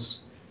mills,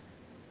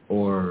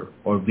 or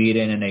beat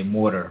it in a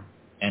mortar,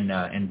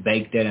 and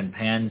baked it in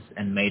pans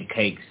and made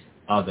cakes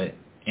of it.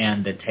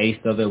 And the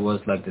taste of it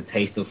was like the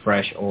taste of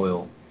fresh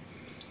oil.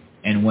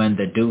 And when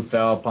the dew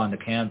fell upon the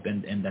camp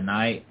in the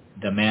night,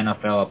 the manna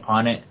fell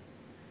upon it.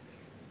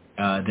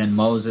 Then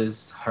Moses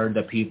heard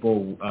the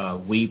people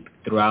weep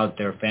throughout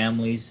their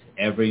families,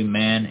 every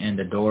man in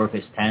the door of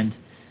his tent.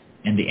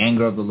 And the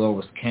anger of the Lord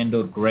was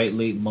kindled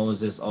greatly.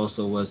 Moses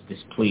also was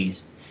displeased.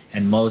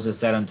 And Moses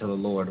said unto the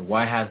Lord,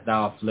 Why hast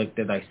thou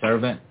afflicted thy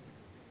servant?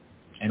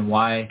 And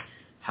why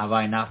have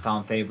I not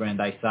found favor in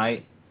thy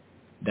sight,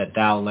 that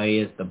thou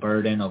layest the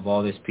burden of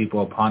all this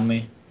people upon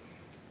me?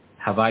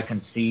 Have I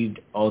conceived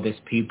all this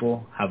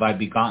people? Have I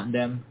begotten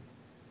them?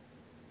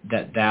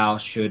 That thou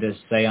shouldest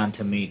say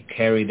unto me,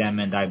 Carry them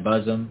in thy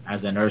bosom, as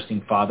a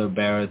nursing father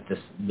beareth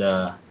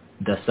the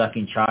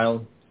sucking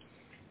child,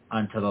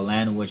 unto the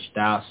land which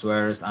thou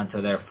swearest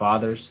unto their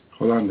fathers.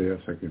 Hold on there a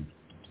second.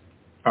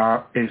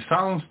 It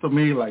sounds to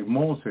me like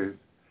Moses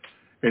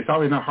is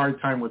having a hard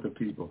time with the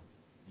people.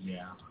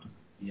 Yeah.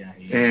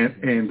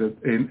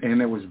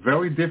 And it was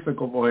very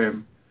difficult for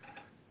him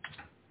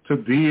to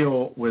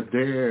deal with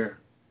their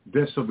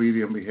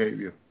disobedient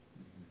behavior.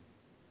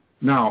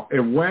 Now,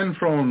 it went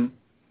from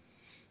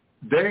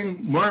then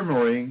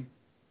murmuring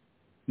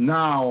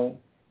now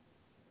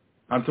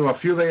until a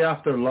few days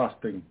after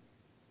lusting.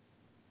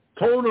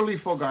 Totally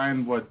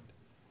forgotten what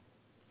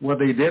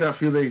they did a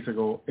few days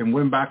ago and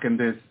went back in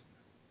this.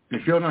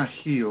 If you're not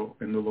healed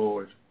in the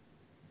Lord,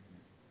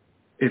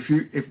 if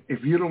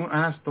you don't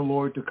ask the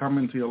Lord to come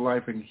into your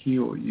life and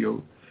heal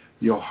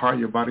your heart,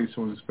 your body,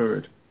 soul, and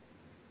spirit,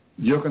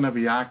 you're going to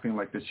be acting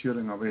like the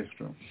children of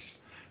Israel.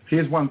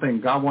 Here's one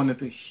thing. God wanted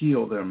to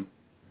heal them,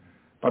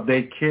 but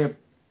they kept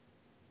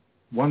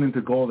wanting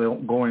to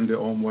go in their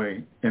own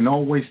way and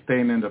always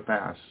staying in the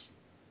past.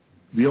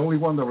 The only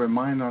one that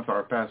reminds us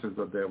our past is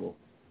the devil.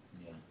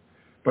 Yeah.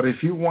 But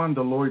if you want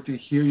the Lord to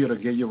heal you, to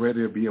get you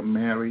ready to be a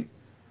married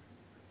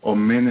or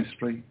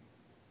ministry,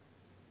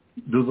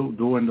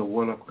 doing the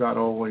will of God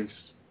always,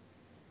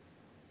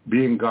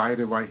 being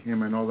guided by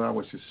Him and all that,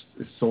 which is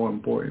so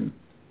important.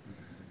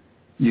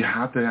 You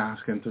have to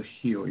ask him to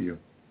heal you.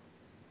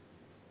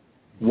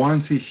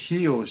 Once he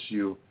heals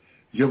you,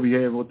 you'll be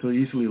able to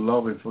easily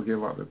love and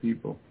forgive other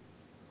people.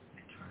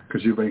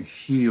 Because you've been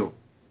healed.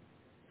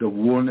 The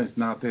wound is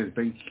not there. It's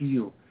been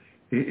healed.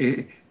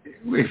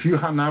 If you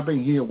have not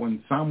been healed,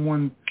 when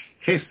someone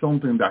hits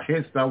something that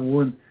hits that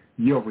wound,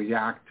 you'll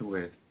react to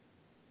it.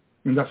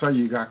 And that's why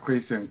you got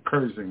Christian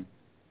cursing.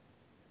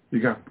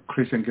 You got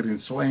Christian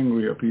getting so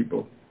angry at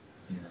people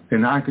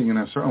and acting in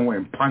a certain way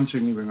and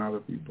punching even other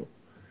people.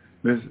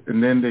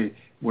 And then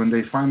when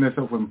they find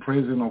themselves in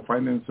prison or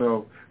find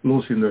themselves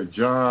losing their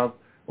job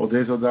or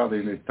this or that,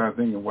 they start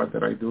thinking, what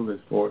did I do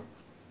this for?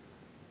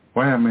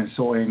 Why am I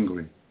so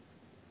angry?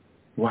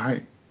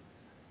 Why?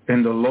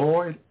 In the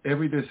Lord,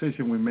 every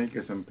decision we make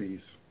is in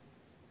peace.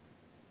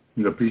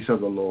 In the peace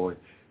of the Lord.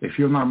 If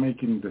you're not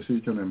making a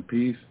decision in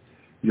peace,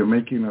 you're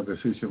making a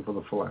decision for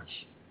the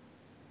flesh.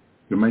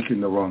 You're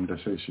making the wrong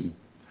decision.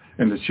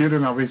 And the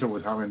children of Israel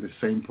was having the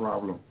same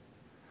problem.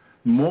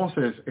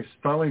 Moses is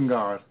telling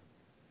God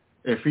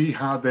if he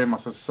had them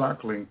as a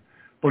suckling,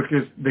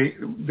 because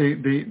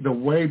the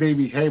way they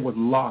behaved was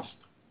lust.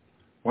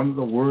 One of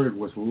the words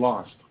was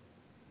lust.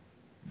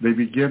 They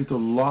began to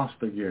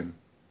lust again.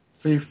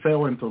 They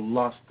fell into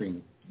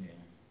lusting. Yeah.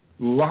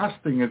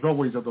 Lusting is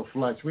always of the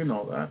flesh. We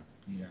know that.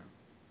 Yeah.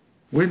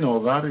 We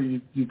know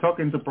that. You're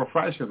talking to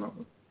professionals.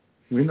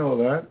 We know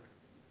that.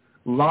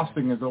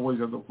 Lusting is always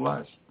of the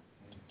flesh.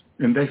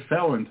 And they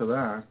fell into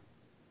that.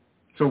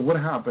 So what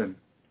happened?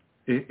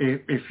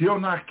 If you're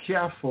not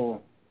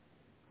careful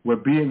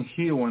with being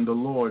healed in the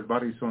Lord,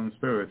 body, soul, and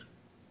spirit,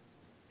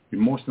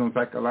 emotionally,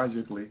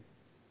 psychologically,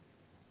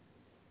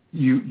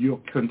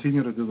 you'll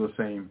continue to do the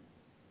same.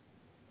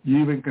 You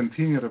even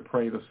continue to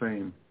pray the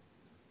same.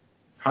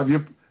 Have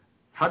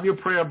your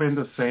prayer been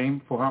the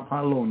same for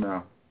how long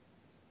now?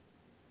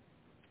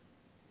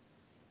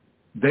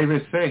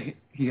 David said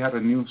he had a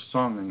new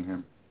song in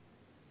him.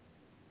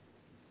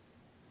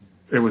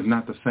 It was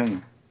not the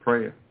same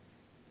prayer.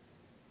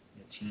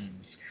 It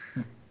changed.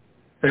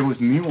 It was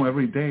new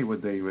every day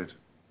with David.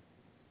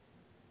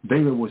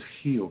 David was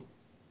healed,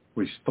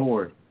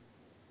 restored.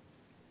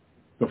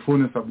 The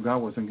fullness of God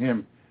was in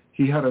him.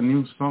 He had a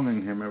new song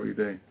in him every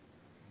day.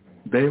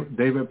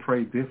 David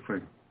prayed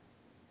different.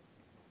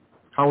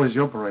 How is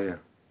your prayer?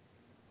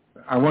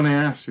 I want to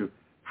ask you,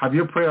 have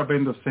your prayer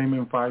been the same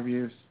in 5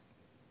 years?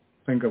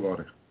 Think about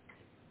it.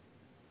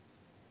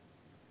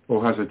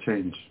 Or has it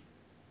changed?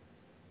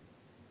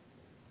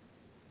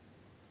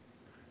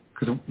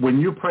 Because when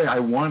you pray, I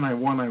want,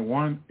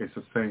 it's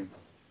the same.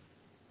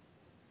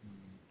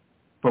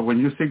 But when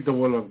you seek the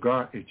will of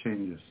God, it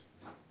changes.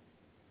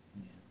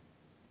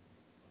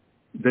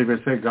 David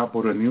said God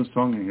put a new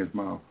song in his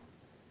mouth.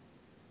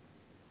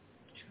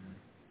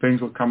 Things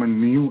were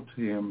coming new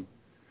to him.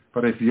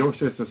 But if yours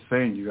is the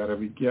same, you got to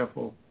be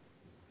careful.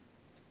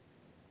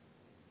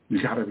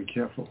 You got to be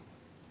careful.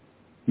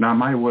 Not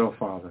my will,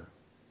 Father.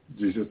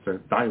 Jesus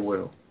said, thy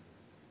will.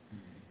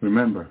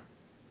 Remember.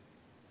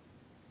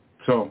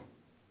 So,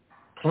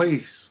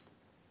 please,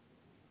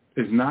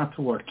 it's not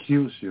to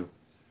accuse you,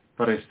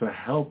 but it's to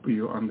help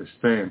you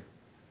understand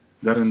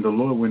that in the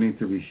Lord we need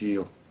to be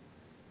healed.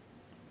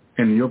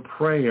 In your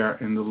prayer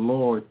in the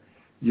Lord,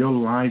 your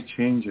life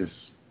changes.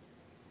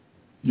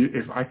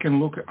 If I can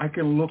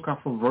look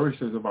up for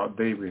verses about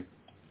David.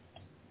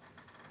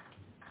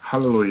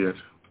 Hallelujah.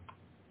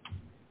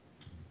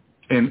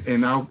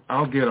 And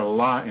I'll get a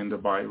lot in the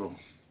Bible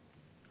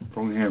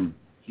from him.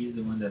 He's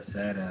the one that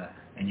said,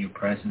 "In your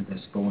presence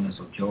is fullness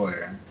of joy."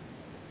 Right?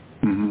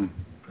 Mm-hmm.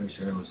 Pretty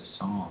sure it was a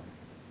song.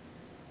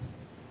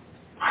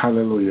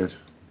 Hallelujah.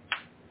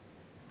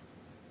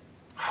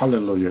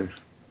 Hallelujah.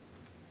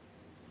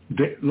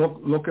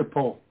 Look at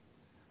Paul.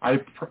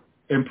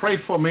 And pray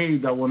for me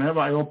that whenever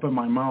I open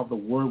my mouth, the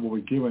word will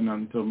be given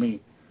unto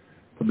me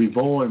to be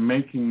bold in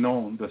making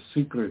known the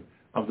secret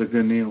of the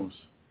good news.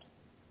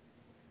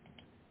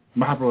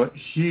 My brother,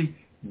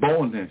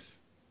 boldness.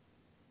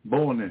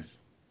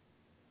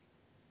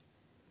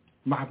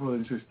 My brother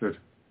and sister,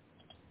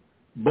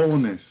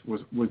 boldness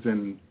was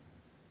in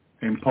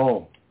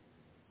Paul.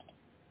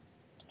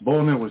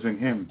 Boldness was in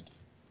him.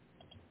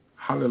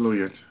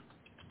 Hallelujah.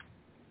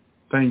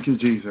 Thank you,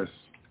 Jesus.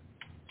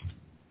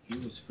 He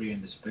was free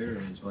in the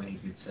spirit is what he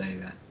could say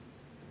that.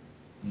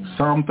 You know.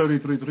 Psalm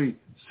 33:3.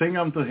 Sing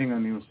unto him a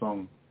new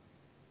song.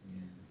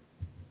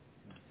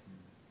 Yeah.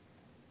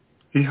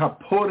 He had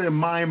put in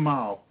my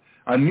mouth.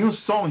 A new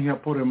song he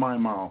had put in my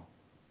mouth.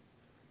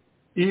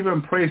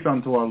 Even praise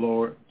unto our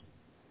Lord.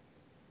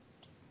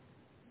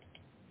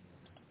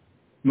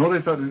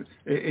 Notice that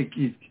it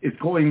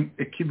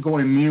keeps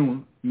going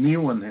new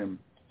in him.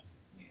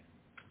 Yeah.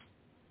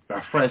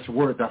 That fresh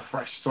word, that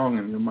fresh song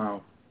in your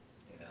mouth.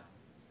 Yeah.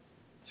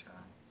 That's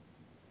right.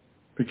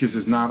 Because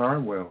it's not our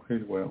will,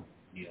 his will.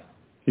 Yeah.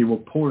 He will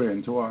pour it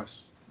into us.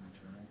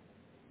 That's right.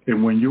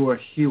 And when you are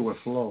healed, it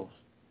flows.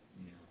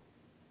 Yeah.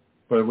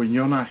 But when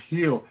you're not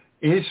healed,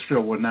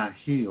 Israel will not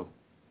heal.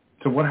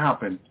 So what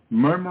happened?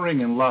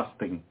 Murmuring and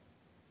lusting.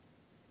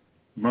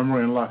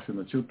 Murmuring and lusting,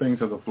 the two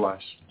things of the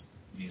flesh.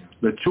 Yeah.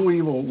 The two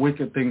evil,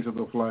 wicked things of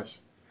the flesh.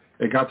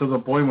 It got to the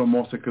point where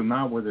Moses could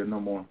not with it no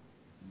more.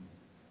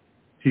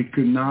 He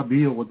could not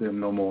deal with them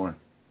no more.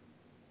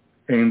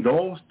 And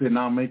those did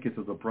not make it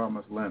to the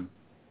promised land.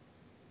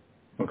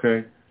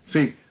 Okay?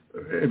 See,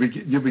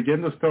 you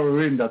begin to start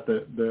reading that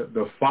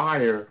the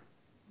fire,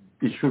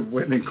 it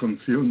went and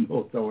consumed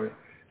those that were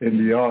in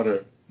the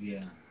order.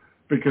 Yeah.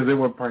 Because they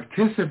were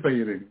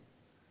participating.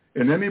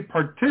 And any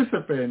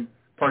participant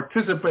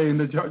participate in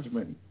the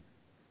judgment.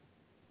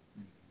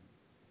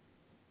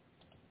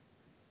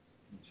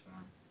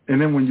 And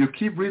then when you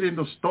keep reading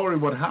the story,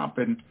 what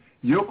happened,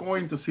 you're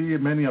going to see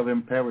many of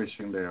them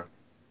perishing there.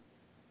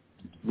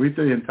 Read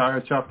the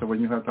entire chapter when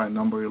you have time,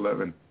 number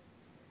 11.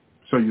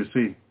 So you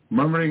see,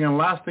 murmuring and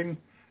lasting,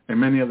 and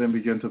many of them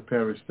begin to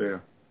perish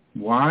there.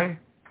 Why?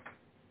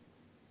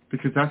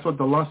 Because that's what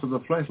the lust of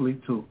the flesh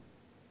lead to.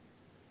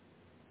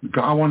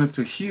 God wanted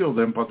to heal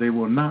them, but they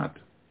were not.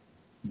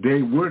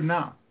 They were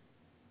not.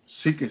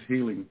 Seek his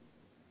healing.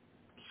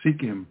 Seek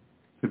him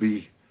to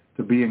be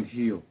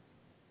healed.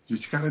 What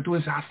you got to do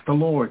is ask the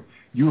Lord.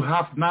 You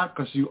have not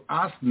because you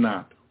ask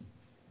not.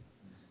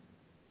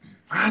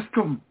 Ask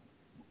him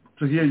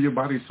to heal your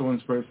body, soul, and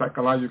spirit,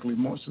 psychologically,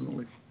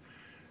 emotionally.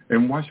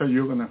 And watch how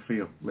you're going to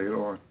feel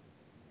later on.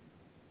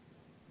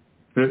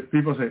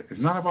 People say,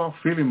 it's not about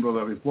feeling,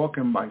 brother. It's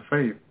walking by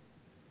faith.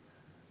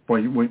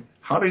 But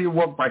how do you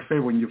walk by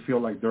faith when you feel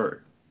like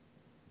dirt?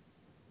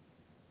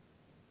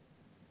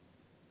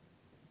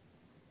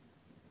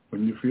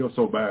 When you feel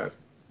so bad.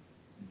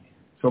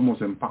 It's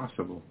almost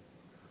impossible.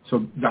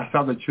 So that's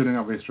how the children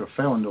of Israel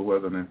fell in the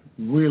wilderness.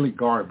 Really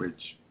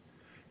garbage.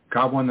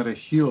 God wanted to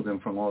heal them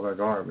from all that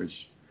garbage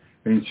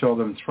and show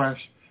them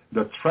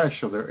the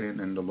treasure they're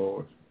in the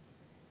Lord.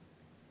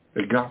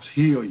 That God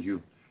heal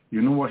you.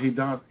 You know what he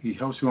does? He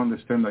helps you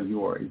understand that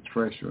you are a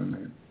treasure in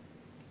him,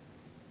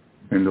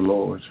 in the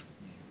Lord.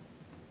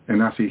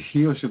 And as he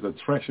heals you, the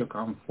treasure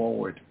comes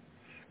forward.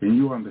 And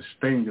you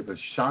understand you're the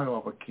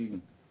child of a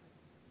king.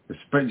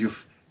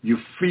 You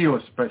feel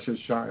a special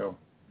child.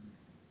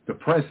 The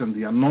presence,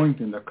 the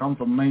anointing, the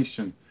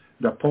confirmation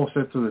that Paul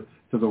said to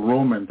the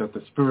Romans, that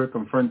the Spirit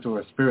confirmed to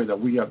our spirit that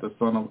we are the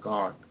Son of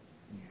God.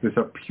 There's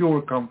a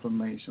pure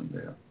confirmation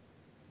there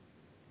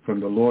from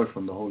the Lord,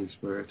 from the Holy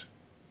Spirit,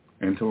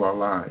 into our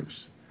lives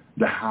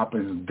that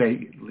happens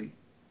daily.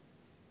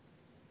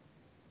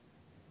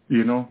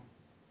 You know,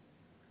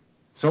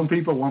 some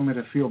people want me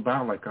to feel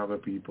bad like other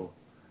people.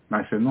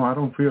 And I said, no, I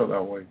don't feel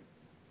that way.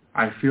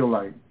 I feel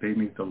like they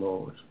need the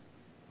Lord.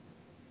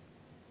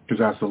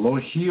 Because as the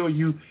Lord heal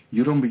you,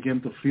 you don't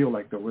begin to feel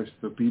like the rest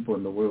of the people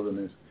in the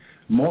wilderness.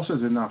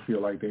 Moses did not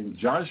feel like them.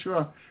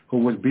 Joshua, who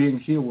was being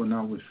healed,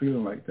 was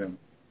feeling like them.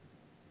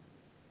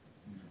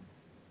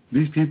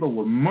 These people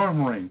were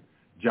murmuring.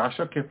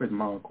 Joshua kept his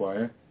mouth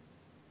quiet.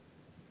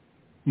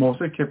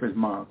 Moses kept his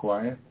mouth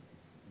quiet.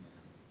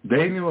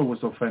 They knew it was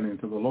offending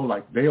to the Lord,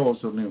 like they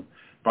also knew.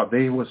 But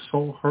they were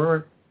so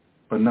hurt,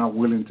 but not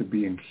willing to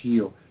be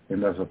healed,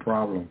 and that's a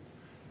problem.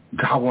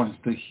 God wants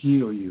to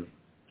heal you.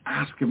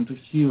 Ask him to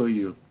heal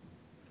you.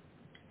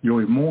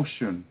 Your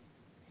emotion.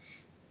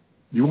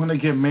 You want to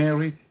get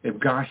married? If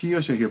God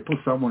heals you, he'll put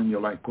someone in your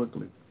life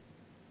quickly.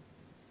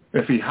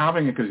 If he's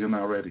having it because you're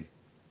not ready.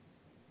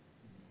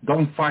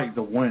 Don't fight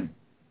the wind.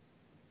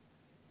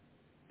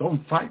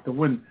 Don't fight the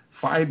wind.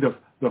 Fight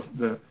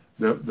the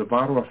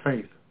battle of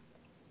faith.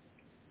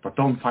 But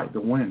don't fight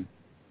the wind.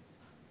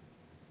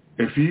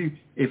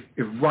 If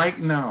right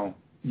now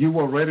you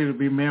were ready to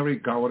be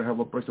married, God would have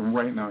a person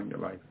right now in your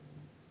life.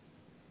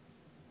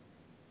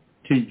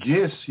 He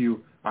gives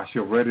you as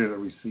you're ready to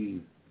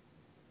receive.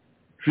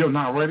 If you're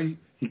not ready,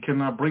 he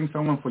cannot bring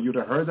someone for you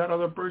to hurt that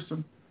other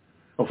person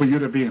or for you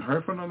to be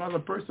hurt from another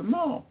person.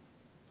 No.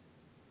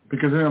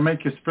 Because it'll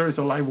make your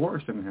spiritual life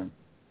worse than him.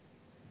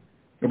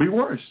 It'll be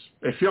worse.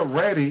 If you're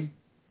ready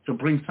to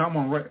bring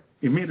someone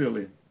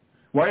immediately.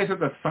 Why is it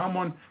that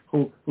someone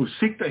who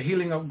seeks the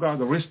healing of God,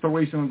 the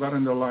restoration of God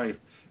in their life,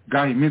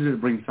 God immediately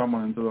brings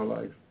someone into their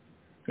life?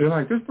 They're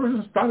like, this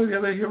person started the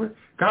other year.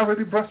 God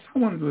already brought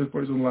someone into this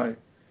person's life.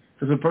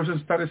 Because the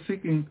person started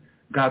seeking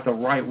God the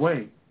right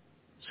way,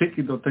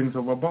 seeking the things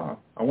of above.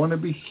 I want to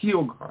be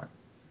healed, God.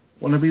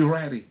 I want to be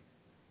ready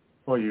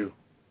for you.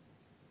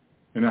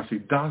 And as he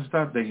does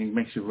that, then he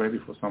makes you ready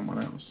for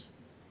someone else.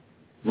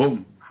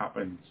 Boom,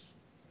 happens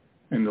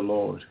in the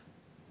Lord.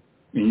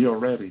 And you're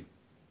ready.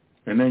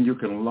 And then you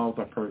can love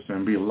that person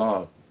and be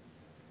loved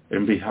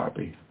and be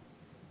happy.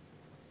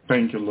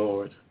 Thank you,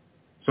 Lord.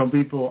 Some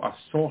people are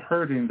so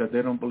hurting that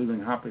they don't believe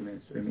in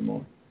happiness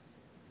anymore.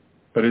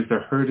 But it's the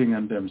hurting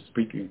and them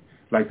speaking.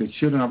 Like the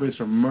children of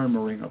Israel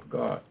murmuring of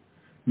God.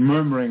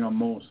 Murmuring of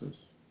Moses.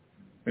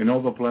 And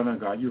all the plan of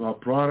God. You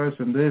have brought us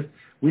in this.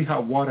 We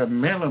have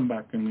watermelon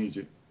back in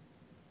Egypt.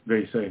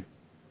 They say.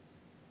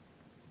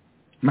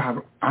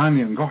 Not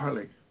onion,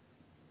 garlic.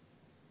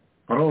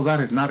 But all that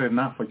is not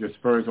enough for your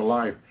spiritual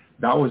life.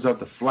 That was of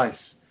the flesh.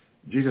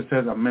 Jesus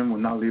said that men will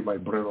not live by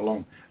bread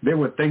alone. They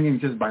were thinking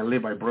just by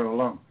live by bread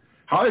alone.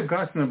 How is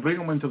God going to bring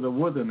them into the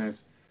wilderness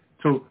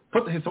to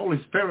put his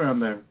Holy Spirit on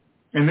them?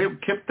 And they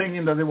kept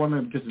thinking that they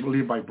want to just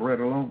live by bread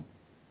alone.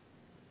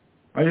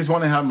 I just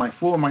want to have my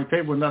food on my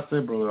table, and that's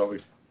it, Brother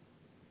Elvis.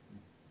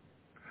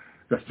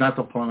 That's not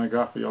the plan of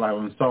God for your life.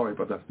 I'm sorry,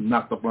 but that's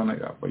not the plan of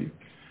God for you.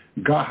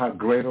 God has a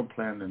greater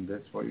plan than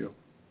this for you.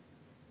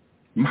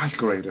 Much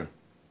greater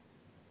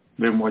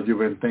than what you've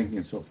been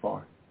thinking so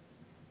far.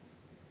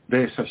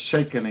 There's a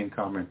shaking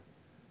coming.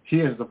 He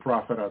is the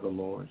prophet of the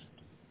Lord.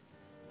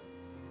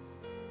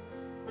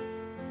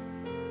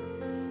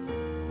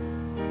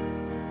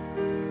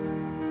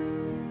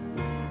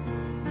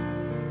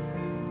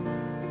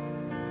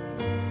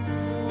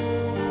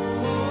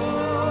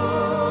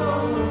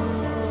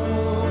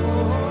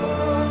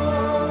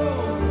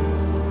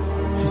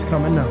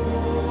 Coming now.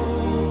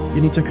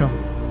 You need to come.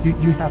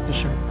 You have to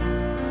share.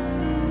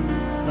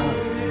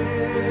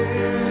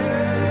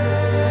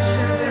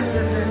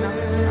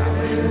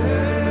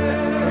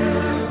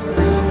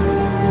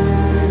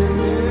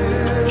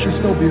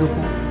 She's so beautiful.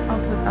 I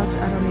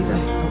don't need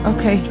that.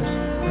 Okay. Just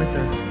right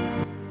there.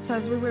 So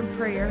as we were in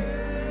prayer,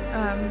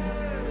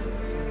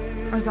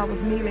 as I was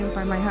kneeling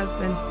by my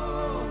husband,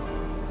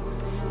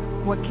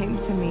 what came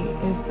to me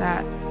is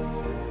that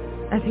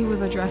as he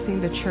was addressing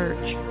the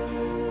church,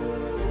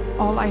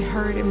 all I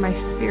heard in my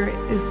spirit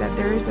is that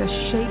there is a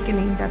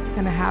shaking that's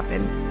going to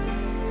happen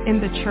in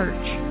the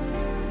church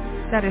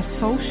that is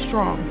so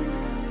strong,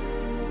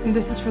 and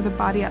this is for the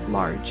body at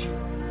large,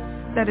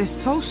 that is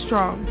so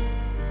strong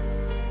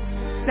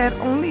that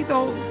only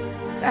those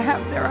that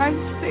have their eyes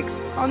fixed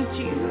on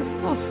Jesus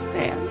will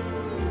stand.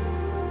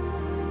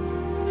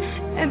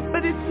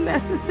 But it's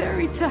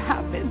necessary to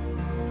happen.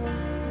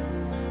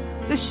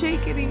 The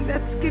shaking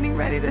that's getting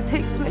ready to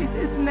take place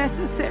is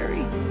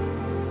necessary,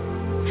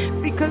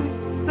 because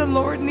the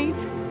Lord needs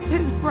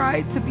his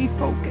bride to be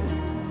focused.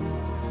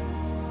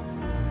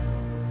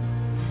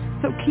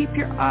 So keep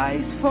your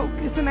eyes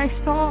focused. And I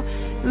saw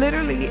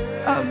literally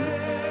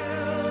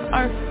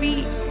our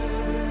feet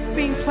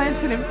being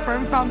planted in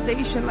firm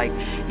foundation, like,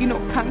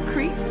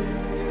 concrete.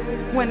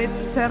 When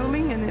it's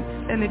settling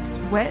and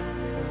it's wet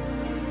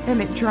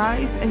and it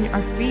dries, and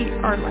our feet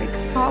are like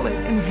solid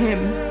in him.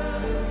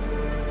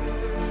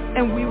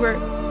 And we were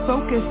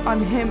focused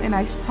on him, and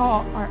I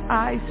saw our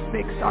eyes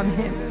fixed on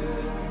him.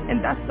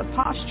 And that's the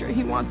posture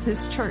he wants his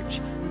church.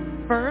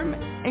 Firm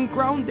and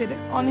grounded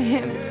on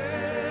him.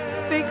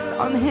 Fixed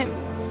on him.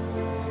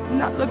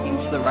 Not looking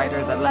to the right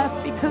or the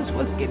left, because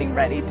what's getting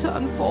ready to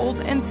unfold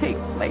and take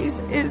place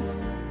is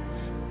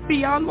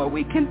beyond what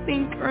we can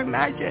think or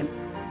imagine.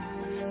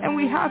 And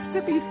we have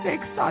to be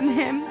fixed on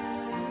him.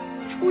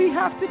 We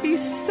have to be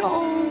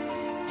so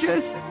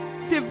just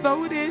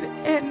devoted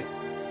and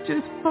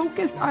just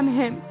focused on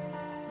him,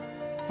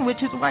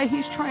 which is why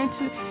he's trying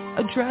to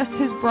address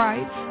his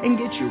bride and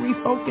get you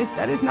refocused.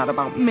 That is not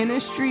about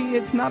ministry.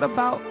 It's not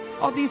about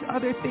all these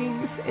other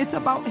things. It's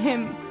about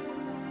him.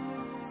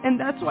 And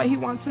that's why he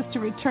wants us to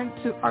return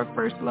to our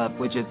first love,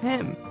 which is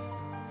him.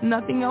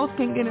 Nothing else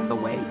can get in the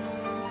way.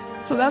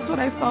 So that's what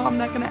I saw. I'm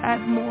not going to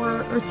add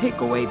more or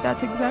take away.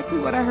 That's exactly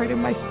what I heard in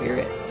my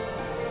spirit.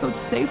 So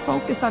stay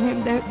focused on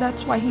him.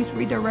 That's why he's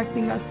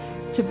redirecting us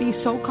to be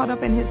so caught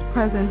up in his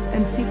presence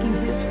and seeking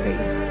his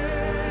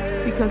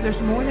face. Because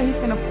there's more that he's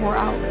going to pour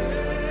out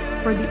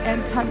for the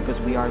end time, because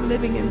we are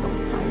living in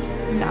those times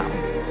now,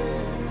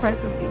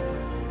 presently.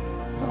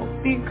 So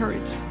be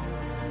encouraged.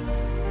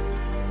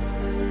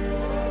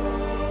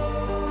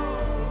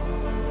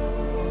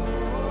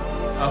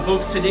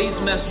 Folks, today's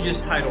message is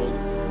titled,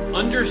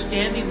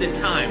 Understanding the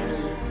Times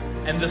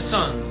and the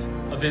Sons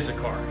of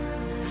Issachar.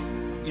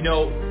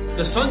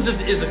 The sons of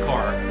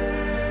Issachar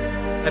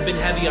have been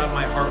heavy on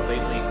my heart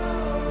lately.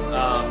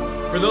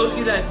 For those of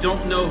you that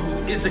don't know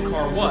who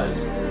Issachar was,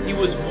 he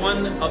was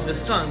one of the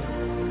sons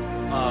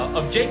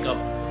of Jacob,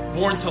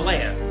 born to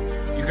Leah.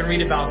 You can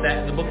read about that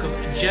in the book of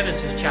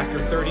Genesis,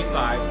 chapter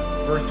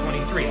 35, verse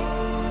 23.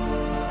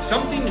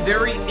 Something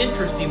very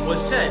interesting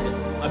was said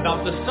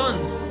about the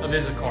sons of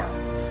Issachar.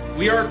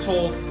 We are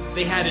told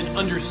they had an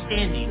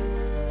understanding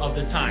of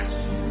the times.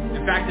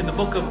 In fact, in the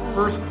book of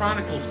 1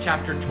 Chronicles,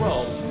 chapter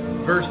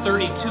 12, verse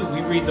 32,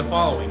 we read the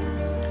following.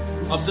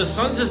 Of the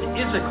sons of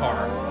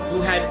Issachar,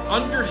 who had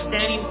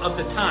understanding of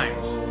the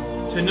times,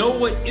 to know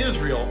what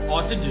Israel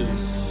ought to do,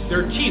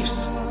 their chiefs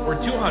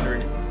were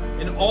 200,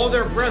 and all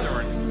their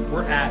brethren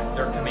were at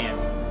their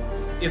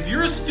command. If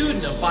you're a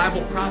student of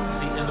Bible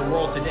prophecy in the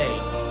world today,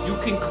 you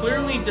can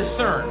clearly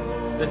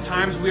discern the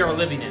times we are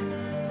living in.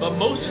 But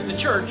most of the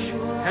church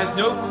has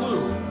no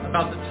clue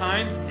about the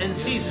times and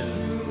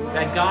seasons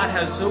that God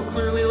has so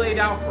clearly laid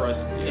out for us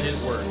in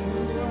his word.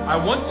 I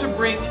want to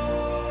bring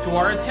to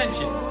our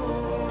attention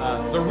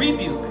the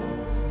rebuke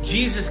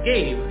Jesus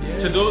gave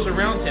to those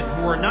around him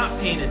who were not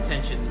paying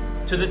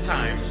attention to the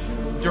times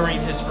during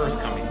his first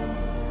coming.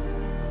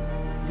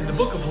 In the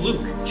book of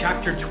Luke,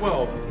 chapter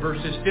 12,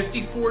 verses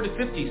 54 to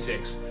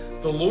 56,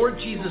 the Lord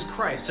Jesus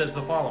Christ says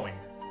the following.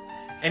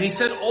 And he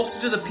said also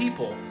to the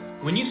people,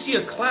 when you see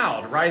a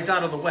cloud rise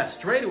out of the west,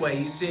 straight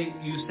away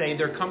you say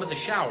there cometh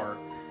a shower,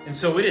 and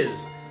so it is.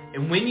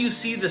 And when you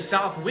see the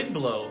south wind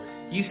blow,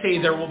 ye say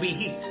there will be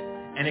heat,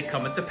 and it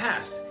cometh to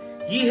pass.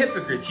 Ye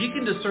hypocrites, ye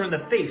can discern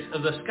the face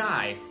of the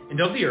sky and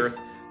of the earth,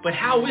 But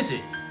how is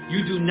it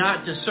you do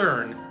not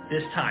discern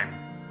this time?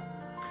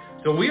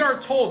 So we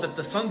are told that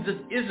the sons of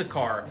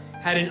Issachar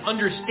had an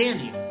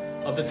understanding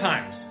of the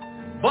times.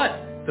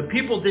 But the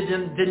people did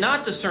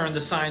not discern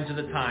the signs of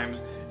the times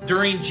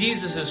during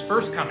Jesus'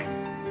 first coming.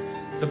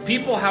 The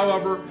people,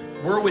 however,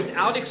 were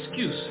without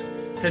excuse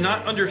to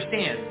not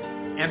understand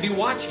and be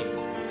watching,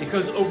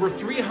 because over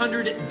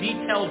 300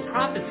 detailed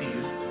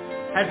prophecies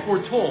had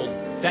foretold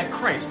that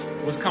Christ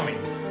was coming.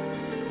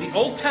 The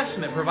Old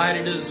Testament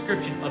provided a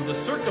description of the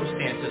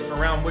circumstances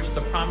around which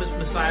the promised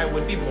Messiah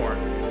would be born,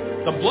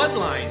 the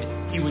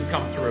bloodline he would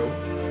come through,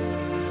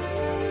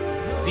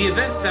 the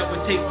events that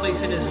would take place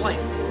in his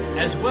life,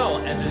 as well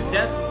as his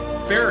death,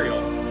 burial,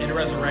 and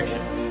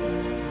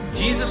resurrection.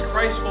 Jesus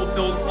Christ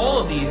fulfilled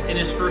all of these in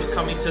his first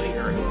coming to the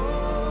earth.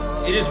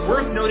 It is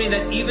worth noting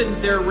that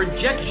even their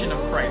rejection of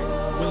Christ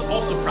was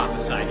also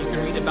prophesied. You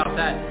can read about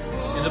that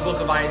in the book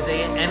of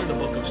Isaiah and in the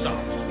book of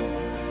Psalms.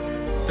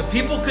 The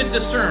people could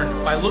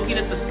discern by looking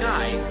at the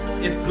sky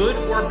if good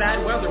or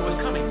bad weather was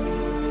coming,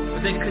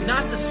 but they could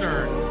not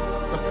discern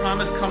the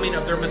promised coming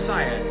of their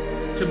Messiah,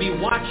 to be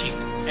watching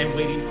and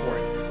waiting for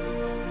it.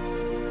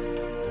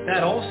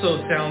 That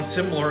also sounds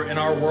similar in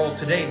our world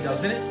today,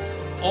 doesn't it?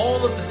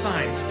 All of the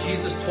signs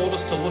Jesus told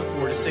us to look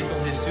for to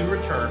signal his soon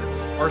return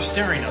are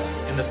staring us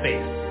in the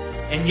face.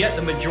 And yet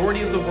the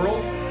majority of the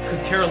world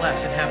could care less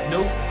and have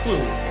no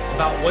clue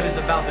about what is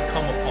about to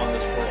come upon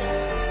this world.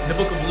 In the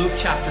book of Luke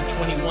chapter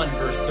 21,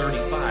 verse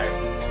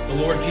 35, the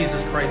Lord Jesus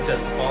Christ says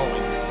the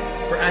following,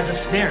 "For as a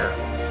snare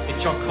it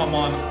shall come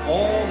on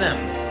all them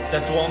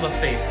that dwell on the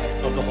face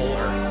of the whole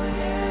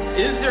earth."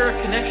 Is there a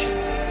connection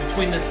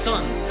between the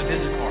sons of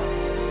Issachar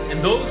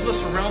and those of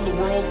us around the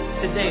world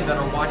today that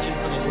are watching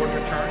for the Lord's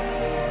return?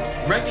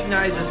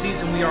 Recognize the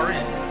season we are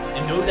in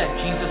and know that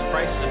Jesus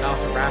Christ is about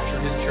to rapture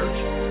his church?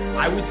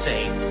 I would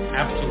say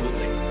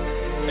absolutely.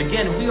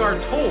 Again, we are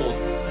told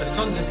the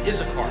sons of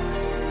Issachar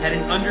had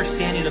an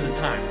understanding of the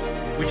times,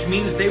 which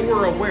means they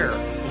were aware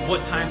of what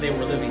time they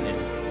were living in.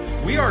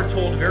 We are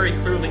told very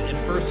clearly in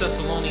 1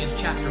 Thessalonians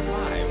chapter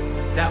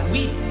 5 that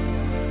we,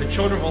 the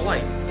children of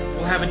light,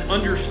 will have an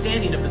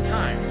understanding of the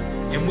times,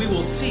 and we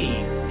will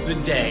see the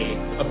day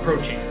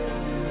approaching.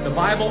 The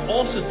Bible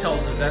also tells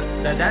us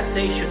that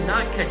day should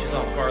not catch us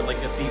off guard like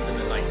a thief in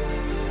the night.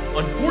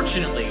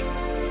 Unfortunately,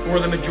 for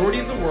the majority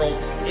of the world,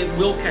 it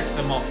will catch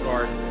them off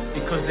guard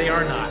because they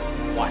are not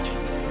watching.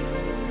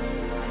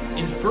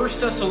 In 1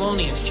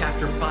 Thessalonians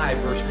chapter 5,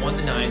 verse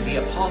 1-9,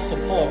 the Apostle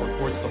Paul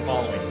records the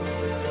following,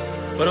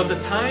 "But of the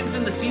times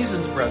and the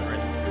seasons, brethren,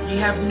 ye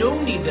have no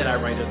need that I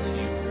write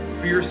unto you,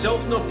 for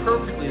yourselves know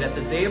perfectly that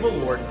the day of the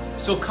Lord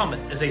so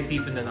cometh as a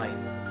thief in the night.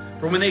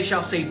 For when they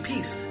shall say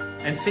peace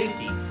and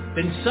safety,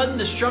 then sudden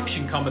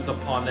destruction cometh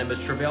upon them as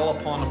travail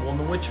upon a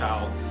woman with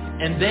child,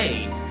 and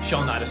they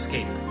shall not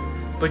escape.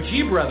 But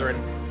ye, brethren,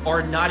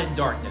 are not in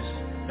darkness,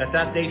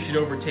 that day should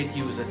overtake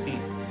you as a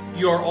thief.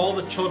 You are all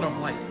the children of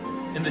light,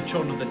 and the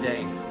children of the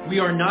day. We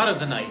are not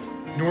of the night,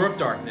 nor of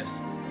darkness.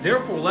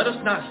 Therefore let us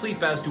not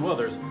sleep as do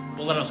others,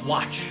 but let us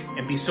watch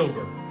and be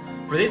sober.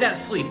 For they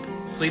that sleep,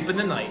 sleep in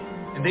the night,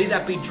 and they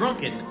that be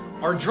drunken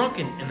are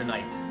drunken in the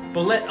night.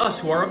 But let us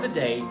who are of the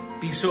day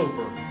be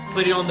sober,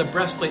 putting on the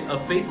breastplate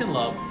of faith and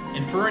love,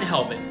 and for an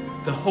helmet,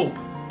 the hope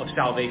of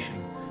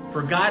salvation.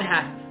 For God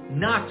hath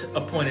not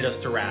appointed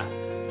us to wrath,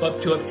 but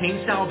to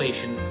obtain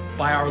salvation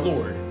by our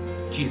Lord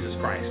Jesus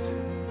Christ."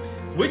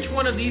 Which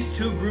one of these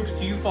two groups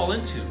do you fall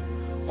into?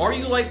 Are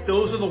you like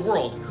those of the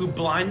world who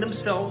blind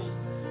themselves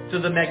to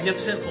the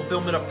magnificent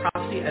fulfillment of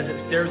prophecy as it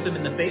stares them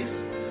in the face?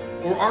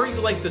 Or are you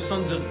like the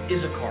sons of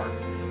Issachar,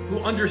 who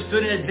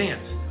understood in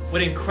advance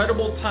what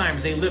incredible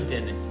times they lived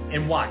in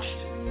and watched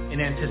in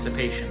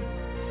anticipation?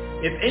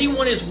 If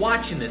anyone is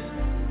watching this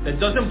that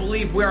doesn't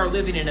believe we are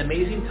living in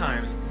amazing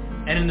times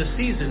and in the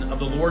season of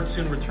the Lord's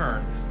soon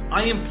return,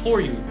 I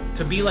implore you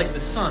to be like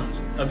the sons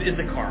of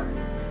Issachar.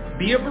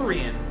 Be a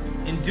Berean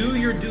and do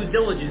your due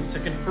diligence to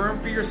confirm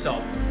for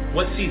yourself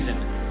what season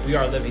we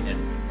are living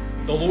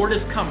in. The Lord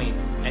is coming,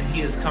 and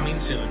he is coming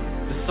soon.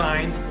 The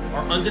signs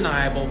are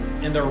undeniable,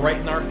 and they're right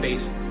in our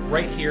face,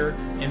 right here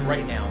and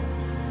right now.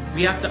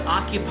 We have to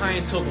occupy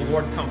until the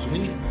Lord comes. We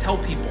need to tell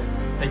people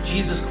that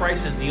Jesus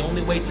Christ is the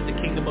only way to the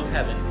kingdom of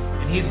heaven,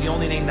 and he's the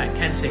only name that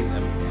can save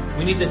them.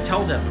 We need to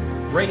tell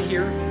them right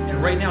here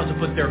and right now to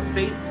put their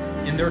faith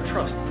and their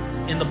trust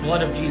in the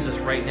blood of Jesus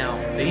right now.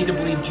 They need to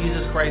believe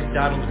Jesus Christ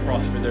died on the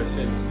cross for their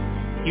sins.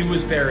 He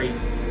was buried,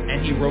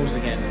 and he rose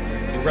again.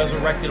 He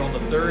resurrected on the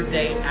third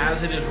day,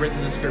 as it is written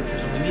in the scriptures,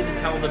 and we need to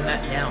tell them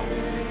that now,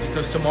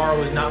 because tomorrow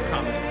is not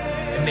promised.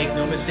 And make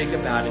no mistake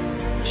about it,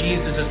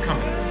 Jesus is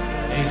coming,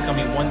 and he's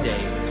coming one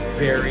day,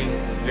 very,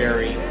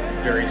 very,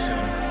 very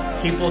soon.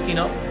 Keep looking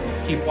up,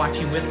 keep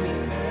watching with me,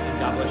 and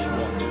God bless you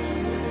all.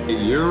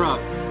 You're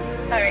up.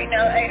 All right,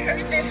 now I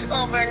heard this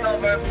over and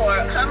over for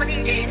how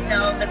many days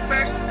now? The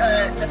first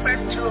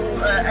two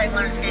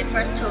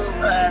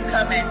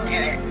comments.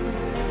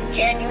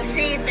 Can you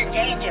see the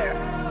danger?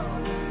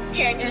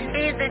 Can you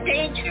see the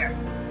danger?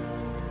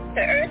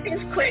 The earth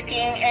is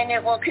quaking, and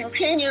it will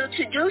continue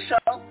to do so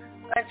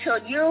until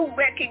you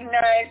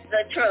recognize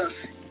the truth.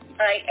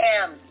 I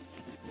am.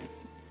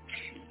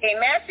 A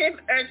massive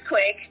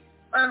earthquake,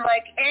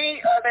 unlike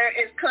any other,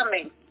 is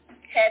coming.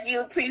 Have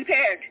you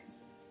prepared?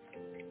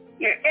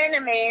 Your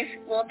enemies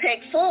will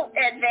take full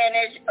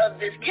advantage of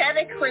this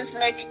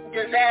cataclysmic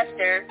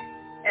disaster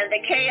and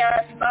the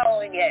chaos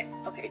following it.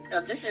 Okay,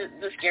 now this is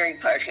the scary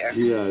part here.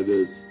 Yeah, it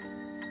is.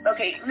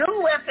 Okay,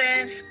 new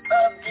weapons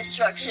of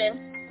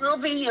destruction will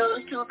be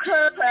used to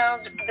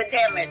compound the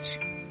damage.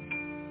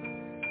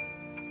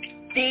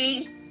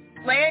 The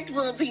land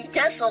will be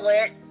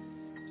desolate,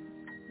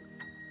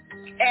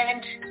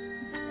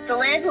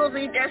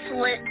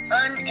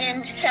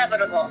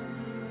 uninhabitable.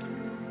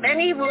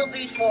 Many will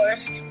be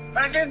forced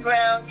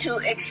underground to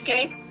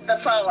escape the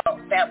fallout.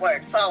 That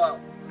word, fallout.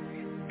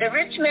 The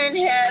rich men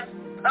have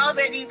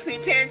already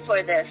prepared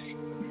for this.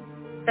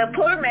 The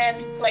poor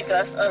man, like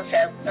us, I'm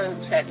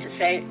sad to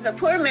say, the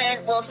poor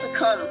man will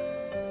succumb.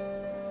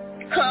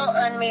 Call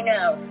on me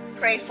now.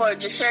 Pray for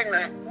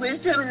discernment,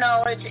 wisdom,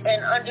 knowledge,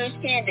 and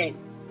understanding.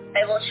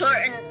 I will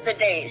shorten the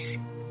days.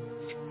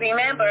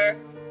 Remember,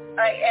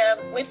 I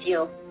am with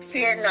you.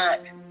 Fear not.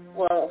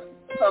 Well,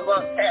 how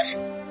about that?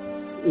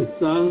 It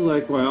sounds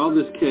like while all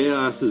this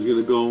chaos is going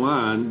to go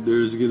on,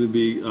 there's going to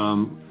be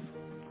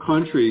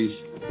countries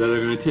that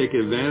are going to take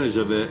advantage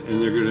of it,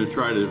 and they're going to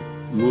try to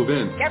move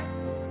in. Yep,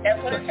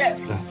 that's what it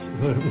says.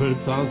 That's what it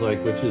sounds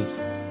like, which is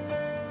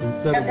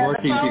instead of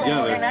working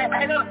together. And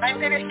I'm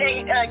going to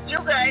say,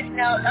 you guys,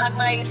 now on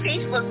my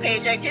Facebook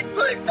page, I did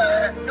put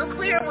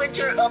nuclear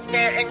winter up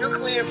there and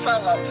nuclear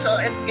fallout.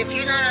 So if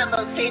you're not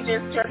on those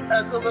pages, just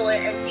Google it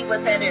and see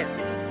what that is.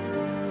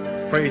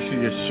 Praise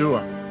you,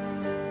 Yeshua.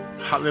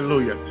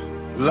 Hallelujah.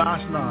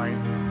 Last night,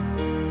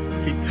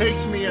 he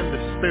takes me in the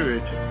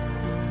spirit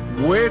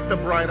where the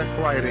bride of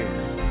Christ is,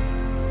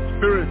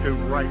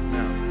 spiritual right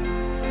now.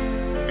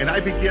 And I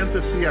began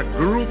to see a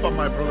group of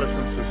my brothers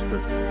and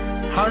sisters,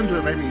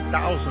 hundreds, maybe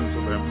thousands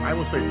of them, I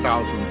would say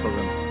thousands of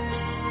them,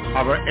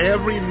 over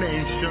every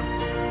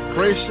nation,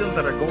 Christians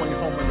that are going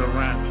home in the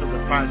ranch of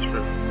the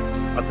pasture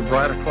of the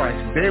bride of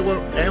Christ. They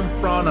were in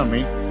front of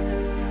me.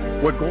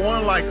 We're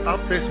going like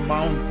up this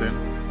mountain,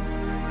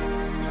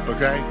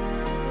 okay?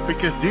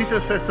 Because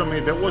Jesus said to me,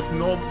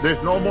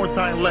 there's no more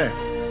time left.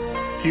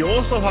 He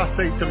also has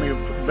said to me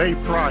day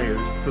prior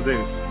to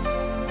this,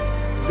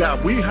 that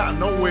we have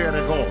nowhere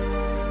to go.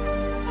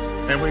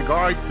 In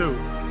regard to,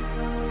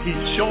 he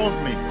showed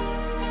me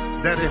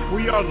that if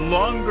we are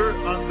longer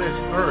on this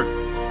earth,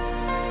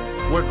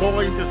 we're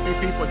going to see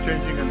people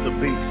changing into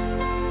beasts.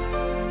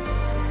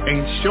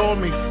 And showed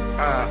me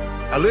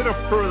a little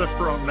further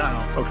from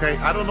now, okay?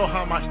 I don't know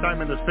how much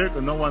time in the spirit,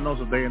 and no one knows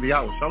the day and the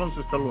hour. Shalom,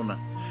 Sister Luna.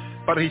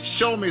 But he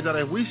showed me that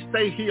if we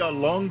stay here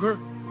longer,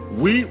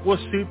 we will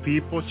see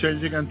people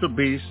changing into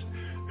beasts,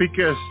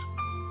 because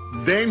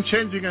them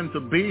changing into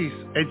beasts,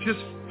 it just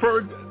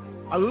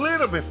a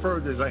little bit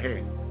further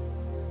ahead.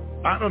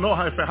 I don't know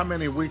how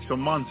many weeks or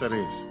months it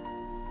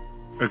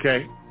is.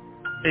 Okay?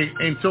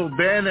 And so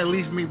then at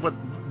least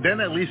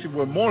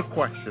we're more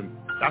questioned.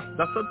 That's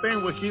the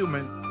thing with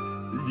humans.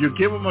 You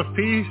give them a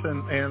piece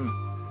and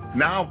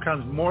now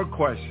comes more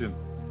question.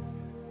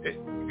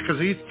 Because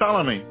he's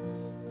telling me,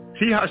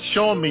 he has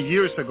shown me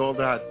years ago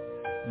that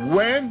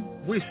when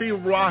we see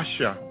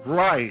Russia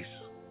rise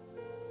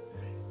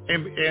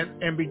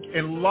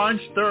and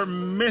launch their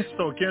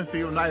missile against the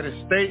United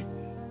States,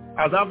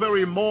 at that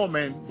very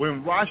moment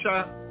when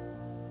Russia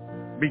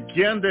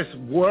began this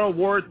World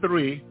War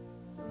III,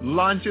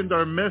 launching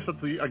their missile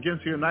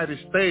against the United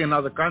States and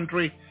other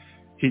country,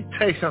 he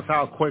takes us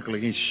out quickly.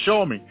 He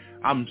showed me.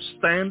 I'm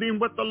standing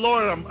with the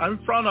Lord. I'm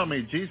in front of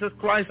me. Jesus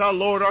Christ, our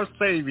Lord, our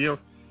Savior,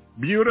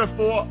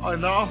 beautiful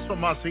and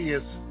awesome as he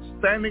is,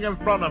 standing in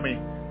front of me,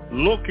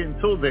 looking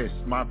to this,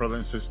 my brother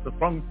and sister,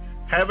 from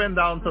heaven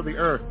down to the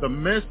earth, the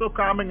missile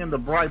coming and the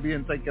bride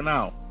being taken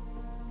out.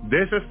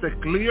 This is the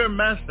clear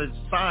message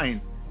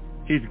sign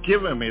he's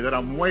given me that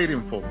I'm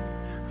waiting for.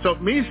 So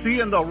me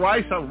seeing the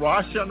rise of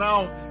Russia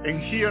now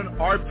and hearing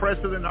our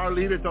president, our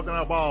leader talking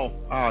about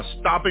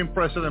stopping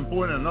President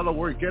Putin, in other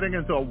words, getting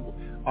into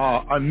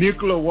a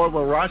nuclear war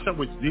with Russia,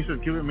 which Jesus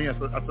is giving me as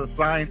a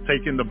sign,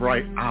 taking the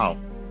bride out.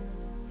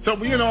 So,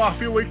 a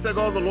few weeks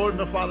ago, the Lord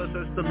and the Father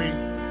says to me,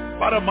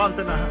 about a month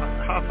and a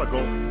half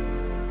ago,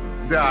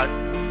 that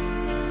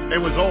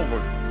it was over.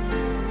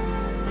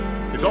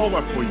 It's over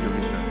for you,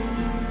 he said.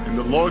 And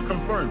the Lord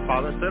confirmed.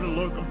 Father said, the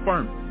Lord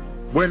confirmed.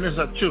 Witness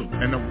are true.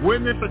 And the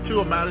witness are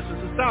true matters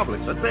is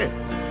established. That's it.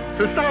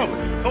 It's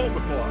established. It's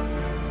over for us.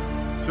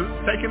 So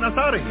it's taking us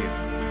out of here.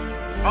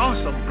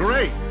 Awesome.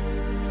 Great.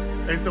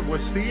 And so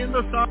we're seeing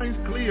the signs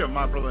clear,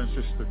 my brother and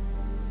sister.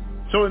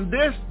 So in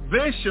this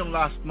vision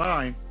last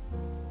night,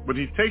 when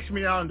he takes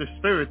me out in the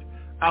spirit,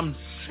 I'm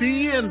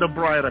seeing the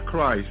bride of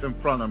Christ in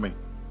front of me.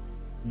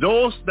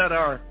 Those that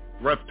are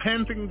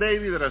repenting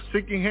daily, that are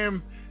seeking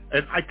him,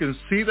 and I can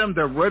see them,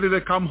 they're ready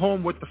to come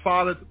home with the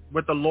Father,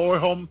 with the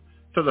Lord, home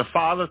to the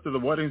Father, to the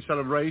wedding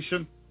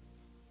celebration.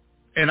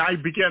 And I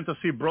began to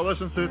see brothers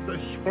and sisters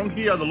from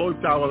here at the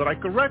Lord Tower that I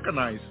could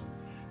recognize.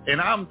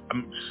 And I'm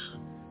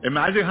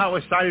imagine how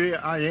excited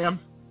I am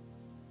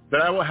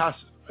that I will have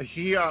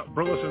here,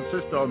 brothers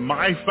and sisters,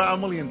 my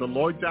family in the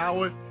Lord's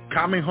hour,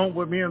 coming home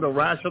with me in the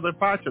rapture of the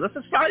departure.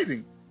 That's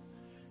exciting.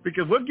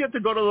 Because we'll get to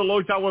go to the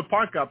Lord's hour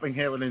park up in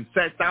heaven and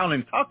sit down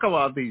and talk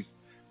about these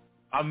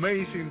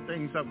amazing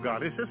things of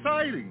God. It's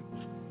exciting,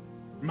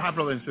 my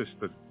brother and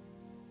sister.